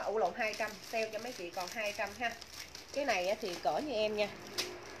 200, sale cho mấy chị còn 200 ha. Cái này thì cỡ như em nha.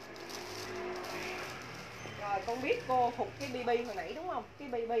 Rồi con biết cô hụt cái BB hồi nãy đúng không? Cái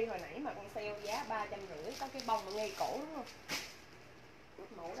BB hồi nãy mà con sale giá 350, có cái bông ngay cổ đúng không?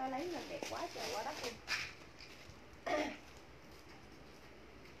 Mẫu đó lấy lên đẹp quá trời quá đất luôn.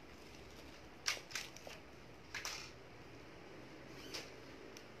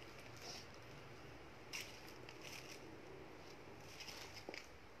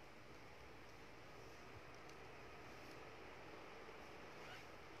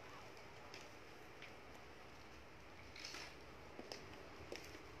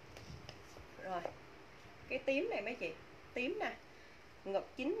 Rồi cái tím này mấy chị, tím nè, ngực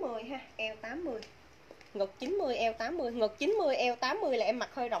 90 ha, eo 80. Ngực 90 eo 80, ngực 90 eo 80 là em mặc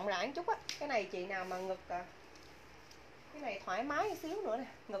hơi rộng rãi một chút á. Cái này chị nào mà ngực cái này thoải mái một xíu nữa nè,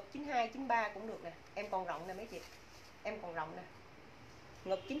 ngực 92 93 cũng được nè. Em còn rộng nè mấy chị. Em còn rộng nè.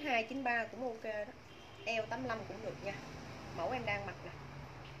 Ngực 92 93 cũng ok đó. Eo 85 cũng được nha. Mẫu em đang mặc nè.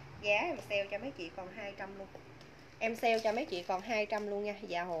 Giá em sale cho mấy chị còn 200 luôn. Em sale cho mấy chị còn 200 luôn nha,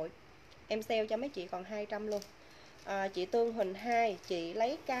 dạ hội. Em sale cho mấy chị còn 200 luôn. Chị Tương Huỳnh 2, chị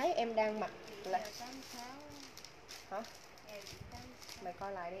lấy cái em đang mặc là hả? Mày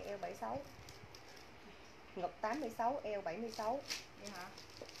coi lại đi, eo 76. Ngực 86, eo 76. Vậy hả?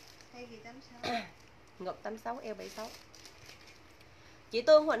 Hay gì 86? Ngực 86, eo 76. Chị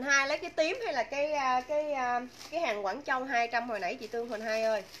Tương Huỳnh 2 lấy cái tím hay là cái hàng Quảng Châu 200 hồi nãy chị Tương Huỳnh 2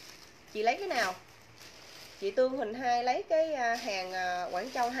 ơi. Chị lấy cái nào? Chị Tương Huỳnh 2 lấy cái hàng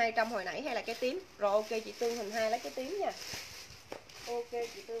Quảng Châu 200 hồi nãy hay là cái tím? Rồi ok chị Tương Huỳnh 2 lấy cái tím nha. Ok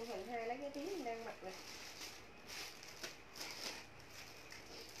chị Tương Huỳnh 2 lấy cái tím em đang mặc nè.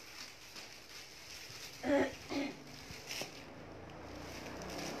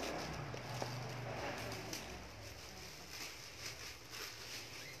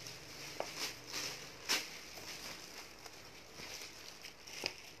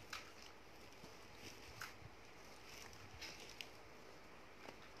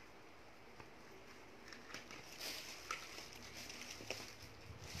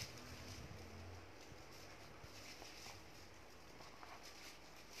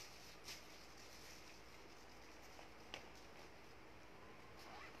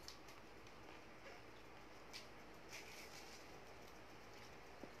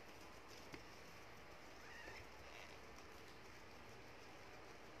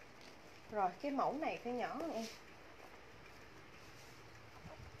 Rồi cái mẫu này phải nhỏ hơn em.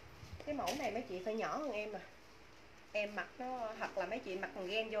 Cái mẫu này mấy chị phải nhỏ hơn em mà. Em mặc nó, hoặc là mấy chị mặc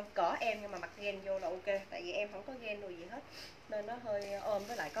gen vô, cỡ em nhưng mà mặc gen vô là ok. Tại vì em không có gen đồ gì hết, nên nó hơi ôm,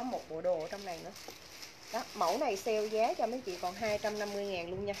 với lại có một bộ đồ ở trong này nữa. Đó, mẫu này sale giá cho mấy chị còn 250.000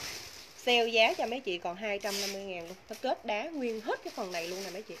 luôn nha. Sale giá cho mấy chị còn 250.000 luôn. Nó kết đá nguyên hết cái phần này luôn nè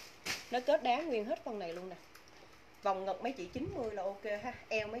mấy chị. Nó kết đá nguyên hết phần này luôn nè. Vòng ngực mấy chị 90 là ok ha.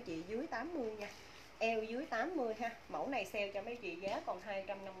 Eo mấy chị dưới 80 nha. Eo dưới 80 ha. Mẫu này sale cho mấy chị giá còn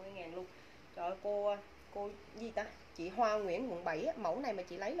 250.000 luôn. Trời ơi cô gì ta? Chị Hoa Nguyễn quận 7 á, mẫu này mà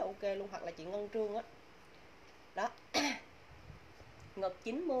chị lấy là ok luôn, hoặc là chị Ngân Trương á. Đó. Ngực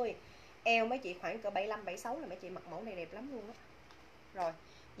 90, eo mấy chị khoảng cỡ 75 76 là mấy chị mặc mẫu này đẹp lắm luôn á. Rồi,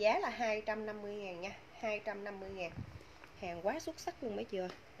 giá là 250.000 nha, 250.000. Hàng quá xuất sắc luôn mấy chị ơi.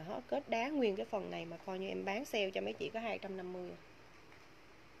 Đó, kết đá nguyên cái phần này mà coi như em bán sale cho mấy chị có 250.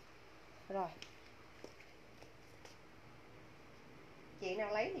 Rồi. Chị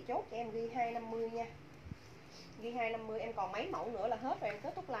nào lấy thì chốt cho em ghi 250 nha. Ghi 250, em còn mấy mẫu nữa là hết rồi, em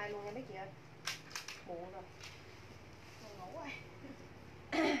kết thúc like luôn nha mấy chị ơi. Buồn rồi. Ngủ rồi.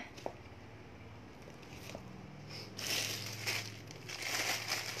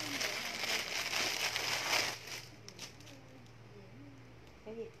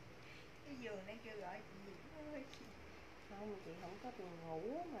 Cái gì? Cái giường đang kêu gọi chị Diễm ơi. Không, chị không có buồn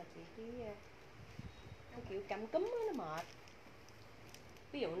ngủ mà chị chỉ nó kiểu cảm cúm á, nó mệt.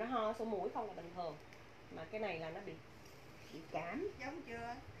 Ví dụ nó ho sổ mũi không là bình thường, mà cái này là nó bị cảm. Giống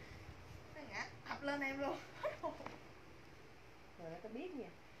chưa? Nó ngã ập lên em luôn. Rồi nó biết nha.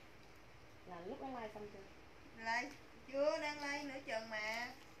 Là lúc đó like xong chưa? Like chưa, đang like nửa chừng mà.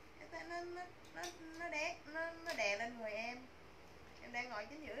 Nó đè lên người em. Em đang ngồi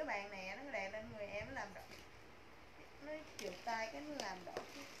chính giữa cái bàn nè, nó đè lên người em, nó làm đổ. Nó trượt tay cái nó làm đổ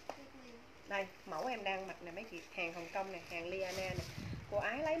cái đây mẫu em đang mặc nè mấy chị, hàng Hồng Kông này, hàng Liana nè. Cô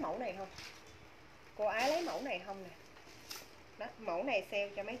ái lấy mẫu này không? Cô ái lấy mẫu này không nè? Đó, mẫu này sale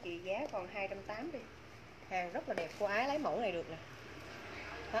cho mấy chị giá còn 280 đi. Hàng rất là đẹp, cô ái lấy mẫu này được nè.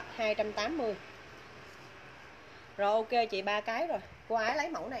 Đó, 280. Rồi ok chị, 3 cái rồi. Cô ái lấy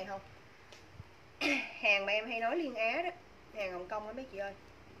mẫu này không? Hàng mà em hay nói Liên Á đó, hàng Hồng Kông đó mấy chị ơi.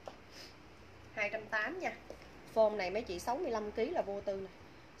 280 nha. Form này mấy chị 65 kg là vô tư nè.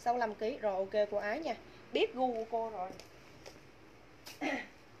 65 kg. Rồi ok cô Ái nha. Biết gu của cô rồi.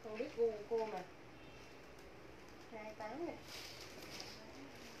 Con biết gu của cô mà. 28 nè.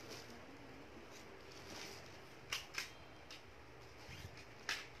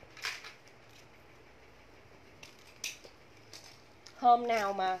 Hôm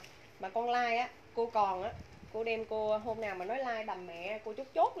nào mà con like á, cô còn á, cô đem cô hôm nào mà nói like đầm mẹ, cô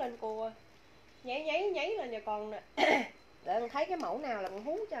chốt lên cô nháy lên cho con nè. Để con thấy cái mẫu nào là con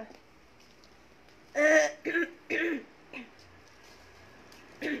hú cho.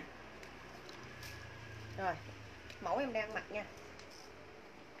 Rồi, mẫu em đang mặc nha.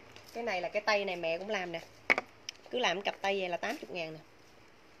 Cái này là cái tay này mẹ cũng làm nè. Cứ làm cặp tay vậy là 80.000 nè.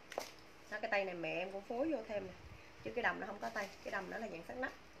 Đó, cái tay này mẹ em cũng phối vô thêm nè. Chứ cái đầm nó không có tay, cái đầm nó là dạng sắt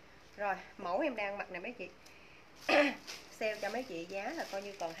nách. Rồi, mẫu em đang mặc nè mấy chị. Sale cho mấy chị giá là coi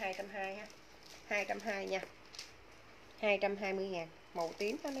như còn 220 ha. 220 nha. 220.000, màu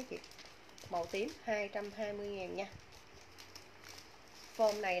tím đó mấy chị. Màu tím 220.000 nha.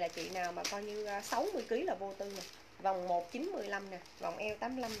 Form này là chị nào mà coi như 60 kg là vô tư nè. Vòng 1915 nè, vòng eo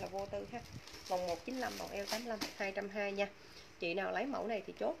 85 là vô tư ha. Vòng 195, vòng eo 85, 220 nha. Chị nào lấy mẫu này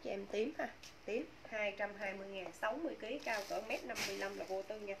thì chốt cho em tím ha. Tím 220.000, 60 kg, cao cỡ 1m55 là vô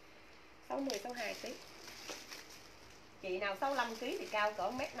tư nha. 60 62 kg. Chị nào 65 kg thì cao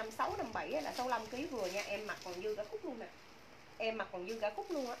cỡ 1m56 57 là 65 kg vừa nha, em mặc còn dư cả khúc luôn nè. Em mặc còn dư cả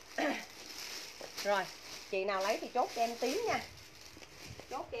khúc luôn á. Rồi, chị nào lấy thì chốt cho em tím nha.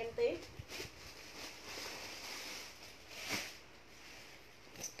 Chốt cho em tím.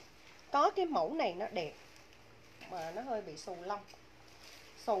 Có cái mẫu này nó đẹp mà nó hơi bị xù lông.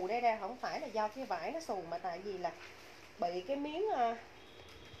 Xù đây ra không phải là do cái vải nó xù mà tại vì là bị cái miếng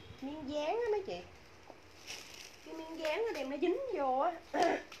dán á mấy chị. Cái miếng dán nó đem nó dính vô á.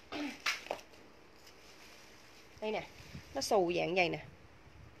 Đây nè, nó xù dạng vậy nè.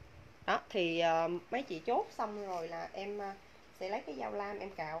 Đó thì mấy chị chốt xong rồi là em sẽ lấy cái dao lam em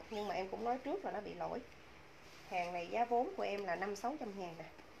cạo, nhưng mà em cũng nói trước là nó bị lỗi. Hàng này giá vốn của em là 500-600 ngàn nè.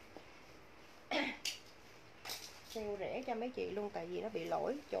 Sale rẻ cho mấy chị luôn tại vì nó bị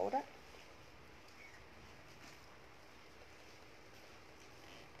lỗi chỗ đó.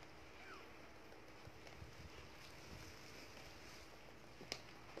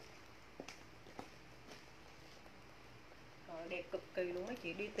 Đẹp cực kỳ luôn mấy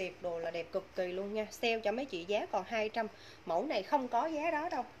chị, đi tiệc đồ là đẹp cực kỳ luôn nha. Sale cho mấy chị giá còn 200. Mẫu này không có giá đó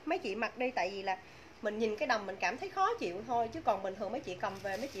đâu. Mấy chị mặc đi tại vì là mình nhìn cái đầm mình cảm thấy khó chịu thôi, chứ còn bình thường mấy chị cầm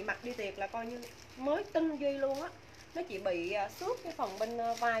về mấy chị mặc đi tiệc là coi như mới tinh duy luôn á. Nó chỉ bị xước cái phần bên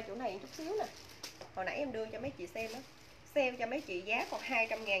vai chỗ này chút xíu nè. Hồi nãy em đưa cho mấy chị xem đó. Sale cho mấy chị giá còn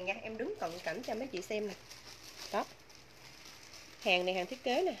 200 ngàn nha. Em đứng cận cảnh cho mấy chị xem nè. Đó. Hàng này hàng thiết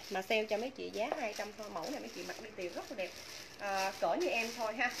kế nè, mà sale cho mấy chị giá 200 thôi. Mẫu này mấy chị mặc đi tiệc rất là đẹp. Cỡ như em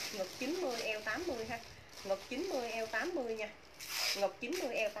thôi ha. Ngực 90 eo 80 ha. Ngực 90 eo 80 nha. Ngực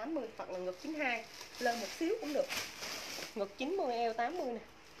 90 eo 80 hoặc là ngực 92 lên một xíu cũng được. Ngực 90 eo 80 nè.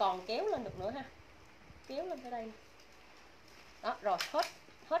 Còn kéo lên được nữa ha. Kéo lên tới đây nè. Đó rồi,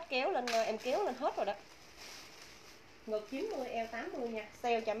 hết kéo lên, em kéo lên hết rồi đó. Ngực 90 eo 80 nha.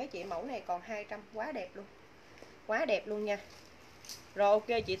 Sale cho mấy chị mẫu này còn 200, quá đẹp luôn. Quá đẹp luôn nha. Rồi ok,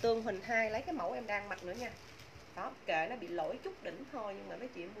 chị Tương Huỳnh 2 lấy cái mẫu em đang mặc nữa nha. Đó, kệ nó bị lỗi chút đỉnh thôi nhưng mà mấy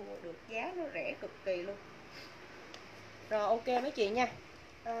chị mua được giá nó rẻ cực kỳ luôn. Rồi ok mấy chị nha.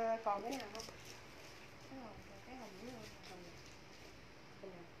 Còn cái nào không? Cái hồng nữa không?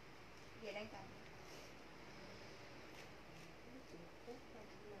 Về đang cầm.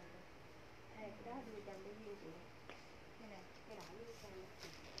 Hai cái đó đưa cho mấy viên chị. Đây nè, Cái đỏ đưa cho mấy chị.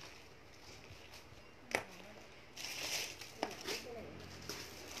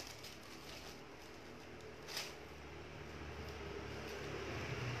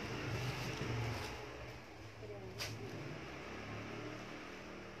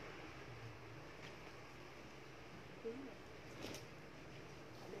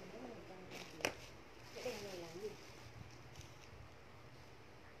 Cái đèn này làm gì?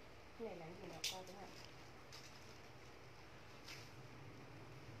 Cái này làm gì nào coi thử hả?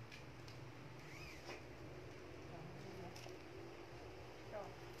 Rồi.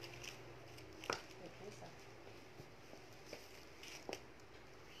 Để cuối sợ.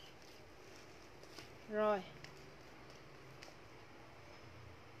 Rồi.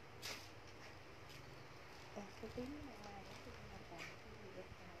 Cái tiếng này mai đó tôi làm cả cái gì được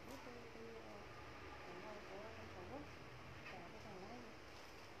cả với tôi của thành phố cả cái thằng đó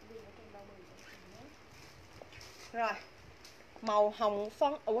đi ở trên bao bì để tìm nhớ. Rồi. Màu hồng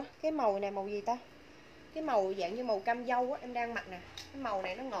phân. Ủa cái màu này màu gì ta? Cái màu dạng như màu cam dâu á, em đang mặc nè. Cái màu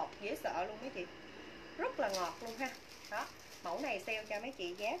này nó ngọt dễ sợ luôn mấy chị. Rất là ngọt luôn ha. Đó. Mẫu này sale cho mấy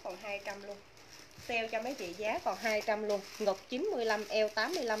chị giá còn 200 luôn. Sale cho mấy chị giá còn 200 luôn. Ngực 95, eo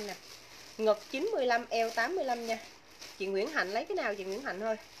 85 nè. Ngực 95, eo 85 nha. Chị Nguyễn Hạnh lấy cái nào chị Nguyễn Hạnh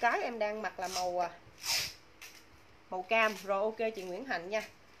thôi. Cái em đang mặc là màu cam. Rồi ok chị Nguyễn Hạnh nha.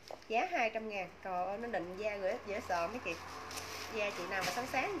 Giá 200.000. Trời ơi nó định da dễ sợ mấy chị. Da chị nào mà sáng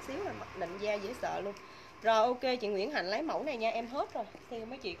sáng một xíu là mặc định da dễ sợ luôn. Rồi ok chị Nguyễn Hạnh lấy mẫu này nha, em hết rồi. Sale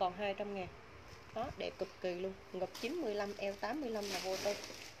mấy chị còn 200.000. Đó, đẹp cực kỳ luôn. Ngực 95, eo 85 là vô tư.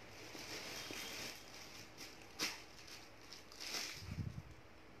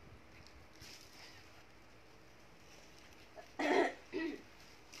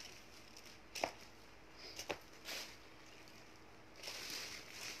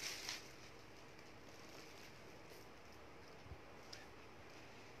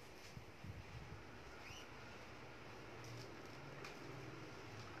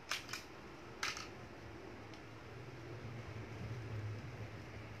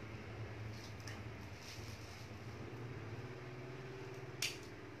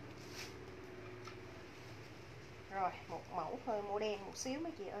 Rồi, một mẫu hơi màu đen một xíu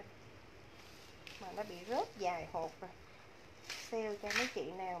mấy chị ơi. Mà nó bị rớt dài hột rồi. Sale cho mấy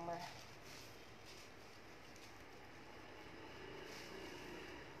chị nào mà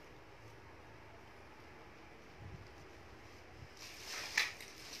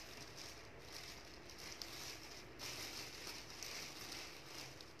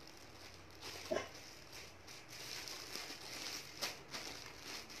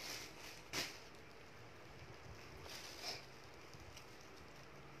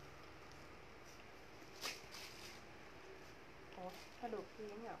nó được gì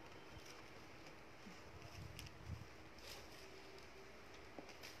nhỉ?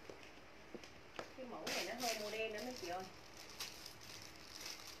 Cái mẫu này nó hơi màu đen nữa mấy chị ơi.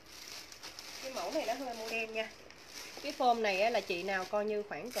 Cái mẫu này nó hơi màu đen nha. Cái form này á, là chị nào coi như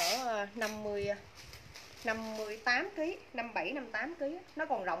khoảng cỡ 58 kg, 57 58 kg, nó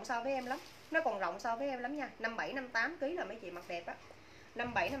còn rộng so với em lắm. Nó còn rộng so với em lắm nha. 57 58 kg là mấy chị mặc đẹp á.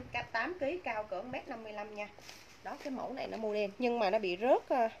 57 58 kg, cao cỡ 1m55 nha. Đó, cái mẫu này nó màu đen nhưng mà nó bị rớt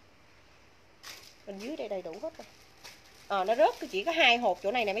bên dưới đây đầy đủ hết rồi. Nó rớt chỉ có 2 hột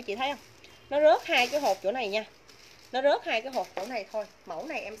chỗ này nè mấy chị thấy không? Nó rớt 2 cái hột chỗ này nha. Nó rớt 2 cái hột chỗ này thôi. Mẫu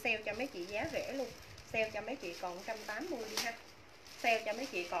này em sale cho mấy chị giá rẻ luôn. Sale cho mấy chị còn 180 đi ha. Sale cho mấy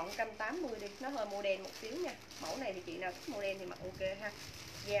chị còn 180 đi. Nó hơi màu đen một xíu nha. Mẫu này thì chị nào thích màu đen thì mặc ok ha.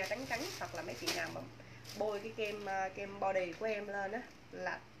 Da trắng trắng, hoặc là mấy chị nào mà bôi cái kem body của em lên á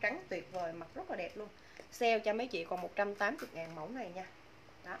là trắng tuyệt vời, mặc rất là đẹp luôn. Sale cho mấy chị còn 180.000 mẫu này nha.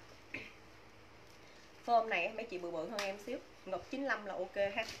 Đó. Form này mấy chị bự bự hơn em xíu. Ngực 95 là ok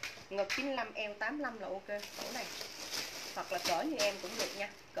ha. Ngực 95, eo 85 là ok mẫu này. Hoặc là cỡ như em cũng được nha.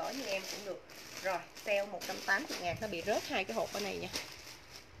 Cỡ như em cũng được. Rồi, sale 180.000. Nó bị rớt 2 cái hộp ở này nha.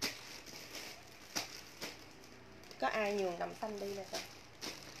 Có ai nhường đầm xanh đi nè sao?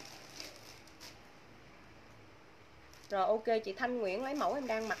 Rồi ok chị Thanh Nguyễn lấy mẫu em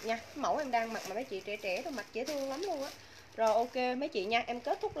đang mặc nha. Mẫu em đang mặc mà mấy chị trẻ trẻ thôi, mặc dễ thương lắm luôn á. Rồi ok mấy chị nha, em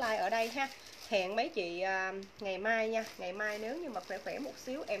kết thúc like ở đây ha. Hẹn mấy chị ngày mai nha. Ngày mai nếu như mà khỏe khỏe một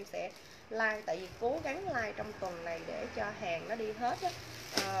xíu em sẽ like, tại vì cố gắng like trong tuần này để cho hàng nó đi hết á.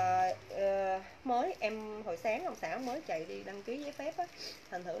 Mới em hồi sáng ông xã mới chạy đi đăng ký giấy phép á,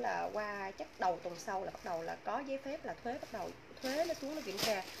 thành thử là qua chắc đầu tuần sau là bắt đầu là có giấy phép, là thuế bắt đầu thuế nó xuống nó kiểm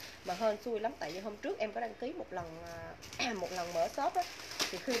tra. Mà hên xui lắm, tại vì hôm trước em có đăng ký một lần mở shop á,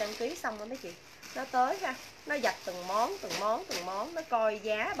 thì khi đăng ký xong rồi mấy chị nó tới ha, nó dạch từng món, nó coi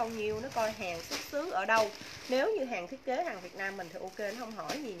giá bao nhiêu, nó coi hàng xuất xứ ở đâu. Nếu như hàng thiết kế, hàng Việt Nam mình thì ok, nó không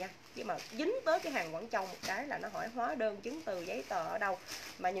hỏi gì nha, nhưng mà dính tới cái hàng Quảng Châu một cái là nó hỏi hóa đơn chứng từ giấy tờ ở đâu.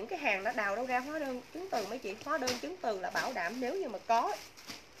 Mà những cái hàng nó đào đâu ra hóa đơn chứng từ mấy chị. Hóa đơn chứng từ là bảo đảm nếu như mà có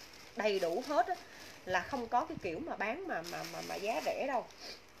đầy đủ hết á, là không có cái kiểu mà bán mà giá rẻ đâu.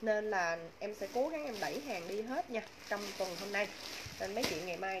 Nên là em sẽ cố gắng em đẩy hàng đi hết nha trong tuần hôm nay. Nên mấy chị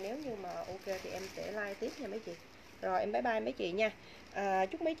ngày mai nếu như mà ok thì em sẽ like tiếp nha mấy chị. Rồi em bye bye mấy chị nha.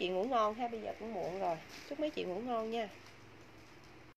 Chúc mấy chị ngủ ngon ha, bây giờ cũng muộn rồi. Chúc mấy chị ngủ ngon nha.